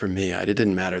album for me. It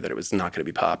didn't matter that it was not going to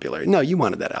be popular. No, you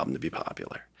wanted that album to be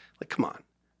popular. Like, come on.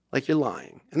 Like you're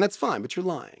lying. And that's fine, but you're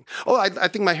lying. Oh, I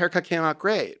think my haircut came out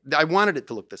great. I wanted it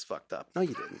to look this fucked up. No,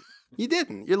 you didn't. You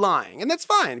didn't. You're lying. And that's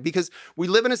fine because we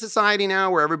live in a society now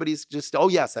where everybody's just, oh,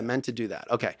 yes, I meant to do that.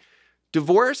 Okay.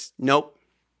 Divorce? Nope.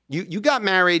 You got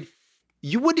married.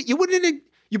 You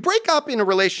break up in a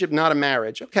relationship, not a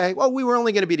marriage. Okay. Well, we were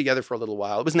only going to be together for a little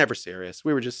while. It was never serious.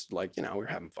 We were just like, we were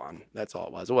having fun. That's all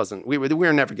it was. It wasn't, we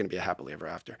were never going to be a happily ever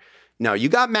after. No, you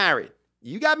got married.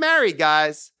 You got married,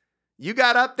 guys. You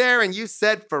got up there and you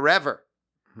said forever.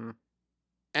 Mm-hmm.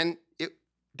 And it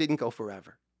didn't go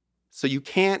forever. So you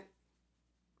can't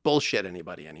bullshit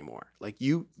anybody anymore. Like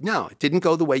no, it didn't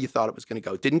go the way you thought it was going to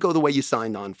go. It didn't go the way you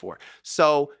signed on for.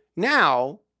 So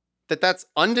now that's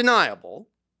undeniable,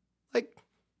 like,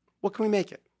 what can we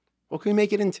make it? What can we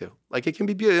make it into? Like, it can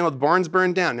be beautiful. The barn's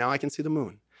burned down. Now I can see the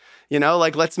moon.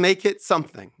 Like, let's make it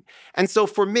something. And so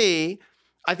for me,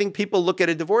 I think people look at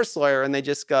a divorce lawyer and they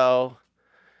just go,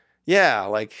 yeah,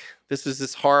 like, this is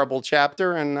this horrible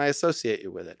chapter and I associate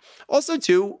you with it. Also,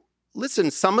 too,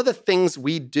 listen, some of the things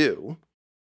we do,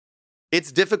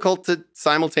 it's difficult to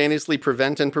simultaneously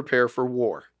prevent and prepare for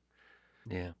war.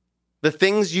 Yeah. The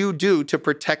things you do to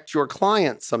protect your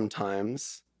client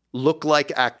sometimes look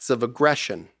like acts of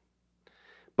aggression,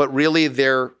 but really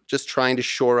they're just trying to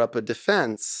shore up a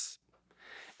defense.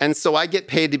 And so I get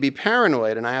paid to be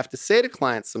paranoid, and I have to say to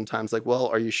clients sometimes, like, well,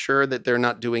 are you sure that they're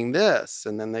not doing this?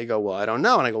 And then they go, well, I don't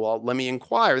know. And I go, well, let me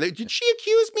inquire. Did she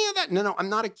accuse me of that? No, I'm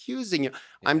not accusing you.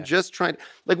 Yeah. I'm just trying.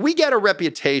 Like, we get a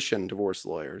reputation, divorce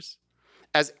lawyers,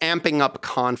 as amping up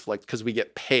conflict because we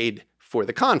get paid for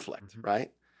the conflict,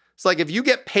 right? It's like if you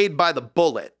get paid by the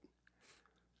bullet,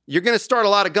 you're going to start a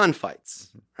lot of gunfights,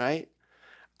 right?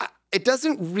 It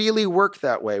doesn't really work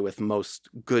that way with most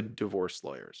good divorce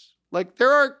lawyers. Like,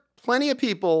 there are plenty of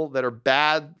people that are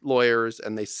bad lawyers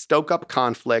and they stoke up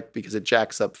conflict because it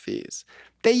jacks up fees.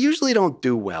 They usually don't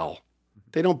do well.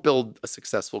 They don't build a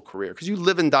successful career because you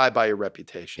live and die by your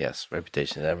reputation. Yes,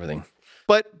 reputation is everything.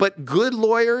 But good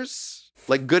lawyers,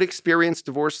 like good experienced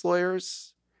divorce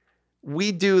lawyers,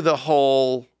 we do the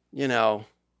whole,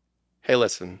 hey,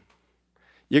 listen,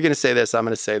 you're going to say this, I'm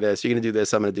going to say this, you're going to do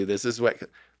this, I'm going to do this. This is what,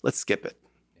 let's skip it.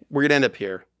 We're going to end up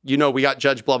here. We got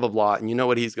Judge blah, blah, blah, and you know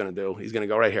what he's going to do. He's going to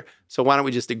go right here. So why don't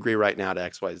we just agree right now to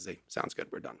X, Y, Z? Sounds good.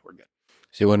 We're done. We're good.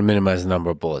 So you want to minimize the number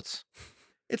of bullets.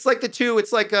 It's like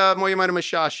it's like Moyamada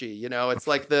Mashashi. It's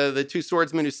like the two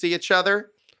swordsmen who see each other,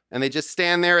 and they just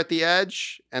stand there at the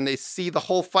edge, and they see the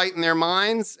whole fight in their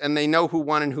minds, and they know who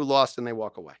won and who lost, and they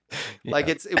walk away. Yeah.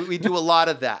 Like we do a lot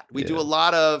of that. We do a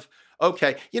lot of,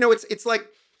 okay. It's like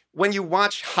when you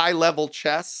watch high-level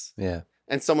chess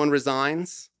and someone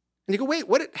resigns, and you go, wait,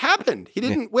 what happened? He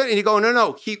didn't win. And you go,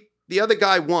 no, the other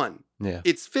guy won. Yeah.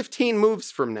 It's 15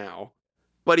 moves from now,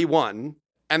 but he won,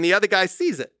 and the other guy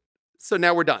sees it. So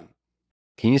now we're done.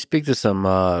 Can you speak to some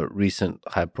recent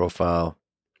high-profile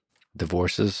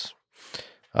divorces?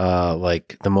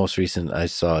 Like the most recent I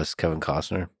saw is Kevin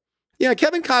Costner. Yeah,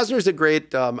 Kevin Costner is a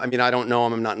great, I don't know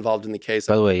him. I'm not involved in the case.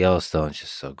 By the way, Yellowstone's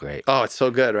just so great. Oh, it's so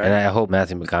good, right? And I hope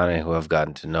Matthew McConaughey, who I've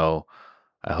gotten to know,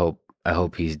 I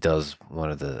hope he does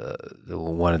one of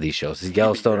these shows. Is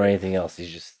Yellowstone or anything else?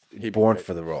 He's born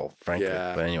for the role, frankly.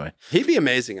 Yeah. But anyway. He'd be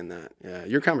amazing in that. Yeah,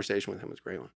 your conversation with him was a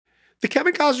great one. The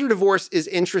Kevin Costner divorce is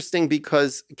interesting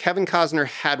because Kevin Costner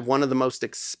had one of the most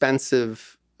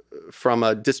expensive, from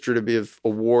a distributive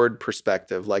award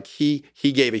perspective, like he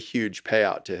gave a huge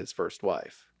payout to his first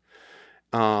wife.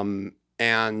 And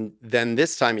then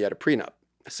this time he had a prenup.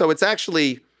 So it's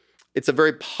a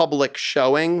very public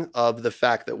showing of the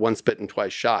fact that once bitten,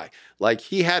 twice shy. Like,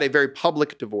 he had a very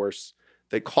public divorce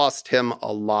that cost him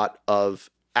a lot of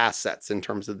assets in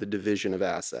terms of the division of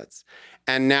assets.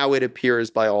 And now it appears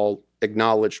by all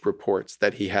acknowledged reports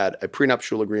that he had a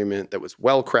prenuptial agreement that was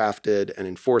well crafted and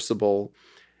enforceable.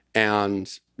 And,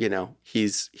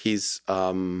 he's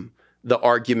the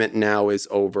argument now is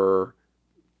over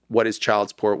what is child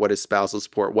support, what is spousal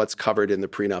support, what's covered in the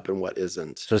prenup and what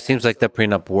isn't. So it seems like the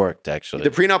prenup worked, actually. The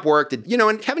prenup worked.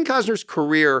 And Kevin Costner's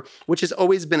career, which has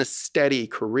always been a steady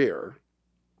career,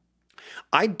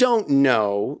 I don't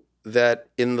know that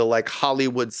in the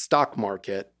Hollywood stock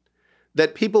market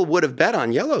that people would have bet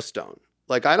on Yellowstone.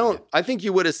 I think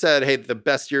you would have said, hey, the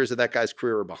best years of that guy's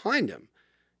career are behind him.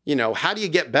 How do you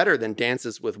get better than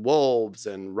Dances with Wolves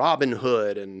and Robin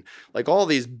Hood and all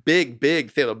these big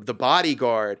things, The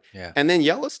Bodyguard, and then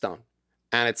Yellowstone.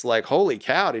 And it's like, holy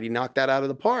cow, did he knock that out of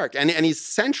the park? And he's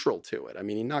central to it. I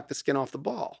mean, he knocked the skin off the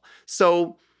ball.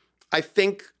 So I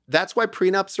think that's why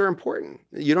prenups are important.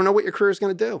 You don't know what your career is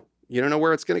going to do. You don't know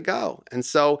where it's going to go. And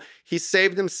so he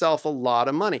saved himself a lot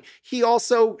of money. He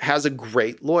also has a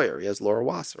great lawyer. He has Laura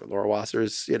Wasser. Laura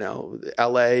Wasser's,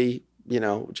 L.A.,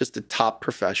 just a top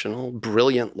professional,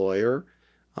 brilliant lawyer,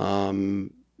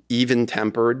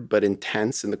 even-tempered but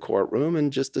intense in the courtroom,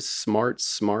 and just a smart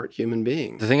human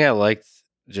being. The thing I liked,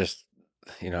 just,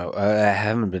 I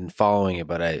haven't been following it,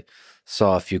 but I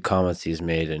saw a few comments he's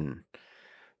made, and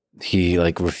he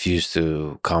refused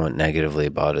to comment negatively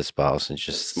about his spouse, and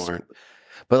just That's smart.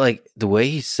 But the way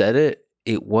he said it,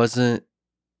 it wasn't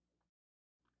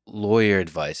lawyer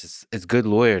advice. It's good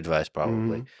lawyer advice,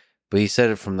 probably. Mm-hmm. But he said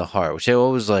it from the heart, which I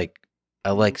always I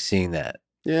like seeing that.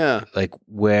 Yeah.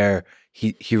 Where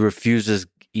he refuses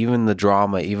even the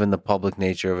drama, even the public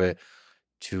nature of it,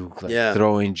 to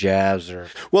throwing jabs or.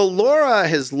 Well, Laura,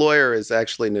 his lawyer, is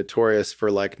actually notorious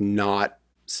for not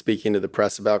speaking to the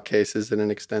press about cases in an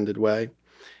extended way.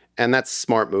 And that's a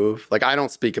smart move. I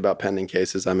don't speak about pending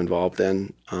cases I'm involved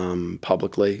in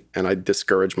publicly, and I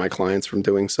discourage my clients from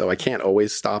doing so. I can't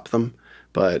always stop them,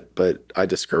 but I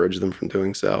discourage them from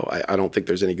doing so. I don't think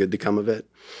there's any good to come of it.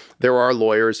 There are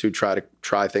lawyers who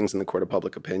try things in the court of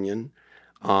public opinion.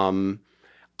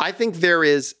 I think there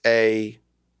is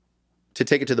to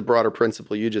take it to the broader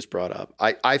principle you just brought up,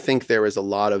 I think there is a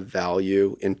lot of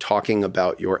value in talking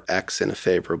about your ex in a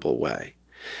favorable way.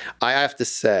 I have to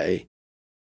say,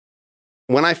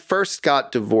 when I first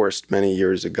got divorced many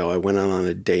years ago, I went on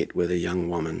a date with a young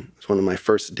woman. It was one of my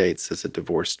first dates as a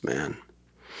divorced man.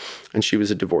 And she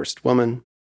was a divorced woman.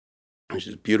 And she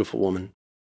was a beautiful woman.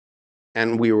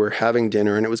 And we were having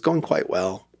dinner, and it was going quite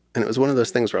well. And it was one of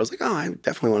those things where I was like, oh, I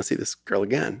definitely want to see this girl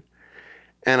again.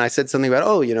 And I said something about,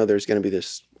 oh, there's going to be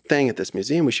this thing at this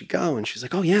museum. We should go. And she's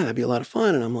like, oh, yeah, that'd be a lot of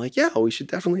fun. And I'm like, yeah, we should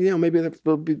definitely, maybe that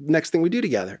will be the next thing we do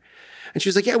together. And she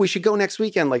was like, yeah, we should go next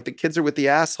weekend. Like, the kids are with the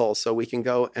asshole, so we can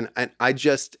go. And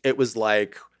it was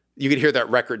like, you could hear that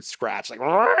record scratch. Like,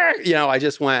 I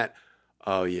just went,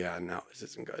 oh, yeah, no, this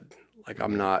isn't good. Like,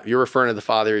 I'm not, you're referring to the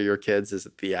father of your kids as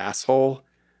the asshole.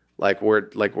 We're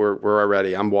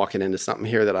already, I'm walking into something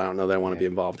here that I don't know that I want to be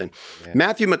involved in. Yeah.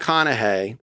 Matthew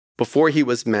McConaughey, before he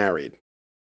was married,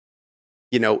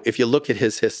 if you look at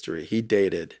his history, he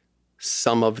dated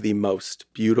some of the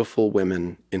most beautiful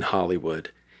women in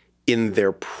Hollywood in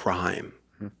their prime.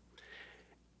 Mm-hmm.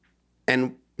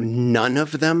 And none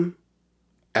of them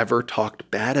ever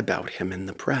talked bad about him in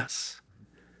the press.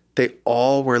 They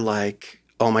all were like,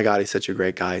 oh my God, he's such a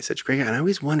great guy. He's such a great guy. And I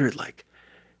always wondered,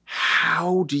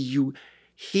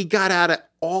 he got out of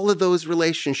all of those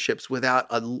relationships without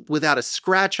a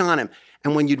scratch on him.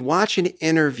 And when you'd watch an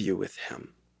interview with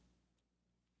him,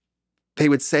 they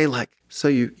would say so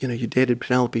you dated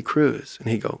Penelope Cruz. And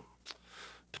he'd go,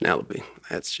 Penelope,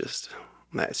 that's just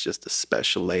a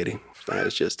special lady. That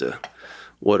is just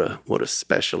what a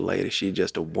special lady. She's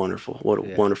just a wonderful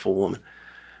woman.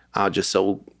 I'm just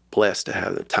so blessed to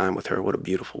have the time with her. What a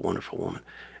beautiful, wonderful woman.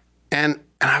 And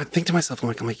I would think to myself, I'm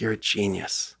like, you're a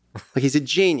genius. Like, he's a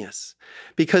genius.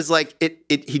 Because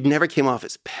he never came off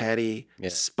as petty,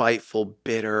 spiteful,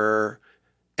 bitter,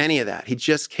 any of that. He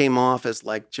just came off as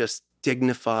just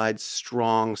dignified,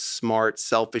 strong, smart,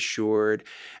 self-assured.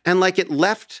 And it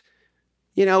left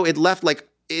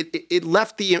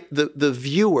the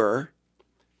viewer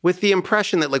with the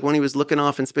impression that when he was looking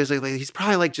off in space, he's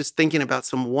probably just thinking about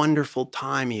some wonderful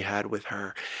time he had with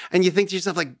her. And you think to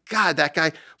yourself, God, that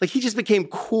guy, he just became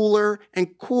cooler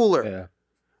and cooler. Yeah.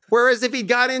 Whereas if he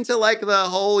got into the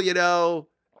whole,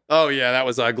 oh yeah, that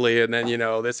was ugly, and then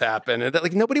this happened,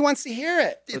 and nobody wants to hear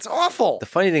it. It's awful. The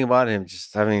funny thing about him,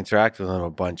 just having interacted with him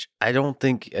a bunch, I don't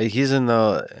think he's in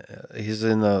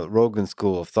the Rogan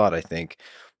school of thought. I think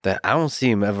that I don't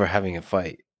see him ever having a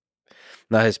fight.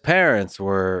 Now, his parents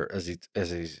were, as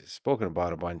he's spoken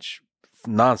about a bunch,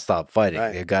 nonstop fighting.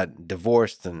 Right. They got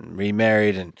divorced and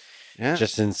remarried and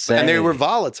just insane. And they were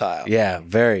volatile. Yeah,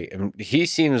 very. I mean, he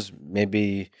seems,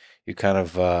 maybe you kind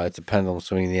of, it's a pendulum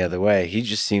swinging the other way. He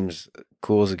just seems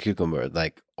cool as a cucumber,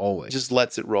 always. Just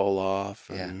lets it roll off.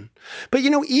 But,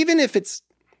 even if it's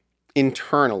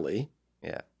internally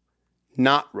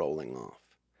not rolling off,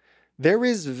 there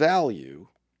is value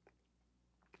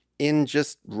in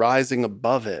just rising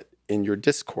above it in your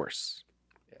discourse.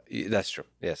 That's true.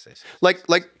 Yes.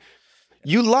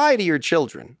 You lie to your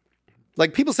children.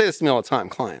 People say this to me all the time,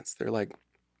 clients. They're like,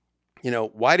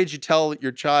 why did you tell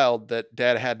your child that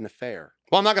dad had an affair?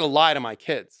 Well, I'm not going to lie to my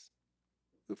kids.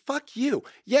 Fuck you.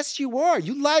 Yes, you are.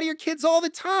 You lie to your kids all the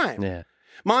time. Yeah.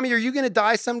 Mommy, are you going to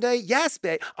die someday? Yes,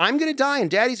 babe. I'm going to die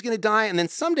and daddy's going to die. And then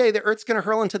someday the earth's going to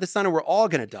hurl into the sun and we're all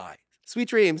going to die. Sweet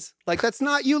dreams. That's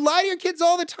not, you lie to your kids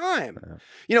all the time.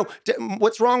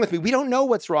 What's wrong with me? We don't know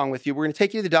what's wrong with you. We're going to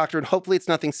take you to the doctor and hopefully it's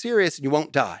nothing serious and you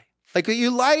won't die.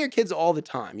 You lie to your kids all the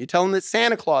time. You tell them that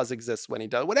Santa Claus exists when he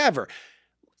does, whatever.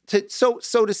 So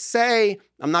to say,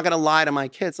 I'm not going to lie to my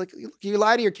kids, you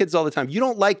lie to your kids all the time. You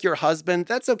don't like your husband.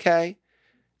 That's okay.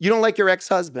 You don't like your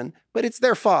ex-husband, but it's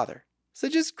their father. So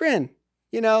just grin.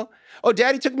 Oh,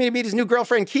 daddy took me to meet his new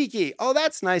girlfriend, Kiki. Oh,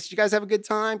 that's nice. Did you guys have a good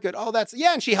time? Good. Oh,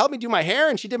 and she helped me do my hair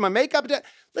and she did my makeup.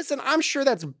 Listen, I'm sure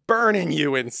that's burning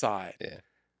you inside. Yeah.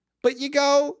 But you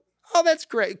go, oh, that's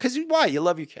great. Because why? You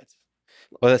love your kids.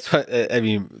 Well, that's what,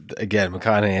 again,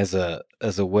 McConaughey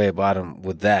has a way about him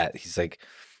with that. He's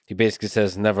he basically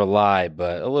says never lie,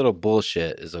 but a little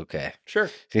bullshit is okay. Sure.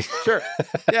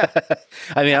 Yeah.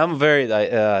 I'm very,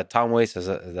 Tom Waits has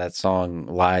that song,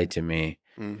 Lie to Me.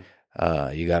 Mm.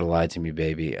 You gotta lie to me,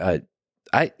 baby.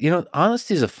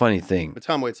 Honesty is a funny thing. But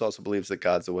Tom Waits also believes that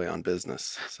God's away on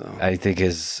business. So I think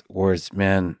his words,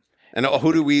 man. And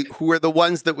who are the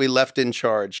ones that we left in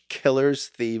charge? Killers,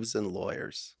 thieves, and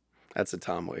lawyers. That's a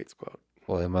Tom Waits quote.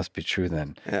 Well, it must be true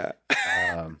then. Yeah.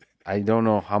 I don't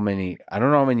know how many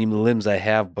limbs I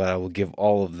have, but I will give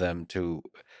all of them to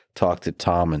talk to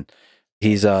Tom. And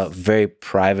he's a very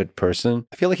private person.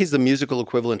 I feel like he's the musical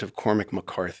equivalent of Cormac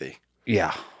McCarthy.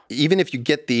 Yeah. Even if you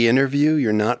get the interview,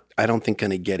 you're not, I don't think,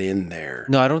 going to get in there.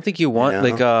 No, I don't think you want,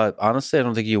 You know? honestly, I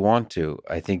don't think you want to.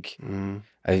 I think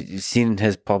I've seen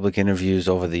his public interviews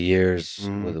over the years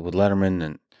with Letterman,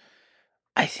 and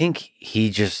I think he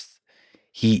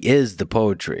is the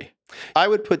poetry. I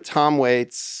would put Tom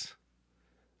Waits,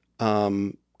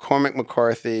 Cormac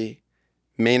McCarthy,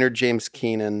 Maynard James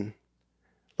Keenan.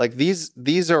 Like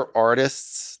these are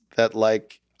artists that,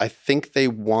 like, I think they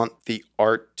want the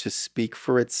art to speak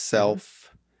for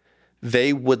itself.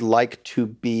 They would like to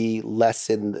be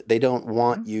less in, they don't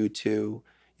want you to.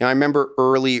 I remember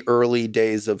early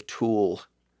days of Tool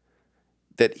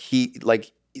that he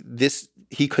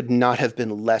could not have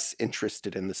been less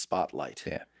interested in the spotlight.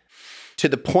 Yeah. To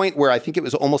the point where I think it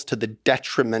was almost to the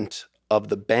detriment of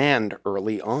the band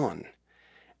early on.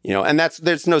 And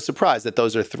there's no surprise that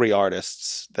those are three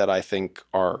artists that I think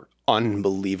are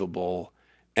unbelievable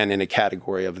and in a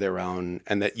category of their own,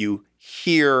 and that you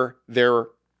hear their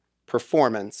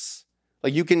performance.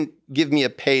 Like, you can give me a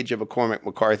page of a Cormac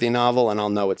McCarthy novel and I'll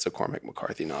know it's a Cormac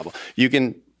McCarthy novel. You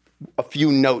can, a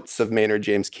few notes of Maynard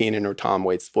James Keenan or Tom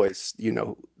Waits' voice, you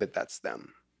know that that's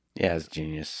them. Yeah, it's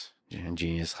genius.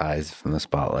 Genius hides from the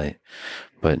spotlight,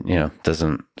 but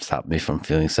doesn't stop me from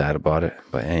feeling sad about it.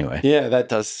 But anyway, yeah, that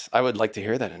does. I would like to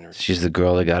hear that interview. She's the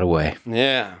girl that got away.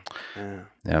 Yeah. And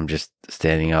I'm just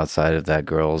standing outside of that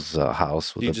girl's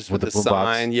house with the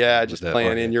sign. Yeah, just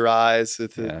playing In Your Eyes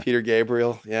with Peter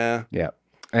Gabriel. Yeah. Yeah.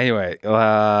 Anyway,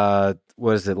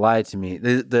 what is it? Lie to me.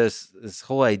 This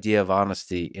whole idea of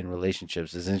honesty in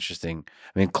relationships is interesting.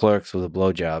 I mean, Clerks with the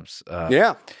blowjobs.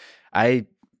 Yeah.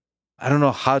 I don't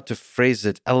know how to phrase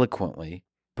it eloquently,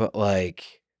 but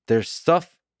like, there's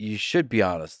stuff you should be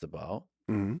honest about,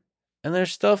 and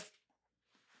there's stuff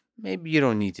maybe you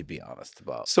don't need to be honest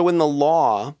about. So in the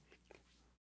law,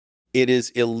 it is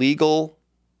illegal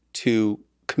to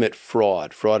commit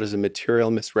fraud. Fraud is a material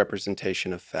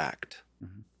misrepresentation of fact.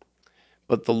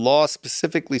 But the law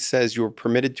specifically says you are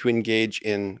permitted to engage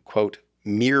in, quote,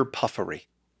 mere puffery.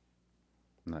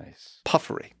 Nice.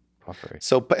 Puffery.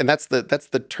 So, and that's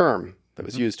the term that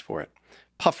was used for it.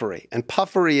 Puffery. And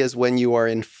puffery is when you are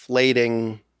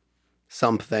inflating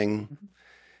something.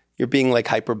 You're being like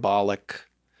hyperbolic.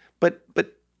 But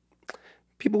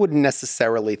people wouldn't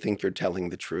necessarily think you're telling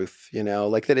the truth,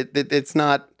 like that it's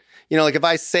not, like if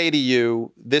I say to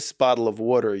you, this bottle of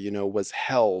water, was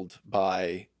held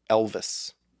by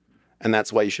Elvis, and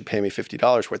that's why you should pay me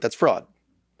 $50 for it, that's fraud.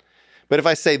 But if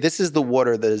I say, this is the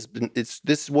water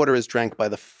this water is drank by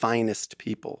the finest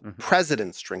people.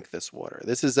 Presidents drink this water.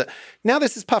 This is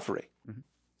puffery,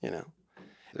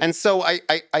 And so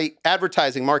I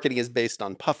advertising, marketing is based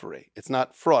on puffery. It's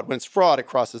not fraud. When it's fraud, it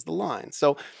crosses the line.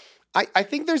 So I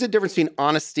think there's a difference between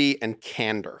honesty and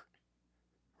candor,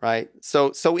 right?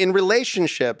 So in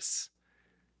relationships,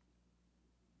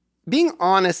 being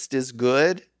honest is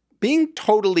good. Being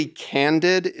totally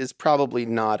candid is probably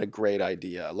not a great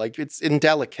idea. Like, it's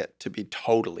indelicate to be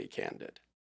totally candid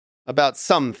about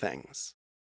some things.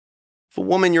 If a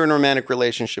woman you're in a romantic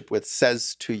relationship with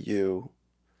says to you,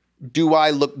 do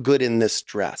I look good in this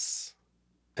dress?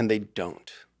 And they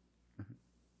don't.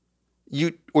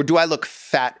 Or do I look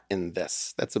fat in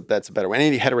this? That's a better way.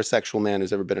 Any heterosexual man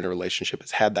who's ever been in a relationship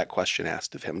has had that question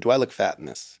asked of him. Do I look fat in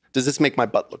this? Does this make my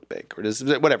butt look big? Or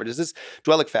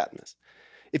do I look fat in this?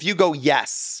 If you go,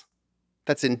 yes,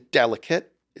 that's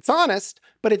indelicate. It's honest,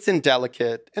 but it's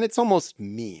indelicate and it's almost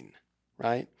mean,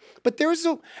 right? But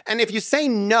and if you say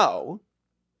no,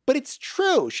 but it's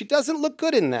true, she doesn't look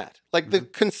good in that. Like, the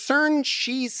concern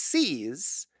she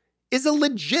sees is a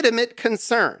legitimate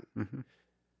concern.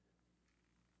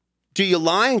 Do you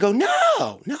lie and go,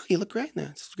 no, you look great in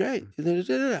that. It's great.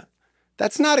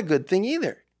 That's not a good thing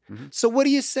either. So what do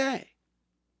you say?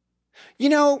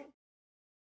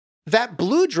 That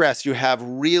blue dress you have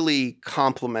really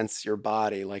complements your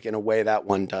body, like in a way that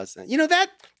one doesn't.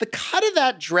 The cut of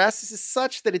that dress is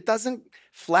such that it doesn't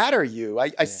flatter you.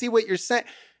 I see what you're saying.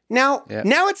 Now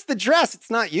it's the dress. It's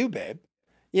not you, babe.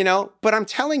 But I'm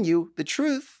telling you the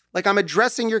truth. Like, I'm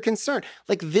addressing your concern.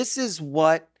 Like, this is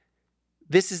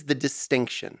the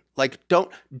distinction. Like,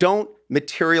 don't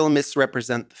material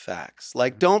misrepresent the facts.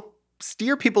 Like, don't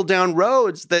steer people down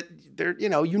roads that they're,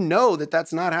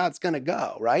 that's not how it's going to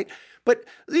go, right? But,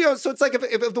 so it's like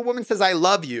if the woman says, I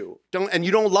love you, and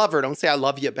you don't love her, don't say, I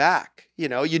love you back.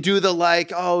 You do the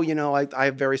like, I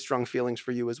have very strong feelings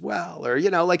for you as well. Or,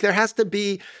 like, there has to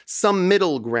be some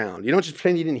middle ground. You don't just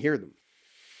pretend you didn't hear them.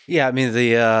 Yeah, I mean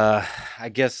I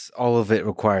guess all of it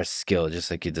requires skill, just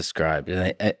like you described,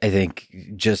 and I think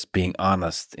just being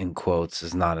honest in quotes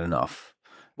is not enough.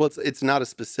 Well, it's not a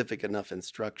specific enough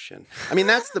instruction. I mean,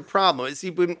 that's the problem. See,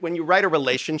 when you write a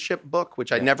relationship book,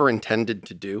 which I Yeah. never intended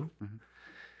to do, Mhm.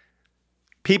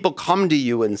 people come to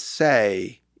you and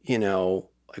say,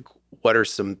 like, what are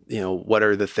what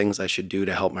are the things I should do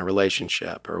to help my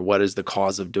relationship? Or what is the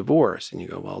cause of divorce? And you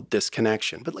go, well,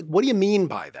 disconnection. But like, what do you mean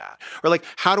by that? Or like,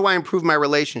 how do I improve my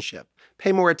relationship?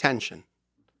 Pay more attention.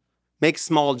 Make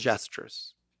small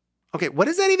gestures. Okay, what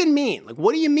does that even mean? Like,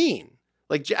 what do you mean?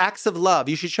 Like acts of love.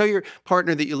 You should show your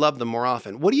partner that you love them more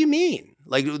often. What do you mean?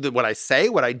 Like what I say,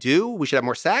 what I do? We should have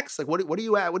more sex. Like what are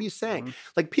you at? What are you saying?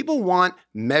 Mm-hmm. Like people want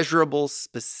measurable,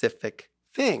 specific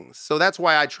things. So that's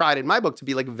why I tried in my book to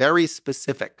be like very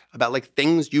specific about like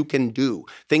things you can do,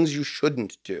 things you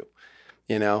shouldn't do,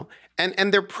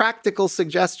 and they're practical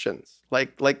suggestions,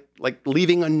 like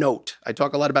leaving a note. I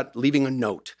talk a lot about leaving a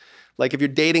note. Like if you're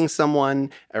dating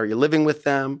someone or you're living with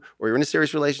them or you're in a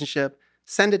serious relationship,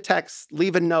 send a text,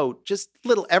 leave a note, just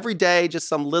little every day, just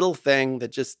some little thing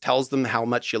that just tells them how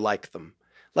much you like them.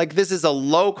 Like this is a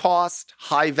low cost,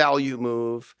 high value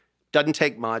move, doesn't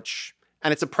take much,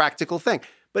 and it's a practical thing.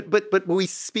 But we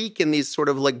speak in these sort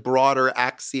of like broader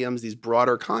axioms, these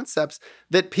broader concepts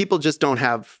that people just don't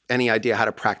have any idea how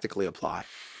to practically apply.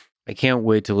 I can't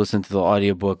wait to listen to the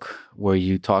audiobook where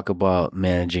you talk about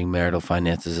managing marital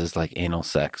finances as like anal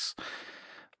sex,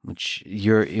 which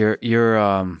your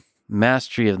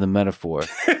mastery of the metaphor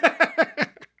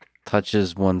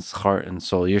touches one's heart and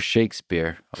soul. You're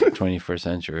Shakespeare of the 21st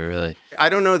century, really. I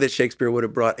don't know that Shakespeare would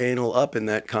have brought anal up in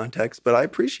that context, but I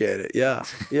appreciate it. Yeah,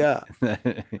 yeah.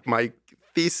 My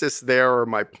thesis there, or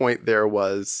my point there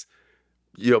was,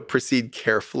 proceed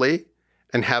carefully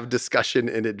and have discussion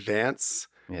in advance.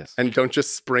 Yes. And don't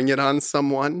just spring it on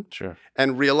someone. Sure.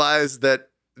 And realize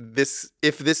that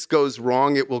if this goes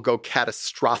wrong, it will go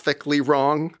catastrophically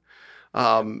wrong.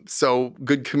 So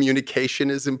good communication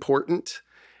is important.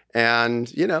 And,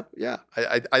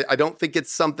 I don't think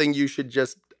it's something you should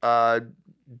just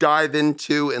dive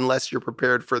into unless you're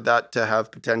prepared for that to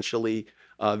have potentially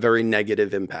very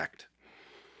negative impact.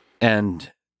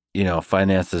 And,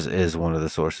 finances is one of the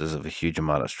sources of a huge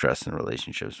amount of stress in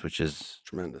relationships, which is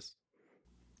tremendous.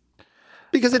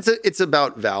 Because it's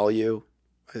about value,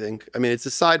 I think. I mean, it's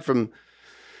aside from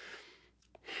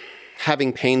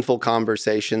having painful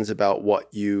conversations about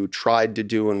what you tried to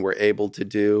do and were able to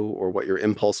do, or what your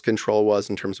impulse control was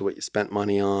in terms of what you spent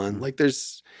money on. Like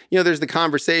there's the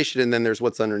conversation, and then there's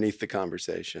what's underneath the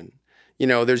conversation.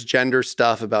 There's gender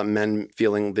stuff about men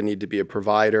feeling the need to be a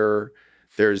provider.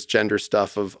 There's gender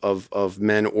stuff of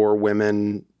men or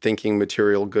women thinking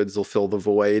material goods will fill the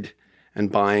void and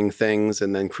buying things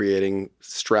and then creating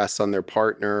stress on their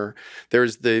partner.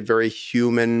 There's the very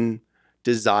human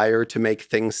desire to make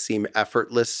things seem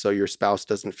effortless so your spouse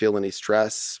doesn't feel any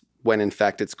stress, when in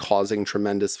fact it's causing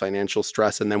tremendous financial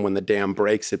stress. And then when the dam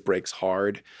breaks, it breaks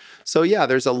hard. So yeah,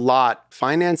 there's a lot.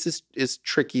 Finance is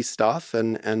tricky stuff,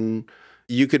 and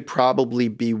you could probably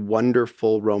be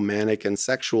wonderful romantic and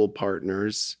sexual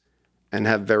partners and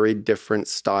have very different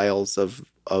styles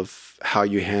of how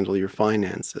you handle your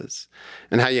finances.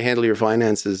 And how you handle your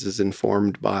finances is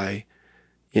informed by,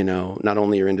 not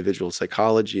only your individual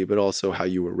psychology, but also how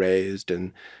you were raised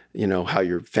and, how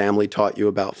your family taught you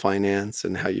about finance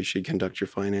and how you should conduct your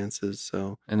finances.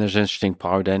 So, and there's interesting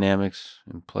power dynamics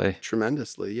in play.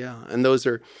 Tremendously, yeah. And those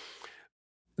are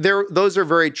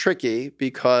very tricky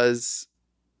because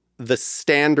the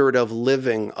standard of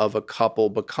living of a couple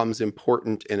becomes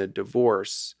important in a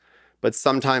divorce. But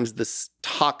sometimes this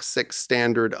toxic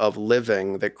standard of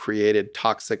living that created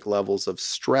toxic levels of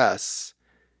stress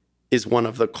is one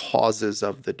of the causes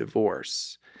of the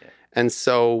divorce. Yeah. And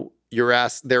so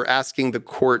they're asking the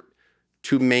court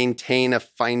to maintain a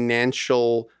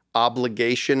financial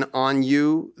obligation on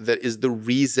you that is the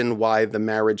reason why the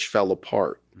marriage fell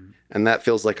apart. Mm-hmm. And that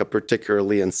feels like a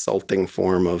particularly insulting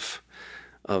form of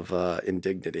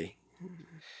indignity.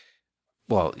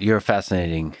 Well, you're a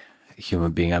fascinating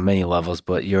human being on many levels,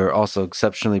 but you're also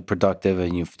exceptionally productive,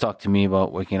 and you've talked to me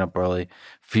about waking up early.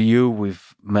 For you,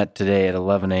 we've met today at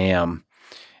 11 a.m.,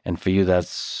 and for you,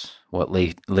 that's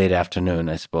late afternoon,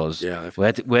 I suppose. Yeah.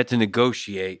 We had to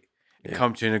negotiate and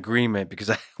come to an agreement because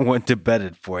I went to bed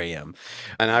at 4 a.m.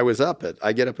 And I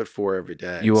get up at 4 every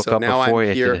day. You woke up now at 4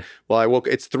 I'm here. Today. Well,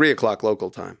 it's 3 o'clock local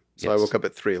time. So yes. I woke up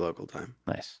at 3 local time.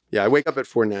 Nice. Yeah, I wake up at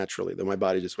 4 naturally, though my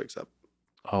body just wakes up.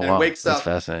 Oh, and wow. It wakes That's up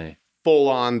fascinating. Full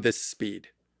on this speed.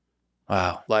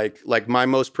 Wow. Like my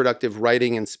most productive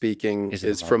writing and speaking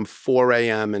is from 4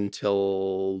 a.m.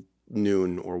 until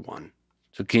noon or 1.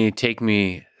 So can you take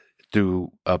me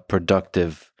through a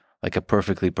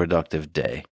perfectly productive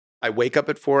day? I wake up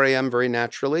at 4 a.m. very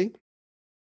naturally.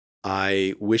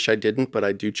 I wish I didn't, but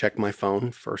I do check my phone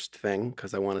first thing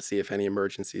because I want to see if any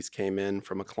emergencies came in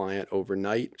from a client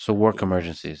overnight. So work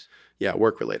emergencies. Yeah,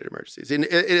 work-related emergencies. And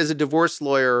as a divorce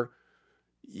lawyer,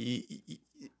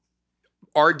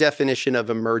 our definition of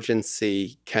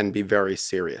emergency can be very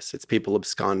serious. It's people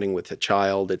absconding with a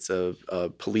child. It's a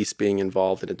police being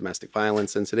involved in a domestic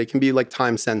violence incident. It can be like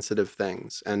time-sensitive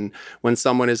things. And when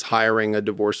someone is hiring a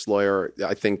divorce lawyer,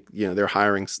 I think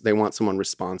they want someone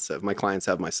responsive. My clients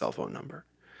have my cell phone number,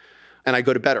 and I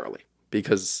go to bed early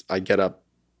because I get up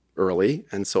early,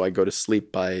 and so I go to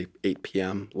sleep by 8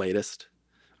 p.m. latest.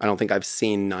 I don't think I've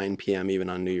seen 9 p.m. even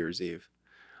on New Year's Eve.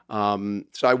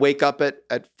 So I wake up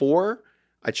at 4.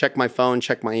 I check my phone,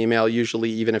 check my email.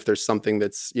 Usually, even if there's something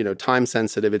that's time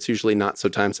sensitive, it's usually not so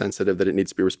time sensitive that it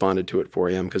needs to be responded to at 4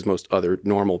 a.m. because most other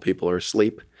normal people are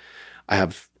asleep. I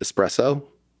have espresso,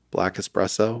 black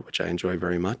espresso, which I enjoy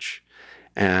very much,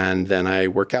 and then I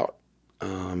work out.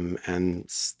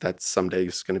 And that's some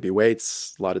days going to be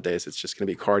weights. A lot of days it's just going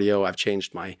to be cardio. I've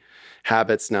changed my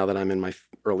habits now that I'm in my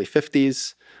early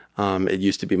 50s. It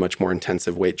used to be much more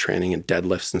intensive weight training and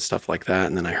deadlifts and stuff like that.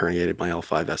 And then I herniated my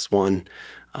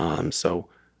L5-S1. So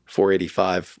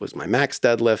 485 was my max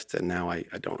deadlift. And now I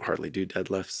don't hardly do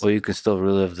deadlifts. Well, you can still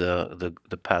relive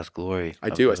the past glory.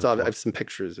 I do. I have some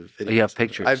pictures of videos. Oh, you have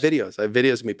pictures? I have videos. I have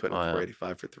videos of me putting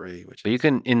 485 for 3. But you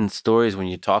can, in stories, when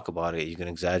you talk about it, you can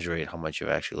exaggerate how much you've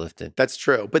actually lifted. That's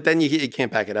true. But then you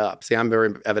can't back it up. See, I'm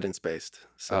very evidence-based.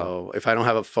 So if I don't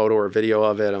have a photo or video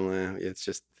of it, it's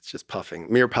just puffing,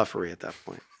 mere puffery at that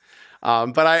point.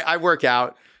 But I work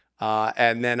out,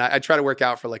 and then I try to work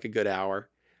out for like a good hour.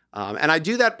 And I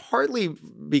do that partly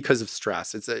because of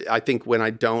stress. I think when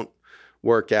I don't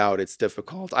work out, it's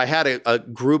difficult. I had a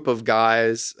group of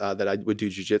guys that I would do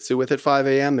jujitsu with at 5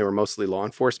 a.m. They were mostly law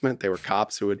enforcement. They were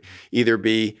cops who would either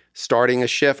be starting a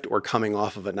shift or coming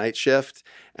off of a night shift.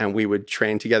 And we would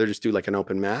train together, just do like an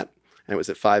open mat. And it was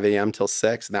at 5 a.m. till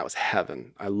 6, and that was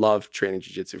heaven. I love training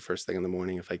jiu-jitsu first thing in the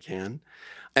morning if I can.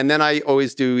 And then I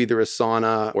always do either a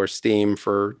sauna or steam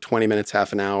for 20 minutes,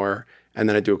 half an hour, and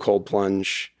then I do a cold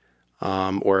plunge,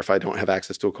 or if I don't have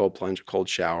access to a cold plunge, a cold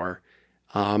shower.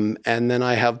 And then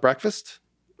I have breakfast,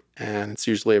 and it's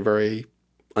usually a very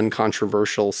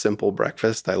uncontroversial, simple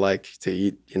breakfast. I like to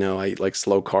eat, I eat like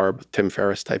slow carb, Tim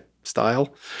Ferriss type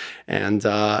style, and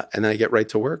then I get right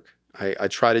to work. I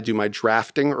try to do my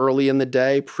drafting early in the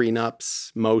day,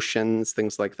 prenups, motions,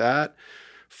 things like that,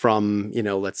 from,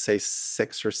 let's say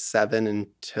 6 or 7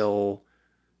 until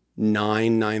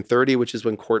 9:30, which is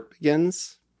when court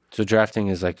begins. So drafting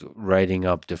is like writing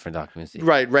up different documents.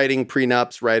 Right. Writing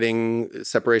prenups, writing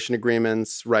separation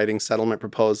agreements, writing settlement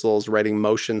proposals, writing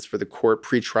motions for the court,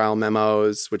 pretrial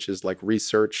memos, which is like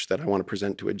research that I want to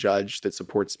present to a judge that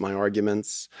supports my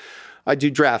arguments. I do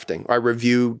drafting. I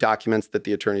review documents that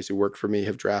the attorneys who work for me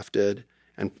have drafted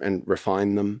and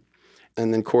refine them.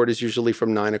 And then court is usually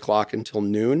from 9 o'clock until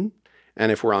noon.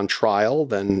 And if we're on trial,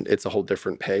 then it's a whole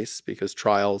different pace because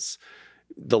trials,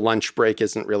 the lunch break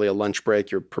isn't really a lunch break.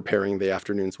 You're preparing the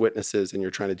afternoon's witnesses and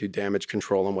you're trying to do damage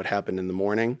control on what happened in the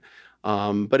morning.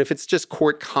 But if it's just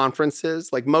court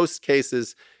conferences, like most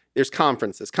cases, there's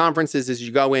conferences. Conferences is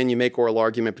you go in, you make oral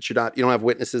argument, but you don't have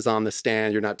witnesses on the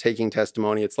stand. You're not taking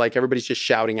testimony. It's like everybody's just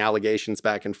shouting allegations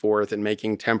back and forth and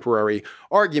making temporary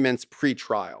arguments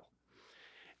pre-trial.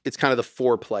 It's kind of the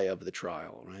foreplay of the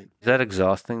trial, right? Is that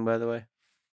exhausting, by the way?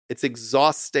 It's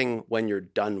exhausting when you're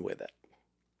done with it.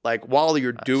 Like while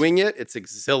you're doing it, it's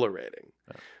exhilarating.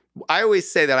 Yeah. I always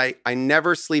say that I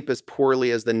never sleep as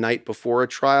poorly as the night before a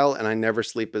trial, and I never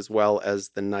sleep as well as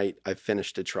the night I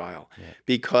finished a trial. Yeah.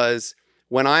 Because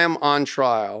when I am on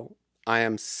trial, I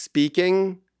am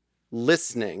speaking,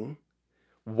 listening,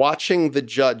 watching the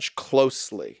judge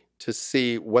closely to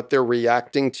see what they're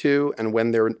reacting to and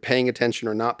when they're paying attention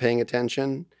or not paying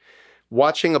attention.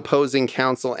 Watching opposing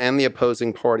counsel and the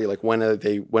opposing party, like when is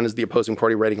the opposing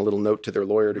party writing a little note to their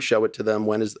lawyer to show it to them?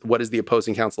 What is the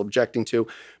opposing counsel objecting to?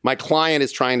 My client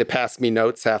is trying to pass me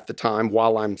notes half the time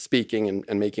while I'm speaking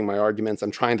and making my arguments.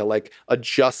 I'm trying to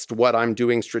adjust what I'm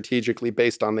doing strategically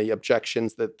based on the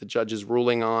objections that the judge is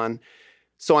ruling on.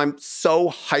 So I'm so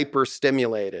hyper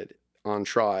stimulated on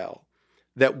trial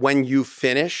that when you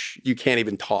finish, you can't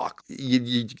even talk.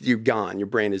 You're gone. Your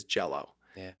brain is jello.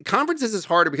 Yeah. Conferences is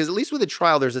harder because at least with a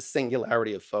trial, there's a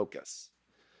singularity of focus.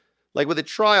 Like with a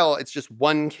trial, it's just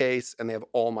one case and they have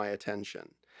all my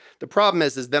attention. The problem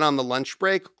is then on the lunch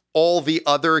break, all the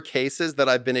other cases that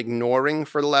I've been ignoring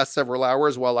for the last several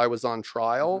hours while I was on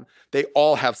trial, they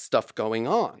all have stuff going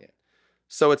on. Yeah.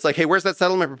 So it's like, hey, where's that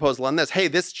settlement proposal on this?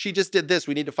 Hey, she just did this.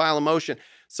 We need to file a motion.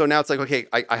 So now it's like, okay,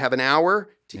 I have an hour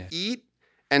to eat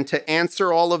and to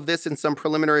answer all of this in some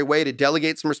preliminary way, to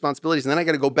delegate some responsibilities. And then I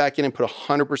got to go back in and put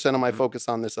 100% of my focus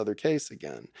on this other case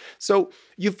again. So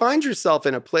you find yourself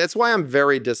in a place, that's why I'm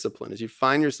very disciplined, is you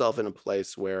find yourself in a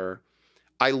place where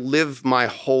I live my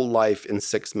whole life in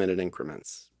 6-minute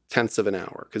increments, tenths of an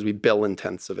hour, because we bill in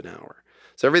tenths of an hour.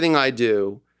 So everything I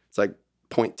do, it's like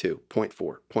 0.2,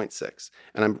 0.4, 0.6,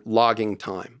 and I'm logging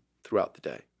time throughout the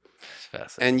day.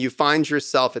 And you find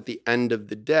yourself at the end of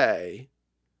the day,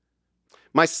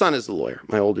 my son is a lawyer,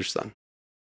 my older son.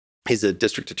 He's a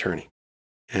district attorney,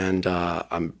 and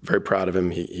I'm very proud of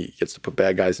him. He gets to put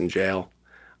bad guys in jail,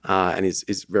 and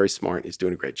he's very smart. He's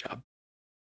doing a great job.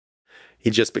 He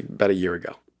just about a year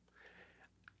ago.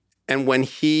 And when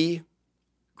he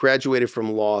graduated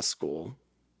from law school,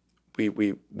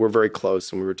 we were very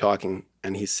close, and we were talking,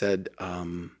 and he said,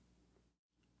 we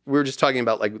were just talking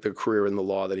about like the career in the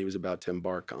law that he was about to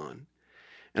embark on.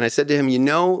 And I said to him, you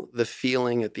know the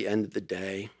feeling at the end of the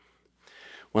day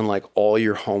when like all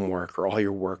your homework or all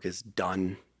your work is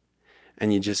done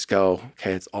and you just go,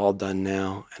 okay, it's all done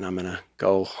now and I'm going to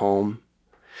go home.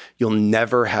 You'll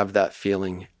never have that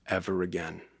feeling ever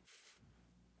again.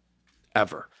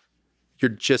 Ever. You're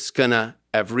just going to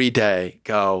every day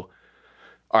go,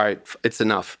 all right, it's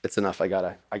enough. It's enough. I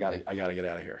gotta get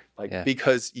out of here.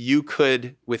 Because you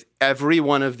could, with every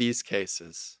one of these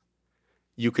cases,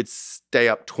 you could stay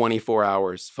up 24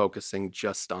 hours focusing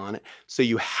just on it. So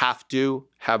you have to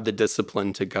have the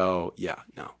discipline to go, yeah,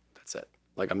 no, that's it.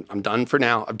 Like I'm done for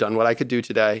now. I've done what I could do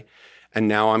today. And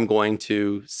now I'm going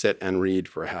to sit and read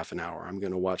for a half an hour. I'm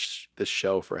going to watch this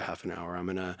show for a half an hour. I'm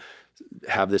going to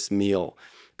have this meal,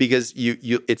 because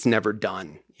it's never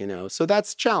done, you know? So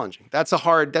that's challenging. That's a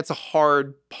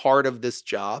hard part of this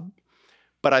job.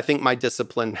 But I think my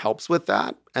discipline helps with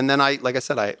that. And then I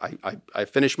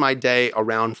finish my day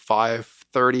around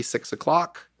 5:30, 6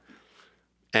 o'clock,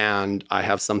 and I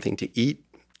have something to eat,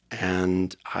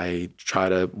 and I try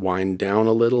to wind down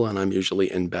a little, and I'm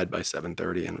usually in bed by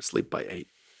 7:30 and asleep by 8.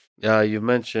 You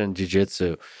mentioned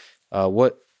jiu-jitsu.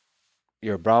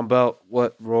 You're a brown belt.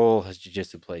 What role has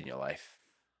jiu-jitsu played in your life?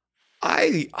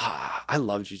 I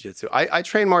love jiu-jitsu. I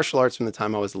trained martial arts from the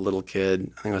time I was a little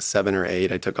kid. I think I was 7 or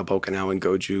 8. I took up Okinawan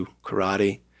Goju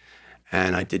karate,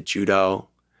 and I did judo,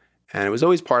 and it was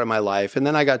always part of my life. And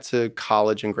then I got to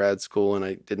college and grad school, and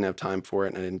I didn't have time for it,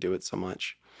 and I didn't do it so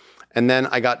much. And then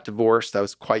I got divorced. I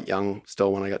was quite young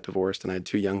still when I got divorced, and I had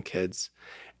 2 young kids.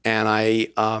 And I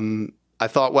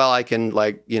thought, well, I can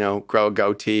grow a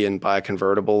goatee and buy a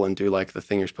convertible and do like the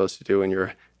thing you're supposed to do when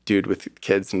you're dude with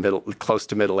kids and close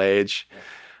to middle age.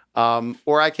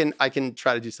 Or I can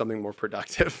try to do something more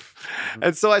productive. Mm-hmm.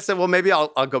 And so I said, well, maybe I'll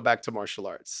go back to martial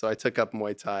arts. So I took up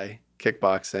Muay Thai,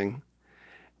 kickboxing,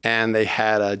 and they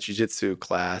had a jiu-jitsu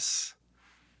class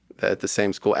at the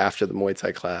same school after the Muay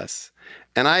Thai class.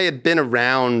 And I had been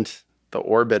around the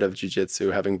orbit of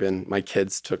jiu-jitsu, my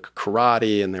kids took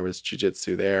karate and there was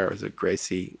jiu-jitsu there. It was at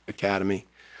Gracie Academy.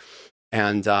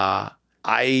 And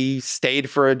I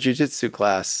stayed for a jiu-jitsu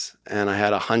class, and I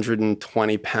had a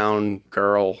 120-pound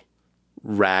girl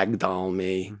ragdoll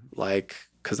me,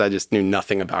 because I just knew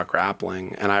nothing about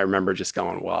grappling. And I remember just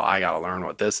going, well, I got to learn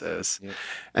what this is. Yep.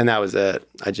 And that was it.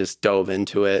 I just dove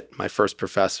into it. My first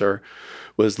professor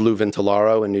was Lou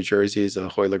Vintolaro in New Jersey. He's a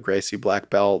Hoyler Gracie black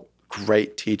belt,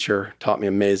 great teacher, taught me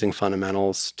amazing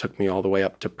fundamentals, took me all the way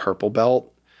up to purple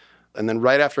belt. And then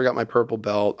right after I got my purple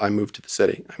belt, I moved to the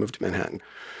city. I moved to Manhattan.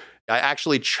 I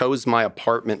actually chose my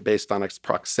apartment based on its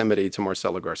proximity to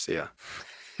Marcelo Garcia.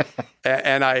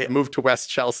 And I moved to West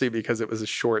Chelsea because it was a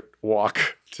short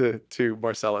walk to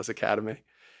Marcelo's academy.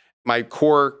 My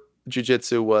core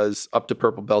jiu-jitsu was up to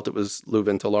purple belt. It was Lou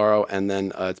Vintolaro, and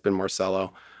then it's been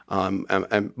Marcelo.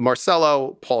 And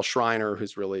Marcelo, Paul Schreiner,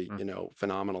 who's really,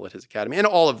 phenomenal at his academy. And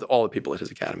all the people at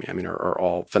his academy, are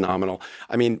all phenomenal.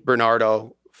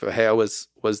 Bernardo Fajea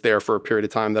was there for a period of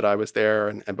time that I was there,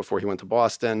 and before he went to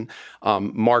Boston.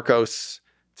 Marcos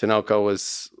Tinoco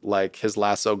was like his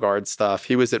lasso guard stuff.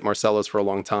 He was at Marcelo's for a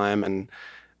long time, and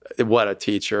what a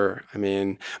teacher.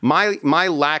 My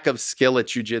lack of skill at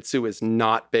jiu-jitsu is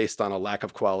not based on a lack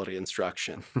of quality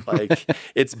instruction.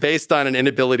 It's based on an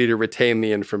inability to retain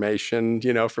the information,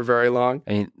 for very long.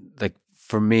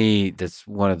 For me, that's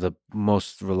one of the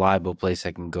most reliable places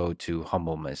I can go to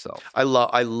humble myself. I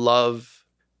love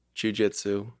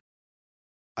jiu-jitsu.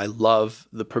 I love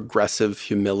the progressive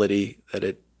humility that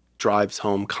it drives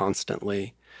home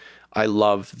constantly. I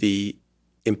love the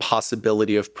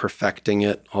impossibility of perfecting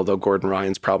it, although Gordon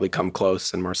Ryan's probably come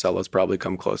close and Marcelo's probably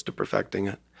come close to perfecting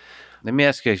it. Let me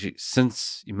ask you, actually,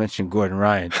 since you mentioned Gordon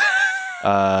Ryan,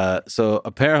 so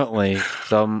apparently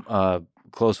some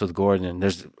close with Gordon, and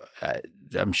there's,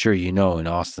 I'm sure you know, in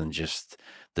Austin, just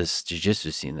this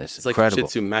jiu-jitsu scene, this It's like incredible.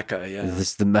 jiu-jitsu mecca, yeah. This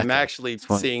is the mecca. I'm actually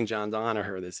seeing John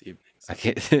Danaher this evening. So. I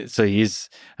can't. So he's.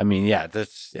 I mean, yeah.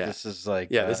 This is like.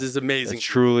 This is amazing. A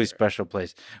truly special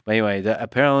place. But anyway,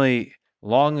 apparently,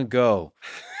 long ago,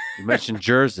 you mentioned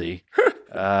Jersey.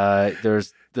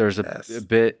 There's a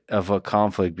bit of a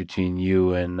conflict between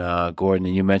you and Gordon,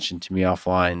 and you mentioned to me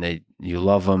offline that you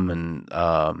love him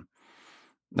and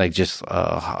like just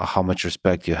how much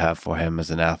respect you have for him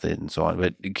as an athlete and so on.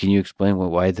 But can you explain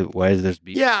why there's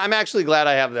beef? Yeah, I'm actually glad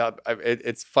I have that.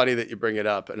 It's funny that you bring it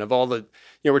up. And of all the,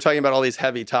 we're talking about all these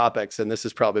heavy topics, and this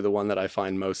is probably the one that I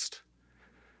find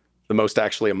the most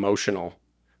actually emotional.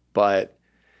 But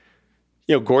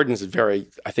Gordon's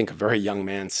I think a very young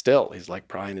man still. He's like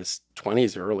probably in his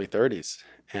 20s or early 30s.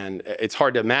 And it's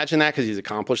hard to imagine that because he's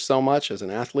accomplished so much as an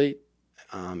athlete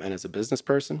and as a business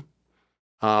person.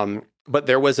 But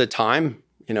there was a time,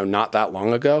 not that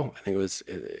long ago, I think it was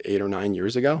 8 or 9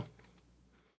 years ago,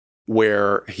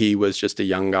 where he was just a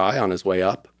young guy on his way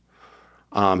up.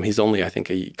 He's only, I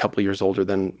think, a couple of years older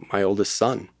than my oldest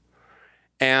son.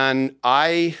 And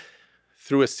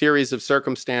through a series of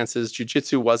circumstances,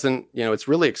 jiu-jitsu wasn't, it's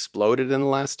really exploded in the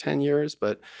last 10 years,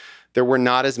 but there were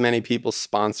not as many people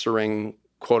sponsoring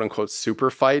quote unquote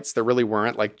super fights. There really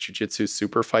weren't like jiu-jitsu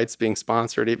super fights being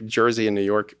sponsored, Jersey and New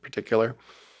York in particular.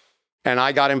 And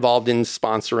I got involved in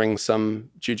sponsoring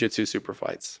some jiu-jitsu super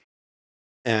fights.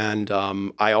 And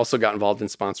I also got involved in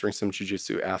sponsoring some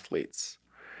jiu-jitsu athletes.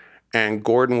 And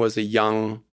Gordon was a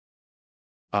young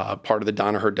part of the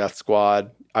Danaher Death Squad.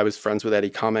 I was friends with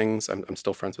Eddie Cummings. I'm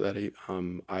still friends with Eddie.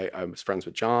 I was friends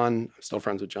with John. I'm still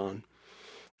friends with John.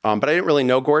 But I didn't really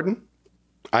know Gordon.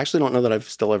 I actually don't know that I've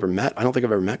still ever met. I don't think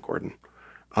I've ever met Gordon.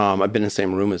 I've been in the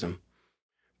same room as him.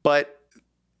 But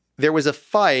there was a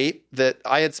fight that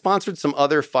I had sponsored some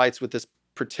other fights with this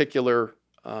particular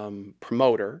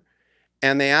promoter.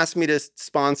 And they asked me to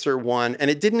sponsor one. And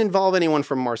it didn't involve anyone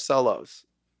from Marcelo's.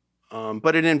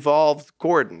 But it involved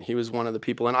Gordon. He was one of the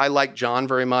people. And I liked John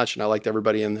very much. And I liked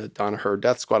everybody in the Danaher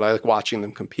Death Squad. I like watching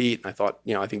them compete. And I thought,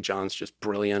 I think John's just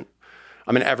brilliant.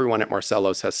 I mean, everyone at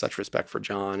Marcelo's has such respect for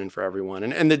John and for everyone.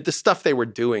 And the stuff they were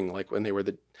doing, like when they were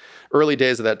the early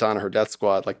days of that Danaher Death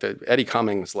Squad, like the Eddie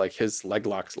Cummings, like his leg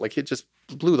locks, like it just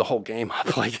blew the whole game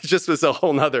up. Like it just was a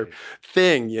whole nother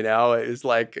thing, It was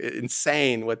like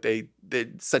insane what they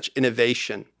did, such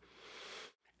innovation.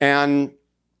 And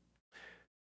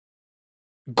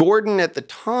Gordon at the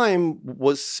time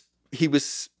was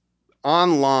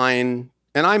online,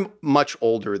 and I'm much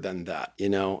older than that,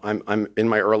 I'm in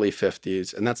my early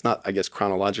 50s, and that's not, I guess,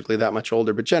 chronologically that much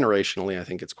older, but generationally, I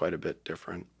think it's quite a bit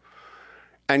different.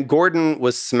 And Gordon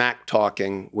was smack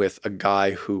talking with about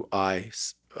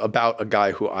a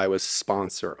guy who I was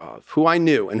sponsor of, who I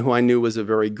knew was a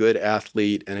very good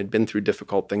athlete and had been through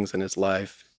difficult things in his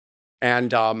life.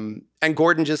 And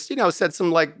Gordon just, said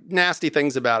some like nasty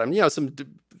things about him,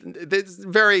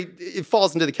 it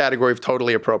falls into the category of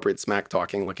totally appropriate smack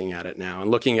talking looking at it now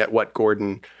and looking at what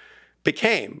Gordon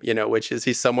became, which is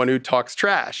he's someone who talks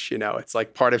trash, it's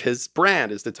like part of his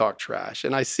brand is to talk trash.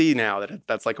 And I see now that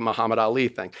that's like a Muhammad Ali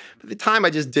thing. But at the time,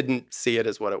 I just didn't see it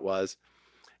as what it was.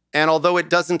 And although it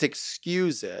doesn't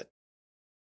excuse it,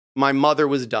 my mother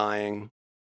was dying.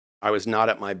 I was not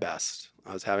at my best.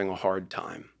 I was having a hard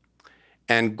time.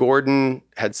 And Gordon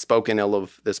had spoken ill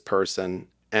of this person,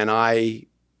 and I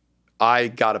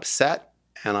got upset,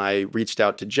 and I reached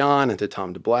out to John and to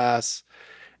Tom DeBlas,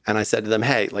 and I said to them,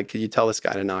 hey, like, could you tell this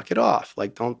guy to knock it off?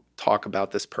 Like, don't talk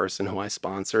about this person who I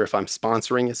sponsor if I'm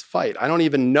sponsoring his fight. I don't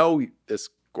even know this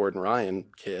Gordon Ryan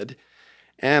kid,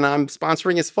 and I'm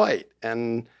sponsoring his fight.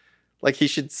 And, like, he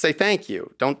should say thank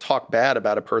you. Don't talk bad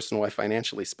about a person who I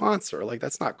financially sponsor. Like,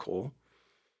 that's not cool.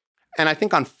 And I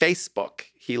think on Facebook,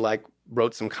 he, like,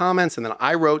 wrote some comments, and then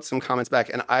I wrote some comments back,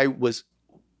 and I was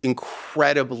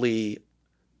incredibly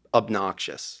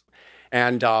obnoxious.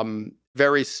 And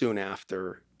very soon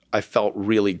after, I felt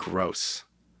really gross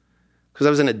because I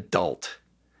was an adult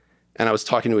and I was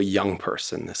talking to a young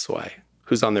person this way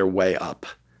who's on their way up,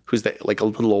 who's like a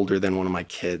little older than one of my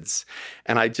kids.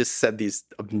 And I just said these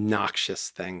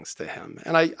obnoxious things to him.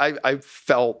 And I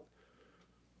felt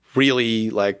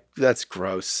really like, that's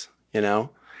gross, But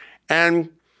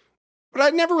I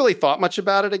never really thought much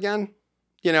about it again.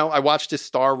 I watched his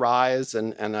star rise,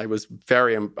 and I was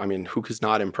very, who was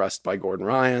not impressed by Gordon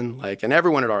Ryan? Like, and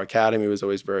everyone at our academy was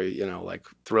always very, like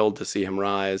thrilled to see him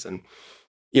rise. And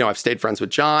I've stayed friends with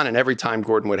John, and every time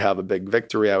Gordon would have a big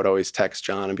victory, I would always text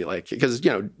John and be like, because,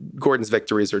 Gordon's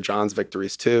victories are John's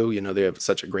victories too. They have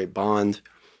such a great bond.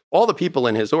 All the people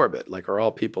in his orbit, are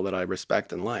all people that I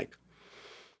respect and like.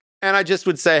 And I just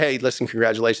would say, hey, listen,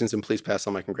 congratulations, and please pass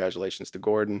on my congratulations to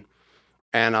Gordon.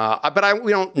 And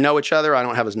we don't know each other. I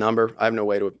don't have his number. I have no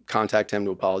way to contact him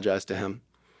to apologize to him.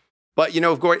 But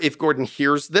if Gordon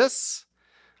hears this,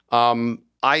 I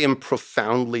am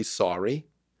profoundly sorry.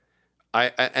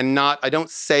 I don't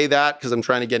say that because I'm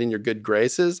trying to get in your good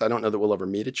graces. I don't know that we'll ever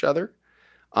meet each other.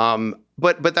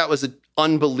 But that was an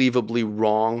unbelievably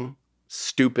wrong,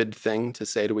 stupid thing to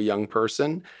say to a young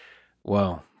person.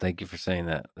 Well, thank you for saying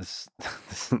that.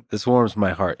 This warms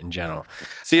my heart in general.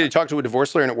 See, you talk to a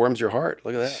divorce lawyer and it warms your heart.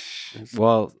 Look at that.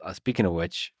 Well, speaking of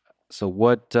which, so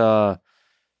what?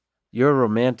 You're a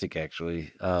romantic,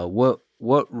 actually. What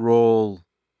role?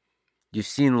 You've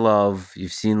seen love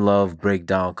break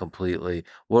down completely.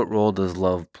 What role does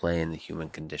love play in the human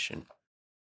condition?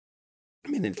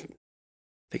 I mean, I think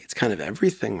it's kind of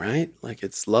everything, right?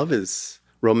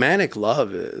 Romantic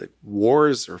love.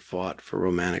 Wars are fought for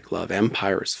romantic love.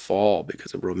 Empires fall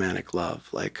because of romantic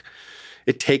love.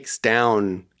 It takes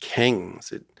down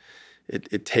kings.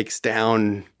 It takes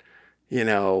down,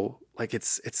 we're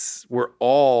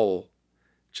all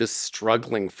just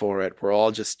struggling for it. We're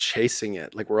all just chasing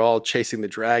it. We're all chasing the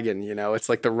dragon, it's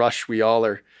like the rush we all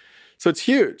are. So it's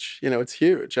huge, it's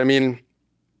huge. I mean,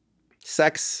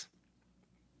 sex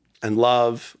and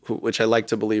love, which I like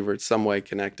to believe are in some way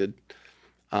connected,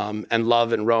 and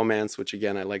love and romance, which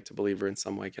again, I like to believe are in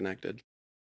some way connected.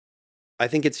 I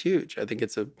think it's huge. I think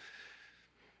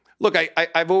look,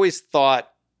 I've always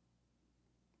thought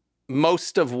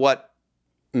most of what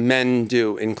men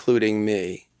do, including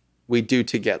me, we do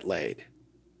to get laid.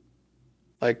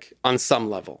 On some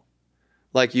level.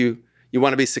 You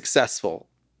want to be successful.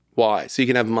 Why? So you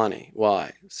can have money.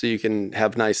 Why? So you can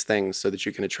have nice things so that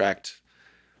you can attract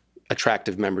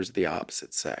attractive members of the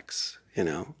opposite sex.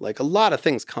 A lot of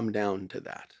things come down to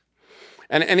that.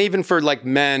 And even for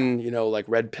men,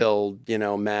 red pilled,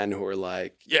 men who are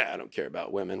I don't care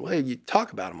about women. Well, you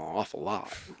talk about them an awful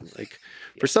lot.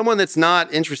 For someone that's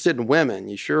not interested in women,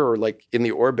 you sure are in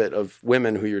the orbit of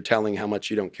women who you're telling how much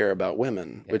you don't care about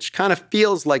women, which kind of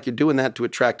feels like you're doing that to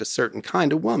attract a certain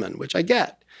kind of woman, which I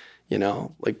get,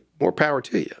 more power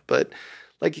to you. But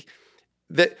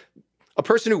a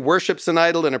person who worships an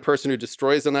idol and a person who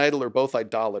destroys an idol are both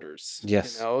idolaters.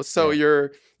 Yes. So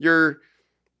you're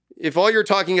if all you're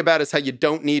talking about is how you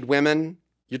don't need women,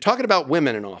 you're talking about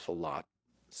women an awful lot.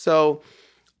 So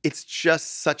it's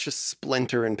just such a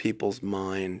splinter in people's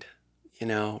mind,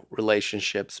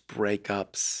 relationships,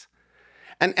 breakups.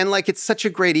 And it's such a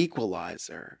great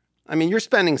equalizer. I mean, you're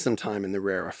spending some time in the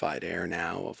rarefied air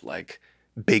now of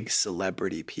big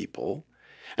celebrity people.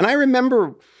 And I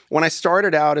remember when I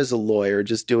started out as a lawyer,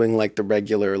 just doing the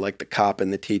regular, the cop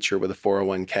and the teacher with a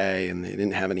 401k, and they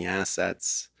didn't have any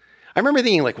assets. I remember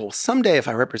thinking well, someday if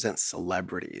I represent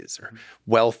celebrities or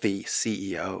wealthy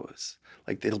CEOs,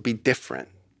 it'll be different.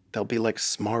 They'll be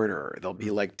smarter. They'll be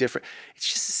different. It's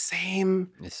just the same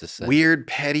weird,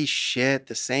 petty shit,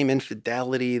 the same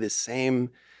infidelity, the same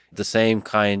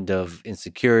kind of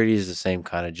insecurities, the same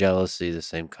kind of jealousy, the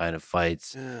same kind of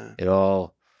fights. Yeah. It's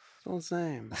all the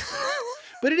same.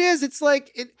 But it is. It's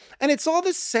and it's all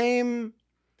the same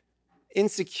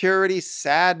insecurity,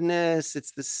 sadness.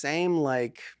 It's the same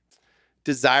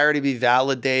desire to be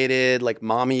validated,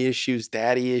 mommy issues,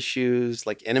 daddy issues,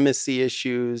 intimacy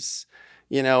issues,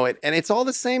 and it's all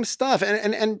the same stuff.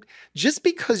 And just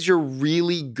because you're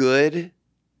really good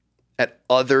at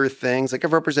other things,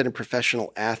 I've represented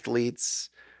professional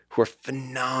athletes who are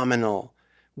phenomenal,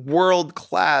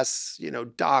 world-class,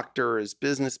 doctors,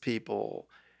 business people,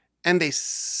 and they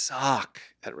suck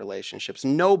at relationships,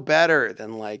 no better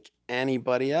than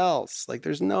anybody else.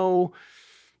 There's no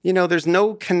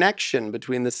connection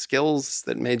between the skills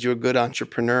that made you a good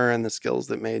entrepreneur and the skills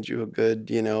that made you a good,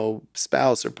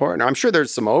 spouse or partner. I'm sure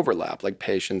there's some overlap,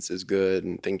 patience is good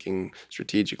and thinking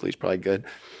strategically is probably good.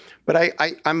 But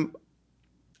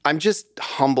I'm just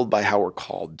humbled by how we're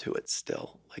called to it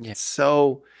still. It's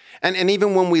so, and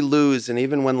even when we lose, and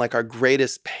even when our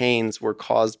greatest pains were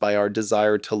caused by our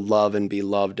desire to love and be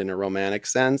loved in a romantic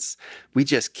sense, we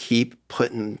just keep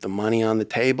putting the money on the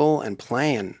table and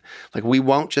playing. We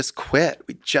won't just quit.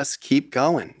 We just keep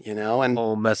going, and the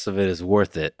whole mess of it is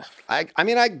worth it. I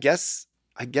mean, I guess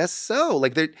so.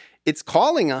 It's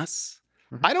calling us.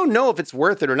 Mm-hmm. I don't know if it's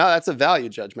worth it or not. That's a value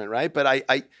judgment, right? But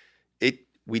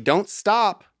we don't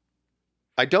stop.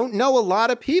 I don't know a lot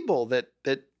of people that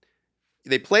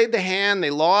they played the hand,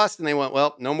 they lost, and they went,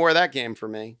 well, no more of that game for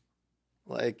me.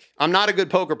 Like, I'm not a good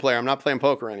poker player. I'm not playing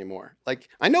poker anymore. Like,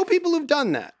 I know people who've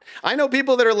done that. I know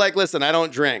people that are like, listen, I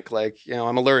don't drink. Like, you know,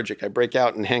 I'm allergic. I break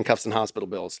out in handcuffs and hospital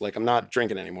bills. Like, I'm not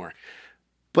drinking anymore.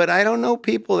 But I don't know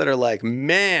people that are like,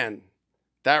 man,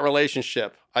 that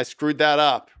relationship, I screwed that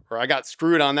up, or I got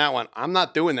screwed on that one. I'm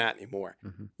not doing that anymore.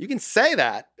 Mm-hmm. You can say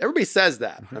that. Everybody says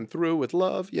that. Mm-hmm. I'm through with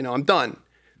love. You know, I'm done.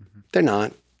 Mm-hmm. They're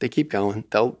not. They keep going.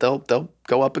 They'll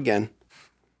go up again.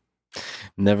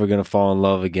 Never gonna fall in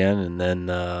love again, and then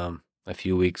a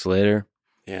few weeks later,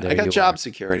 yeah, I got job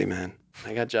security, man.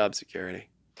 I got job security.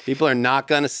 People are not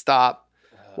gonna stop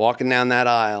walking down that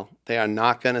aisle. They are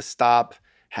not gonna stop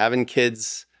having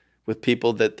kids with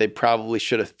people that they probably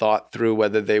should have thought through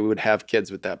whether they would have kids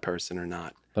with that person or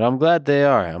not. But I'm glad they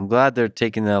are. I'm glad they're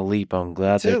taking that leap. I'm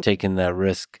glad they're taking that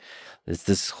risk. It's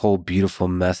this whole beautiful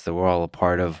mess that we're all a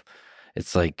part of.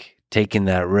 It's like taking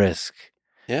that risk.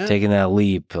 Yeah. Taking that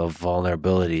leap of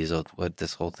vulnerabilities of what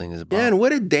this whole thing is about. Yeah, and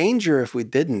what a danger if we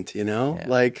didn't, you know? Yeah.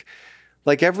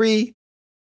 Like every,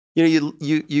 you know,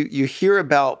 you hear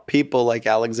about people like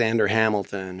Alexander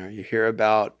Hamilton, or you hear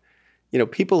about, you know,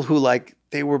 people who like,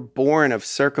 they were born of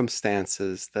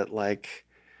circumstances that like,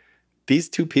 these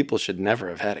two people should never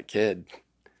have had a kid.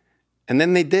 And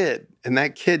then they did. And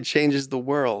that kid changes the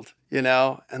world, you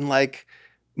know, and like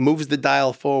moves the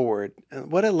dial forward. And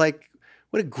what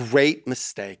a great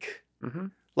mistake. Mm-hmm.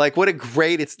 Like, what a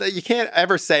great, you can't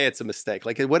ever say it's a mistake.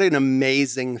 Like, what an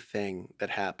amazing thing that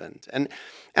happened. And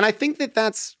I think that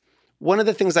that's one of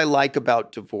the things I like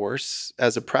about divorce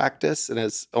as a practice, and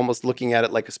as almost looking at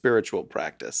it like a spiritual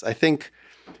practice. I think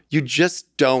you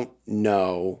just don't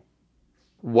know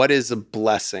what is a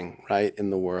blessing, right, in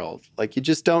the world. Like, you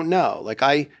just don't know. Like,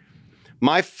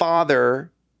 my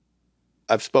father,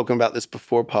 I've spoken about this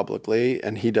before publicly,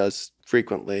 and he does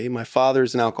frequently. My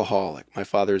father's an alcoholic. My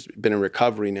father's been in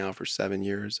recovery now for 7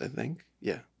 years, I think.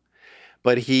 Yeah.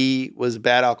 But he was a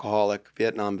bad alcoholic,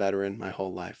 Vietnam veteran my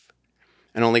whole life,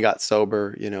 and only got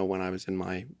sober, you know, when I was in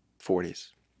my 40s.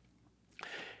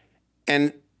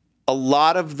 And a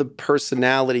lot of the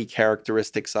personality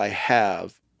characteristics I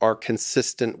have are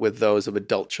consistent with those of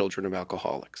adult children of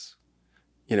alcoholics.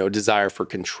 You know, desire for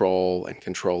control and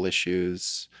control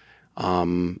issues,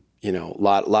 you know, a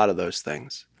lot of those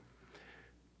things.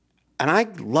 And I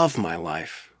love my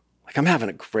life. Like, I'm having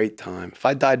a great time. If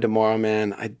I died tomorrow,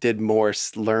 man, I did more,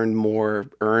 learned more,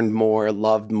 earned more,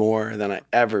 loved more than I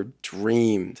ever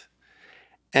dreamed.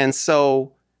 And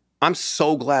so I'm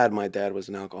so glad my dad was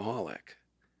an alcoholic.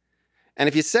 And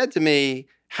if you said to me,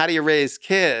 how do you raise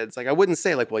kids? Like, I wouldn't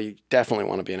say like, well, you definitely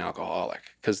want to be an alcoholic,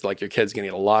 because like your kid's going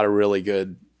to get a lot of really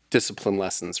good discipline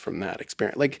lessons from that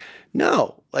experience. Like,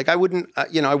 no, like I wouldn't,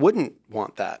 you know, I wouldn't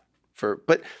want that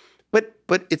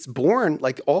but it's born,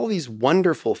 like all these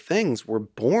wonderful things were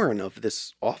born of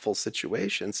this awful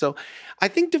situation. So I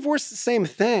think divorce is the same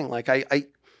thing. Like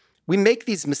we make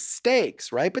these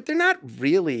mistakes, right? But they're not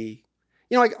really,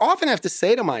 you know, I often have to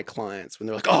say to my clients when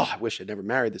they're like, oh, I wish I'd never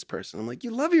married this person. I'm like,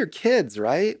 you love your kids,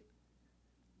 right?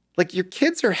 Like, your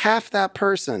kids are half that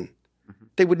person. Mm-hmm.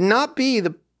 They would not be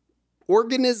the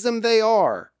organism they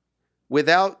are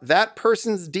without that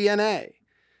person's DNA.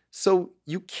 So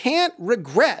you can't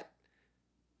regret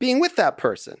being with that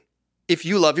person if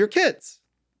you love your kids.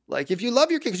 Like, if you love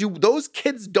your kids, those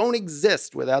kids don't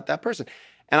exist without that person.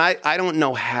 And I don't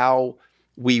know how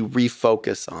we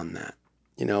refocus on that.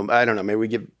 You know, I don't know. Maybe we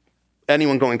give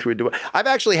anyone going through a divorce. I've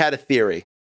actually had a theory,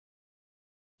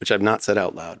 which I've not said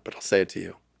out loud, but I'll say it to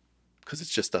you because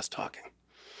it's just us talking.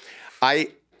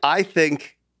 I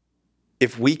think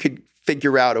if we could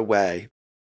figure out a way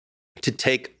to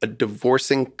take a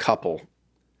divorcing couple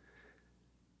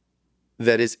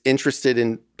that is interested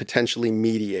in potentially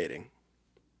mediating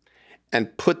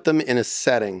and put them in a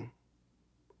setting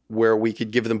where we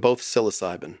could give them both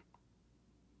psilocybin,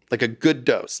 like a good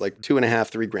dose, like 2.5,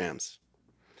 3 grams,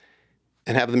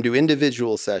 and have them do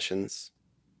individual sessions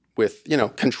with, you know,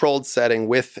 controlled setting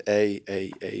with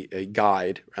a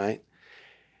guide, right?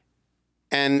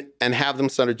 And have them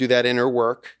sort of do that inner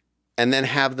work, and then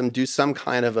have them do some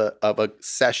kind of a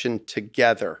session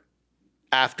together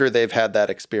after they've had that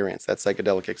experience, that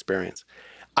psychedelic experience.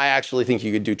 I actually think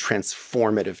you could do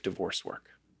transformative divorce work.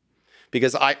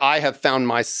 Because I have found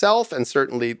myself, and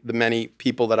certainly the many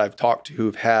people that I've talked to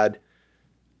who've had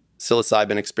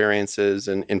psilocybin experiences,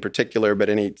 and in particular, but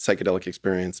any psychedelic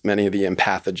experience, many of the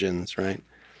empathogens, right?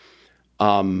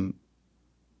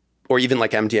 Or even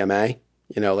like MDMA,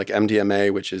 you know, like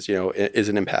MDMA, which is, you know, is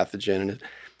an empathogen.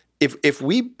 If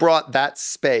we brought that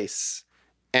space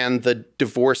and the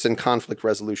divorce and conflict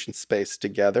resolution space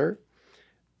together,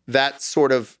 that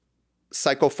sort of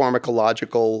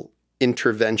psychopharmacological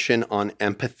intervention on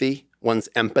empathy one's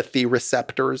empathy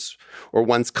receptors, or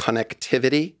one's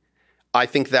connectivity, I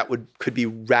think that could be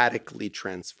radically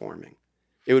transforming.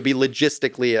 It would be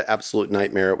logistically an absolute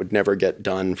nightmare. It would never get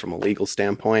done from a legal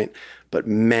standpoint. But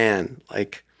man,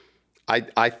 like,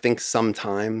 I think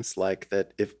sometimes like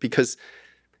that because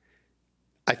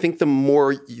I think the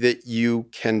more that you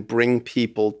can bring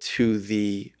people to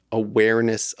the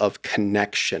awareness of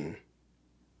connection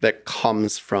that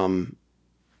comes from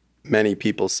many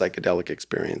people's psychedelic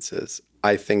experiences,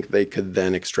 I think they could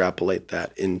then extrapolate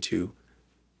that into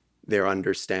their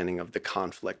understanding of the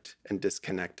conflict and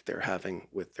disconnect they're having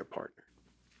with their partner.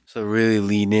 So really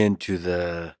lean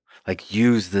into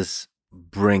use this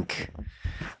brink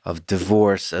of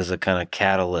divorce as a kind of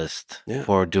catalyst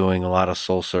for doing a lot of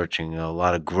soul searching, a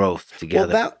lot of growth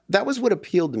together. Well, that was what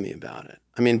appealed to me about it.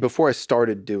 I mean, before I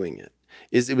started doing it,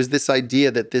 it was this idea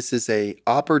that this is a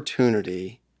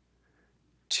opportunity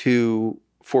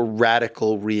for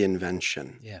radical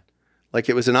reinvention. Yeah. Like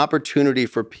it was an opportunity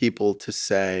for people to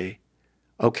say,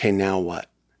 okay, now what?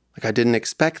 Like I didn't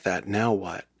expect that, now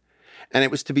what? And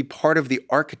it was to be part of the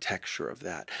architecture of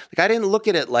that. Like I didn't look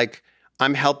at it like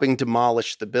I'm helping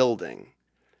demolish the building.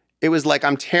 It was like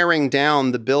I'm tearing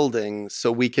down the building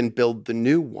so we can build the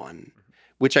new one,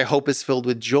 which I hope is filled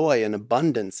with joy and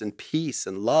abundance and peace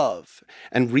and love,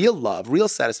 real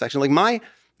satisfaction. Like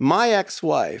my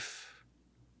ex-wife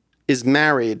is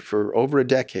married for over a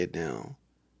decade now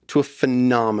to a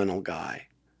phenomenal guy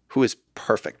who is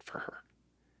perfect for her.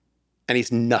 And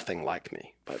he's nothing like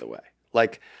me, by the way.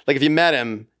 Like if you met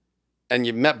him and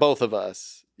you met both of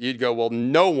us, you'd go, well,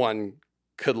 no one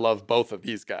could love both of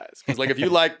these guys. Because like if you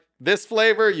like this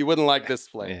flavor, you wouldn't like this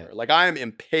flavor. Yeah. Like I am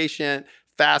impatient,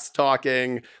 fast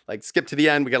talking, like skip to the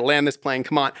end, we got to land this plane,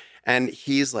 come on. And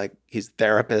he's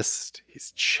therapist,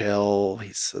 he's chill,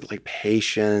 he's like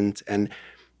patient, and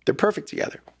they're perfect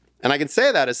together. And I can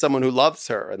say that as someone who loves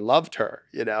her and loved her,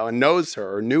 and knows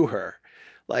her or knew her.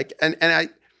 Like, and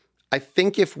I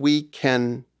think if we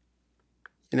can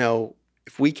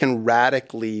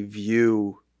radically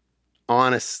view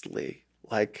honestly,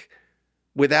 like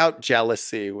without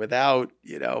jealousy, without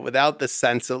the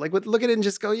sense of like, look at it and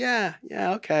just go, yeah,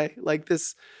 okay. Like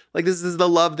this is the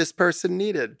love this person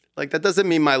needed. Like that doesn't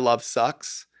mean my love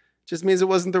sucks. It just means it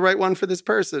wasn't the right one for this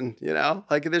person,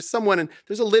 Like there's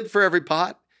a lid for every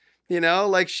pot,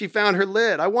 Like she found her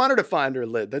lid. I want her to find her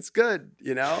lid. That's good,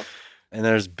 And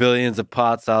there's billions of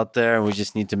pots out there, and we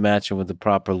just need to match them with the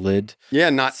proper lid. Yeah,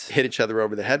 not hit each other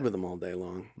over the head with them all day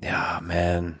long. Yeah,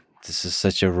 man. This is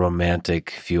such a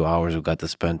romantic few hours we've got to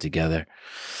spend together.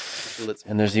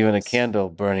 And there's even a candle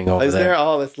burning over there. Is there?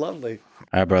 Oh, that's lovely.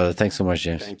 All right, brother. Thanks so much,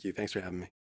 James. Thank you. Thanks for having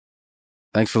me.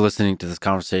 Thanks for listening to this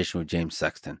conversation with James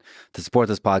Sexton. To support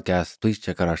this podcast, please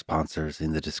check out our sponsors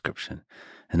in the description.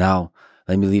 And now,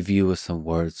 let me leave you with some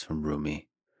words from Rumi.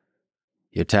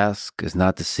 Your task is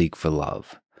not to seek for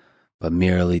love, but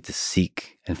merely to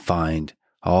seek and find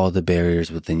all the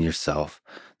barriers within yourself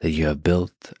that you have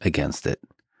built against it.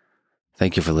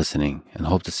 Thank you for listening, and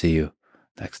hope to see you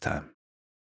next time.